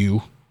that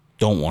you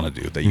don't want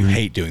to do, that you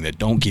hate doing, that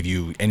don't give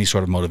you any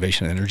sort of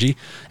motivation and energy,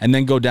 and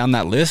then go down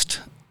that list,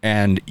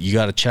 and you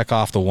got to check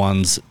off the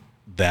ones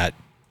that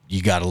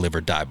you got to live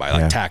or die by,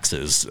 like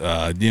taxes,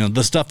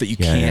 the stuff that you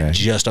can't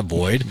just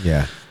avoid.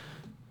 Yeah.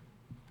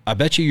 I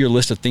bet you your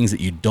list of things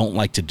that you don't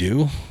like to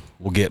do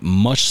will get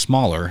much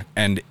smaller,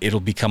 and it'll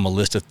become a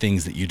list of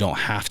things that you don't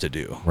have to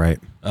do. Right.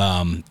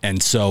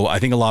 And so I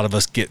think a lot of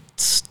us get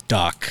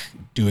stuck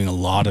doing a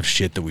lot of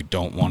shit that we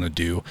don't want to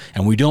do,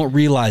 and we don't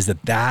realize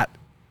that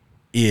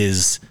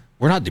is,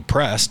 we're not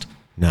depressed.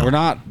 No. We're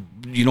not,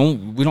 we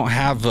don't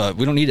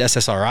need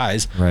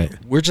SSRIs. Right.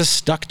 We're just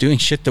stuck doing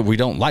shit that we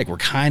don't like. We're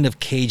kind of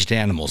caged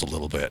animals a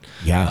little bit.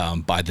 Yeah.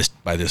 By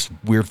this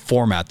weird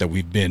format that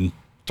we've been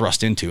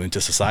thrust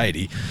into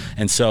society.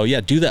 And so,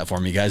 do that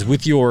for me, guys,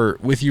 with your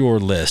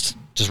list.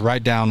 Just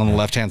write down on the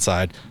left-hand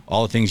side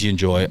all the things you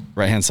enjoy,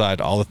 right-hand side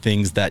all the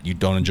things that you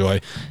don't enjoy,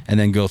 and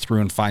then go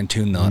through and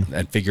fine-tune them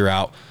and figure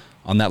out,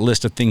 on that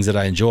list of things that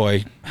I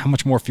enjoy, how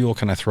much more fuel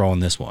can I throw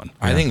on this one?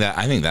 I think that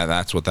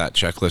that's what that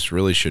checklist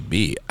really should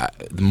be.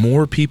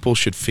 More people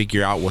should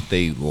figure out what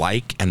they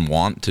like and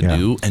want to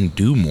do, and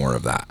do more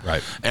of that.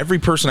 Right. Every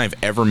person I've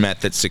ever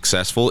met that's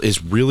successful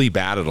is really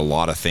bad at a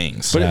lot of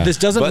things. But this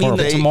doesn't mean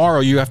that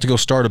tomorrow you have to go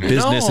start a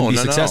business and be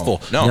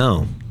successful.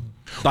 No.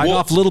 Bite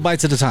off little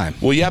bites at a time.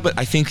 Well, yeah, but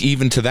I think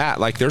even to that,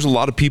 like, there's a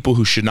lot of people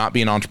who should not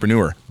be an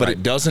entrepreneur, but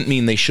it doesn't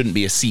mean they shouldn't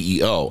be a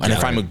CEO. And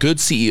if I'm a good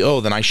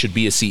CEO, then I should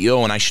be a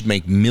CEO, and I should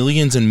make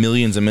millions and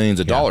millions and millions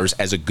of dollars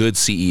as a good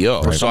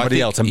CEO. Or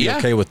somebody else, and be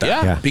okay with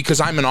that. Yeah, because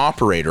I'm an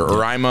operator,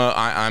 or I'm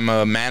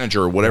a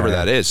manager, or whatever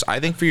that is. I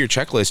think for your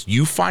checklist,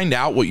 you find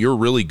out what you're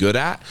really good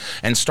at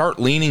and start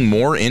leaning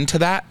more into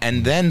that,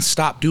 and then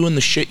stop doing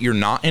the shit you're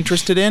not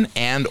interested in,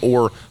 and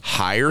or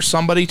hire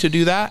somebody to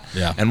do that,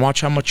 and watch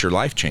how much your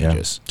life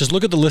changes. Just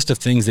look at the list of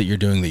things that you're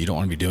doing that you don't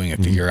want to be doing,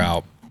 and figure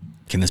out,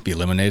 can this be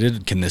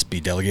eliminated? Can this be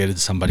delegated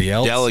to somebody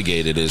else?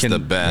 Delegated is the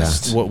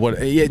best.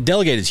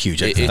 Delegated is huge.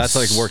 That's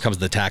like where it comes to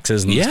the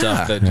taxes and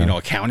stuff that,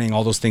 accounting,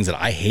 all those things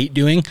that I hate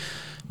doing.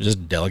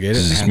 Just delegate it.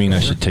 Does this mean I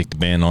should take the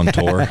band on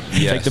tour?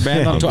 Take the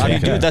band on tour. I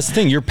mean, dude, that's the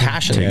thing. You're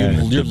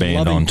passionate. You're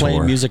loving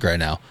playing music right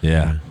now.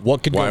 Yeah.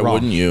 What could go wrong? Why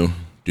wouldn't you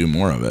do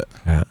more of it?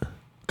 Yeah.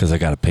 Because I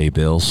got to pay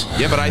bills.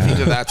 Yeah, but I think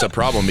that's a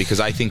problem,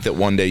 because I think that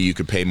one day you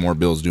could pay more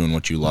bills doing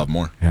what you love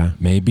more. Yeah,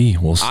 maybe.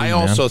 We'll see. I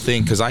also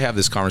think, because I have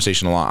this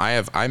conversation a lot,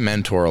 I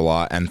mentor a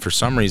lot, and for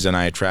some reason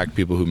I attract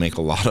people who make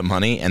a lot of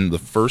money, and the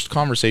first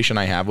conversation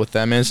I have with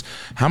them is,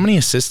 how many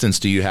assistants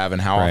do you have,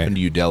 and how often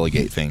do you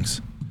delegate things?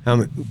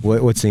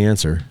 What's the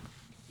answer?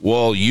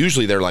 Well,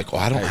 usually they're like,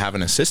 I don't have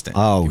an assistant.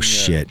 Oh,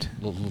 shit.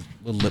 Little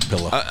lip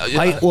pillow.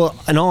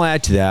 And I'll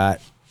add to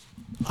that.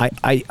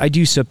 I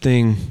do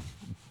something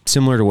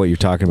similar to what you're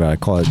talking about. I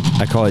call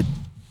it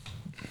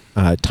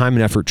time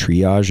and effort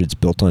triage. It's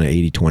built on an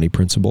 80-20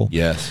 principle.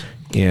 Yes.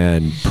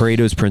 And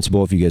Pareto's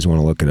principle, if you guys want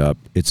to look it up,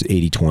 it's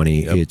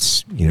 80-20. Yep.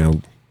 It's,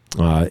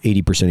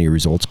 80% of your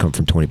results come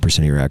from 20%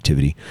 of your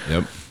activity.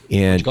 Yep.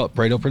 And you call it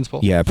Pareto principle?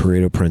 Yeah,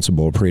 Pareto's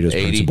principle.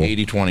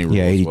 80-20 rule.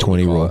 Yeah,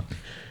 80-20 rule.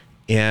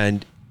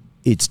 And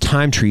it's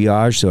time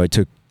triage. So I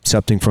took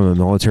something from the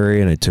military,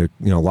 and I took,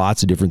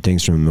 lots of different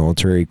things from the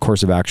military,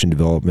 course of action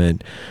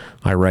development.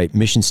 I write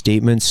mission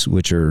statements,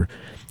 which are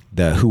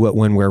the who, what,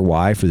 when, where,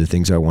 why for the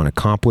things I want to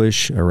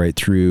accomplish. I write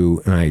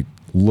through, and I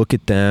look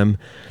at them,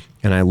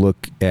 and I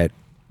look at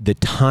the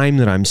time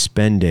that I'm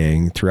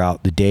spending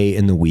throughout the day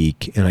and the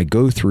week, and I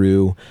go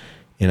through,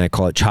 and I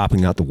call it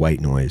chopping out the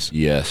white noise.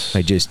 Yes.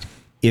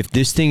 If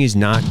this thing is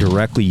not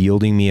directly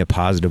yielding me a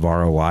positive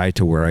ROI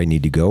to where I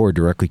need to go, or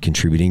directly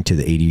contributing to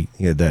the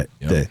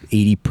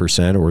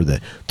 80% or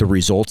the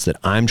results that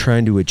I'm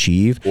trying to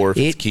achieve, or if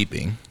it's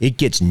keeping, it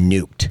gets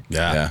nuked.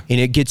 Yeah. And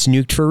it gets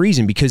nuked for a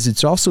reason, because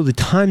it's also the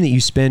time that you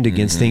spend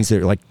against things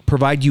that like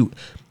provide you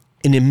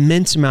an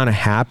immense amount of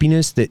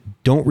happiness that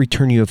don't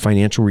return you a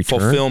financial return.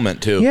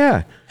 Fulfillment too.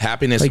 Yeah.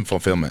 Happiness and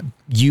fulfillment.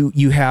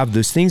 You have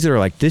those things that are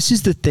like, this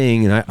is the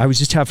thing. And I was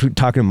just talking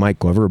to Mike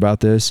Glover about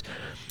this,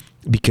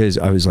 because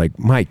I was like,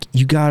 Mike,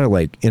 you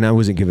gotta and I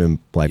wasn't giving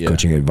life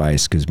coaching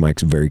advice because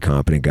Mike's a very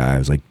competent guy. I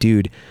was like,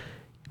 dude,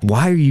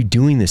 why are you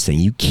doing this thing?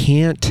 You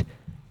can't,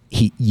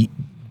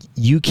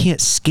 you can't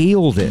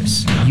scale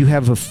this. You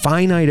have a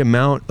finite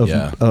amount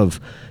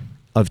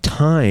of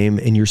time,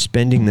 and you're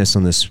spending this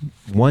on this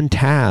one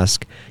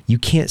task. You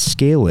can't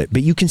scale it,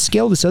 but you can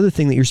scale this other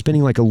thing that you're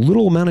spending like a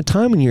little amount of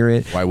time when you're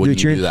in. Why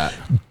wouldn't you do that?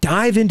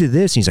 Dive into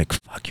this. And he's like,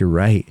 fuck, you're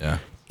right. Yeah.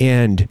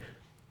 And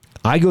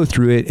I go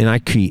through it, and I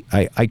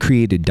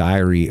create a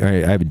diary.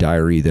 I have a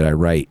diary that I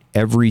write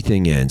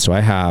everything in. So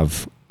I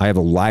have a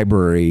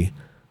library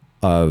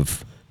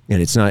of, and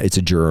it's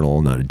a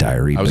journal, not a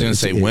diary. I was going to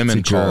say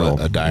women call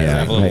it a diary.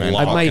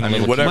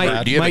 Yeah.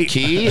 Whatever. Do you have a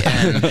key?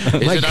 And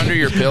is it under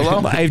your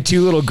pillow? I have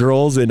 2 little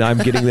girls, and I'm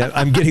getting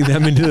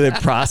them into the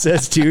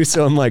process too.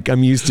 So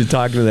I'm used to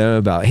talking to them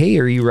about, hey,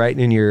 are you writing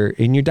in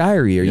your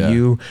diary? Are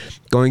you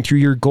going through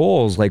your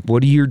goals? Like,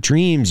 what are your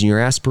dreams and your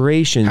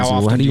aspirations?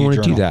 How do you want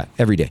to do that?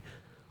 Every day.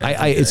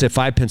 It's a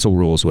 5-pencil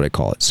rule is what I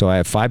call it. So I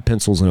have 5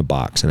 pencils in a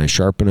box, and I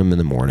sharpen them in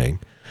the morning,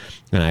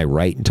 and I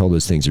write until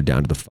those things are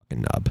down to the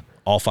fucking nub.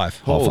 All 5.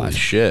 Holy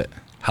shit.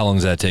 How long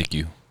does that take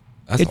you?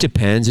 It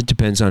depends. It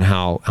depends on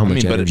how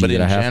much energy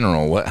that I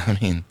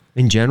have.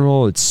 In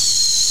general,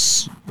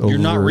 it's you're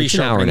not an hour and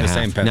resharpening a the half.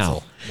 same pencil.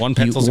 No. One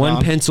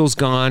pencil's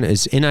gone.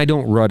 And I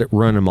don't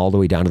run them all the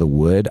way down to the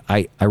wood.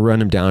 I run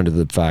them down to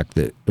the fact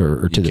that,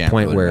 or to the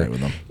point where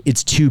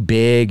it's too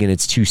big and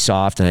it's too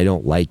soft, and I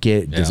don't like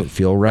it. It doesn't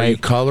feel right. Are you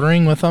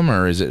coloring with them,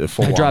 or is it a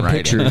full? I draw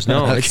pictures.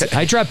 No,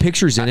 I draw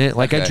pictures in it.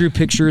 Like I drew a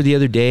picture the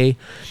other day.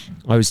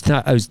 I was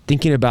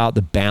thinking about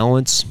the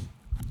balance,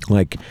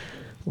 like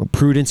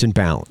prudence and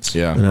balance.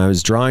 Yeah. And I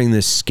was drawing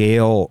this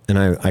scale, and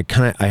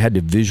I had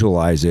to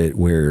visualize it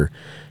where,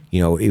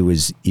 it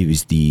was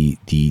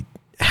the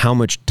how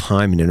much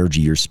time and energy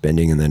you're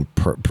spending, and then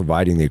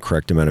providing the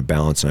correct amount of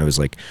balance. And I was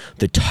like,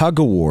 the tug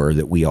of war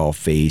that we all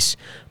face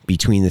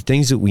between the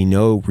things that we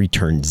know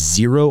return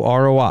 0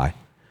 ROI,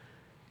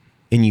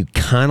 and you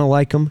kind of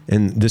like them.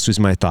 And this was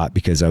my thought,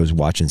 because I was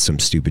watching some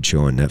stupid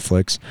show on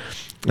Netflix,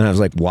 and I was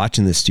like,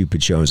 watching this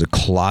stupid show is a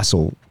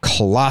colossal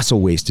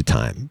waste of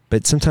time.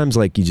 But sometimes,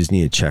 like, you just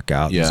need to check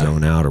out and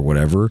zone out or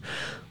whatever.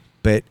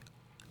 But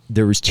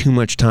there was too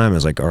much time. I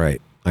was like, all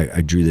right,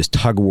 I drew this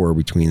tug of war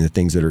between the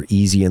things that are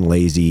easy and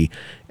lazy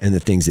and the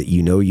things that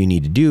you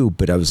need to do.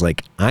 But I was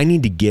like, I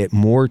need to get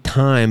more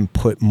time,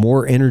 put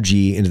more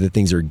energy into the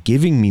things that are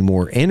giving me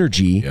more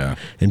energy,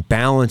 and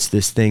balance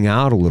this thing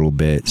out a little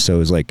bit. So it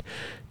was like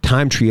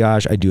time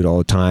triage. I do it all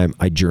the time.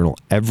 I journal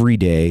every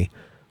day.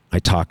 I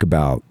talk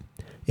about,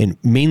 and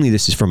mainly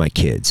this is for my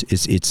kids.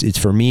 It's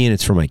for me, and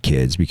it's for my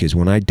kids, because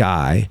when I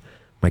die,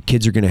 my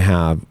kids are going to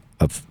have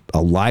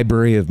a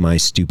library of my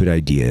stupid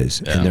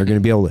ideas, and they're going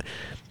to be able to.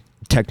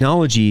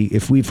 Technology,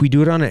 if we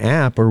do it on an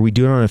app or we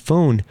do it on a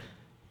phone,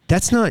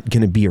 that's not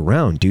going to be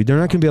around, dude. They're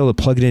not going to be able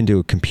to plug it into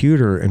a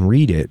computer and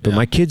read it. But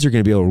my kids are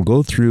going to be able to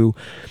go through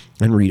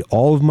and read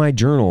all of my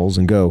journals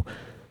and go,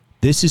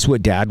 this is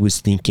what Dad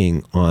was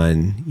thinking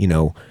on,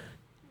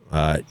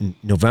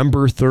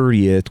 November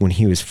 30th when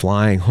he was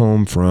flying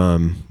home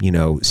from,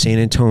 San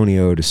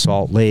Antonio to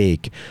Salt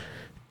Lake.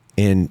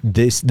 And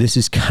this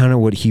is kind of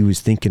what he was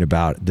thinking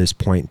about at this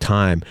point in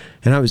time.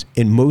 And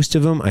in most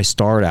of them, I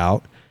start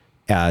out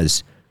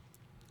as,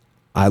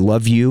 I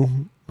love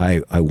you.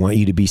 I want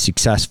you to be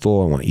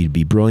successful. I want you to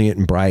be brilliant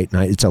and bright.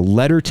 And it's a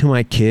letter to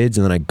my kids.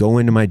 And then I go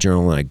into my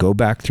journal and I go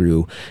back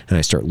through and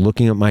I start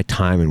looking at my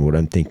time and what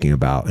I'm thinking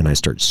about. And I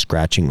start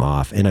scratching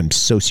off. And I'm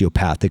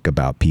sociopathic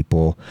about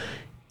people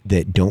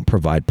that don't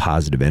provide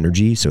positive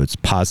energy. So it's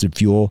positive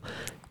fuel.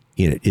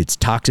 It's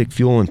toxic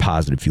fuel and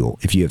positive fuel.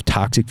 If you have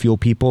toxic fuel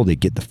people, they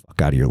get the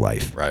fuck out of your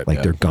life. Right.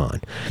 They're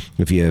gone.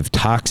 If you have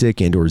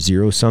toxic and or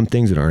zero-sum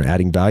things that aren't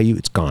adding value,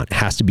 it's gone. It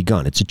has to be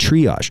gone. It's a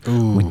triage.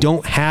 Ooh. We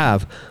don't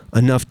have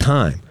enough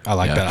time. I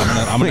like that.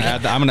 I'm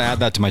gonna add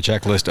that to my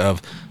checklist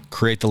of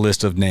create the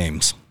list of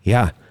names.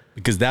 Yeah.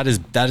 Because that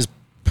is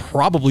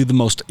probably the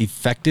most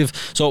effective.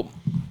 So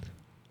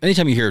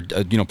anytime you hear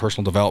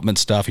personal development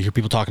stuff, you hear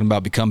people talking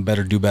about become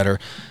better, do better,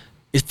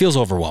 it feels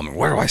overwhelming.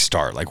 Where do I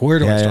start? Like, where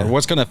do I start?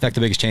 What's going to affect the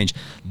biggest change?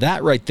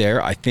 That right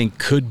there, I think,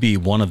 could be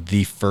one of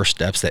the first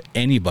steps that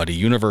anybody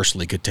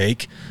universally could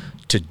take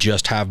to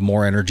just have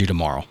more energy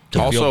tomorrow,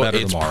 to feel better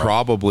tomorrow. It's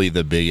probably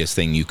the biggest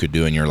thing you could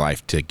do in your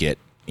life to get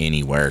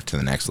anywhere to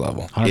the next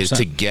level 100%. Is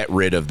to get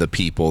rid of the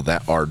people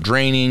that are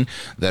draining,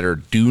 that are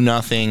do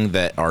nothing,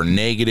 that are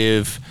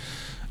negative.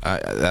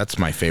 That's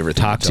my favorite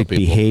thing. Toxic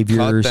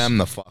behaviors. Cut them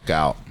the fuck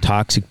out.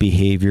 Toxic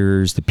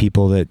behaviors, the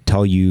people that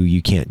tell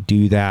you can't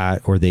do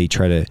that, or they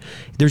try to.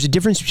 There's a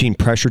difference between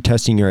pressure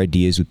testing your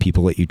ideas with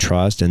people that you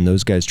trust and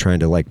those guys trying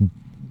to like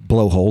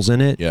blow holes in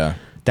it. Yeah.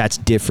 That's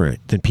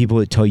different than people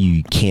that tell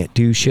you can't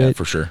do shit. Yeah,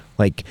 for sure.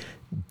 Like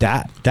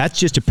that's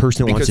just a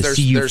person that wants to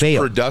see you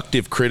fail. There's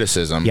productive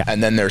criticism, Yeah.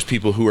 and then there's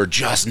people who are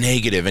just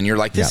negative, and you're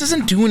like, this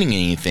isn't doing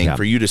anything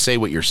for you to say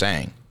what you're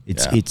saying.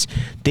 It's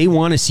they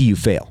want to see you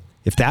fail.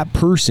 If that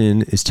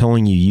person is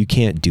telling you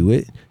can't do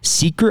it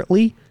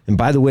secretly, and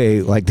by the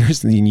way, like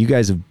you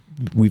guys have,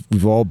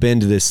 we've all been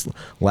to this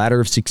ladder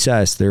of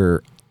success. There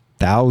are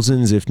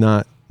thousands, if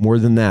not more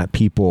than that,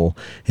 people,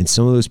 and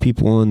some of those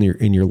people in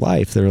your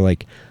life, they're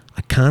like,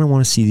 I kind of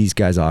want to see these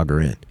guys auger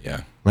in.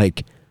 Yeah.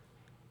 Like,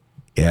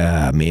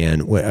 yeah,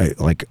 man.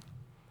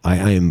 I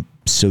am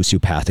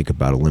sociopathic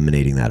about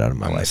eliminating that out of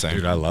my life. Same.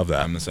 Dude, I love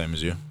that. I'm the same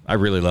as you. I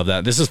really love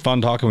that. This is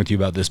fun talking with you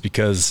about this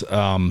because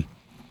I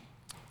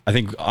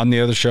think on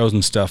the other shows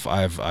and stuff,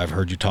 I've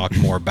heard you talk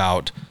more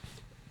about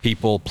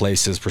people,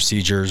 places,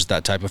 procedures,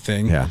 that type of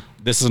thing. Yeah.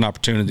 This is an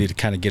opportunity to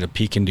kind of get a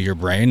peek into your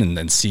brain and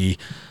then see.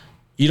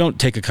 You don't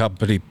take a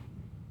company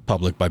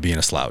public by being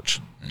a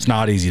slouch. It's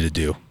not easy to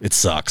do. It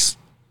sucks.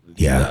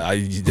 Yeah.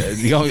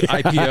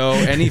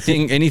 IPO,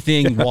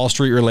 anything Wall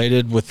Street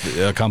related with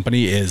a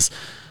company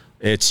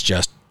it's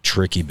just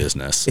tricky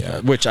business.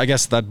 Which I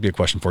guess that'd be a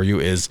question for you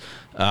is,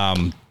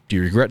 do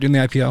you regret doing the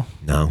IPO?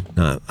 No,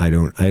 I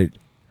don't.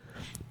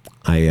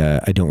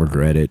 I don't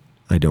regret it.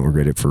 I don't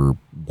regret it for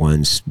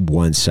one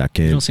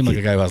second. You don't seem like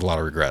a guy who has a lot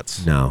of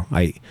regrets. No,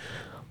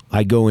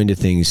 I go into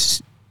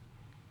things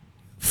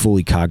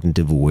fully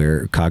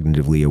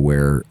cognitively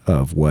aware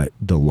of what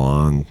the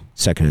long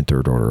second and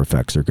third order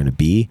effects are going to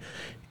be.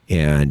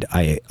 And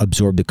I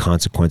absorb the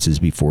consequences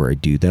before I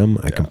do them.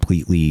 I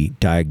completely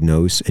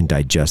diagnose and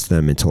digest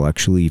them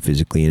intellectually,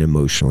 physically, and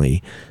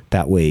emotionally.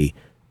 That way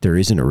there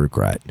isn't a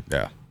regret.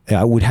 Yeah.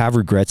 I would have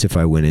regrets if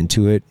I went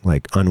into it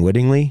like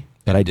unwittingly,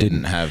 but I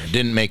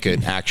didn't make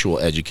an actual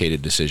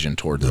educated decision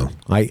towards it.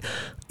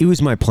 It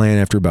was my plan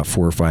after about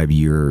 4 or 5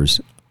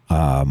 years.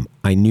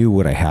 I knew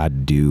what I had to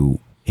do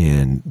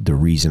and the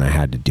reason I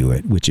had to do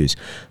it, which is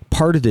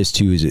part of this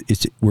too,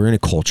 is we're in a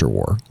culture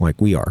war. Like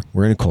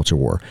we're in a culture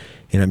war,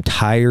 and I'm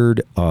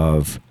tired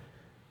of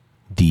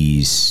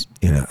these,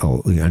 I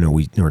know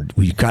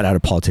we got out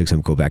of politics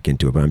and go back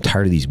into it, but I'm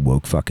tired of these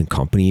woke fucking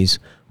companies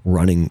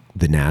running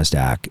the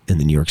NASDAQ and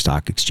the New York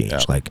Stock Exchange.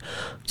 Yeah. Like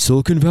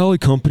Silicon Valley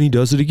company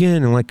does it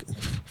again. And like,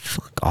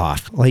 fuck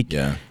off. Like,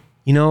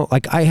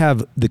 like I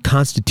have the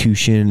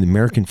Constitution, the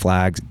American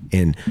flags,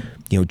 and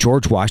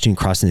George Washington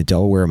crossing the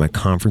Delaware in my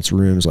conference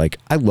rooms. Like,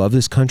 I love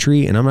this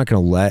country, and I'm not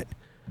going to let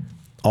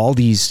all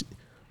these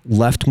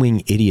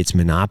left-wing idiots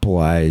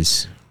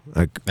monopolize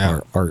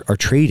our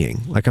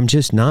trading. Like, I'm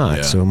just not.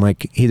 Yeah. So I'm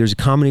like, hey, there's a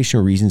combination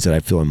of reasons that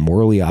I feel I'm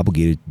morally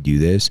obligated to do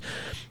this.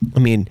 I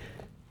mean,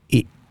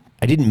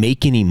 I didn't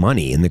make any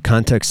money in the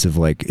context of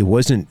like, it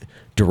wasn't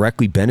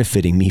directly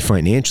benefiting me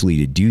financially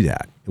to do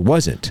that. It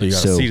wasn't. So you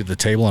got a seat at the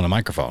table and a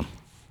microphone.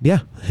 Yeah.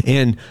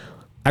 And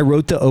I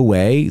wrote the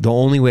OA. The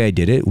only way I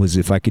did it was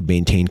if I could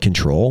maintain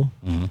control.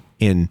 Mm-hmm.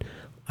 And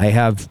I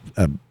have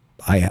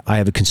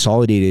a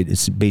consolidated,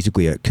 it's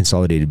basically a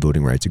consolidated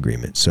voting rights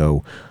agreement.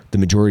 So the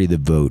majority of the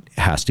vote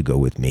has to go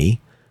with me.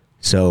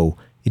 So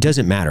it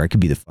doesn't matter. I could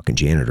be the fucking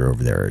janitor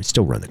over there. I'd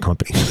still run the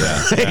company.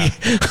 Yeah.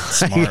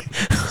 Smart.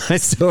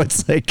 So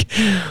it's like,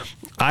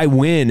 I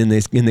win in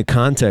the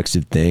context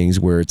of things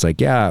where it's like,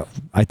 yeah,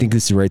 I think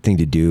this is the right thing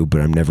to do,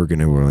 but I'm never going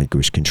to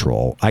relinquish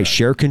control. I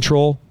share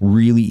control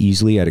really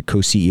easily. I had a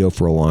co-CEO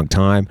for a long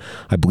time.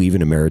 I believe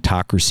in a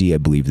meritocracy. I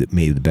believe that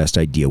may the best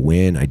idea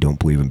win. I don't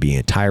believe in being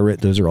a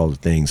tyrant. Those are all the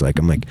things. Like,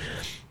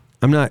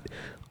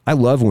 I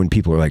love when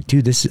people are like,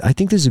 dude, I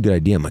think this is a good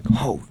idea. I'm like,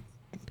 oh,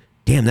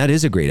 damn, that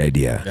is a great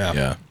idea.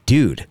 Yeah.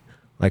 Dude,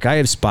 like I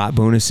have spot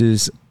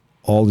bonuses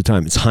all the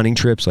time. It's hunting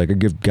trips. Like I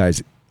give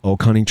guys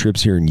elk hunting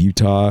trips here in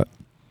Utah.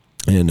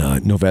 And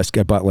Noveski,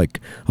 I bought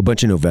like a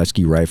bunch of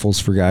Noveski rifles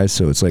for guys.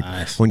 So it's like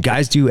when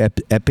guys do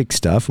epic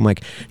stuff, I'm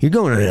like, you're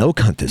going on an elk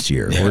hunt this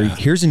year, or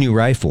here's a new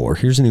rifle, or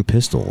here's a new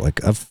pistol.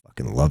 Like I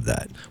fucking love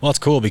that. Well, it's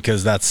cool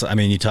because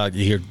you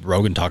hear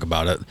Rogan talk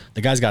about it.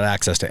 The guy's got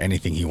access to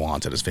anything he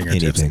wants at his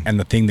fingertips, and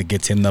the thing that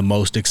gets him the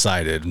most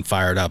excited and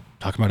fired up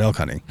talking about elk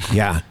hunting.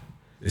 Yeah,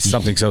 it's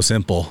something so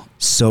simple.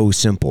 So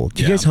simple.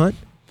 Do you guys hunt?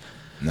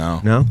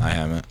 No, I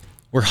haven't.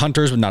 We're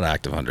hunters, but not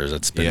active hunters.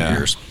 It's been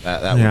years.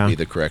 That would be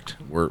the correct.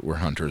 We're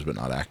hunters, but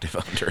not active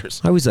hunters.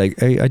 I was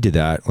like, I did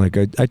that. Like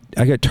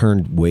I got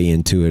turned way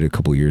into it a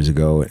couple years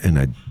ago,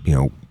 and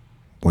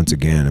once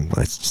again,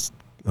 I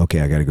got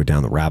to go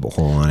down the rabbit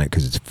hole on it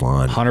because it's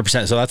fun.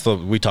 100%. So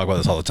we talk about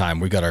this all the time.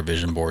 We got our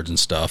vision boards and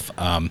stuff.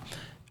 And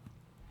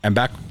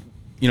back,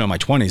 in my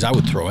 20s, I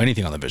would throw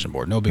anything on the vision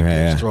board. No big deal.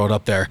 Just throw it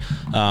up there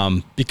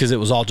because it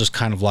was all just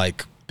kind of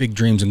like big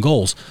dreams and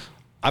goals.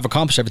 I've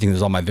accomplished everything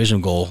that's on my vision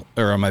goal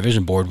or on my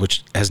vision board,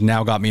 which has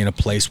now got me in a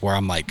place where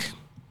I'm like,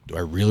 do I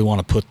really want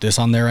to put this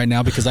on there right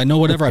now? Because I know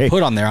whatever I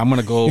put on there, I'm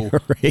going to go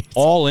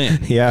all in.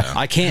 Yeah.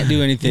 I can't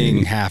do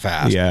anything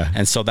half-assed. Yeah.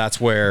 And so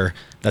that's where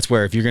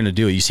if you're going to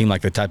do it, you seem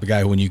like the type of guy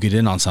who, when you get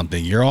in on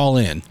something, you're all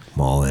in. I'm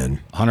all in.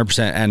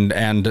 100%.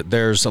 And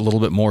there's a little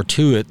bit more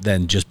to it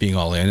than just being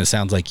all in. It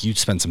sounds like you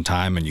spend some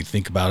time and you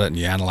think about it and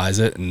you analyze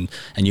it and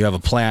you have a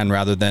plan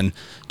rather than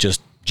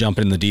just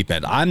jumping in the deep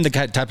end. I'm the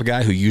type of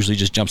guy who usually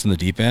just jumps in the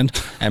deep end,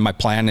 and my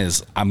plan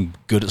is I'm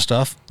good at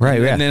stuff. Right.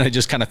 And Yeah. then I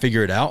just kind of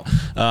figure it out.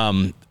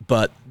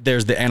 But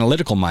there's the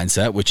analytical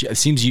mindset, which it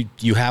seems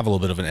you have a little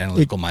bit of an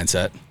analytical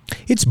mindset.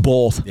 It's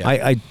both. Yeah.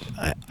 I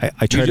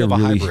try to have a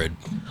really, hybrid.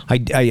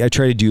 I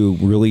try to do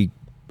really,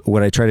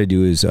 what I try to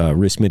do is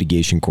risk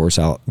mitigation course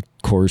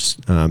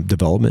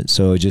development.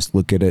 So I just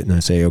look at it and I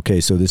say,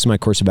 okay, so this is my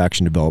course of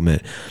action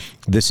development.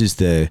 This is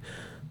the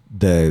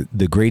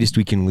greatest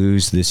we can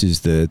lose. This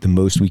is the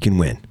most we can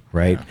win,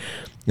 right?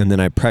 Yeah. And then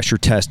I pressure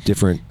test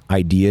different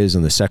ideas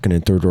on the second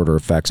and third order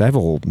effects. I have a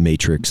whole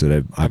matrix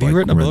that I've you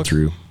written a run book?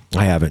 through.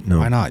 I haven't. No.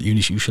 Why not?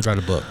 You should write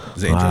a book.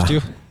 Does it interest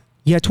you?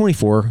 Yeah,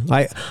 24.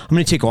 I'm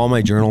going to take all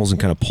my journals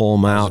and kind of pull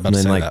them out and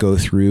then like go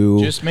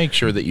through. Just make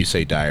sure that you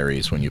say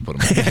diaries when you put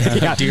them in.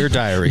 Yeah. Dear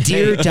diary.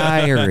 Dear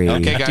diary.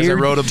 Okay, guys, I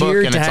wrote a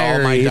book and it's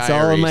all my It's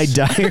all in my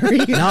diary.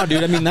 No,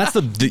 dude. I mean, that's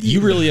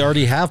you really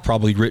already have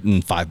probably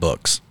written 5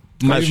 books.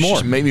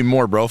 Maybe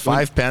more, bro.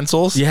 5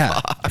 pencils.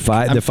 Yeah.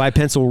 The 5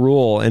 pencil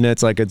rule, and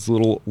it's like it's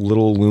little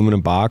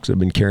aluminum box I've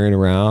been carrying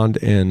around,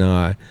 and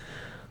I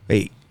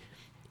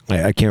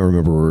can't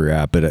remember where we're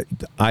at, but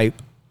I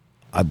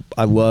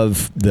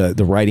love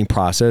the writing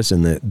process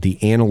and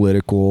the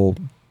analytical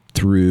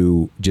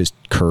through just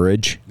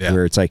courage,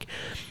 where it's like,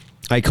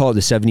 I call it the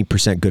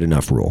 70% good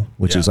enough rule,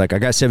 which is like, I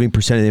got 70%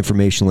 of the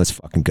information. Let's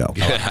fucking go.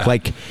 Yeah.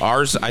 Like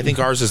I think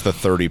ours is the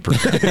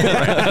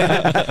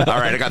 30%. All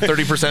right. I got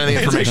 30% of the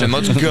information.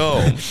 Let's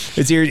go.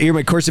 It's here.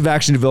 My course of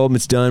action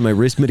development's done. My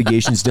risk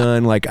mitigation's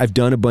done. Like I've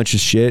done a bunch of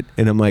shit,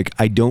 and I'm like,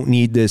 I don't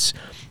need this.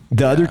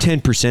 The other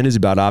 10% is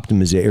about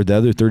optimization, or the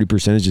other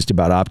 30% is just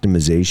about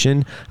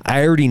optimization.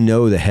 I already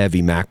know the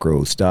heavy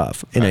macro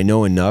stuff, and I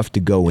know enough to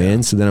go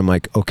in. So then I'm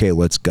like, okay,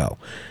 let's go.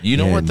 You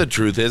know what the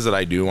truth is that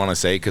I do want to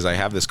say, because I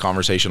have this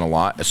conversation a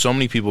lot. So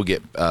many people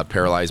get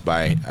paralyzed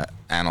by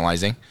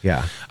analyzing.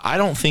 Yeah. I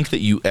don't think that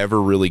you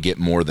ever really get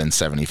more than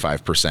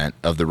 75%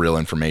 of the real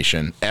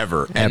information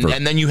ever. And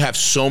then you have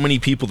so many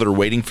people that are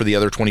waiting for the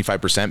other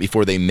 25%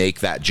 before they make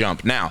that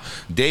jump. Now,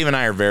 Dave and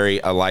I are very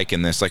alike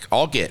in this. Like,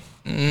 I'll get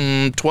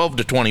 12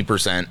 to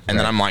 20%, and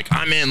then I'm like,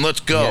 I'm in,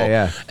 let's go.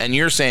 Yeah. And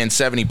you're saying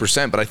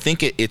 70%, but I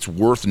think it's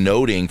worth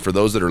noting for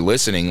those that are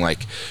listening,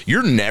 like,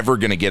 you're never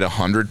going to get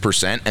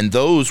 100%, and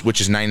those,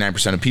 which is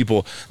 99% of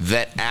people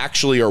that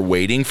actually are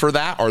waiting for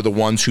that, are the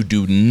ones who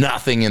do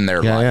nothing in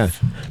their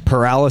life.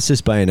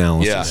 Paralysis by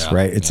analysis,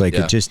 right? It's like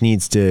it just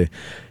needs to,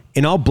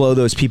 and I'll blow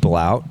those people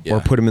out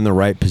or put them in the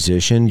right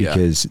position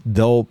because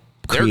they'll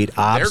create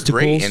obstacles. They're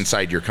great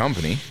inside your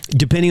company,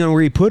 depending on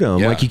where you put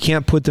them. Like you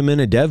can't put them in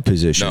a dev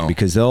position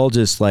because they'll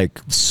just like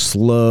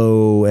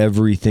slow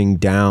everything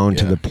down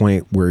to the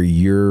point where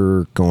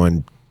you're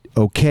going,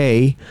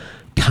 okay,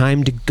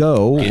 time to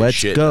go.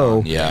 Let's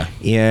go. Yeah.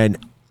 And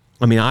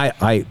I mean,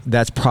 I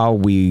that's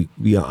probably,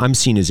 I'm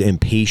seen as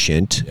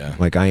impatient.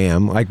 Like I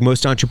am. Like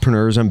most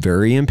entrepreneurs, I'm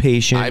very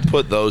impatient. I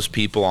put those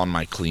people on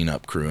my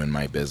cleanup crew in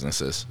my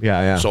businesses.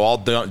 So I'll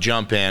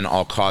jump in,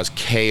 I'll cause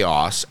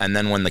chaos, and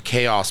then when the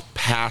chaos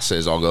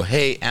passes, I'll go,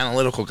 hey,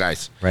 analytical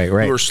guys, who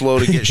are slow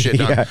to get shit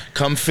done,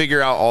 come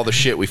figure out all the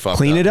shit we fucked up.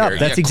 Clean it up. Here.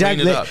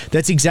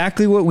 That's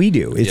exactly what we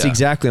do. It's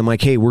exactly. I'm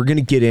like, hey, we're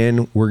gonna get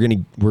in. We're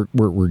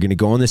gonna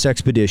go on this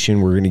expedition.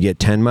 We're gonna get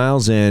 10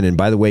 miles in, and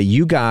by the way,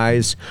 you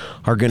guys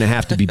are gonna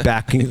have to be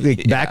back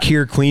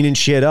here cleaning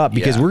shit up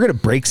because we're gonna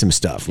break some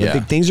stuff.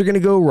 Like, things are gonna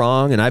go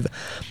wrong, and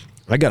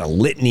I got a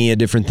litany of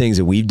different things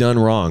that we've done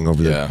wrong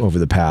over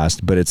the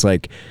past, but it's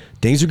like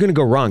things are gonna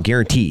go wrong,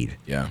 guaranteed.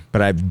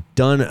 But I've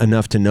done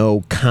enough to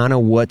know kind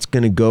of what's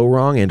gonna go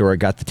wrong, or I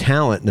got the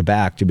talent in the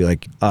back to be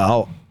like,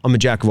 I'm a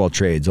jack of all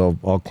trades.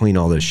 I'll clean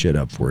all this shit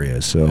up for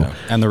you. So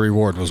and the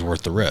reward was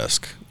worth the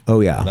risk. Oh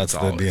yeah, that's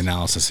the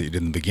analysis that you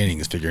did in the beginning,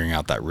 is figuring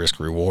out that risk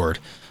reward,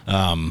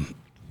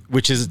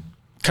 which is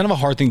kind of a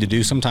hard thing to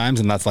do sometimes.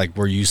 And that's like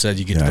where you said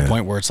you get to the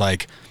point where it's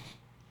like,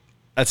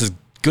 that's as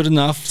good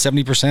enough,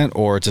 70%,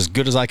 or it's as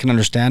good as I can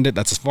understand it.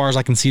 That's as far as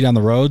I can see down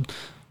the road.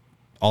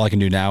 All I can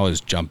do now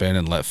is jump in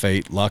and let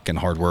fate, luck, and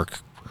hard work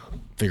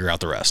figure out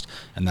the rest.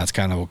 And that's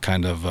kind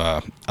of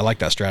I like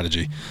that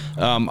strategy.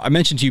 I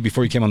mentioned to you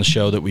before you came on the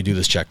show that we do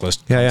this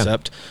checklist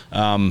concept.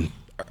 Are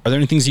there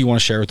any things you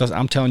want to share with us?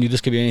 I'm telling you, this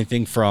could be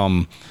anything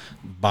from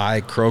buy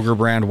Kroger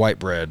brand white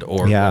bread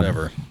or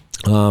whatever.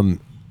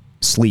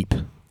 Sleep.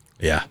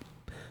 Yeah.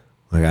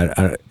 Like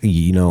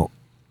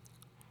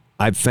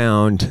I've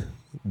found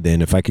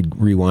then, if I could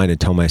rewind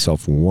and tell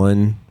myself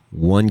one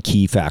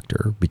key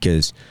factor,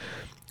 because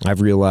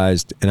I've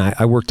realized, and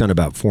I worked on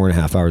about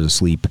 4.5 hours of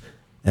sleep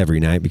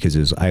every night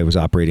because I was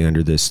operating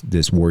under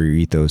this warrior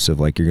ethos of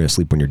like, you're going to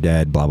sleep when you're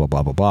dead, blah, blah,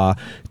 blah, blah, blah.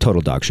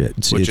 Total dog shit.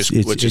 Which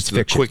is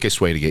the quickest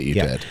way to get you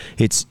dead.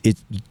 It's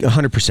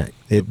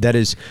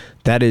 100%.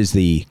 That is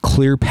the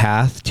clear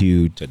path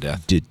to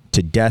death.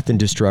 To death and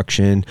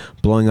destruction,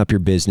 blowing up your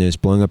business,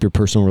 blowing up your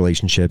personal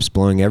relationships,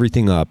 blowing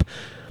everything up.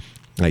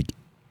 Like,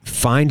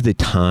 find the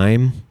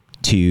time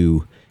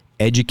to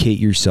educate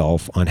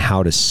yourself on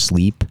how to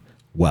sleep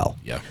well.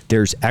 Yeah.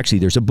 There's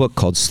a book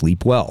called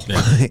Sleep Well.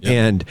 Yeah.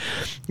 And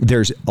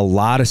there's a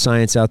lot of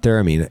science out there.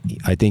 I mean,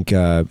 I think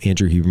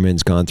Andrew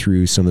Huberman's gone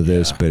through some of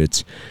this,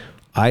 but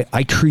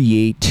I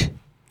create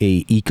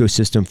a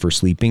ecosystem for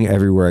sleeping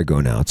everywhere I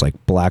go now. It's like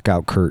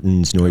blackout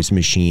curtains, noise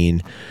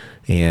machine,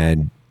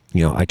 and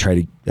I try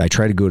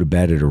to go to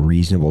bed at a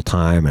reasonable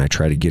time, and I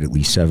try to get at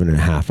least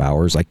 7.5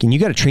 hours. And you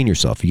got to train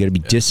yourself. You got to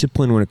be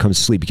disciplined when it comes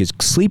to sleep, because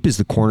sleep is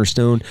the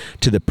cornerstone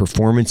to the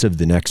performance of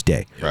the next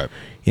day. Right.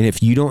 And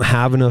if you don't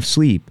have enough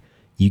sleep,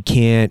 you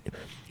can't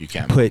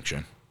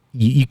function.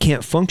 You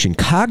can't function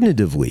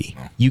cognitively.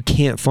 No. You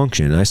can't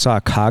function. I saw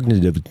a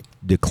cognitive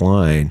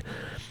decline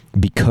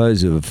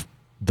because of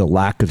the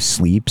lack of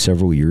sleep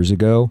several years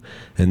ago,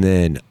 and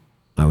then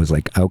I was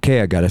like,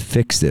 okay, I got to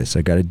fix this.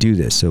 I got to do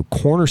this. So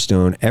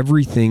cornerstone,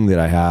 everything that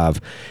I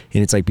have,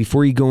 and it's like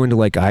before you go into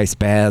like ice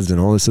baths and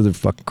all this other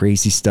fucking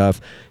crazy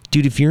stuff,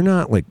 dude, if you're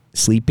not like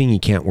sleeping, you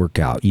can't work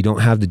out. You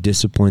don't have the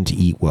discipline to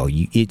eat well.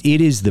 It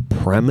is the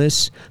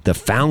premise, the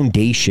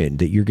foundation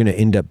that you're going to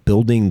end up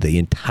building the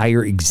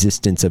entire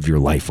existence of your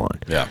life on.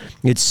 Yeah.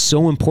 It's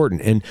so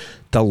important. And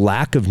the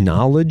lack of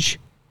knowledge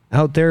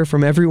out there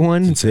from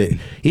everyone,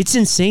 it's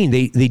insane.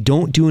 They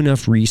don't do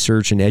enough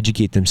research and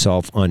educate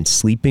themselves on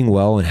sleeping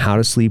well and how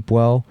to sleep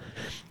well.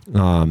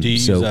 Do you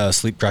use a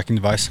sleep tracking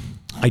device?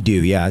 I do,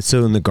 yeah.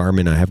 So in the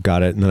Garmin, I have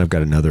got it, and then I've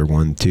got another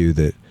one too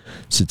that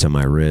sits on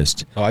my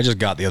wrist. Oh, I just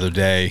got the other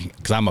day,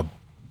 because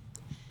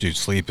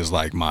sleep is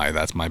like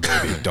that's my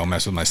baby. Don't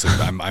mess with my sleep.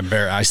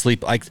 I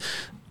sleep like,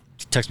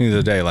 text me the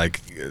other day,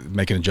 like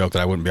making a joke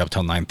that I wouldn't be up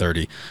till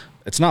 9:30.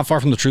 It's not far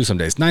from the truth some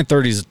days.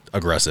 9:30 is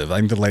aggressive. I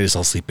think the latest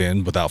I'll sleep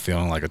in without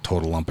feeling like a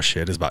total lump of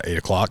shit is about 8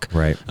 o'clock.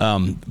 Right.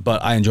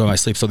 But I enjoy my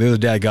sleep. So the other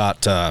day I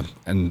got,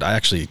 and I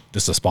actually,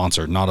 this is a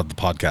sponsor, not of the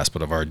podcast,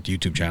 but of our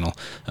YouTube channel,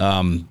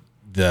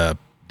 the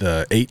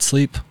 8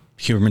 Sleep.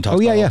 Huberman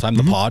talks about all the time,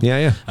 the pod.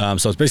 Yeah.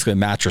 So it's basically a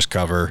mattress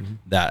cover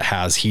that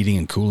has heating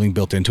and cooling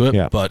built into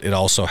it, but it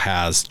also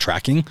has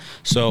tracking.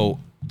 So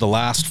the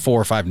last 4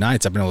 or 5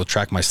 nights I've been able to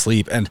track my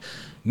sleep, and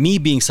me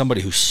being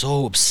somebody who's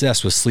so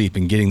obsessed with sleep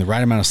and getting the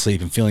right amount of sleep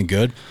and feeling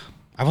good,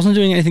 I wasn't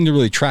doing anything to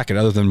really track it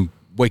other than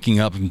waking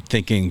up and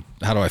thinking,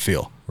 how do I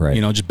feel? Right.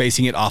 Just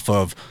basing it off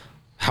of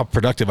how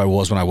productive I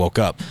was when I woke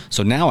up.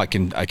 So now I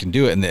can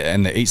do it.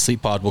 And the 8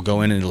 Sleep Pod will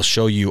go in and it'll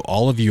show you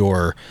all of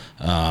your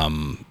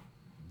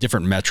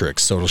different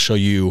metrics. So it'll show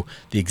you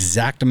the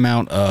exact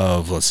amount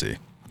of, let's see,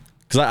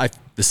 because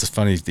this is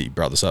funny that you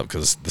brought this up,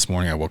 because this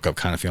morning I woke up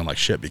kind of feeling like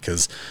shit,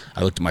 because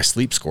I looked at my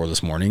sleep score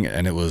this morning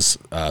and it was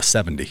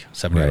 70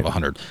 out of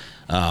 100.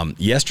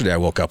 Yesterday I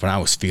woke up and I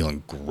was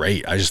feeling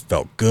great. I just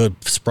felt good,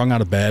 sprung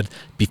out of bed.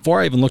 Before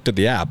I even looked at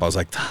the app, I was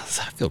like,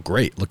 I feel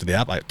great. Looked at the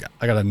app, I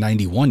got a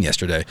 91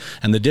 yesterday.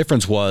 And the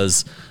difference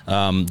was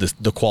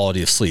the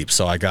quality of sleep.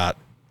 So I got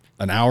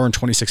an hour and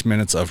 26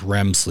 minutes of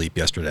REM sleep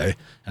yesterday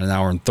and an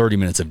hour and 30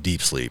 minutes of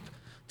deep sleep.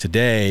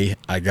 Today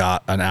I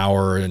got an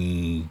hour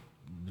and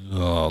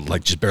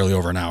just barely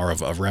over an hour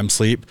of REM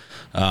sleep.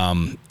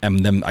 And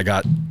then I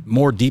got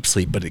more deep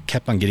sleep, but it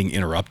kept on getting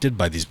interrupted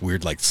by these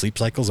weird sleep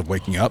cycles of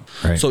waking up.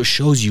 Right. So it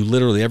shows you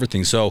literally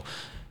everything. So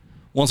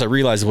once I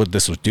realized what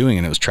this was doing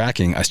and it was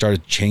tracking, I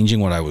started changing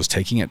what I was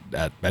taking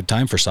at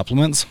bedtime for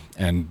supplements.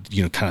 And,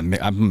 I'm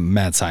a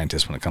mad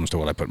scientist when it comes to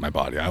what I put in my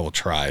body. I will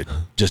try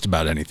just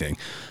about anything.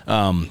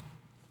 And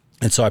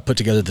so I put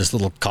together this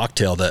little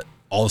cocktail that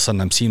all of a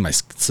sudden I'm seeing my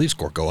sleep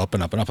score go up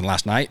and up and up. And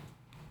last night,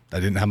 I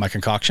didn't have my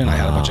concoction. I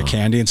had a bunch of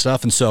candy and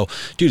stuff. And so,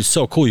 dude, it's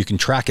so cool. You can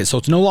track it. So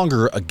it's no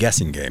longer a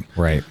guessing game.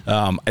 Right.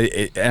 And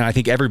I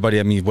think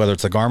everybody, whether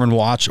it's the Garmin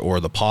watch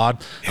or the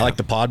pod, I like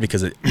the pod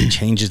because it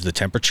changes the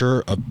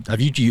temperature. Have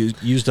you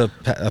used a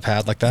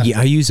pad like that? Yeah,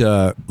 I use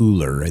a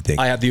Euler, I think.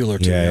 I have the Euler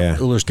too. Yeah.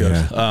 Euler's good.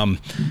 Yeah.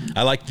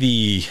 I like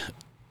the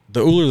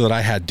Euler that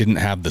I had didn't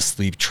have the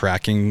sleep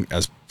tracking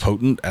as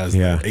potent as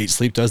the 8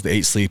 Sleep does. The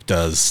 8 Sleep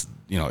does,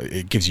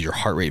 it gives you your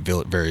heart rate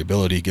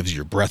variability, gives you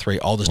your breath rate,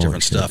 all this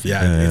different stuff.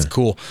 Yeah, it's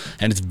cool.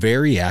 And it's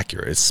very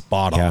accurate. It's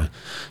spot on.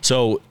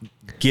 So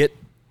get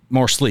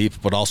more sleep,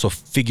 but also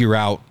figure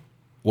out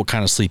what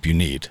kind of sleep you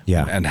need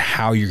and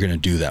how you're going to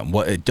do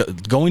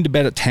that. Going to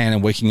bed at 10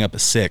 and waking up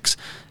at 6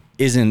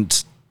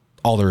 isn't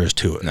all there is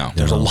to it. No,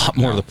 there's a lot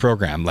more to the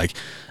program.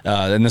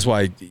 And that's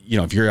why,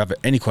 if you have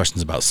any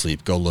questions about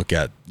sleep, go look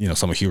at,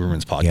 some of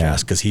Huberman's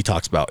podcasts, because he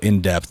talks about in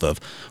depth of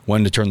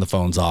when to turn the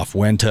phones off,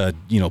 when to,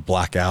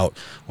 black out,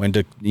 when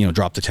to,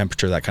 drop the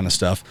temperature, that kind of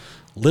stuff.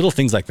 Little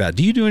things like that.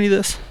 Do you do any of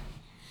this?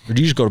 Or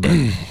do you just go to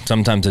bed?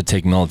 Sometimes I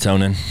take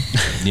melatonin,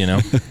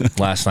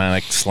 Last night I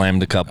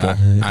slammed a couple.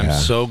 I'm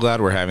so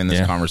glad we're having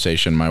this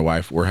conversation. My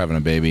wife, we're having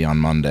a baby on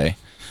Monday.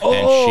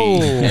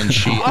 And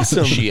she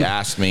awesome. She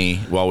asked me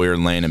while we were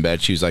laying in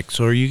bed, she was like,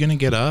 so are you going to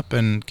get up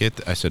and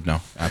I said,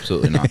 no,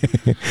 absolutely not.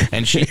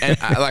 and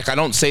I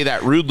don't say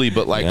that rudely,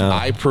 but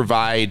I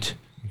provide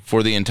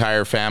for the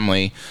entire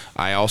family.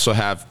 I also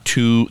have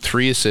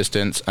 2-3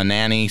 assistants, a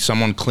nanny,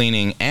 someone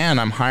cleaning,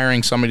 and I'm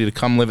hiring somebody to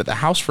come live at the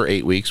house for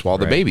 8 weeks while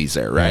the baby's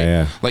there. Right.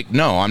 Yeah.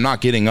 No, I'm not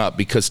getting up,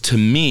 because to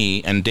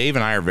me, and Dave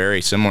and I are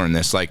very similar in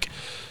this,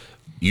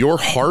 your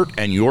heart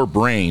and your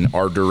brain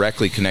are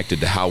directly connected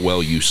to how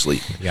well you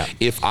sleep. Yeah.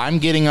 If I'm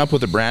getting up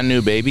with a brand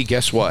new baby,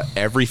 guess what?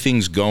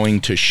 Everything's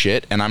going to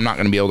shit, and I'm not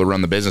going to be able to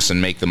run the business and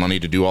make the money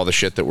to do all the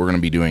shit that we're going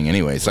to be doing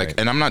anyway. It's like,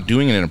 and I'm not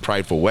doing it in a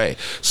prideful way.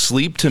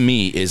 Sleep to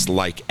me is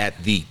like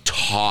at the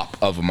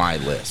top of my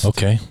list.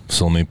 Okay,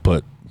 so let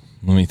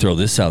me throw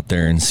this out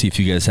there and see if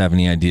you guys have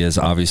any ideas.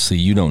 Obviously,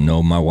 you don't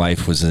know. My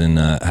wife was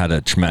had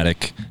a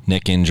traumatic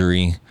neck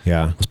injury.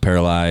 Yeah. Was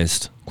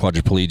paralyzed,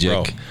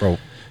 quadriplegic. Bro.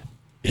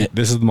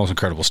 This is the most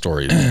incredible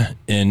story.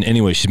 And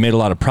anyway, she's made a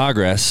lot of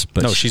progress.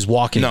 But No, she's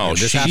walking. No,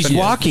 This she's happened-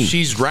 walking.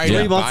 She's riding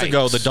 3 months bikes.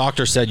 ago, the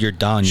doctor said you're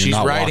done. You're She's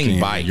not riding walking,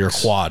 bikes. You're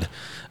quad.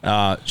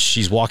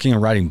 She's walking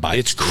and riding bikes.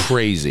 It's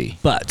crazy.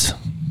 But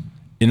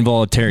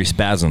involuntary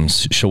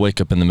spasms. She'll wake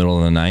up in the middle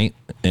of the night,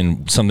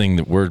 and something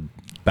that we're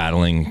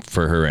battling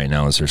for her right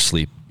now is her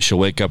sleep. She'll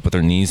wake up with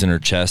her knees in her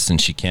chest and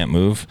she can't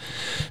move.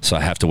 So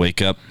I have to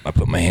wake up. I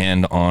put my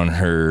hand on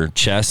her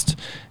chest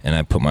and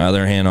I put my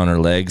other hand on her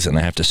legs, and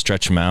I have to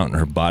stretch them out, and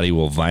her body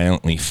will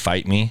violently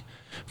fight me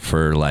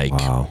for like,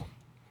 I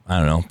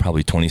don't know,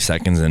 probably 20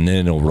 seconds, and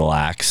then it'll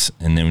relax,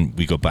 and then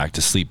we go back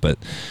to sleep. But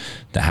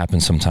that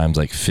happens sometimes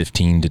like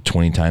 15 to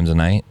 20 times a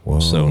night.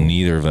 Whoa. So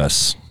neither of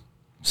us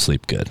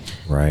sleep good.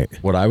 Right.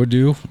 What I would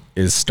do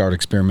is start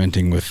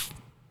experimenting with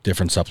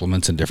different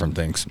supplements and different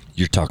things.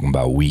 You're talking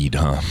about weed,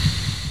 huh?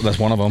 That's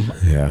one of them.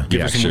 Yeah. Give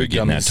Yeah, her some sure, weed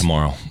getting that gummies.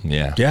 tomorrow.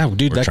 Yeah. Yeah,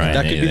 dude, We're that trying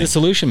could be anything. the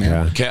solution, man.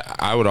 Yeah. Okay,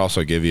 I would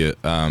also give you,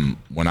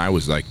 when I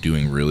was like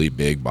doing really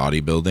big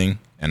bodybuilding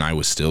and I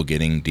was still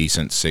getting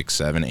decent 6,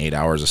 7, 8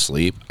 hours of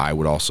sleep, I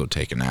would also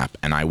take a nap,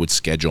 and I would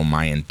schedule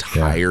my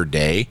entire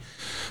day,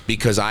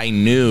 because I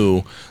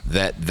knew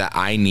that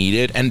I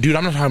needed, and dude,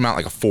 I'm not talking about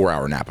like a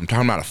 4-hour nap. I'm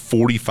talking about a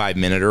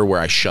 45-minuter where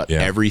I shut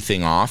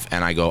everything off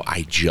and I go,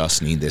 I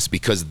just need this,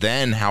 because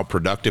then how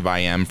productive I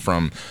am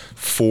from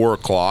 4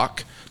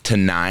 o'clock to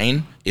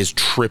 9 is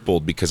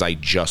tripled because I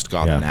just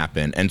got a nap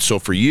in. And so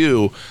for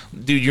you,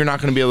 dude, you're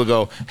not going to be able to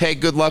go, hey,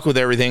 good luck with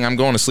everything, I'm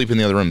going to sleep in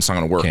the other room, it's not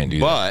going to work. Can't do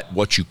but that.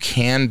 what you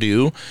can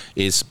do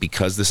is,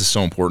 because this is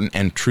so important,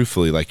 and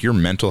truthfully, like, your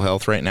mental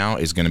health right now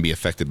is going to be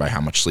affected by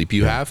how much sleep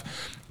you have.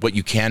 What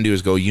you can do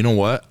is go, you know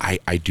what,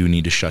 I do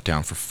need to shut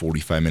down for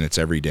 45 minutes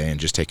every day and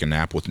just take a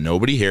nap with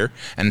nobody here,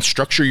 and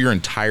structure your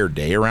entire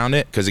day around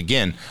it. Because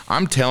again,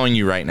 I'm telling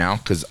you right now,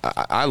 because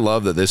I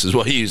love that this is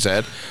what you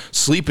said,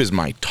 sleep is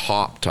my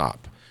top.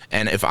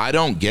 And if I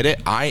don't get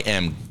it, I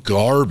am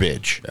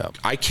garbage. Yep.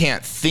 I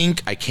can't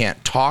think, I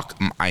can't talk,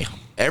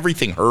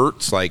 everything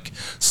hurts. Like,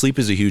 sleep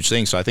is a huge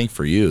thing. So I think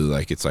for you,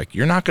 like, it's like,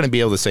 you're not going to be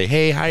able to say,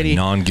 hey, Heidi,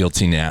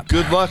 Non-guilty nap.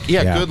 good luck.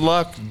 Yeah, good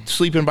luck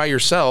sleeping by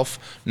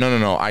yourself.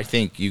 No. I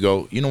think you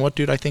go, you know what,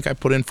 dude? I think I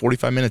put in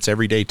 45 minutes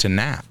every day to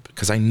nap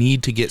because I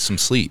need to get some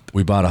sleep.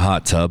 We bought a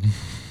hot tub.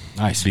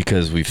 Nice.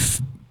 Because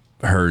we've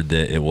heard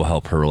that it will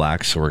help her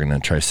relax. So we're going to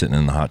try sitting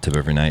in the hot tub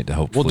every night to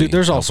hopefully. Well, dude,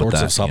 there's all help with sorts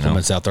that, of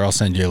supplements out there. I'll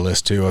send you a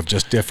list too of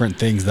just different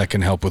things that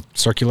can help with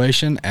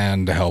circulation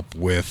and help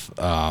with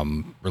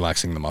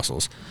relaxing the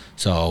muscles.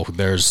 So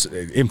there's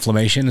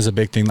inflammation is a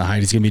big thing that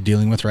Heidi's going to be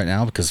dealing with right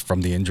now, because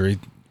from the injury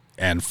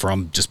and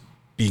from just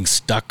being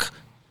stuck,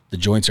 the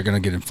joints are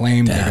going to get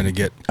inflamed. They're going to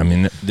get. I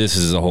mean, this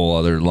is a whole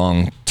other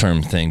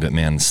long-term thing, but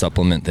man,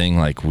 supplement thing,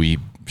 like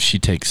she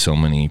takes so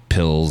many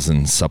pills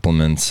and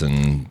supplements,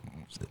 and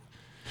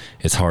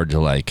it's hard to,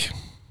 like,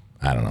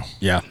 I don't know.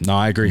 Yeah, no,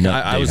 I agree.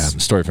 I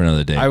was story for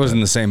another day. I was in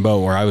the same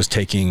boat where I was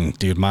taking,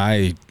 dude,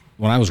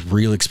 when I was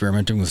real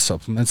experimenting with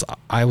supplements,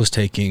 I was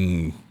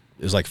taking,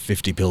 it was like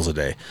 50 pills a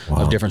day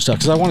of different stuff,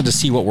 because I wanted to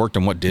see what worked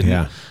and what didn't.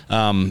 Yeah.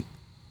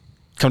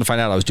 Come to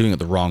find out, I was doing it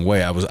the wrong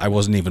way. I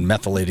wasn't even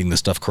methylating the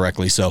stuff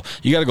correctly. So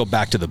you got to go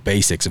back to the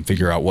basics and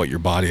figure out what your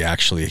body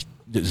actually.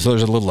 So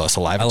there's a little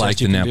saliva. I like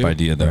test you the can nap do.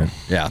 idea though.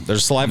 Yeah, there's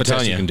a saliva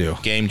test you can do.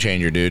 Game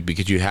changer, dude,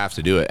 because you have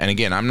to do it. And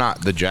again, I'm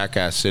not the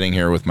jackass sitting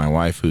here with my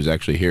wife, who's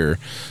actually here,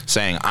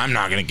 saying I'm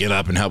not going to get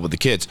up and help with the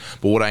kids.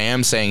 But what I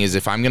am saying is,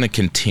 if I'm going to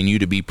continue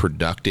to be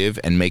productive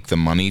and make the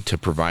money to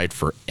provide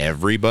for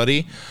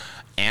everybody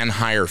and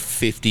hire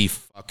 50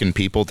 fucking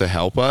people to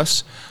help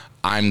us,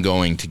 I'm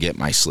going to get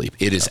my sleep.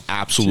 It is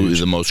absolutely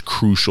the most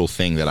crucial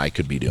thing that I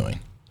could be doing.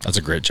 That's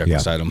a great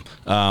checklist item.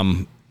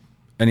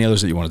 Any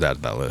others that you wanted to add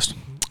to that list?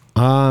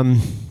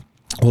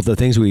 Well, the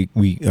things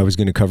I was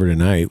going to cover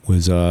tonight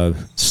was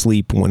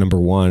sleep, number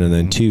one, and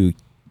then two,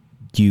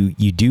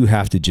 you do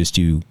have to just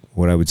do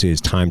what I would say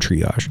is time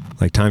triage,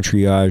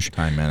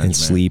 time management, and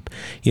sleep.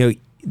 You know,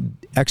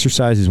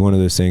 exercise is one of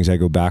those things I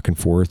go back and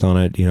forth on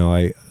it. You know,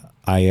 I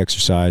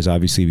exercise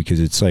obviously because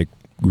it's like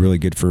really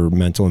good for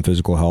mental and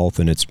physical health,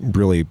 and it's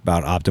really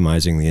about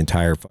optimizing the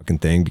entire fucking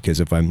thing, because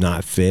if I'm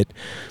not fit,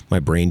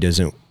 my brain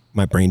doesn't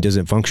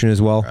function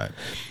as well. Right.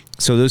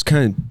 So those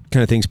kind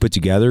of things put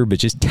together, but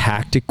just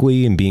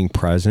tactically and being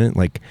present,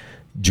 like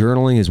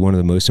journaling is one of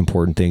the most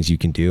important things you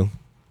can do.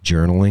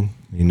 Journaling,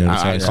 you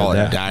notice I call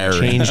it diary.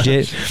 Changed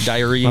it.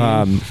 Diary.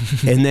 And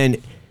then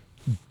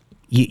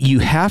you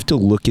have to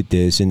look at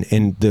this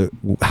and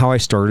how I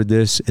started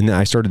this, and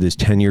I started this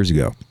 10 years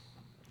ago.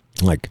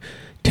 Like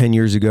 10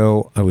 years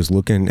ago, I was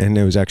looking, and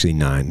it was actually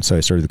 9. So I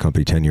started the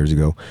company 10 years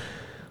ago.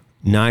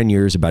 9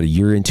 years, about a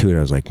year into it,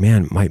 I was like,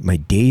 man, my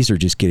days are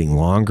just getting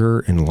longer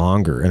and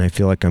longer. And I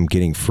feel like I'm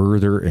getting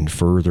further and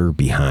further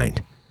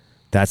behind.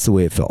 That's the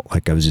way it felt.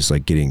 Like I was just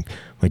like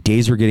my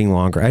days were getting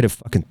longer. I had a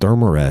fucking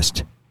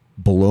thermarest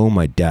below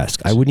my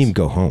desk. I wouldn't even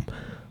go home.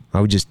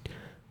 I would just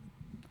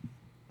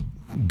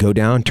go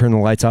down, turn the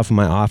lights off in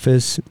my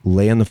office,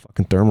 lay on the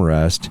fucking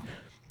thermarest,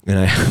 and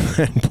I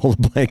pull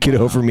the blanket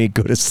over me,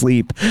 go to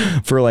sleep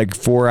for like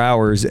 4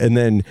 hours, and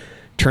then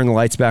turn the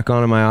lights back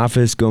on in my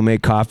office, go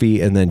make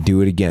coffee, and then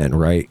do it again,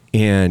 right?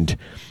 And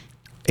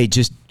it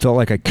just felt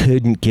like I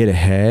couldn't get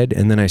ahead.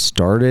 And then I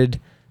started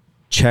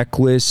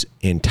checklists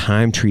and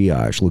time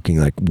triage, looking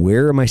like,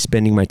 where am I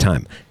spending my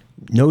time?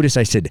 Notice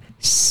I said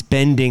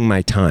spending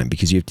my time,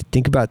 because you have to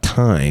think about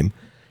time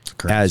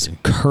as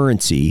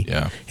currency.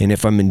 Yeah. And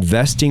if I'm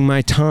investing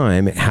my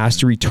time, it has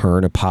to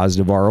return a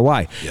positive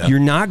ROI. Yeah. You're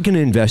not going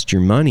to invest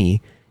your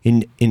money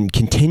and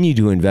continue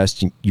to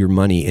invest your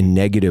money in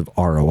negative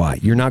ROI.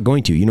 You're not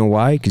going to. You know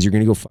why? Because you're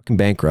going to go fucking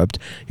bankrupt.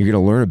 You're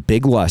going to learn a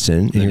big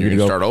lesson. And you're going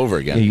to start over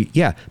again.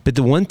 Yeah. But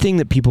the one thing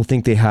that people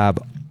think they have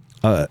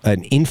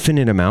an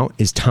infinite amount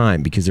is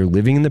time, because they're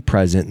living in the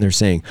present and they're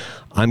saying,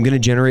 I'm going to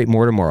generate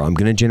more tomorrow. I'm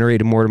going to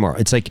generate more tomorrow.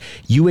 It's like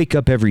you wake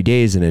up every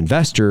day as an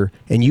investor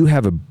and you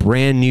have a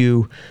brand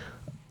new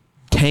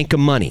tank of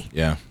money.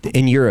 Yeah.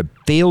 And you're a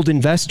failed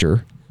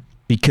investor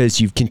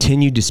because you've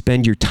continued to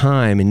spend your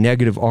time in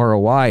negative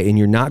ROI, and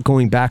you're not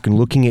going back and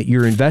looking at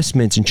your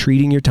investments and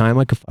treating your time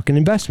like a fucking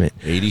investment.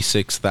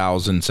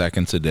 86,000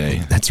 seconds a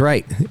day. That's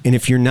right. And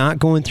if you're not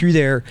going through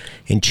there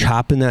and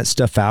chopping that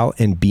stuff out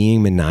and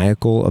being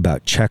maniacal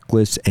about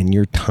checklists and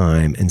your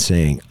time and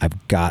saying,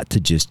 I've got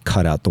to just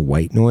cut out the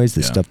white noise,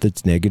 the stuff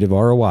that's negative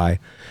ROI,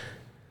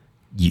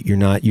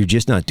 you're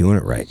just not doing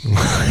it right.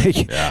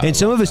 And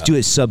some of us do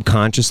it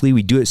subconsciously.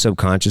 We do it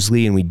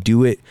subconsciously, and we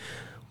do it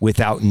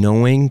without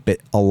knowing, but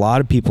a lot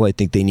of people, I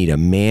think they need a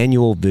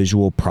manual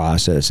visual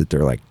process that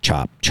they're like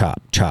chop,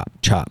 chop, chop,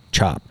 chop,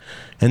 chop.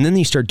 And then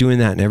you start doing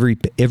that in every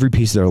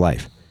piece of their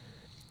life.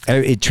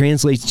 It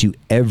translates to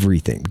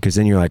everything, because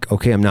then you're like,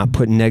 okay, I'm not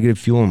putting negative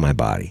fuel in my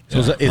body. So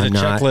is a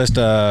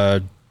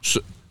checklist,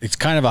 it's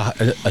kind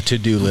of a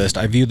to-do list.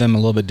 I view them a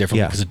little bit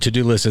differently, because a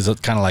to-do list is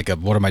kind of like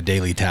what are my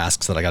daily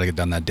tasks that I got to get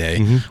done that day.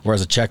 Mm-hmm.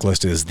 Whereas a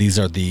checklist is, these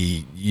are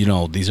the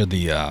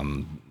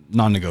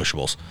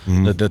non-negotiables,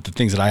 the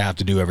things that I have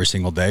to do every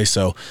single day.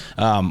 So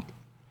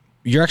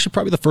you're actually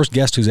probably the first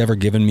guest who's ever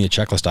given me a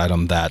checklist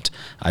item that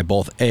I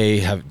both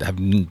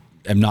am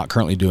not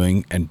currently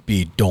doing, and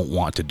B, don't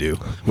want to do,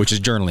 which is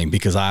journaling,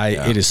 because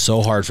it is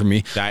so hard for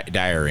me.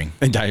 Diarying.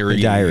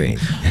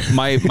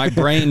 My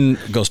brain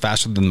goes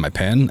faster than my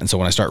pen, and so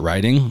when I start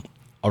writing,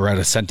 I'll write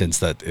a sentence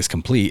that is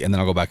complete, and then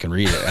I'll go back and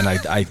read it. And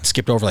I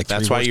skipped over like 3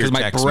 words. That's why your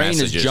my text brain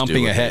is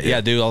jumping ahead. Yeah,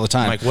 dude, all the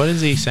time. I'm like, what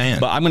is he saying?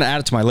 But I'm going to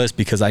add it to my list,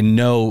 because I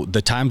know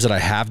the times that I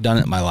have done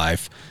it in my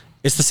life,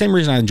 it's the same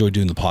reason I enjoy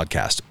doing the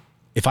podcast.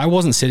 If I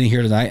wasn't sitting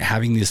here tonight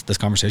having this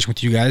conversation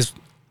with you guys,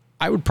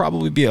 I would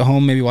probably be at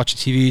home, maybe watching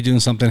TV, doing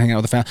something, hanging out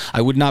with the family.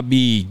 I would not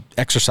be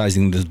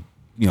exercising this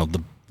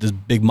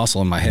big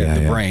muscle in my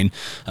head, the brain.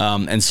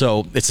 And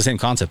so it's the same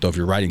concept of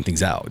you're writing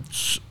things out.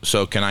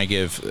 So can I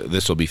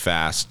this will be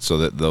fast so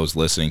that those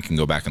listening can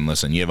go back and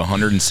listen. You have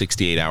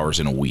 168 hours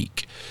in a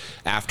week.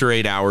 After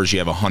 8 hours, you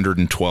have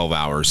 112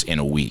 hours in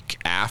a week.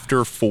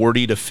 After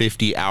 40 to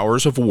 50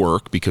 hours of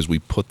work, because we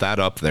put that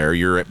up there,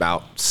 you're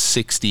about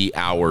 60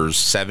 hours,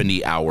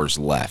 70 hours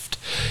left.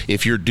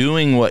 If you're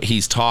doing what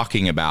he's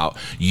talking about,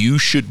 you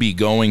should be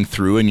going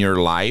through in your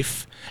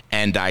life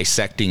and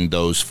dissecting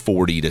those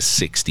 40 to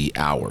 60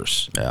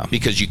 hours. Yeah.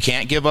 Because you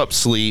can't give up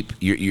sleep.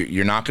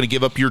 You're not going to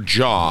give up your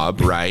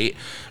job, right?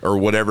 Or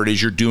whatever it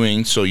is you're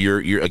doing. So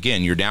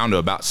you're down to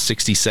about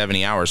 60,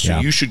 70 hours. So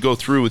you should go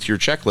through with your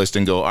checklist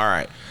and go, all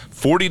right,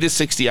 40 to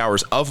 60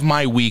 hours of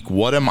my week,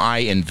 what am I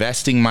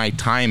investing my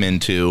time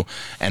into,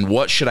 and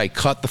what should I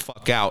cut the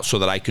fuck out so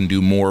that I can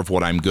do more of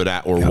what I'm good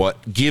at, or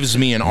what gives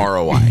me an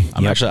ROI?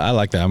 I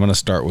like that. I'm going to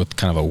start with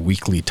kind of a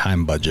weekly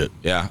time budget.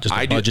 Yeah,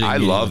 I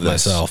love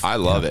this. Myself. I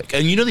love it.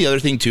 And the other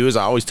thing too is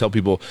I always tell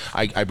people,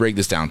 I break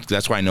this down.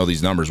 That's why I know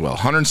these numbers well.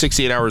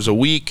 168 hours a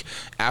week.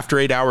 After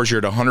 8 hours, you're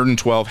at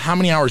 112. How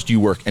many hours do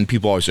you work? And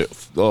people always say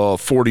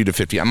 40 to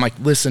 50. I'm like,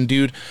 listen,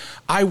 dude,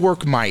 I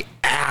work my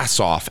ass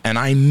off, and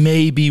I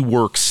maybe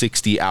work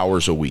 60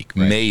 hours a week.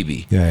 Right.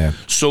 Maybe. Yeah.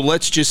 So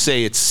let's just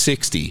say it's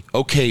 60.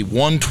 Okay,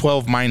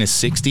 112 minus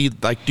 60.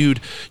 Like,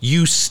 dude,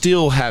 you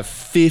still have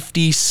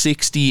 50,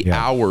 60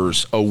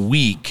 hours a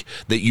week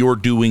that you're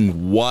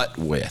doing what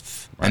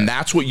with? Right. And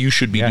that's what you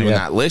should be doing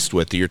that list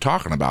with that you're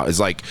talking about. Is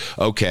like,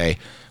 okay,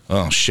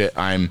 oh shit,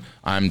 I'm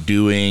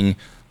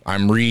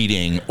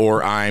reading,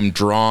 or I'm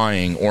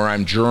drawing, or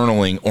I'm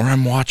journaling, or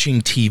I'm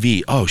watching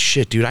TV. Oh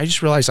shit, dude, I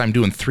just realized I'm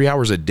doing 3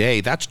 hours a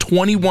day. That's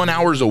 21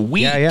 hours a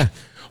week. Yeah.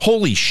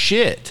 Holy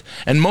shit.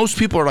 And most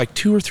people are like,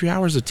 2 or 3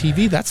 hours of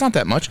TV, that's not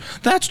that much.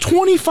 That's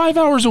 25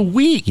 hours a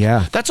week.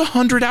 Yeah. That's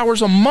 100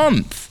 hours a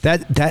month.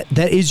 That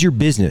is your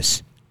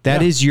business.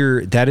 That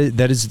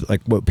is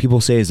like what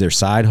people say is their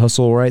side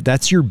hustle, right?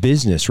 That's your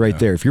business right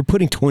there. If you're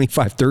putting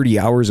 25, 30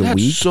 hours a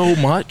week, so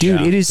much, dude,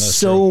 it is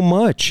so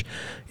much.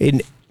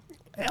 And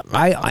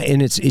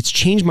it's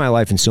changed my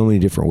life in so many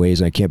different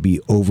ways. I can't be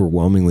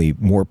overwhelmingly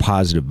more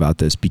positive about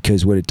this,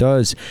 because what it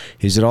does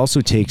is it also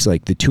takes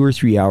like the 2 or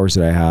 3 hours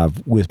that I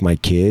have with my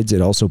kids.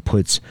 It also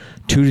puts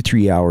 2 to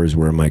 3 hours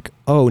where I'm like,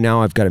 oh,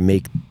 now I've got to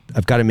make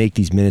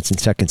these minutes and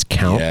seconds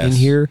count in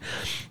here.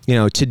 You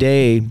know,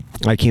 today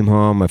I came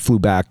home, I flew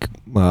back,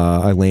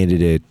 I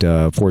landed at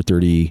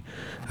 4:30.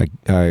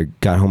 I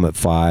got home at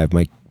 5.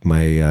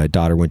 My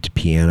daughter went to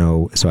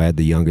piano, so I had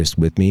the youngest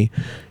with me,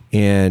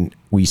 and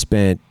we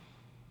spent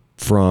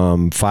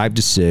from 5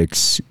 to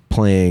 6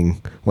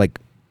 playing,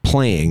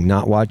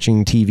 not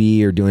watching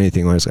TV or doing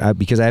anything,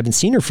 because I haven't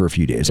seen her for a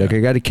few days. Like,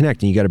 I got to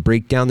connect, and you got to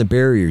break down the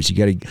barriers. You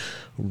got to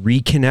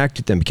reconnect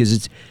with them,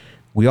 because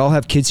we all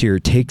have kids here.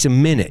 It takes a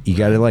minute. You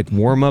got to like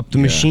warm up the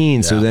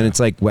machine. So then it's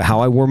like, how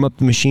I warm up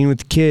the machine with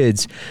the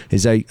kids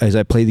is as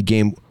I play the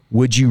game.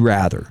 Would you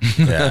rather?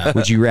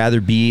 Would you rather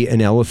be an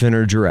elephant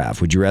or a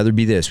giraffe? Would you rather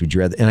be this? Would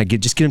you rather? And I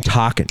just get them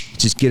talking.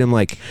 Just get them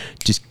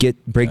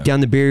break down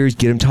the barriers,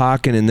 get them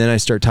talking. And then I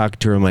start talking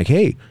to her. I'm like,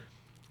 hey,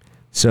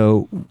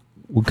 so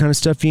what kind of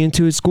stuff are you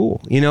into at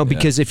school? You know,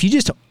 because if you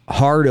just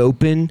hard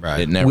open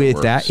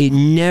with that, it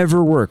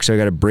never works. So I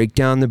got to break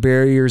down the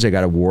barriers. I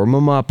got to warm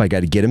them up. I got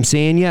to get them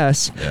saying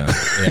yes.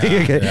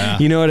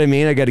 You know what I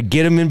mean? I got to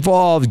get them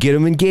involved, get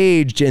them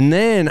engaged. And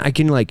then I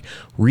can like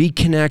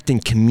reconnect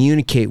and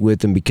communicate with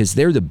them, because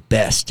they're the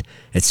best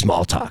at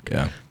small talk.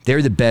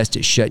 They're the best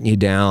at shutting you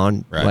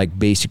down, like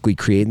basically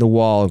creating the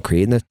wall and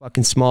creating the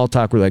fucking small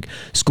talk. We're like,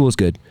 school's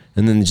good.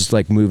 And then just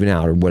like moving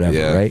out or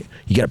whatever, right?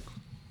 You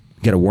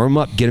got to warm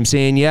up, get them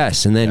saying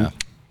yes, and then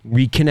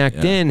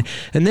reconnect in.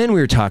 And then we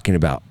were talking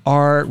about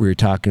art, we were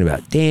talking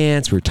about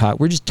dance, we're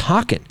just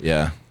talking.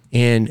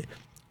 And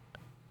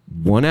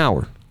 1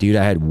 hour, dude,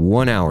 I had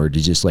 1 hour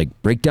to just like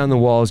break down the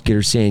walls, get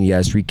her saying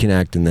yes,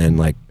 reconnect, and then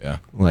like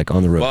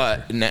on the road.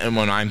 But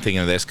when I'm thinking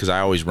of this, because I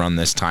always run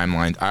this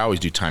timeline, I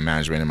always do time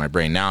management in my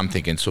brain. Now I'm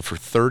thinking, so for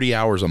 30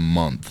 hours a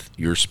month,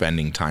 you're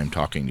spending time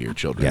talking to your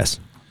children. Yes.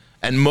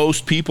 And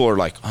most people are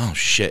like, oh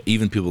shit,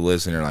 even people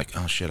listening are like,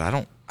 oh shit, I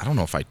don't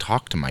know if I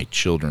talk to my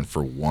children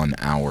for 1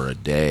 hour a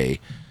day.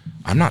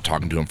 I'm not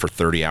talking to them for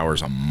 30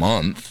 hours a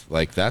month.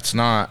 Like, that's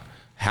not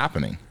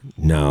happening.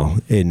 No.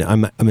 And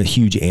I'm a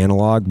huge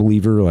analog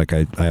believer. Like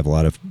I have a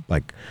lot of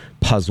like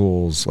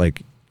puzzles,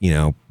 like, you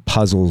know,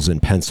 puzzles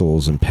and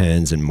pencils and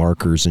pens and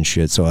markers and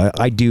shit. So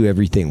I do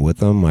everything with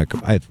them. Like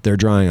if they're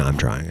drawing, I'm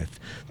drawing. If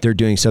they're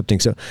doing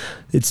something. So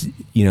it's,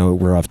 you know,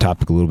 we're off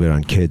topic a little bit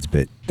on kids,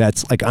 but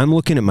that's like, I'm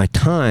looking at my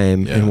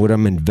time and what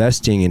I'm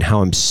investing and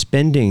how I'm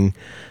spending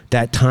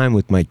that time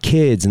with my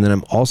kids. And then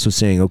I'm also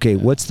saying, okay,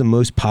 what's the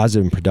most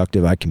positive and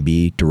productive I can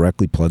be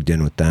directly plugged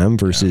in with them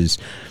versus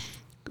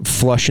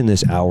flushing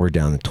this hour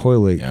down the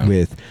toilet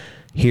with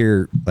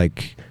here.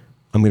 Like,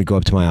 I'm going to go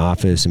up to my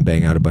office and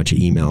bang out a bunch of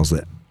emails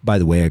that, by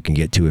the way, I can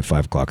get to at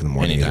 5 o'clock in the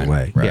morning either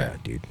way. Yeah,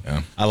 dude.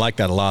 I like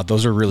that a lot.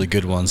 Those are really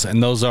good ones.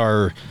 And those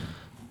are,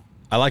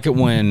 I like it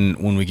when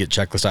we get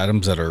checklist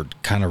items that are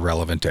kind of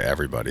relevant to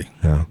everybody.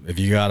 Yeah. If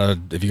you got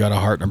a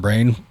heart and a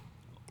brain,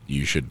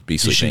 you should be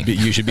sleeping.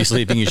 You should be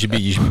sleeping. You should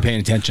be paying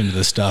attention to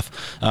this stuff.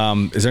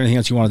 Is there anything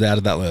else you wanted to add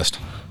to that list?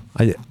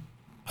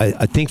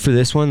 I think for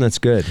this one, that's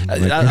good. I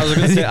was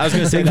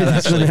going to say that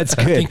actually. That's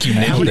good. I think you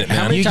nailed it, man.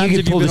 How many times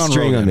have you been on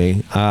string on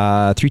me?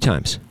 3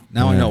 times.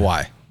 Now I know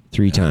why.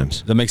 3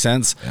 times. That makes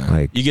sense.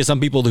 Like, you get some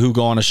people who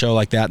go on a show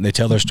like that and they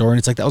tell their story and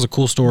it's like, that was a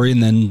cool story,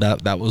 and then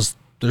that was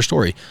their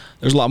story.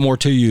 There's a lot more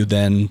to you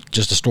than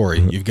just a story.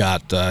 You've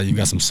got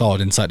some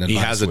solid insight and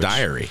advice. He has a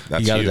diary.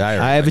 That's a diary.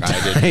 I have a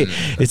diary.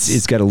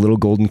 It's got a little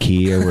golden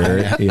key over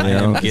it. You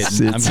know? I'm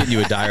getting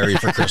you a diary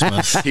for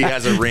Christmas. He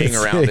has a ring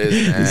around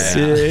his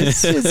neck.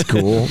 It's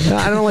cool.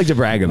 I don't like to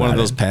brag about it. One of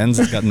those pens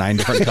that's got 9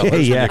 different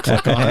colors. Yeah. You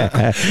click on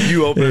it.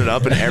 You open it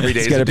up and every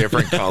day is a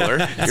different color.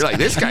 You're like,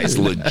 this guy's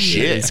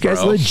legit. This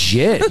guy's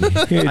legit.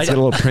 It's got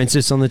a little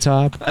princess on the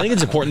top. I think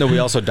it's important that we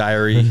also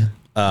diary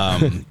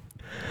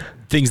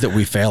things that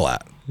we fail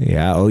at.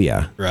 Yeah. Oh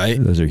yeah.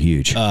 Right. Those are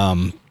huge.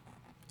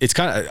 It's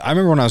kind of, I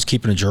remember when I was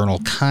keeping a journal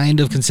kind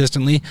of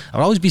consistently, I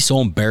would always be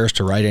so embarrassed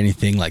to write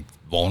anything like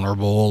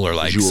vulnerable or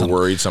like you were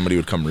worried somebody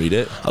would come read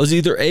it. I was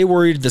either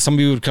worried that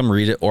somebody would come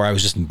read it, or I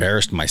was just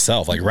embarrassed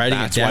myself. Like writing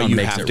it down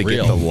makes it real. That's why you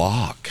have to get the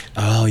lock.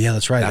 Oh yeah,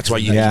 that's right. That's why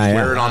you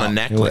wear it on a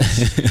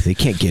necklace. They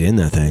can't get in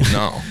that thing.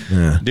 No.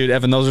 Yeah. Dude,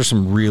 Evan, those are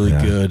some really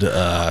good.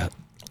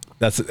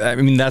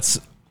 That's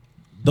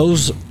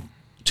those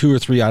 2 or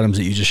 3 items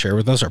that you just shared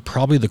with us are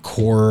probably the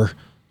core.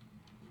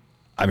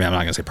 I mean, I'm not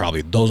going to say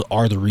probably. Those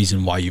are the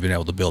reason why you've been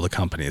able to build a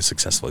company as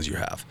successful as you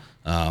have.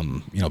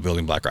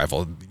 Building Black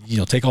Rifle.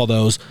 Take all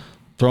those,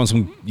 throw in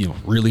some,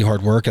 really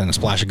hard work and a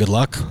splash of good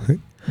luck.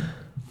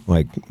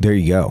 Like, there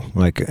you go.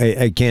 Like,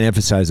 I can't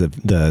emphasize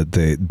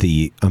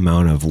the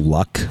amount of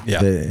luck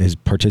that has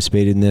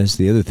participated in this.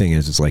 The other thing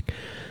is, it's like,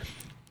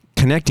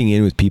 connecting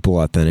in with people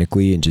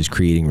authentically and just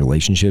creating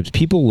relationships.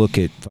 People look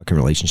at fucking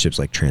relationships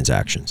like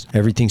transactions.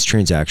 Everything's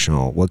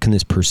transactional. What can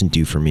this person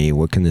do for me?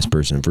 What can this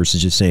person,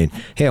 versus just saying,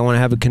 hey, I want to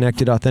have a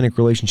connected, authentic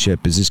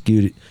relationship. Is this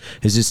good?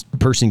 Is this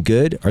person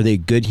good? Are they a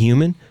good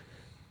human?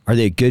 Are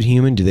they a good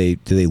human? Do they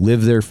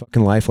live their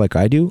fucking life like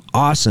I do?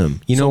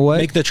 Awesome. You know what?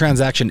 Make the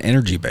transaction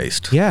energy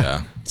based.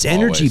 Yeah. It's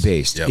energy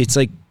based. Yep. It's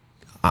like,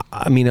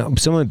 I mean,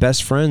 some of my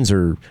best friends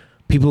are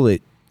people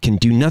that can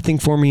do nothing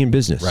for me in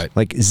business, right?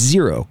 Like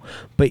zero,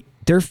 but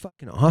they're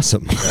fucking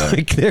awesome.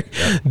 Like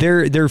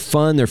they're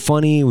fun, they're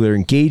funny, they're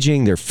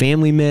engaging, they're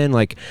family men.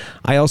 Like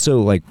I also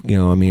like, you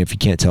know, I mean, if you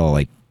can't tell,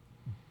 like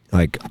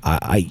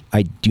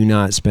I do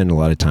not spend a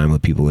lot of time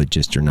with people that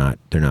just they're not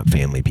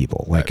family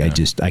people. Like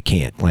right, I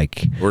can't.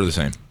 Like we're the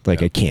same.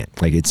 Like I can't.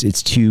 Like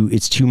it's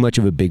too much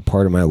of a big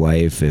part of my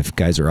life if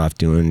guys are off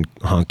doing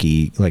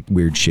honky, like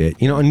weird shit.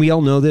 You know, and we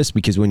all know this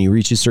because when you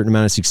reach a certain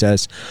amount of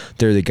success,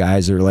 they're the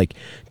guys that are like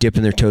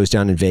dipping their toes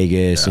down in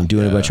Vegas and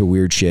doing a bunch of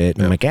weird shit.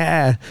 And I'm like,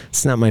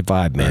 it's not my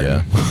vibe,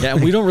 man. Yeah,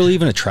 and we don't really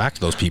even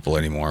attract those people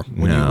anymore.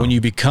 When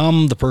you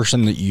become the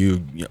person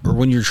that or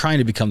when you're trying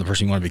to become the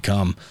person you want to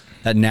become,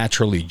 that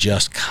naturally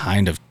just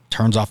kind of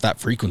turns off that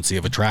frequency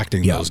of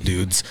attracting those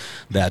dudes.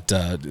 That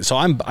so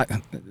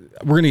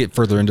we're gonna get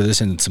further into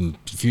this in some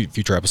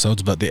future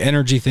episodes, but the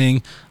energy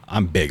thing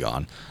I'm big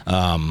on.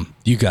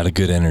 You got a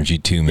good energy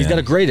too, man. He's got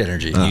a great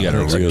energy. You got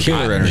a real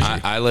killer energy.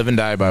 I live and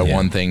die by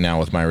one thing now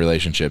with my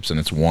relationships, and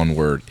it's one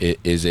word: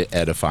 is it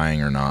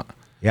edifying or not?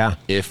 Yeah.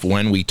 If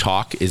when we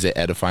talk, is it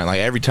edifying? Like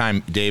every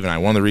time Dave and I,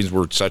 one of the reasons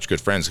we're such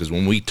good friends, because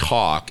when we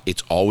talk,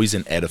 it's always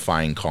an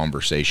edifying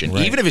conversation.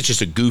 Right. Even if it's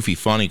just a goofy,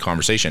 funny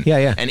conversation.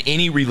 Yeah. And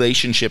any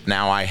relationship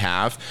now I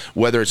have,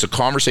 whether it's a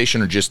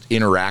conversation or just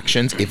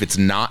interactions, if it's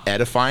not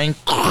edifying,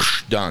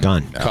 done.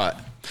 Cut.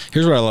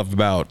 Here's what I love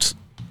about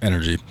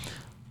energy.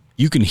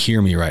 You can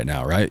hear me right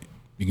now, right?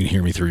 You can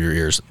hear me through your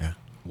ears. Yeah.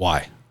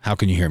 Why? How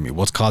can you hear me?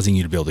 What's causing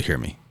you to be able to hear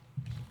me?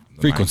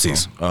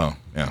 Frequencies. Oh,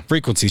 yeah.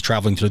 Frequencies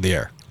traveling through the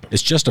air.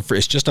 It's just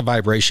a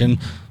vibration,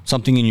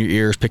 something in your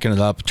ears, picking it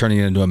up, turning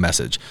it into a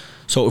message.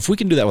 So if we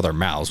can do that with our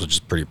mouths, which is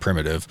pretty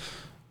primitive,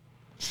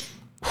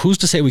 who's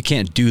to say we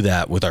can't do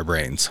that with our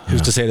brains?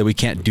 Who's to say that we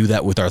can't do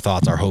that with our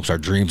thoughts, our hopes, our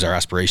dreams, our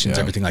aspirations,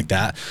 everything like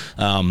that?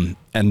 And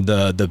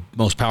the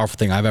most powerful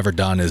thing I've ever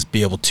done is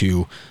be able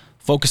to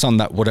focus on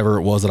that, whatever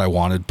it was that I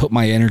wanted, put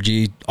my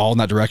energy all in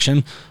that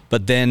direction,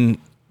 but then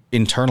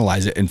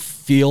internalize it and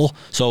feel.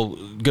 So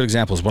good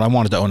example is when I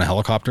wanted to own a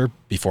helicopter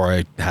before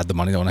I had the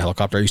money to own a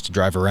helicopter, I used to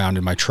drive around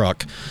in my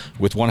truck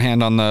with one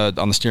hand on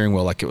the steering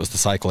wheel like it was the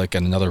Cyclic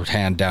and another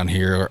hand down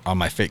here on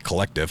my fake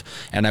Collective,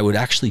 and I would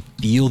actually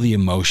feel the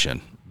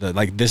emotion.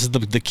 This is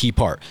the key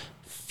part.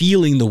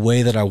 Feeling the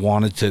way that I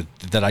wanted to,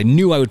 that I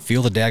knew I would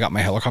feel the day I got my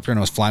helicopter and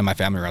I was flying my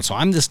family around. So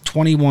I'm this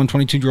 21,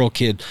 22-year-old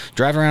kid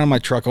driving around in my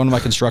truck, owning my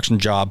construction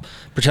job,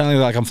 pretending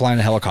like I'm flying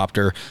a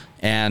helicopter,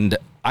 and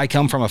I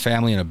come from a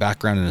family and a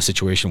background in a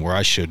situation where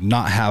I should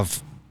not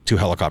have two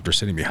helicopters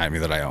sitting behind me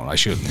that I own. I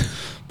shouldn't,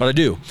 but I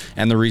do.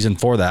 And the reason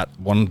for that,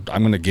 one,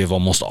 I'm going to give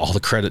almost all the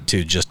credit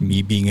to just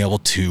me being able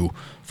to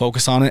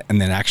focus on it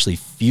and then actually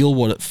feel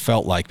what it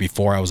felt like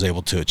before I was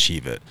able to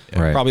achieve it.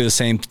 Right. Probably the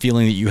same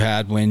feeling that you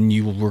had when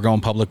you were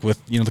going public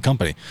with, the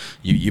company.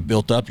 You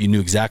built up, you knew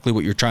exactly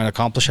what you're trying to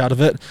accomplish out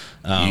of it.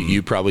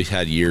 You probably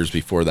had years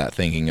before that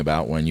thinking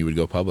about when you would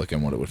go public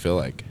and what it would feel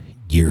like.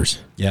 Years.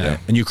 Yeah.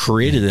 And you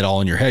created it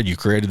all in your head. You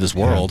created this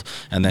world.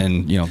 And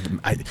then,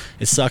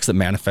 it sucks that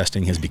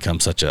manifesting has become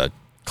such a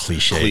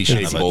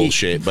cliche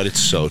bullshit, but it's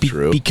so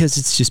true. Because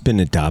it's just been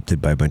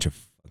adopted by a bunch of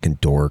fucking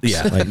dorks.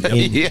 Yeah. And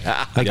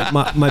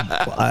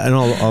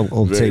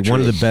I'll say true.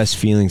 One of the best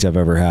feelings I've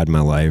ever had in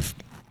my life,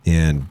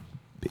 and,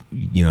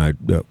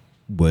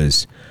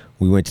 was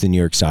we went to the New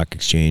York Stock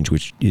Exchange,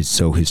 which is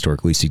so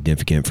historically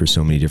significant for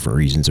so many different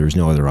reasons. There was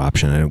no other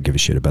option. I don't give a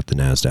shit about the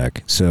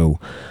NASDAQ. So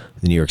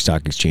the New York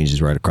Stock Exchange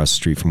is right across the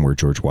street from where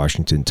George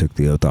Washington took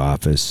the oath of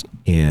office.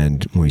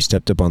 And when we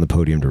stepped up on the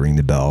podium to ring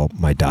the bell,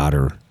 my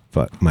daughter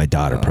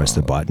pressed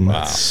the button.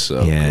 Wow.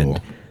 So cool.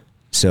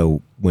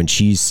 So when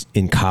she's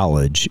in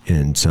college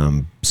and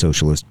some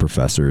socialist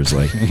professor is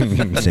like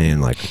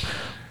saying like,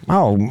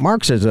 oh,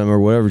 Marxism or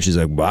whatever, she's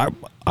like, well,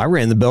 I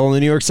ran the bell in the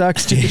New York Stock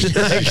Exchange.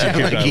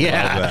 I'm like,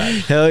 yeah,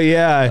 hell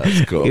yeah.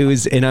 That's cool. It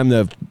was, and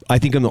I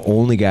think I'm the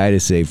only guy to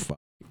say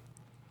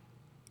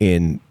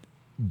in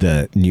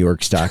the New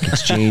York Stock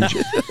Exchange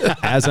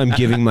as I'm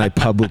giving my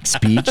public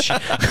speech.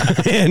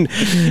 And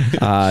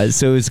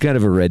so it's kind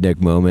of a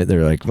redneck moment.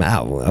 They're like,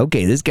 wow,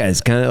 okay, this guy's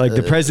kind of like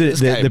the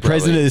president. The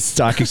president of the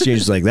stock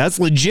exchange is like, that's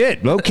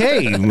legit.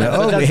 Okay.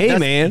 Hey,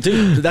 man.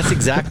 Dude, that's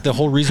the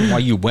whole reason why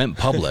you went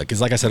public is,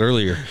 like I said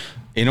earlier,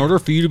 in order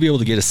for you to be able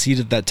to get a seat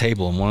at that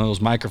table and one of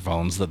those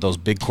microphones that those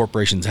big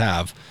corporations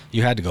have,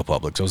 you had to go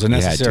public. So it was a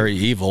necessary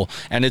evil,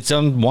 and it's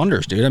done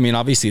wonders, dude. I mean,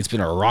 obviously it's been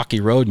a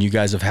rocky road, and you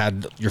guys have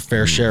had your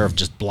fair share of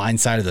just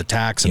blindsided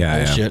attacks and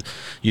bullshit.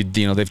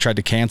 Yeah. They've tried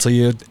to cancel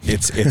you.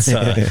 It's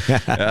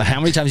how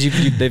many times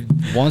they've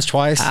once,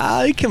 twice?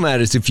 They come at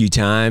us a few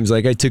times.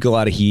 Like I took a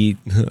lot of heat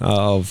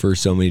for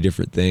so many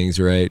different things,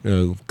 right?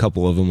 A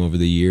couple of them over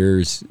the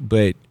years,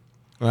 but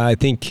I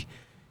think,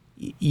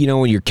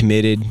 when you're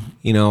committed,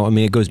 I mean,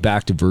 it goes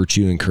back to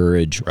virtue and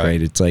courage,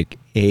 right? It's like,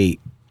 hey,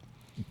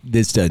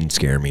 this doesn't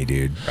scare me,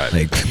 dude. Right.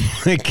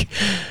 Like,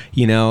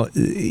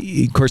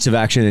 course of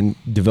action and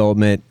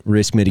development,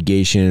 risk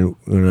mitigation.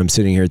 When I'm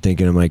sitting here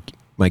thinking, I'm like,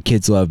 my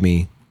kids love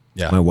me.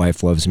 Yeah. My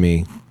wife loves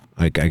me.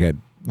 Like, I got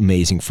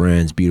amazing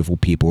friends, beautiful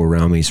people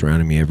around me,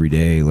 surrounding me every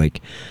day.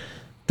 Like,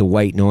 the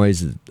white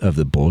noise of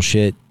the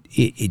bullshit,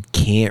 it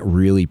can't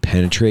really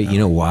penetrate. You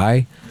know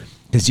why?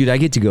 Because, dude, I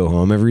get to go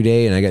home every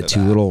day, and I got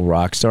two little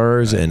rock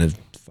stars and a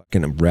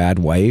fucking rad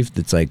wife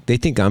that's like, they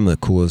think I'm the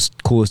coolest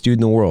dude in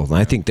the world, and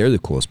I think they're the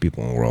coolest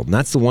people in the world. And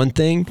that's the one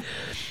thing,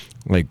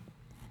 like,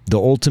 the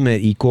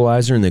ultimate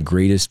equalizer and the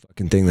greatest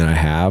fucking thing that I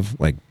have,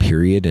 like,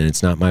 period, and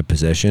it's not my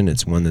possession,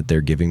 it's one that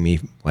they're giving me,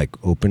 like,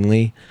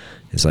 openly.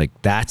 It's like,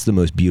 that's the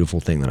most beautiful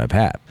thing that I've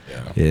had.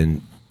 Yeah.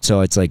 And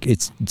so it's like,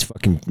 it's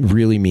fucking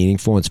really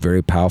meaningful. It's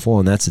very powerful.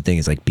 And that's the thing,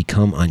 is like,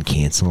 become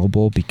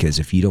uncancelable, because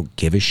if you don't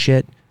give a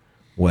shit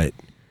what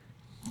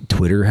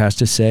Twitter has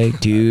to say,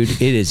 dude,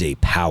 it is a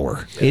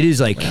power. Yeah. It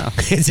is like,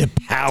 it's a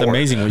power. It's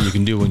amazing what you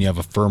can do when you have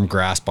a firm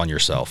grasp on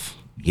yourself.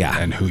 Yeah.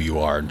 And who you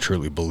are, and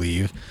truly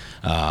believe.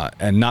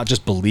 And not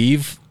just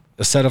believe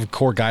a set of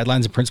core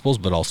guidelines and principles,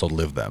 but also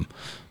live them.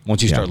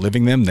 Once you start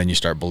living them, then you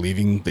start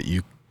believing that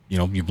you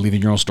believe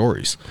in your own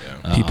stories.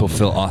 Yeah. People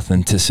feel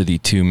authenticity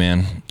too,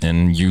 man.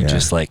 And you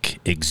just like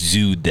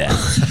exude that.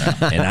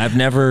 And I've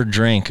never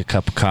drank a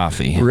cup of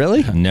coffee.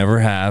 Really? Never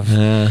have.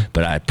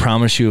 But I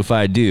promise you, if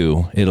I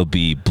do, it'll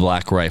be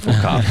Black Rifle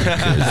coffee.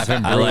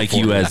 I like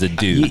you as a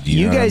dude.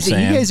 You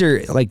guys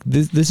are like,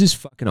 this is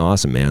fucking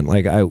awesome, man.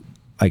 Like,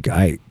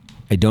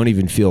 I don't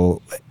even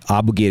feel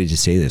obligated to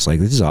say this.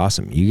 Like, this is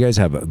awesome. You guys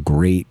have a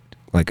great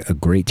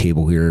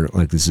table here.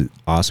 Like, this is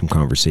awesome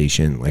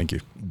conversation. Like, thank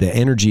you. The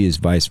energy is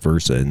vice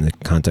versa in the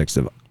context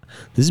of,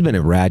 this has been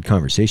a rad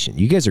conversation.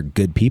 You guys are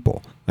good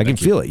people. I can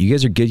feel it. You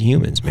guys are good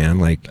humans, man.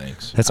 Like,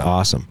 thanks. That's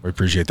awesome. We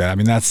appreciate that. I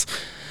mean, that's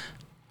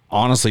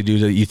honestly,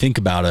 dude, you think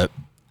about it,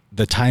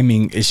 the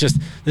timing, this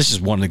is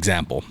one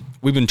example.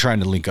 We've been trying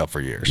to link up for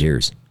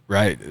years.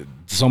 Right?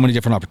 So many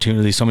different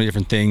opportunities, so many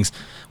different things.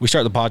 We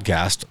start the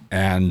podcast,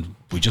 and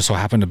we just so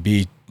happen to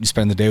be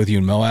spending the day with you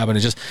in Moab,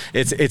 and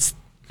it's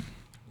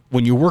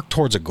when you work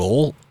towards a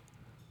goal,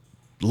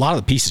 a lot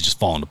of the pieces just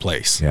fall into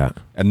place. Yeah.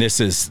 And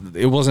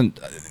it wasn't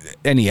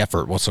any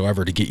effort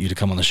whatsoever to get you to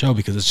come on the show,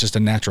 because it's just a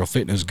natural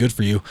fit and it was good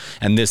for you.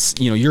 And this,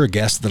 you're a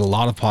guest that a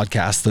lot of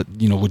podcasts that,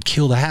 would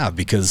kill to have,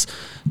 because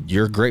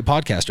you're a great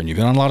podcaster and you've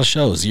been on a lot of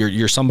shows.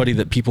 You're somebody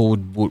that people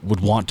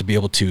would want to be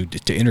able to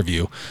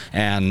interview.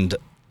 And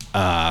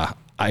I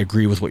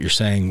agree with what you're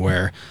saying,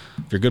 where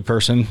if you're a good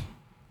person,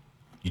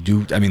 you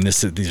do. I mean,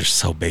 these are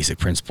so basic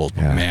principles,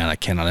 but man, I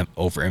cannot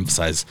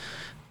overemphasize.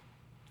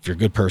 If you're a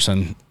good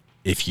person,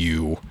 if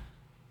you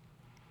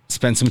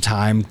spend some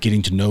time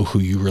getting to know who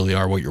you really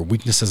are, what your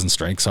weaknesses and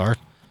strengths are,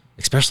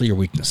 especially your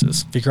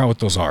weaknesses, figure out what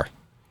those are,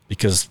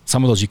 because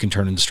some of those you can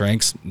turn into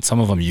strengths, and some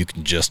of them you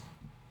can just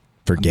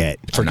forget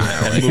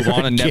and move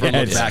on and never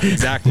look back.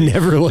 Exactly.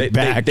 Never look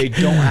back. They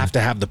don't have to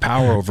have the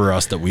power over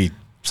us that we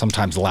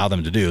sometimes allow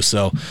them to do.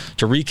 So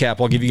to recap,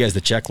 I'll give you guys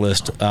the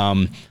checklist.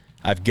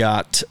 I've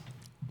got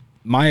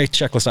my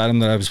checklist item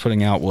that I was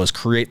putting out was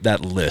create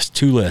that list,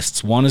 2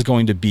 lists. One is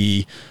going to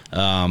be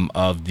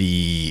of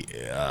the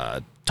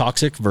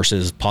toxic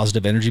versus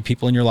positive energy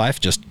people in your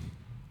life. Just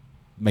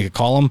make a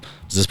column.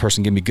 Does this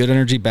person give me good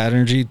energy, bad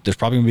energy? There's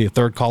probably going to be a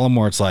third column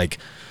where it's like,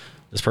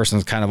 this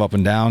person's kind of up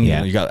and down.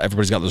 Yeah.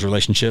 Everybody's got those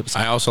relationships.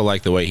 I also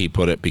like the way he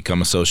put it,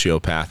 become a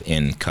sociopath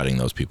in cutting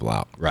those people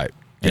out. Right.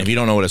 And if you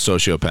don't know what a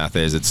sociopath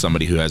is, it's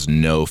somebody who has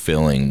no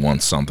feeling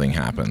once something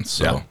happens.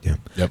 So, yeah.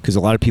 Because a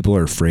lot of people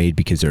are afraid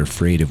because they're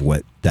afraid of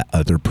what that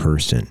other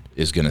person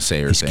is going to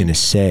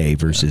say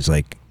versus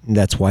like,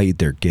 that's why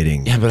they're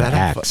getting the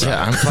axe.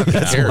 I'm fucking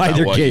that's why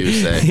they're getting you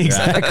say.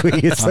 Exactly.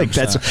 It's like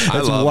that's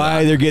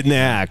why they're getting the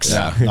axe.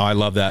 Yeah. No, I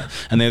love that.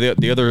 And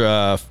the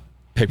other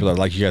paper that I'd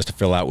like you guys to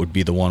fill out would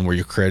be the one where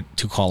you create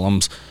 2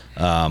 columns.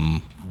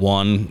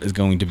 One is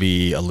going to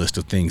be a list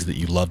of things that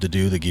you love to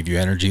do that give you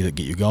energy, that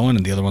get you going,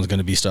 and the other one's going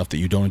to be stuff that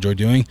you don't enjoy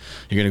doing.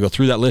 You're going to go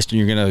through that list, and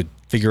you're going to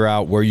figure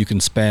out where you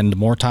can spend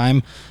more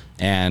time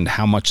and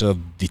how much of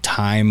the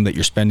time that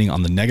you're spending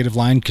on the negative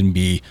line can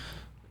be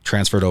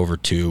transferred over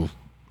to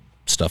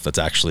stuff that's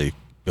actually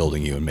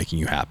building you and making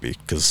you happy,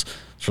 because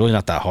it's really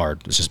not that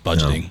hard. It's just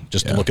budgeting.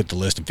 Look at the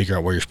list and figure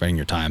out where you're spending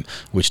your time,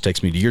 which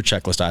takes me to your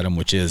checklist item,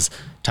 which is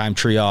time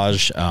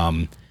triage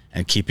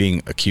and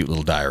keeping a cute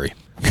little diary.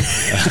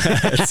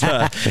 It's,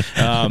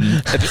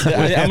 I'm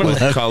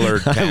gonna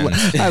colored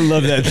pens. I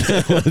love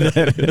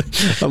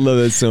that. I love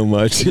that so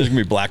much. There's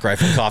gonna be Black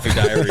Rifle coffee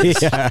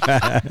diaries.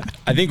 I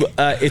think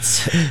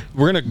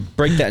we're gonna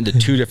break that into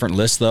 2 different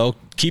lists though.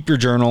 Keep your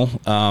journal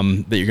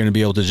that you're gonna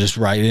be able to just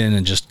write in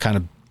and just kind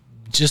of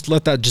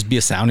let that just be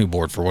a sounding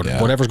board for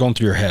whatever's going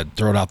through your head.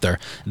 Throw it out there.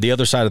 The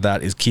other side of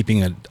that is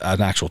keeping an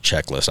actual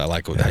checklist. I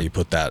like how you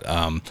put that,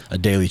 a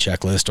daily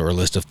checklist or a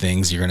list of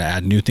things. You're going to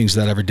add new things to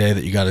that every day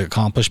that you got to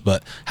accomplish,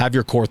 but have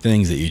your core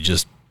things that you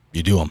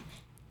do them.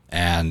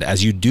 And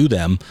as you do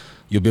them,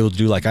 you'll be able to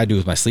do like I do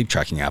with my sleep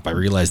tracking app. I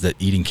realized that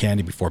eating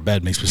candy before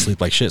bed makes me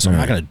sleep like shit. So I'm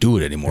not going to do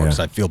it anymore because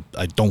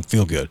I don't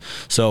feel good.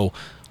 So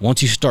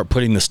once you start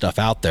putting this stuff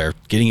out there,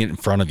 getting it in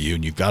front of you,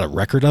 and you've got a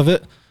record of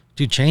it,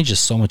 dude, change is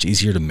so much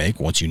easier to make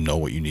once you know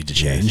what you need to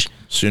change.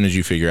 As soon as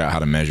you figure out how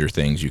to measure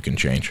things, you can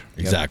change.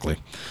 Exactly.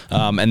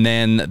 And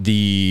then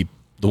the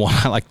one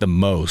I like the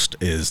most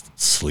is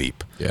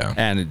sleep. Yeah.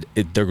 And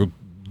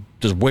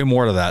there's way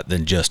more to that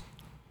than just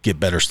get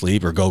better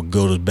sleep or go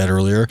to bed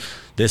earlier.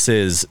 This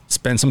is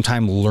spend some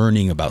time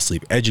learning about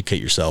sleep,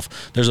 educate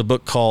yourself. There's a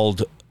book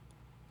called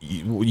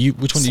which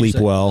one? Sleep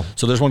Well.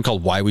 So there's one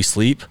called Why We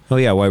Sleep. Oh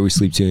yeah, Why We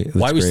Sleep too. That's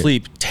Why We great.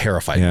 Sleep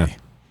terrified me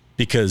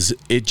because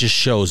it just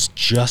shows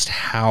just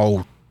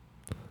how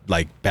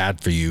like bad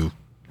for you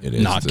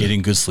not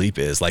getting good sleep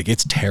is. Like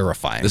it's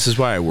terrifying. This is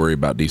why I worry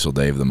about Diesel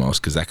Dave the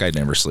most, because that guy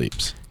never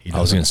sleeps. I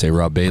was going to say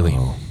Rob Bailey.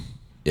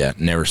 Yeah,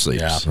 never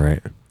sleeps. Yeah.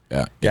 Right.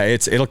 Yeah,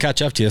 it'll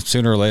catch up to you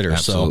sooner or later.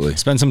 Absolutely. So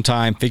spend some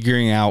time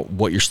figuring out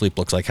what your sleep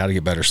looks like, how to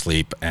get better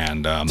sleep,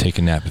 and take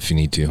a nap if you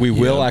need to. We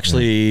will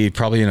actually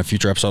probably in a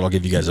future episode. I'll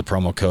give you guys a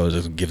promo code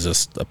that gives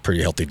us a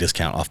pretty healthy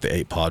discount off the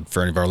 8 pod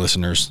for any of our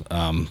listeners.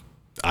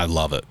 I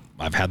love it.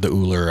 I've had the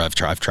Ooler. I've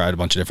tried a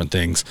bunch of different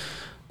things.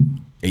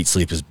 8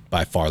 Sleep is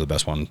by far the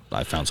best one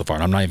I've found so far,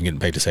 and I'm not even getting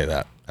paid to say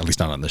that. At least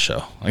not on this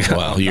show.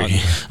 Well,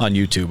 on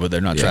YouTube, but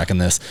they're not tracking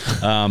this.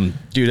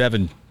 Dude,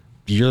 Evan,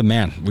 you're the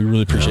man. We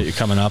really appreciate you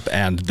coming up,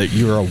 and that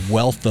you're a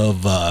wealth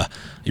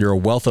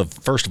of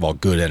first of all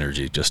good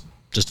energy, just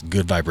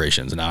good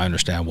vibrations. And now I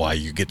understand why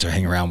you get to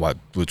hang around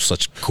with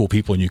such cool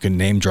people, and you can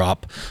name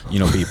drop,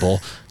 people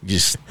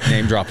just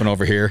name dropping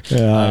over here.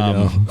 Yeah, I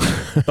know.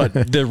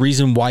 But the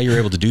reason why you're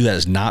able to do that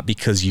is not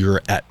because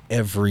you're at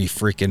every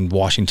freaking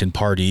Washington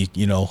party,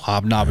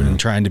 hobnobbing and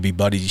trying to be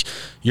buddies.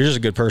 You're just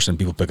a good person.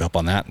 People pick up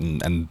on that,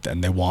 and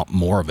they want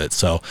more of it.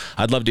 So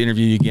I'd love to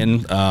interview you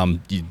again.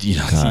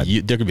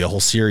 There could be a whole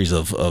series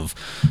of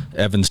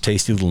Evan's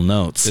tasty little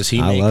notes. Does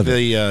he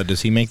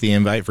make the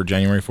invite for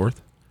January 4th?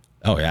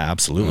 Oh yeah,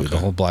 absolutely. Okay. The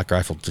whole Black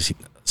Rifle.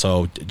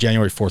 So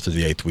January 4th through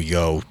the 8th, we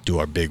go do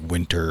our big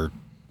winter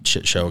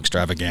shit show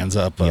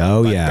extravaganza up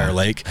Bear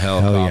Lake.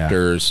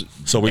 Helicopters.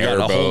 So we got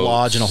a whole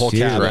lodge and a whole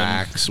cabin.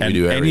 Racks, and we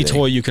do everything. Any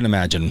toy you can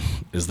imagine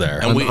is there.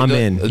 And I'm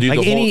in.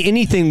 Like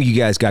anything you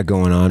guys got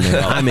going on,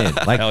 man, I'm in.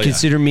 Like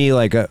consider me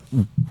like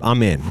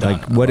I'm in.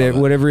 Like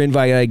whatever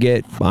invite I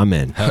get, I'm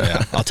in. Hell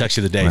yeah. I'll text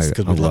you the dates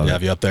because we'd love to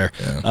have you up there.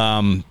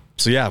 Yeah.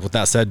 So yeah, with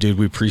that said, dude,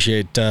 we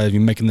appreciate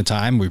you making the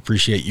time. We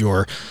appreciate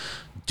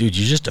Dude,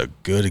 you're just a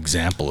good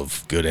example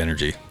of good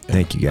energy.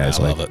 Thank you guys.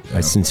 I love it.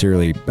 I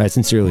sincerely,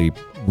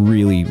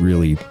 really,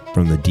 really,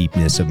 from the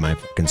deepness of my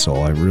fucking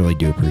soul, I really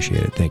do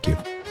appreciate it. Thank you.